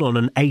Hall on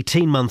an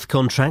 18-month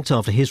contract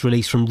after his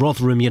release from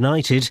Rotherham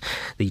United.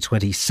 The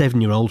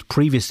 27-year-old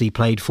previously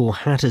played for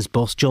Hatters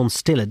boss John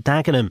Still at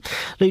Dagenham.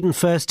 Luton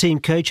first team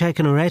coach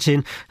Hakan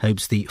Oretin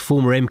hopes the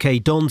former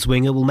MK Dons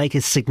winger will make a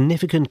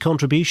significant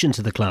contribution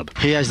to the club.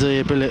 He has the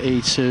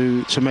ability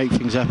to make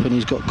things happen.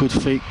 He's got good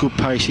feet, good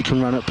pace, he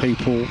can run at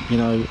people,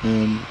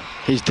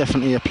 he's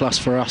definitely a plus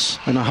for us,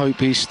 and I hope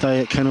his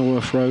stay at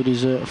Kenilworth Road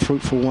is a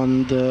fruitful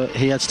one that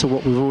he adds to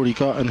what we've already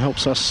got and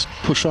helps us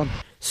push on.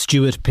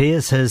 Stuart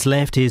Pearce has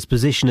left his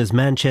position as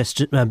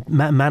manager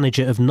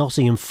of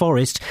Nottingham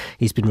Forest.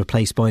 He's been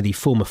replaced by the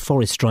former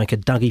Forest striker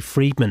Dougie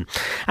Freedman.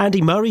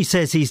 Andy Murray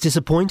says he's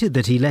disappointed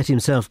that he let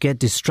himself get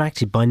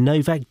distracted by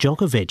Novak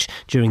Djokovic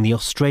during the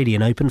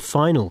Australian Open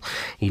final.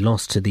 He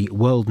lost to the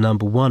world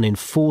number one in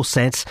 4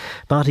 sets,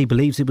 but he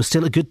believes it was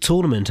still a good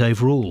tournament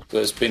overall.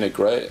 It's been a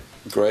great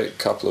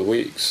couple of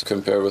weeks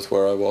compared with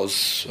where I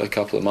was a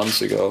couple of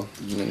months ago.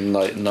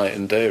 Night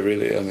and day,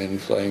 really. I mean,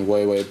 playing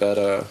way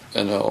better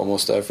in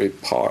almost every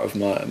part of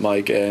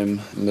my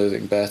game,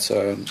 moving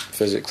better.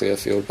 Physically I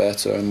feel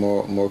better and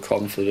more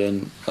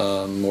confident,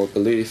 more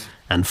belief.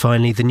 And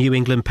finally, the New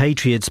England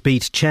Patriots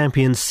beat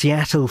champions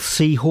Seattle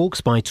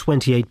Seahawks by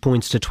 28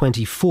 points to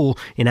 24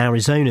 in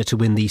Arizona to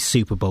win the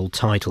Super Bowl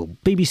title.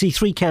 BBC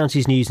Three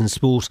Counties News and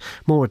Sport,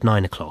 more at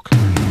 9 o'clock.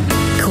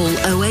 Call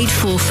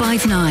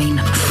 08459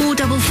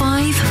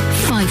 455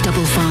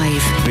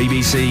 555.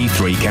 BBC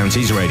Three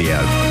Counties Radio.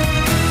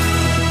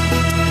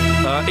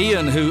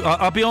 Iain, who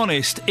I'll be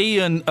honest,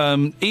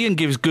 Iain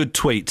gives good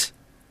tweet.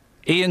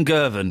 Iain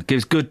Girvan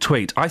gives good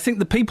tweet. I think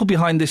the people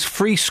behind this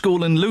free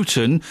school in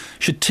Luton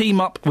should team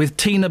up with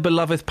Tina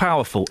Beloved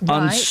Powerful.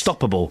 Right.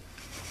 Unstoppable.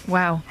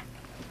 Wow.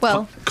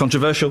 Well,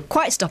 controversial.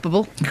 Quite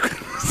stoppable.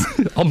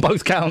 On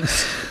both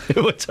counts. It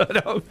would turn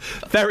out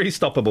very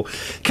stoppable.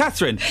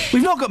 Catherine,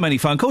 we've not got many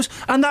phone calls,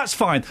 and that's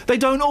fine. They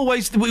don't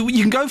always...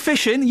 You can go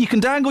fishing, you can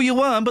dangle your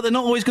worm, but they're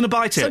not always going to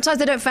bite it. Sometimes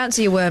they don't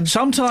fancy your worm.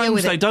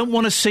 Sometimes they don't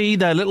want to see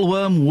their little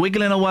worm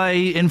wiggling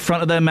away in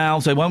front of their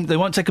mouths. They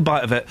won't take a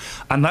bite of it,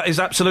 and that is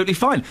absolutely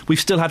fine. We've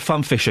still had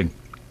fun fishing.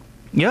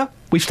 Yeah?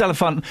 We've still had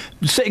fun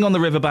sitting on the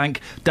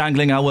riverbank,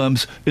 dangling our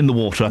worms in the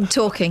water. And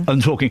talking,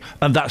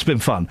 and that's been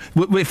fun.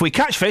 If we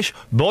catch fish,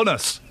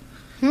 bonus.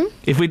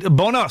 If we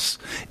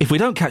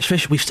don't catch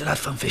fish, we've still had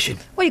fun fishing.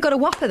 Well, you've got a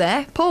whopper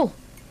there, Paul.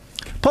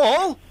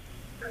 Paul?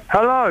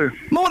 Hello.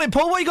 Morning,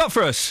 Paul. What you got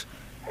for us?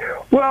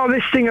 Well,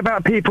 this thing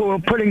about people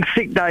pulling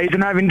sick days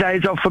and having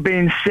days off for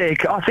being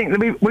sick, I think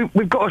that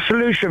we've got a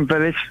solution for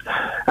this,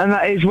 and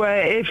that is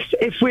where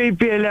if we'd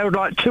be allowed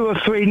like 2 or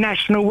 3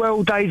 national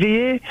world days a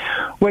year,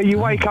 where you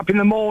wake up in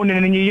the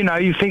morning and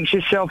you think to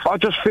yourself, I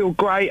just feel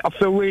great, I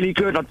feel really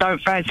good, I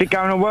don't fancy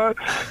going to work,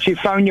 so you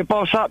phone your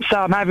boss up, so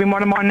I'm having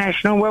one of my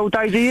national world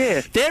days a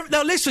year.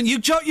 Now listen, you're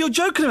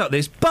joking about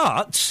this,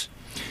 but...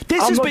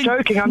 I'm not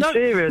joking, I'm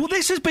serious. Well,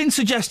 this has been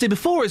suggested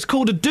before. It's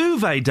called a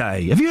duvet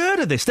day. Have you heard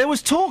of this? There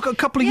was talk a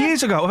couple of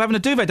years ago of having a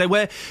duvet day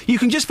where you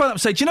can just phone up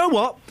and say, do you know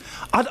what?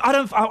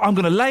 I'm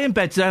going to lay in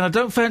bed today and I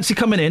don't fancy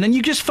coming in, and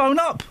you just phone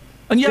up.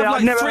 And you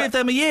have 3 of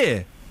them a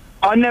year.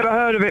 I never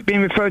heard of it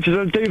being referred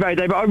to as a duvet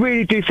day, but I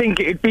really do think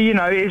it'd be,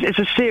 it's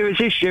a serious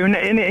issue, and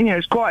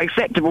it's quite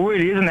acceptable,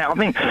 really, isn't it? I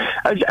think,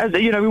 as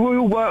we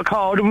all work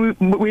hard and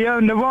we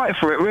earn the right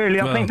for it, really.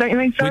 I think, don't you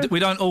think so? We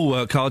don't all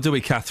work hard, do we,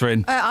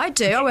 Catherine? I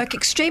do. I work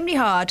extremely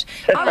hard.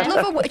 I would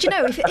love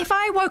if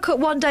I woke up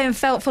one day and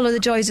felt full of the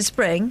joys of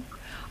spring,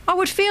 I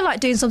would feel like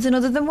doing something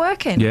other than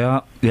working.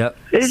 Yeah.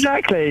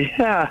 Exactly,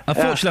 yeah.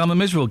 Unfortunately, I'm a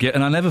miserable git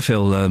and I never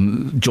feel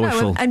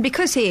joyful. No, and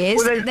because he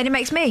is, then it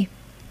makes me.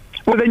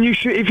 Well, then you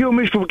should. If you're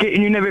miserable git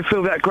and you never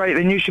feel that great,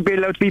 then you should be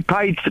allowed to be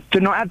paid to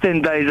not have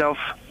them days off.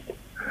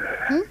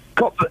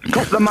 Cop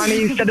the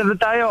money instead of the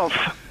day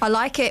off. I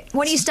like it.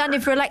 When are you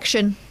standing for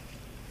election?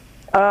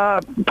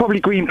 Probably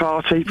Green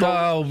Party.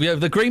 Oh, yeah,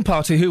 the Green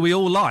Party, who we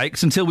all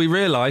liked until we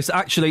realised,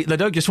 actually, they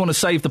don't just want to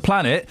save the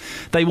planet,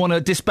 they want to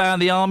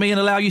disband the army and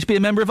allow you to be a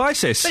member of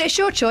ISIS. But it's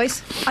your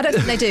choice. I don't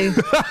think they do.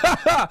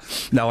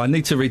 No, I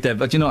need to read their...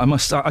 But, do you know, I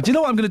must... do you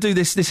know what I'm going to do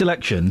this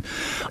election?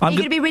 Are you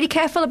going to be really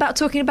careful about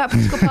talking about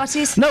political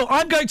parties? No,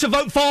 I'm going to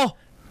vote for...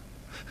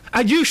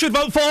 And you should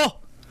vote for...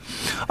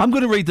 I'm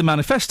going to read the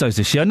manifestos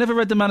this year. I never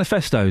read the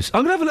manifestos.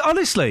 I'm going to have a...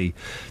 Honestly,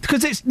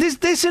 because it's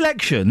this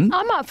election...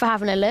 I'm up for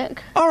having a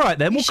look. All right,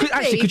 then. Well,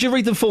 could you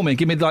read them for me and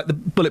give me, like, the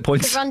bullet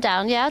points? The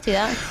rundown, yeah, I'll do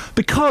that.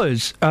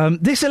 Because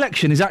this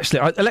election is actually...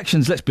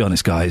 elections, let's be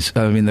honest, guys,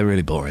 I mean, they're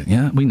really boring,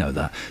 yeah? We know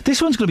that.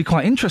 This one's going to be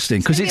quite interesting,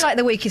 because it's... like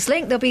the weakest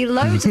link. There'll be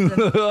loads of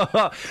them.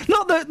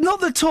 Not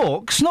the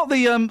talks, not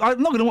the... I'm not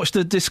going to watch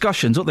the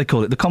discussions, what they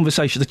call it, the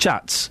conversation, the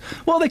chats.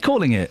 What are they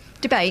calling it?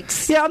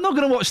 Debates. Yeah, I'm not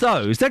going to watch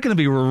those. They're going to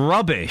be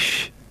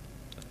rubbish.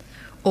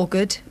 Or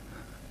good.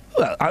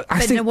 Well, I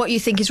think... know what you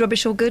think is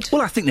rubbish or good?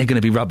 Well, I think they're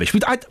going to be rubbish. We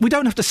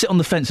don't have to sit on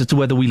the fence as to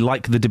whether we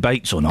like the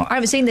debates or not. I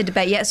haven't seen the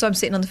debate yet, so I'm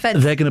sitting on the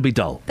fence. They're going to be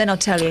dull. Then I'll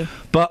tell you.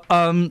 But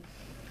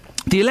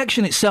the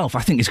election itself,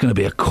 I think, is going to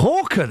be a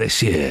corker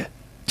this year.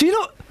 Do you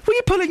not...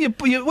 What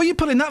are you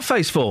pulling that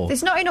face for?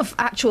 There's not enough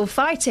actual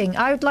fighting.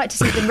 I would like to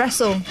see them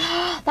wrestle.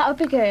 That would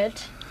be good.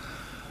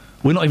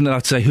 We're not even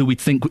allowed to say who we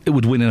think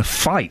would win in a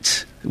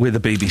fight with the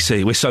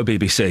BBC. We're so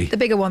BBC. The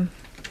bigger one.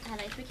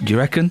 Do you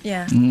reckon?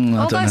 Yeah.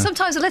 Although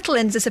sometimes a little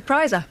end's a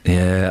surpriser.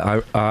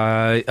 Yeah,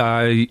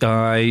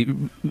 I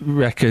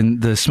reckon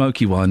the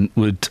smoky one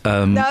would...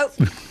 No,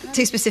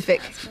 too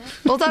specific.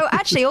 Although,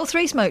 actually, all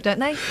three smoke, don't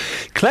they?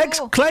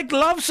 Clegg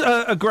loves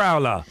a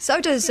growler.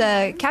 So does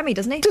Cammy,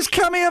 doesn't he? Does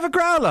Cammy have a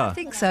growler? I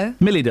think so.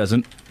 Millie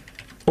doesn't.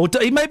 Or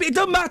maybe it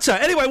doesn't matter.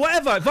 Anyway,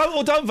 whatever. Vote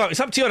or don't vote. It's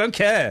up to you. I don't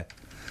care.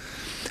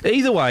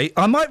 Either way,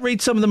 I might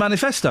read some of the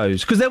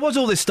manifestos, because there was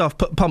all this stuff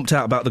pumped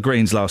out about the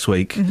Greens last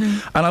week,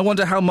 and I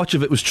wonder how much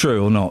of it was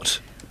true or not.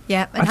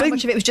 Yeah, and how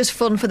much of it was just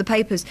fun for the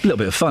papers. A little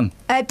bit of fun.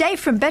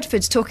 Dave from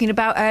Bedford's talking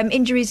about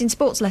injuries in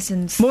sports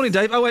lessons. Morning,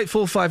 Dave.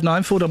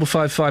 08459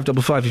 455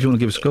 555 if you want to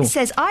give us a call. It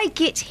says, I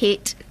get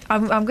hit.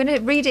 I'm going to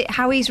read it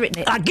how he's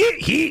written it. I get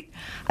hit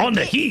on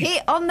the head.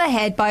 Hit on the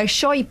head by a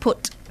shy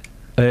put.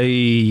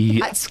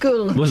 At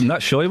school. Wasn't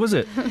that shy, was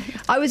it?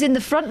 I was in the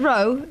front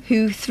row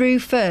who threw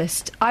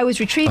first. I was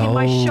retrieving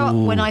my shot.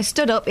 When I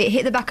stood up, it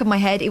hit the back of my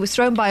head. It was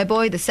thrown by a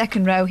boy, the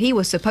second row. He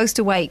was supposed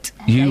to wait.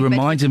 You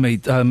reminded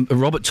me,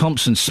 Robert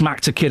Thompson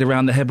smacked a kid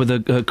around the head with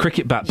a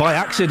cricket bat by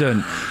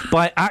accident.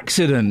 By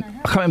accident. I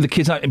can't remember the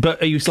kid's name,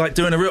 but he was like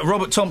doing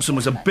Robert Thompson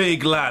was a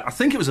big lad. I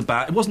think it was a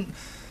bat. It wasn't...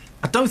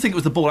 I don't think it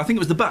was the ball. I think it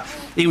was the bat.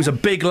 He was a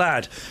big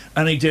lad,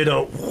 and he did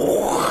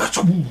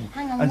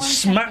and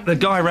smacked the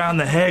guy around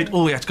the head.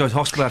 Oh, he had to go to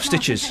hospital, have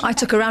stitches. I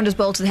took a rounder's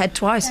ball to the head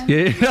twice.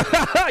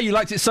 Yeah, you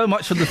liked it so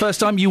much for the first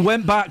time, you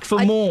went back for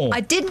more.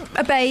 I didn't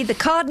obey the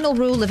cardinal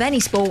rule of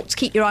any sports: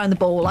 keep your eye on the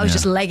ball. I was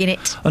just legging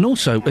it. And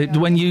also,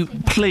 when you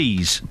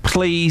please,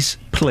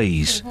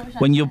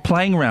 when you're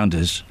playing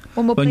rounders,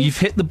 when you've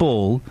hit the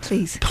ball,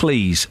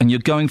 please, and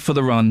you're going for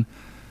the run,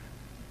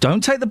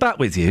 don't take the bat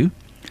with you.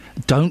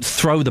 Don't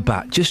throw the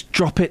bat. Just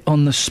drop it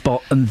on the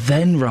spot and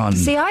then run.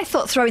 See, I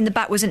thought throwing the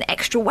bat was an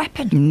extra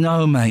weapon.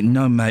 No, mate.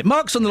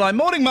 Mark's on the line.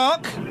 Morning,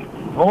 Mark.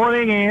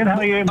 Morning, Ian. How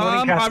are you?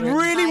 Morning, I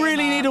really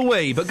need a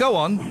wee, but go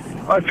on.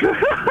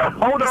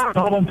 Hold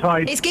on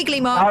tight. It's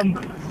giggly, Mark.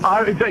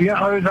 I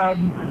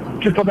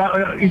was just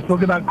about he's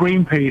talking about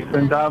Greenpeace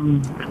and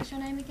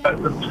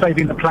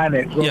saving the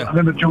planet. Well, I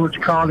remember George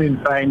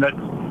Carlin saying that.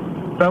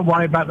 Don't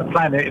worry about the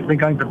planet. It's been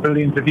going for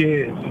billions of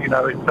years. You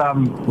know, it's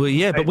Well,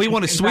 yeah, but we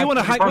want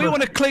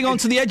to cling on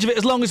to the edge of it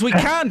as long as we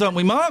can, don't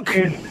we, Mark?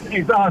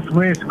 It's us.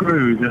 We're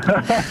screwed.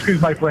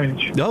 Excuse my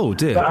French. Oh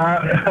dear.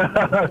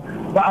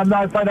 But I'm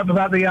now signed up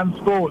about the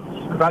sports,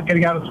 about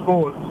getting out of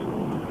sports.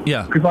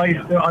 Yeah. Because I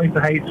used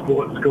to hate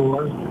sports school.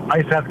 I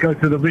used to have to go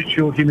through the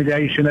ritual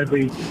humiliation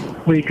every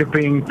week of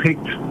being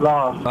picked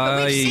last.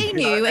 But we've seen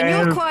you,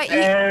 and you're quite.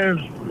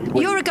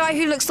 You're a guy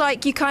who looks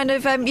like you kind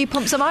of you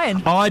pump some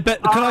iron. I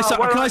bet. Can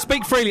I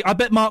speak freely? I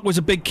bet Mark was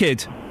a big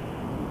kid.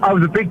 I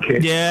was a big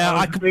kid. Yeah,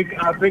 I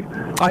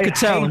could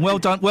tell. And well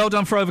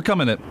done for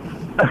overcoming it.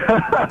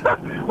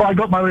 Well, I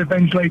got my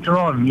revenge later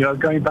on. You know,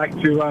 going back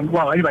to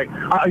anyway,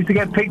 I used to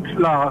get picked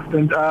last,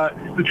 and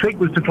the trick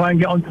was to try and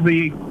get onto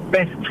the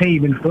best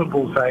team in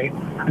football, say,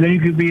 and then you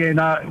could be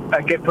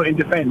get put in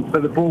defence. So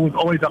the ball was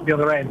always up the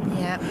other end.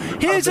 Yeah.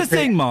 Here's the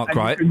thing, Mark.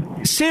 Right?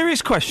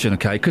 Serious question,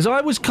 okay? Because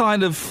I was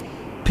kind of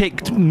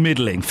picked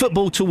middling.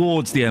 Football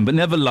towards the end, but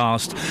never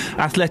last.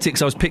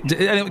 Athletics, I was picked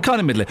kind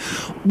of middling.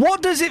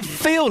 What does it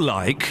feel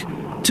like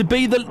to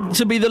be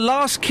the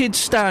last kid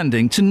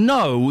standing, to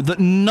know that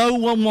no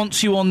one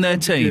wants you on their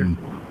team?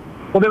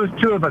 Well, there was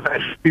two of us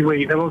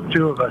actually. There was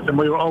two of us, and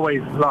we were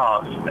always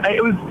last.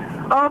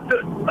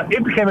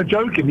 It became a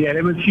joke in the end.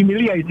 It was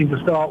humiliating to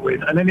start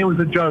with, and then it was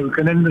a joke,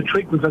 and then the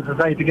trick was, as I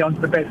say, to get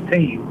onto the best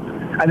team,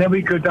 and then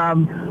we could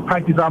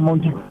practice our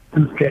Monty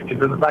Python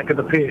sketches at the back of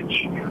the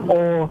pitch,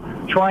 or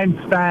try and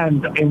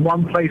stand in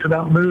one place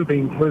without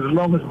moving for as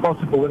long as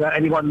possible without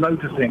anyone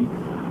noticing,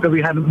 so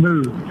we hadn't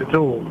moved at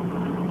all.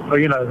 Or,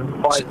 you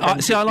know,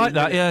 I like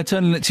that, yeah,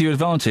 turning it to your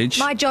advantage.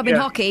 My job in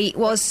hockey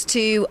was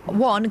to,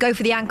 1, go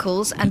for the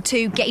ankles, and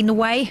 2, get in the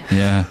way.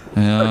 Yeah.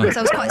 Because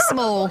I was quite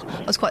small.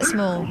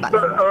 Back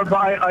then. But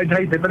I'd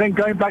hate it. But then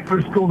going back for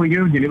a school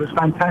reunion, it was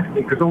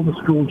fantastic, because all the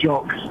school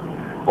jocks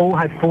all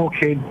had 4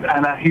 kids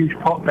and a huge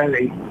pot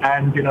belly,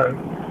 and, you know,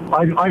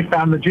 I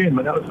found the gym,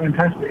 and that was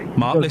fantastic.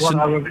 Mark, listen,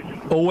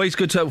 always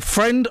good to...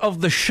 Friend of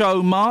the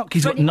show, Mark.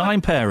 He's got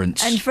 9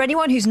 parents. And for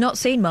anyone who's not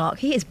seen Mark,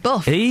 he is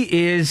buff.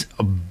 He is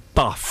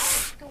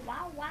buff.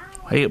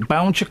 Hey,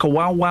 bound chicka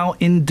wow wow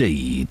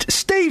indeed.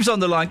 Steve's on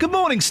the line. Good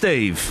morning,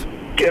 Steve.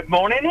 Good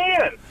morning,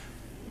 Iain.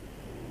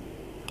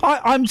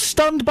 I'm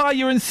stunned by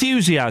your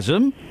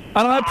enthusiasm,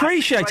 and I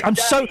appreciate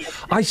it.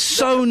 I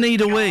so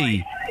need a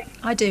wee.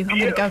 I do. I'm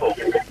going to go.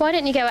 Why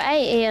didn't you go at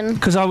 8, Iain?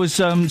 Because I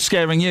was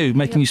scaring you,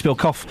 making you spill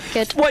cough.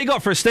 Good. What you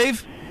got for us,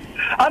 Steve?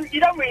 You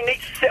don't really need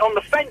to sit on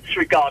the fence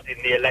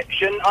regarding the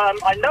election.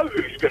 I know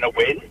who's going to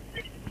win.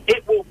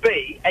 It will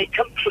be a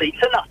complete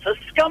and utter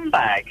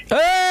scumbag.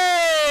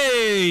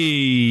 Hey!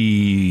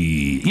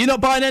 You're not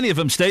buying any of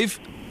them, Steve?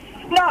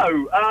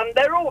 No,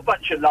 they're all a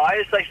bunch of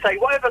liars. They say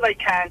whatever they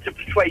can to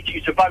persuade you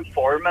to vote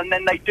for them, and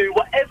then they do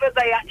whatever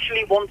they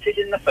actually wanted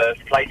in the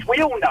first place.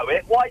 We all know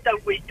it. Why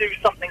don't we do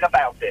something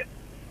about it?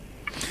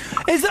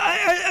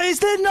 Is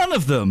there none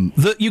of them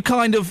that you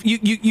kind of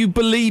you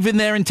believe in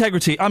their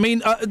integrity? I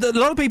mean, a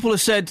lot of people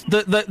have said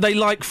that they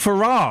like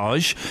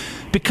Farage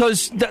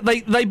because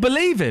they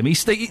believe him.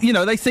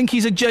 They think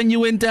he's a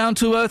genuine, down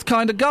to earth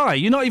kind of guy.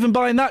 You're not even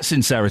buying that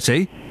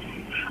sincerity.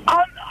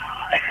 At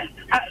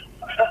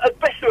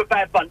best of a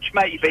bad bunch,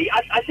 maybe.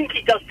 I think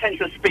he does tend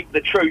to speak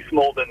the truth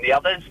more than the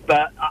others,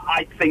 but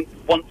I think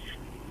once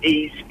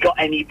he's got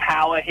any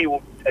power, he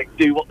will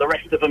do what the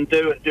rest of them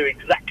do and do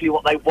exactly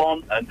what they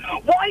want. And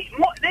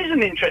there's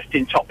an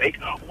interesting topic.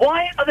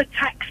 Why are the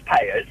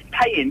taxpayers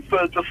paying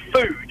for the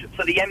food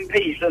for the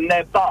MPs and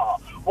their bar?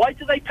 Why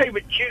do they pay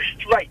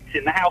reduced rates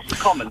in the House of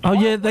Commons? Oh,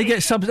 yeah, they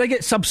get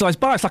subsidised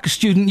bar. It's like a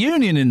student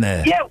union in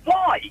there. Yeah,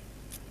 why?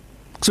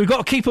 So we've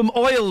got to keep them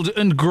oiled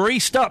and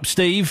greased up,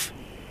 Steve.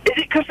 Is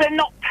it because they're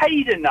not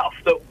paid enough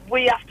that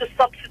we have to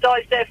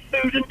subsidise their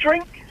food and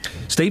drink?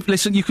 Steve,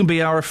 listen, you can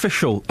be our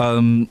official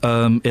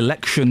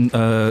election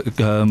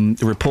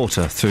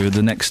reporter through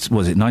the next,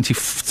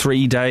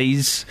 93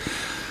 days?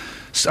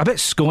 I bet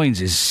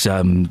Scoins is...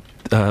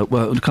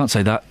 well, I can't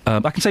say that.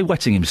 I can say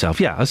wetting himself.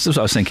 Yeah, that's what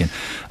I was thinking.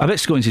 I bet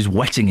Scoins is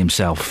wetting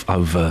himself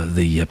over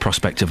the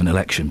prospect of an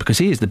election because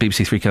he is the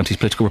BBC Three Counties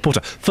political reporter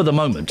for the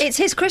moment. It's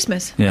his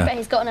Christmas. Yeah. I bet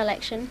he's got an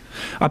election.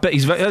 I bet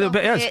he's... I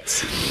bet he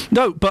has.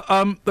 No, but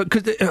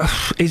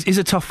it's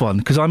a tough one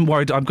because I'm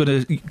worried I'm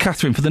going to...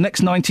 Catherine, for the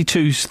next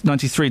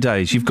 93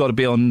 days, you've got to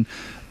be on...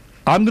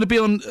 I'm going to be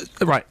on...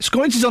 Right,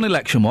 Scoins is on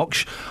Election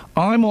Watch.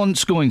 I'm on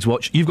Scoins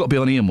Watch. You've got to be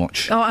on Ian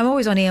Watch. Oh, I'm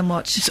always on Ian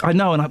Watch. I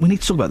know, and we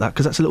need to talk about that,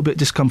 because that's a little bit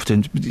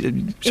discomforting,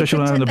 especially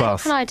when I'm in the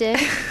bath. An idea.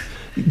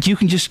 You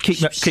can just keep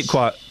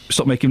quiet,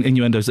 stop making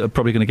innuendos that are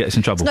probably going to get us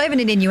in trouble. It's not even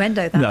an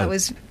innuendo, that. No. That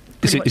was...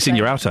 It's in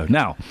your auto.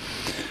 Now...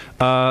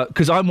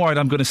 because I'm worried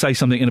I'm going to say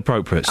something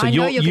inappropriate. So I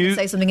know you're going to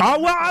say something inappropriate.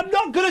 Oh, well, I'm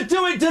not going to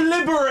do it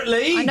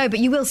deliberately! I know, but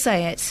you will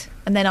say it,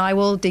 and then I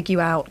will dig you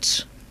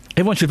out.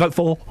 Everyone should vote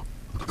for...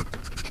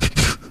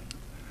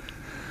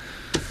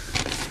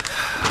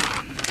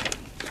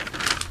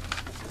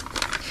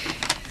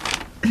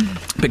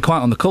 A bit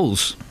quiet on the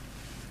calls.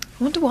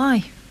 I wonder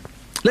why.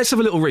 Let's have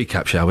a little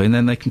recap, shall we? And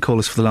then they can call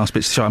us for the last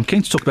bits of the show. I'm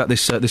keen to talk about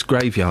this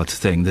graveyard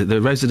thing. The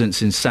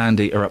residents in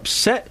Sandy are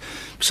upset.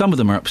 Some of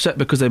them are upset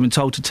because they've been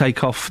told to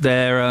take off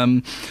their,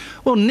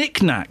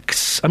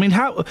 knickknacks. I mean,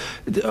 how...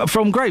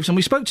 From graves, and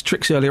we spoke to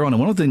Trixie earlier on, and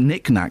one of the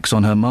knickknacks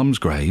on her mum's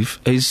grave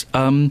is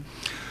a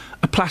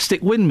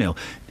plastic windmill.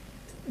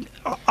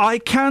 I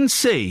can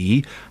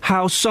see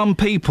how some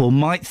people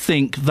might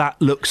think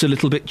that looks a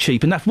little bit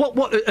cheap, and that's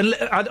and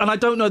I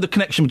don't know the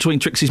connection between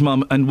Trixie's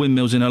mum and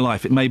windmills in her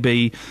life. It may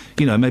be,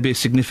 maybe a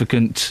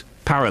significant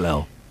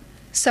parallel.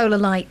 Solar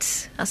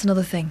lights, that's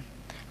another thing.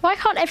 Why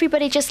can't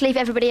everybody just leave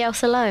everybody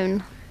else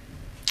alone?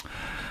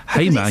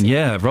 Hey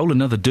man, roll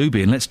another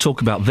doobie and let's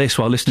talk about this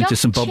while listening to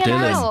some Bob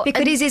Dylan.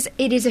 Because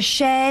it is a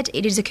shared,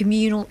 it is a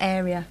communal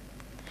area.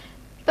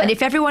 And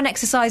if everyone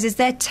exercises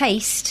their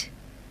taste,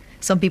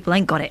 some people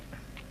ain't got it.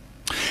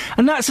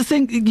 And that's the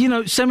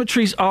thing,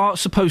 cemeteries are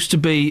supposed to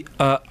be...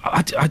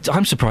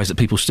 I'm surprised that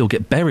people still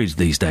get buried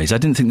these days. I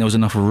didn't think there was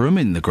enough room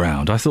in the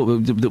ground. I thought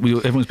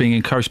that everyone's being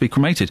encouraged to be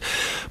cremated.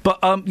 But,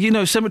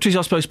 cemeteries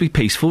are supposed to be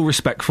peaceful,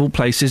 respectful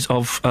places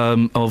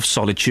of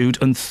solitude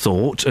and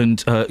thought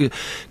and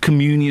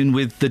communion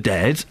with the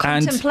dead.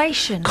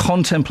 Contemplation.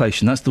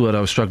 Contemplation, that's the word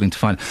I was struggling to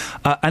find.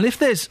 And if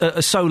there's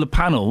a solar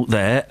panel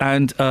there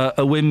and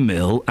a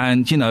windmill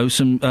and,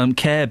 some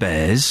Care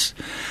Bears...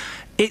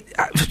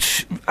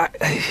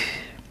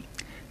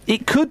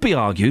 It could be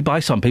argued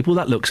by some people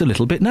that looks a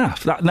little bit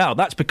naff. Now,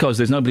 that's because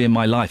there's nobody in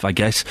my life, I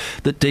guess,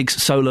 that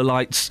digs solar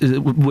lights,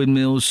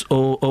 windmills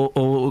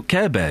or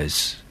Care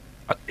Bears.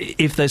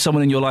 If there's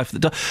someone in your life that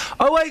does...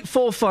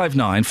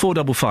 08459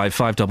 455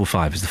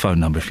 555 is the phone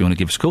number if you want to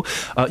give us a call.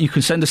 You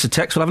can send us a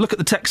text. We'll have a look at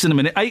the text in a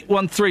minute.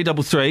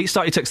 81333.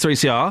 Start your text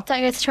 3CR.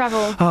 Don't go to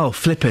travel. Oh,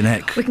 flipping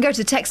heck. We can go to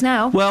the text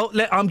now. Well,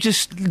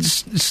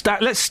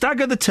 let's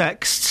stagger the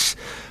texts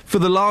for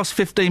the last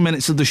 15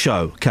 minutes of the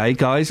show, OK,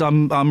 guys?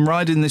 I'm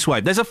riding this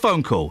wave. There's a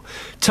phone call.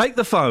 Take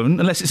the phone,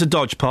 unless it's a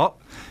dodge pot,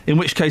 in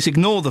which case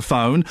ignore the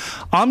phone.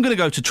 I'm going to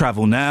go to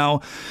travel now.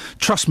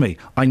 Trust me,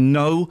 I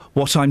know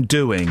what I'm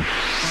doing.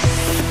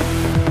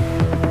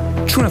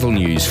 Travel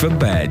news for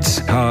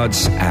beds,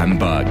 cards and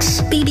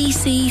bugs.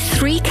 BBC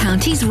Three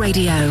Counties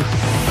Radio.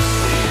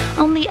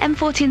 On the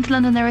M40 into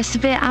London, there are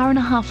severe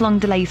hour-and-a-half-long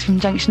delays from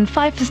junction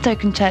 5 for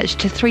Stoke-on-Church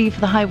to 3 for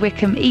the High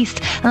Wycombe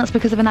East, and that's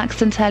because of an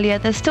accident earlier.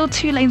 There's still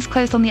 2 lanes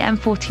closed on the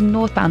M40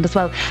 northbound as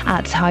well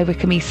at High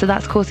Wycombe East, so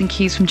that's causing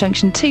queues from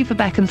junction 2 for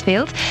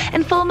Beaconsfield.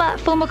 In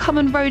Fulmer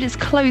Common Road is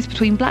closed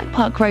between Black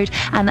Park Road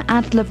and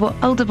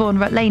Alderbourne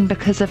Lane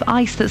because of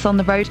ice that's on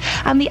the road,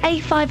 and the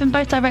A5 in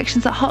both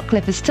directions at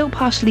Hotcliffe is still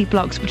partially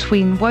blocked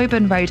between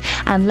Woburn Road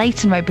and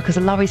Leighton Road because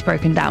a lorry's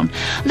broken down.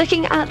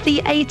 Looking at the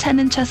A10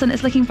 in Cheshunt,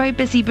 it's looking very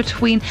busy between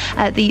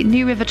the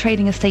New River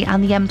Trading Estate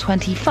and the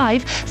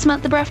M25.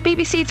 Samantha Breath,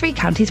 BBC Three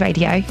Counties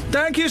Radio.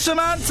 Thank you,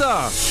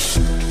 Samantha.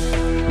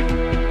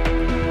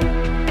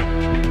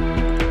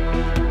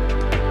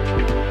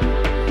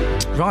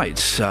 Right,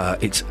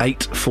 it's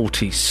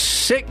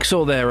 8:46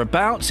 or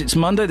thereabouts. It's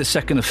Monday, the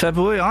 2nd of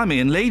February. I'm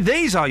Iain Lee.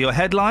 These are your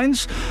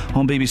headlines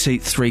on BBC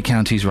Three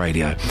Counties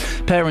Radio.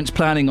 Parents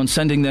planning on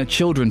sending their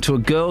children to a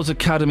girls'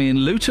 academy in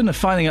Luton are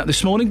finding out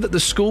this morning that the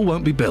school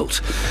won't be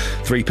built.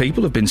 3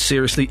 people have been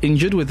seriously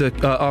injured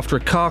after a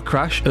car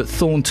crash at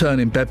Thornturn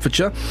in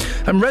Bedfordshire.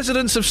 And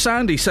residents of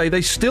Sandy say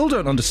they still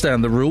don't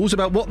understand the rules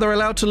about what they're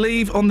allowed to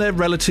leave on their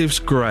relatives'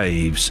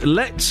 graves.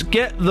 Let's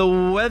get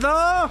the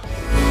weather...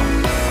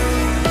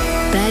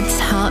 Beds,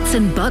 Hearts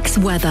and Bucks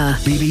weather.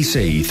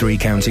 BBC Three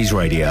Counties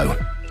Radio.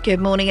 Good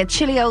morning. A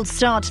chilly old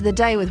start to the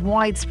day with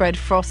widespread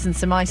frost and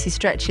some icy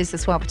stretches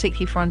as well,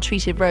 particularly for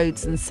untreated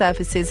roads and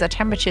surfaces. Our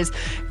temperatures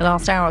the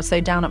last hour or so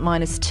down at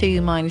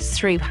 -2,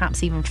 -3,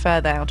 perhaps even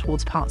further out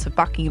towards parts of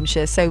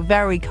Buckinghamshire. So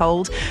very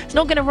cold. It's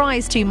not going to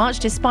rise too much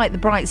despite the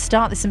bright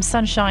start. There's some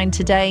sunshine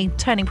today,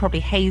 turning probably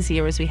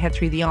hazier as we head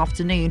through the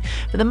afternoon.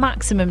 But the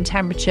maximum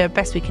temperature,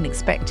 best we can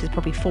expect, is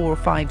probably 4 or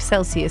 5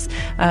 Celsius,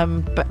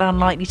 but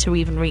unlikely to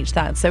even reach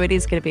that. So it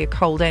is going to be a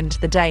cold end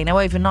to the day. Now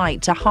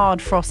overnight, a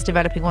hard frost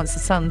developing once the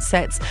sun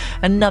sets.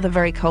 Another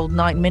very cold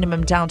night,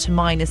 minimum down to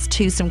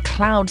 -2. Some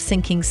cloud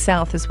sinking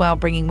south as well,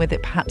 bringing with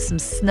it perhaps some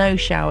snow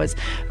showers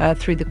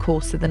through the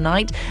course of the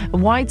night. A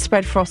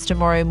widespread frost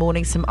tomorrow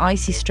morning, some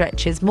icy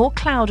stretches, more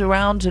cloud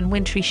around and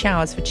wintry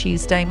showers for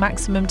Tuesday.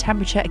 Maximum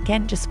temperature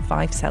again just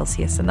 5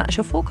 Celsius, and that's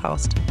your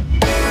forecast.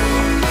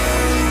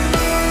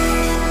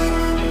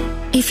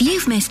 If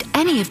you've missed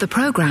any of the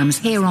programmes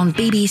here on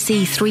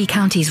BBC Three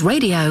Counties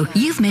Radio,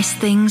 you've missed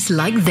things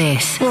like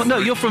this. Well, no,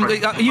 you're from...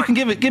 you can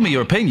give me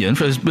your opinion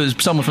as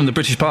someone from the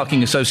British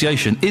Parking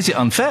Association. Is it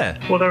unfair?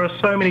 Well, there are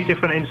so many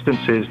different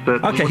instances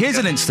that... OK, here's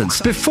an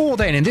instance. Before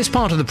then, in this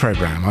part of the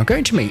programme, I'm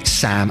going to meet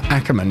Sam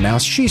Ackerman. Now,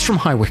 she's from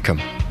High Wycombe.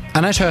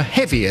 And at her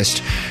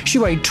heaviest, she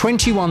weighed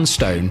 21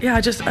 stone. Yeah,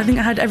 I think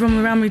I had everyone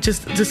around me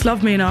just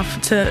love me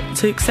enough to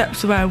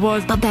accept where I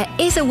was. But there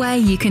is a way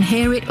you can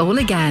hear it all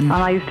again.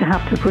 I used to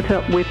have to put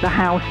up with the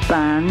house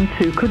band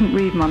who couldn't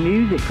read my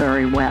music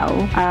very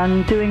well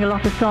and doing a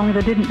lot of songs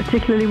I didn't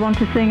particularly want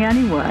to sing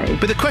anyway.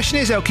 But the question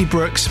is, Elkie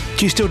Brooks,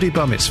 do you still do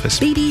bar mitzvahs?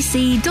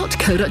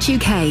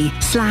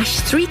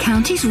 bbc.co.uk/Three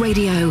Counties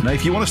Radio. Now,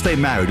 if you want to stay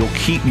married or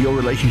keep your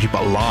relationship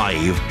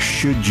alive,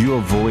 should you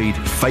avoid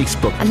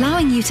Facebook?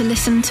 Allowing you to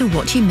listen to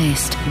what you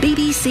missed.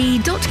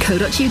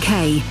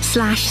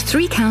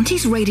 bbc.co.uk/Three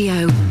Counties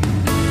Radio.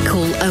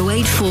 Call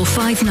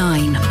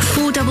 08459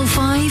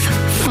 455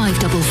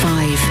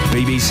 555.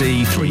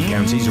 BBC Three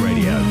Counties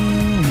Radio.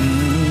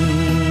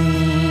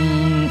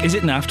 Is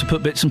it naff to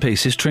put bits and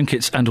pieces,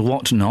 trinkets and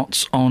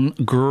whatnots on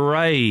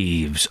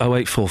graves?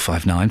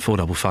 08459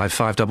 455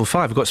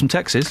 555. We've got some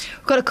texts.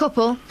 We've got a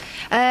couple.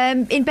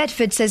 In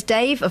Bedford, says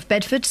Dave, of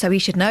Bedford, so he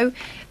should know.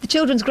 The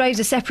children's graves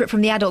are separate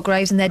from the adult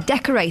graves and they're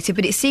decorated,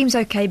 but it seems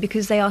OK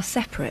because they are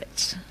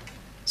separate.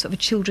 Sort of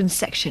a children's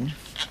section.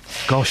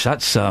 Gosh,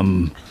 that's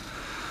sad,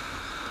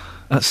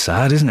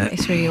 isn't it?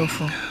 It's really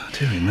awful.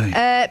 Dear me.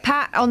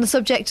 Pat, on the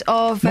subject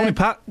of Morning,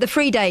 Pat. the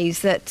free days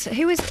that...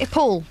 Who is it?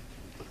 Paul.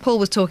 Paul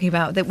was talking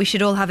about, that we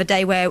should all have a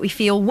day where we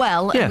feel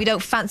well and we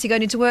don't fancy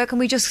going into work and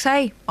we just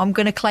say, I'm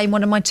going to claim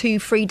one of my 2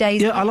 free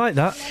days. Yeah, I like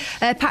that.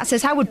 Pat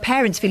says, how would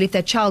parents feel if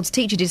their child's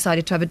teacher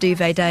decided to have a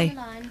duvet day?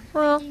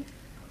 Well,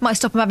 might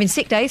stop them having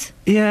sick days.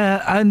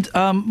 Yeah, and,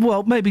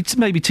 maybe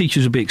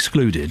teachers would be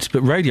excluded,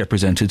 but radio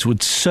presenters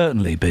would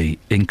certainly be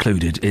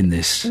included in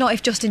this. Not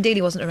if Justin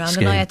Dealey wasn't around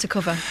scheme. and I had to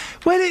cover.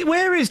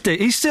 Where is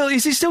Dealey?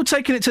 Is he still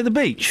taking it to the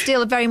beach?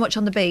 Still very much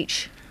on the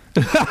beach.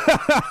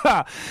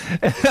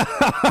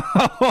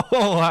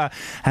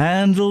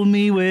 Handle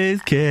me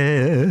with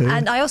care.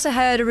 And I also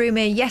heard a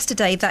rumour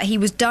yesterday that he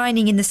was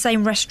dining in the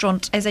same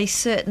restaurant as a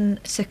certain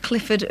Sir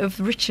Clifford of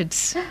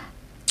Richards.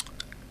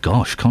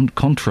 Gosh,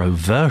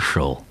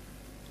 controversial.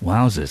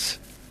 Wowzers.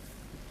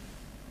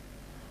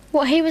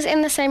 What, he was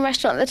in the same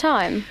restaurant at the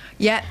time?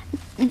 Yeah.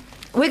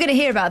 We're going to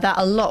hear about that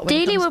a lot when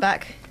he comes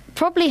back.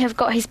 Probably have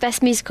got his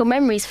best musical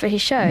memories for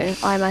his show,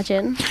 I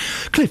imagine.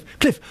 Cliff,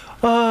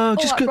 all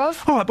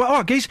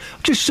right, guys,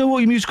 just what are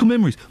your musical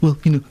memories? Well,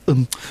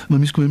 my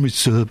musical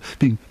memories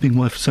being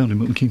wife of sound in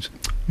Milton Keynes,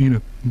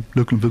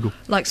 local and vocal.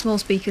 Like small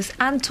speakers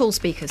and tall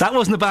speakers. That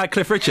wasn't a bad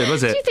Cliff Richard,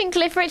 was it? Do you think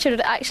Cliff Richard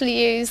would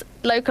actually use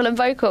local and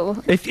vocal?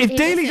 If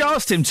Dealey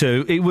asked him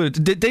to, he would.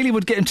 Dealey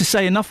would get him to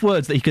say enough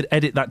words that he could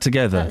edit that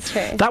together. That's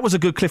true. That was a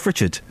good Cliff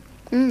Richard.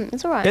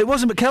 It's all right. It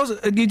wasn't, but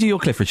Kels, you do your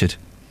Cliff Richard.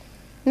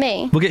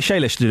 Me? We'll get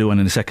Shailesh to do one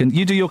in a second.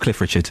 You do your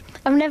Cliff Richard.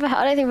 I don't think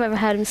I've ever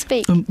heard him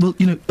speak.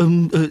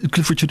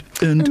 Cliff Richard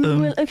and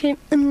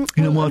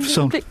wife of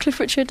sound. Cliff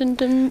Richard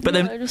and but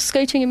then just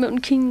skating in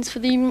Milton Keynes for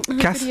the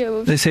Kath, video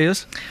of... let's hear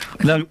us.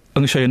 Now, I'm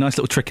going to show you a nice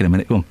little trick in a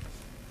minute. Go on.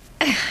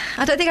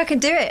 I don't think I can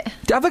do it.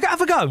 Have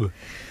a go.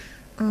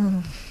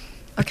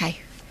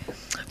 Okay.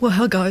 Well,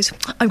 hi guys,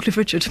 I'm Cliff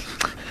Richard.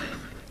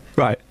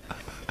 Right.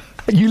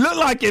 You look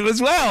like him as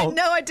well.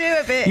 No, I do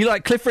a bit. You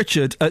like Cliff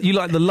Richard. You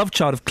like the love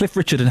child of Cliff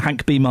Richard and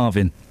Hank B.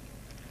 Marvin.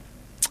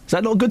 Is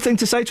that not a good thing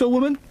to say to a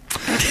woman?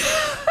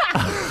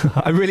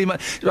 I really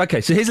might.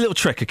 Okay, so here's a little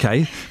trick, okay?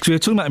 Because we were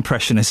talking about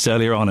impressionists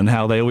earlier on and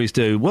how they always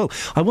do. Well,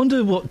 I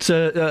wonder what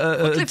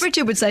Cliff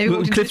Richard would say.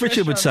 Cliff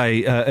Richard would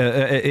say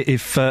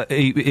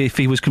if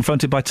he was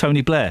confronted by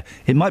Tony Blair.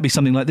 It might be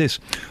something like this.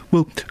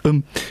 Well,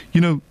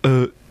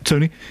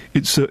 Tony,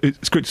 it's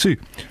great to see you.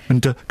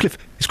 And Cliff,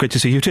 it's great to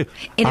see you too.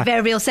 In a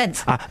very real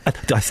sense. I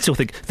still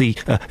think the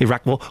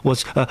Iraq War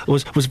was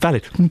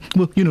valid.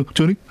 Well,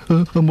 Tony,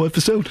 I'm wife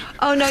for sound.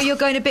 Oh no, you're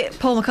going a bit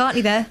Paul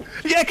McCartney there.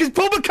 Yeah, because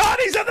Paul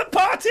McCartney's at the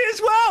party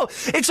as well.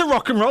 It's a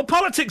rock and roll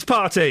politics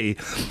party.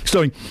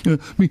 Starring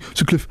me,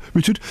 Sir Cliff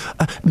Richard,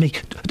 me,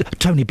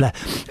 Tony Blair,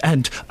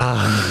 and it's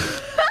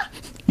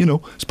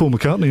Paul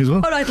McCartney as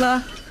well. All right,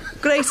 La.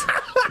 Great.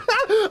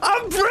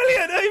 I'm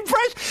brilliant. I'm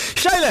impressed.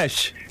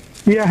 Shailesh.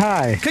 Yeah,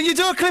 hi. Can you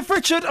do a Cliff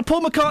Richard, a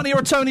Paul McCartney or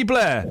a Tony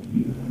Blair?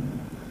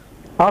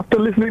 After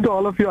listening to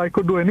all of you, I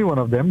could do any one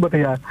of them, but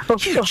yeah. You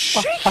cheeky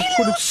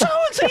little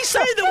sounds! He's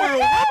saying that we're all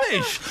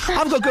rubbish!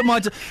 I've got good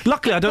mind to...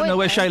 Luckily, I don't know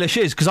where Shailesh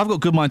is, because I've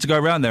got good mind to go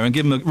around there and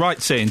give him a right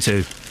seeing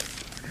to.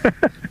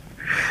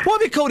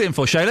 What have you called in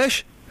for,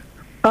 Shailesh?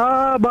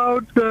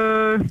 About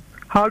the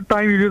hard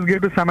time you just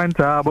gave to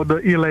Samantha about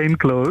the Elaine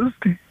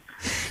closed.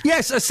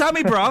 Yes,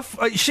 Sammy Bruff,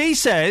 she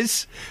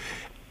says...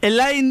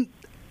 Elaine...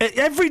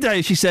 Every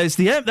day she says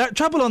that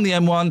trouble on the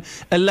M1,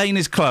 Elaine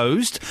is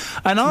closed,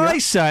 and I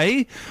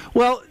say,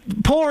 well,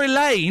 poor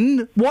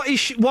Elaine. Why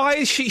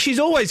is she? She's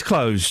always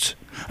closed.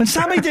 And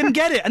Sammy didn't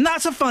get it, and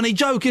that's a funny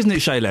joke, isn't it,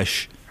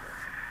 Shailesh?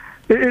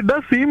 It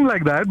does seem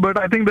like that, but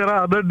I think there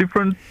are other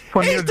different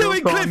funny jokes. He's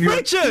doing Cliff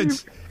Richard.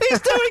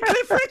 He's doing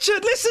Cliff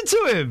Richard. Listen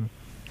to him.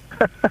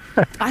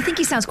 I think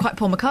he sounds quite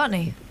Paul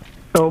McCartney.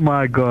 Oh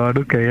my God.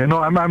 Okay,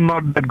 no, I'm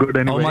not that good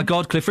anyway. Oh my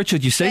God, Cliff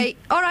Richard. You see? Hey,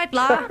 all right,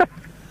 La.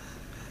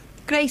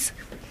 Grace.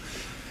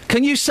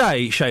 Can you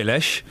say,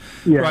 Shailesh?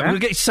 Yeah. Right, we'll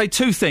get you to say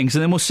 2 things,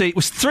 and then we'll see. It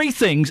was 3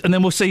 things, and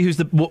then we'll see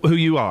who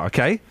you are.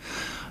 Okay.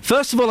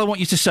 First of all, I want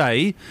you to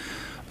say,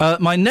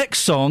 my next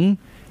song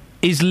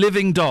is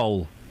 "Living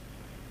Doll."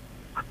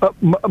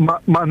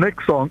 My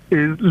next song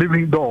is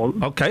 "Living Doll."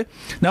 Okay.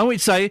 Now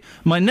we'd say,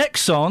 my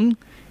next song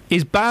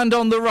is "Band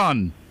on the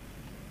Run."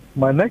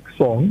 My next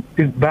song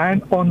is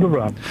 "Band on the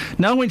Run."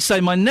 Now we'd say,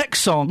 my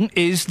next song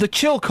is "The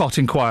Chilcot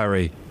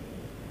Inquiry."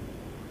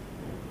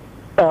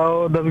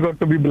 Oh, that's got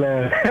to be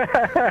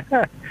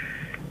Blair.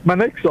 My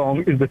next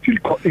song is the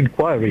Chilcot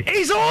Inquiry.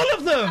 He's all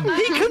of them!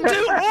 He can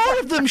do all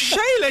of them!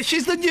 Shailesh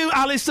is the new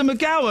Alistair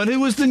McGowan,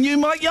 who was the new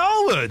Mike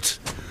Yarwood.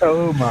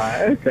 Oh,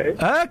 my, okay.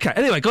 Okay,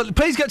 anyway,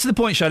 please get to the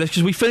point, Shailesh,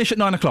 because we finish at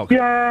 9 o'clock.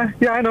 Yeah,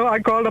 I know. I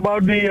called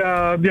about the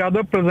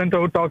other presenter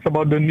who talks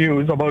about the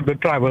news, about the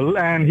travel,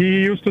 and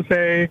he used to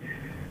say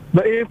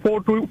the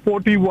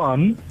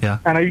A441,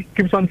 and I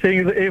keeps on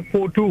saying the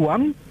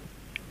A421.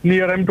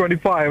 Near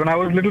M25, and I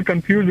was a little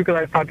confused because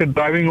I started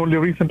driving only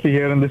recently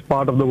here in this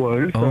part of the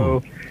world.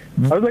 So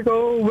I was like,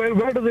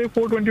 where does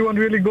A421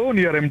 really go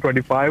near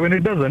M25? And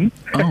it doesn't.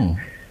 Oh.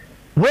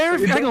 Where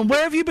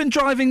have you been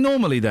driving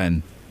normally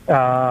then?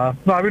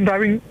 I've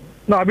been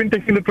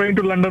taking the train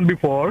to London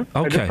before. Okay.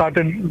 I just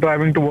started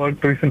driving to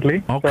work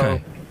recently.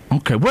 Okay.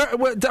 Okay,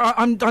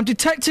 I'm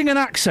detecting an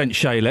accent,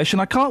 Shailesh,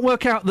 and I can't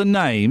work out the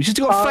name. She's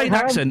got a faint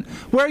accent.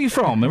 Where are you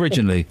from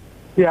originally?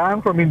 Yeah,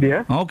 I'm from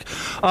India.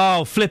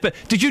 Oh, flip it.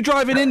 Did you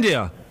drive in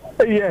India?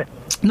 Yeah.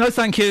 No,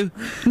 thank you.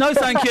 No,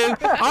 thank you.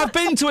 I've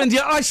been to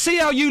India. I see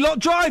how you lot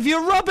drive.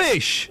 You're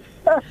rubbish.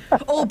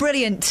 All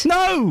brilliant.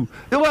 No.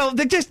 Well,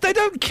 they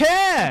don't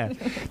care.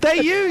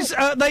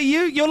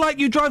 You're like,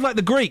 you drive like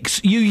the Greeks.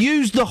 You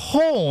use the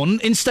horn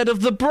instead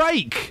of the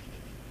brake.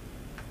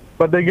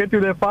 But they get you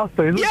there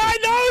faster, isn't it? Yeah, I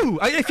know.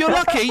 If you're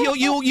lucky,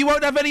 you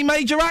won't have any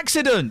major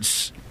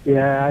accidents.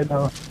 Yeah, I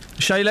know.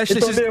 Shailesh,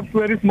 it's only a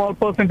very small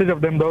percentage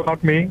of them, though,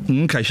 not me.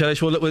 Okay,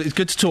 Shailesh, well, look, it's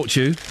good to talk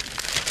to you.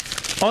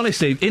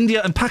 Honestly,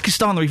 India and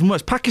Pakistan are even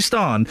worse.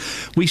 Pakistan,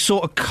 we saw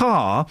a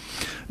car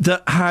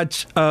that had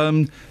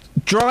a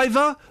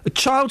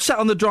child sat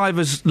on the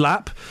driver's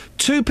lap,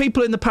 2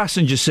 people in the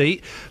passenger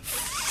seat,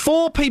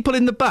 4 people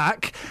in the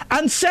back,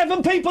 and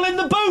 7 people in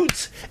the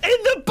boot! In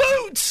the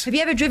boot! Have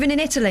you ever driven in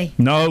Italy?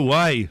 No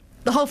way.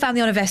 The whole family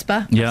on a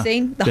Vespa, Yeah. I've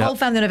seen. The whole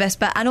family on a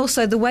Vespa. And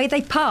also the way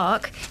they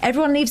park,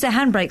 everyone leaves their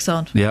handbrakes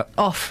on. Yeah.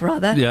 Off,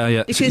 rather. Yeah,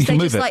 yeah. Because So you they can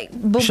just move it. like...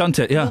 Bump, Shunt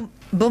it, yeah.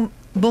 Bump,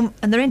 bump,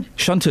 and they're in.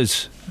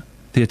 Shunters.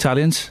 The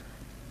Italians.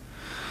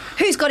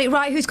 Who's got it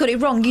right, who's got it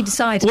wrong? You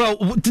decide.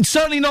 Well,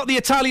 certainly not the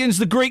Italians,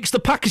 the Greeks,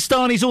 the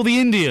Pakistanis or the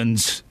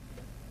Indians.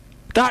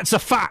 That's a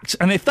fact.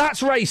 And if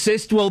that's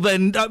racist, well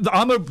then,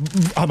 I'm a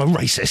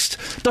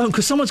racist. Don't,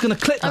 because someone's going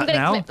to clip that now. I'm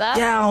going to clip that.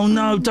 Yeah, oh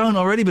no, don't.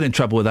 I've already been in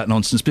trouble with that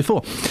nonsense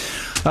before.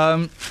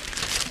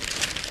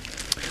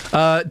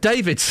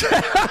 David.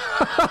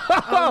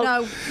 Oh,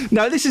 no.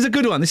 No, this is a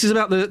good one. This is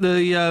about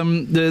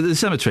the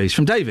cemeteries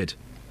from David.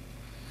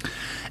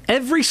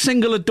 Every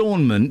single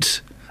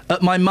adornment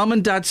at my mum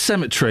and dad's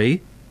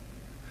cemetery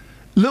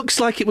looks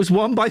like it was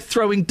won by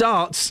throwing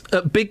darts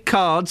at big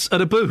cards at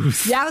a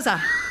booth.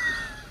 Yowza.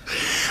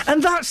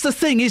 And that's the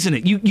thing, isn't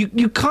it?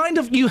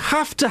 You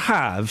have to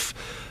have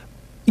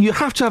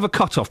a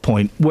cut-off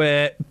point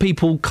where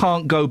people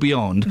can't go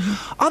beyond.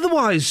 Mm-hmm.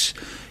 Otherwise,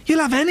 you'll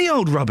have any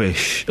old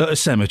rubbish at a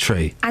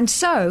cemetery. And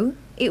so,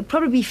 it would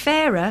probably be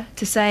fairer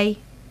to say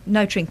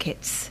no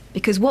trinkets.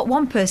 Because what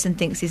one person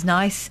thinks is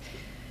nice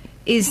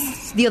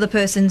is the other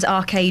person's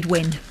arcade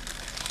win.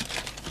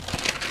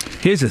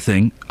 Here's the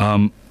thing.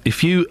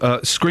 If you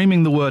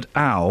screaming the word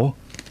ow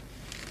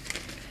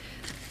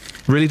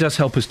really does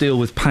help us deal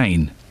with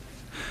pain.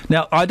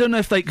 Now, I don't know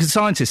if because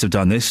scientists have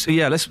done this.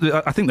 Yeah,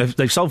 I think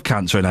they've solved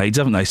cancer and AIDS,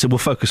 haven't they? So we'll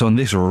focus on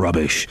this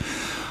rubbish.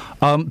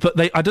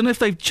 But I don't know if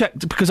they've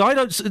checked, because I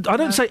don't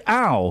say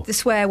ow. The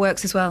swear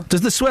works as well.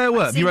 Does the swear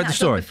work? You read the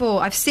story?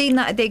 Before. I've seen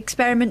the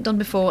experiment done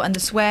before, and the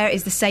swear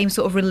is the same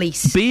sort of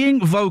release.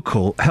 Being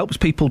vocal helps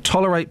people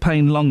tolerate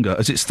pain longer,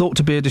 as it's thought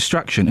to be a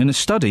distraction. In a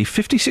study,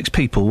 56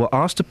 people were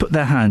asked to put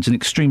their hands in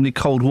extremely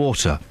cold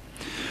water.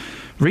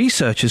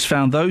 Researchers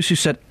found those who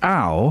said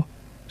ow,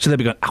 so they'd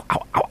be going ow,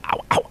 ow, ow,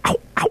 ow, ow, ow,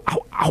 ow,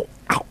 ow,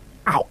 ow, ow,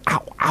 ow,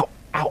 ow, ow,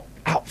 ow,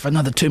 ow, for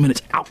another 2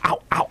 minutes, ow,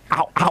 ow, ow,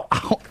 ow, ow, ow,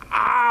 ow,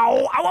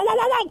 ow, ow,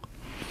 ow, ow,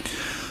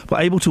 were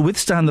able to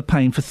withstand the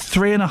pain for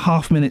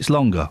 3.5 minutes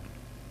longer.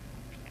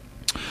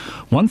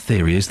 One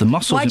theory is the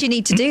muscles... Why do you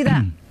need to do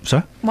that?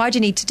 Sorry? Why do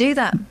you need to do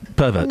that?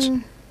 Perverts.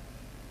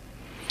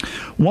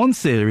 One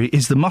theory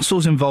is the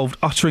muscles involved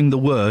uttering the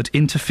word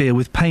interfere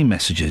with pain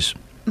messages.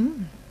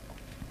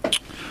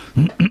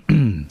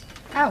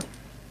 Ow.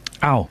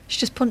 Ow. She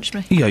just punched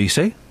me. Yeah, you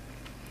see?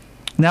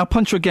 Now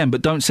punch her again,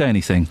 but don't say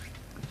anything.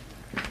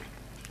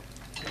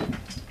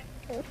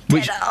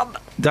 Which,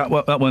 that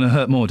one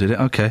hurt more, did it?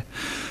 Okay.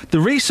 The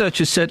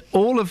researchers said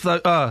all of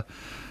the... oh,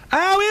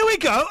 here we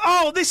go!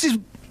 Oh, this is...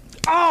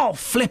 Oh,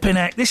 flipping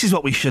heck. This is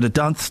what we should have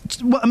done.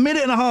 A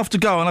minute and a half to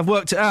go, and I've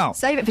worked it out.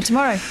 Save it for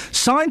tomorrow.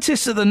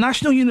 Scientists at the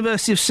National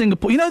University of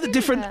Singapore... You know that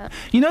different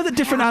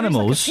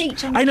animals...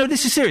 Like I know,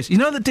 this is serious. You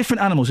know that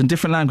different animals in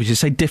different languages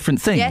say different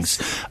things?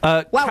 Yes.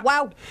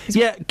 Wow.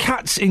 Yeah,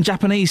 cats in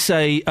Japanese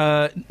say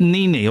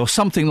nini or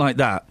something like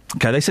that.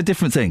 Okay, they say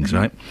different things,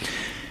 right?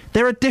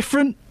 There are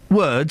different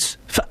words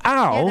for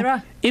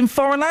owl in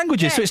foreign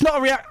languages. So it's not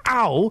a real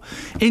owl.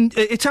 In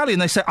Italian,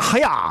 they say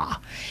ahya.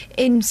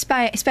 In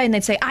Spain,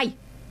 they'd say ay.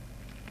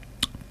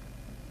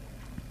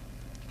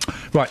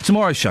 Right,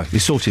 tomorrow's show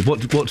is sorted.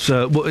 What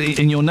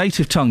in your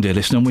native tongue, dear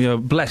listener, and we are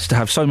blessed to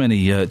have so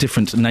many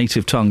different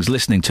native tongues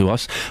listening to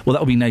us. Well, that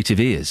will be native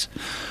ears.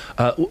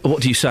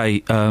 What do you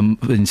say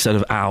instead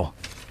of ow?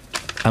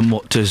 And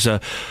what does...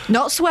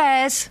 Not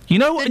swears. You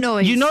know... The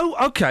noise. You know...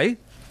 OK.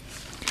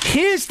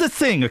 Here's the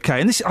thing,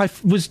 OK, and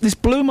this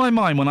blew my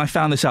mind when I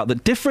found this out,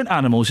 that different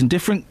animals in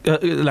different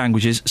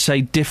languages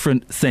say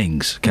different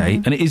things,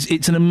 OK? And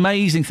it's an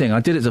amazing thing. I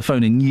did it as a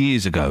phone-in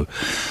years ago.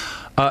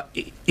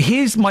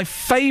 Here's my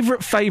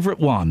favourite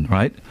one,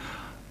 right?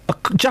 A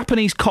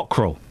Japanese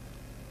cockerel.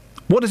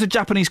 What does a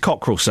Japanese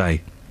cockerel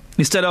say?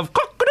 Instead of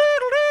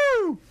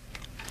cock-a-doodle-doo,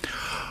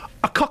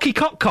 a cocky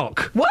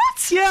cock-cock.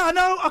 What? Yeah, I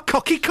know, a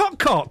cocky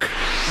cock-cock.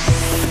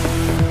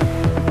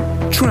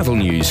 Travel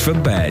news for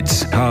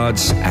beds,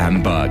 cards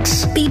and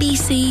bugs.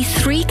 BBC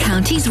Three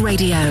Counties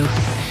Radio.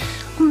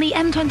 the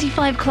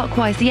M25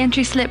 clockwise, the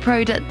entry slip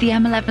road at the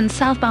M11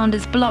 southbound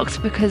is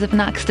blocked because of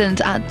an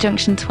accident at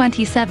junction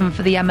 27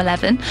 for the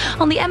M11.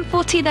 On the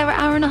M40, there are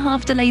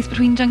hour-and-a-half delays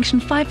between junction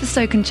 5 for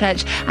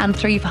Stokenchurch and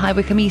 3 for High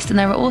Wycombe East, and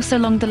there are also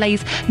long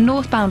delays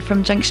northbound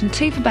from junction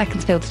 2 for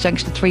Beaconsfield to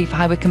junction 3 for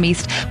High Wycombe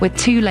East, with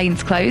 2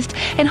 lanes closed.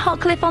 In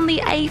Hotcliffe on the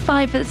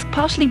A5, it's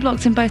partially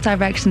blocked in both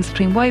directions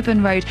between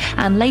Woburn Road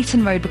and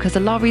Leighton Road because a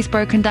lorry's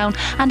broken down,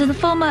 and in the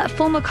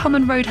former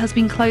Common Road has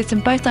been closed in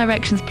both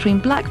directions between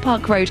Black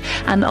Park Road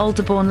and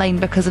Alderbourne Lane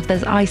because of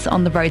there's ice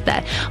on the road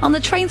there. On the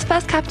trains,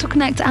 First Capital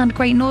Connect and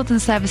Great Northern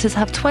services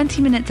have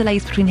 20-minute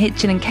delays between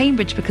Hitchin and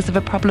Cambridge because of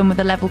a problem with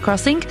a level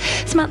crossing.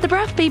 Samantha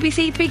Braff,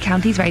 BBC Three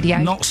Counties Radio.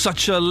 Not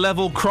such a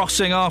level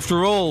crossing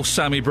after all,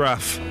 Sammy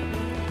Braff.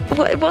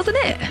 Well, wasn't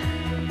it?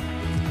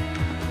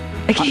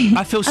 Okay.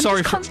 I feel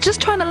sorry for... just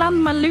trying to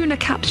land my lunar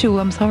capsule,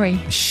 I'm sorry.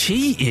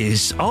 She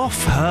is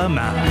off her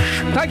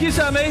mash. Thank you,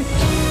 Sammy.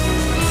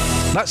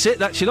 That's it,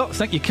 that's your lot.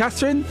 Thank you,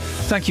 Catherine.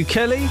 Thank you,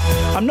 Kelly.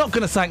 I'm not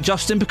going to thank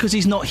Justin because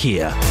he's not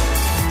here.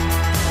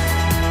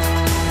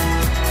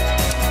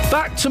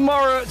 Back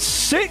tomorrow at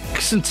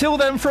 6. Until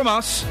then, from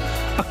us,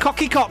 a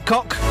cocky cock.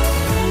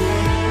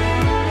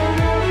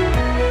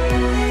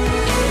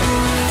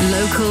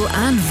 Local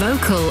and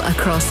vocal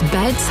across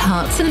beds,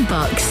 hearts and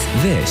bucks.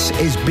 This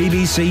is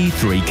BBC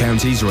Three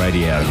Counties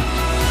Radio.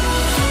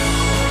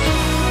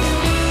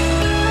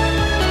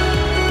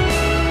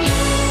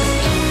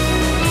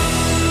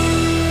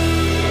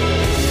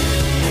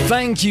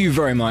 Thank you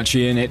very much,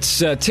 Ian.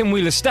 It's Tim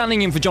Wheeler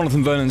standing in for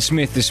Jonathan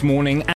Vernon-Smith this morning.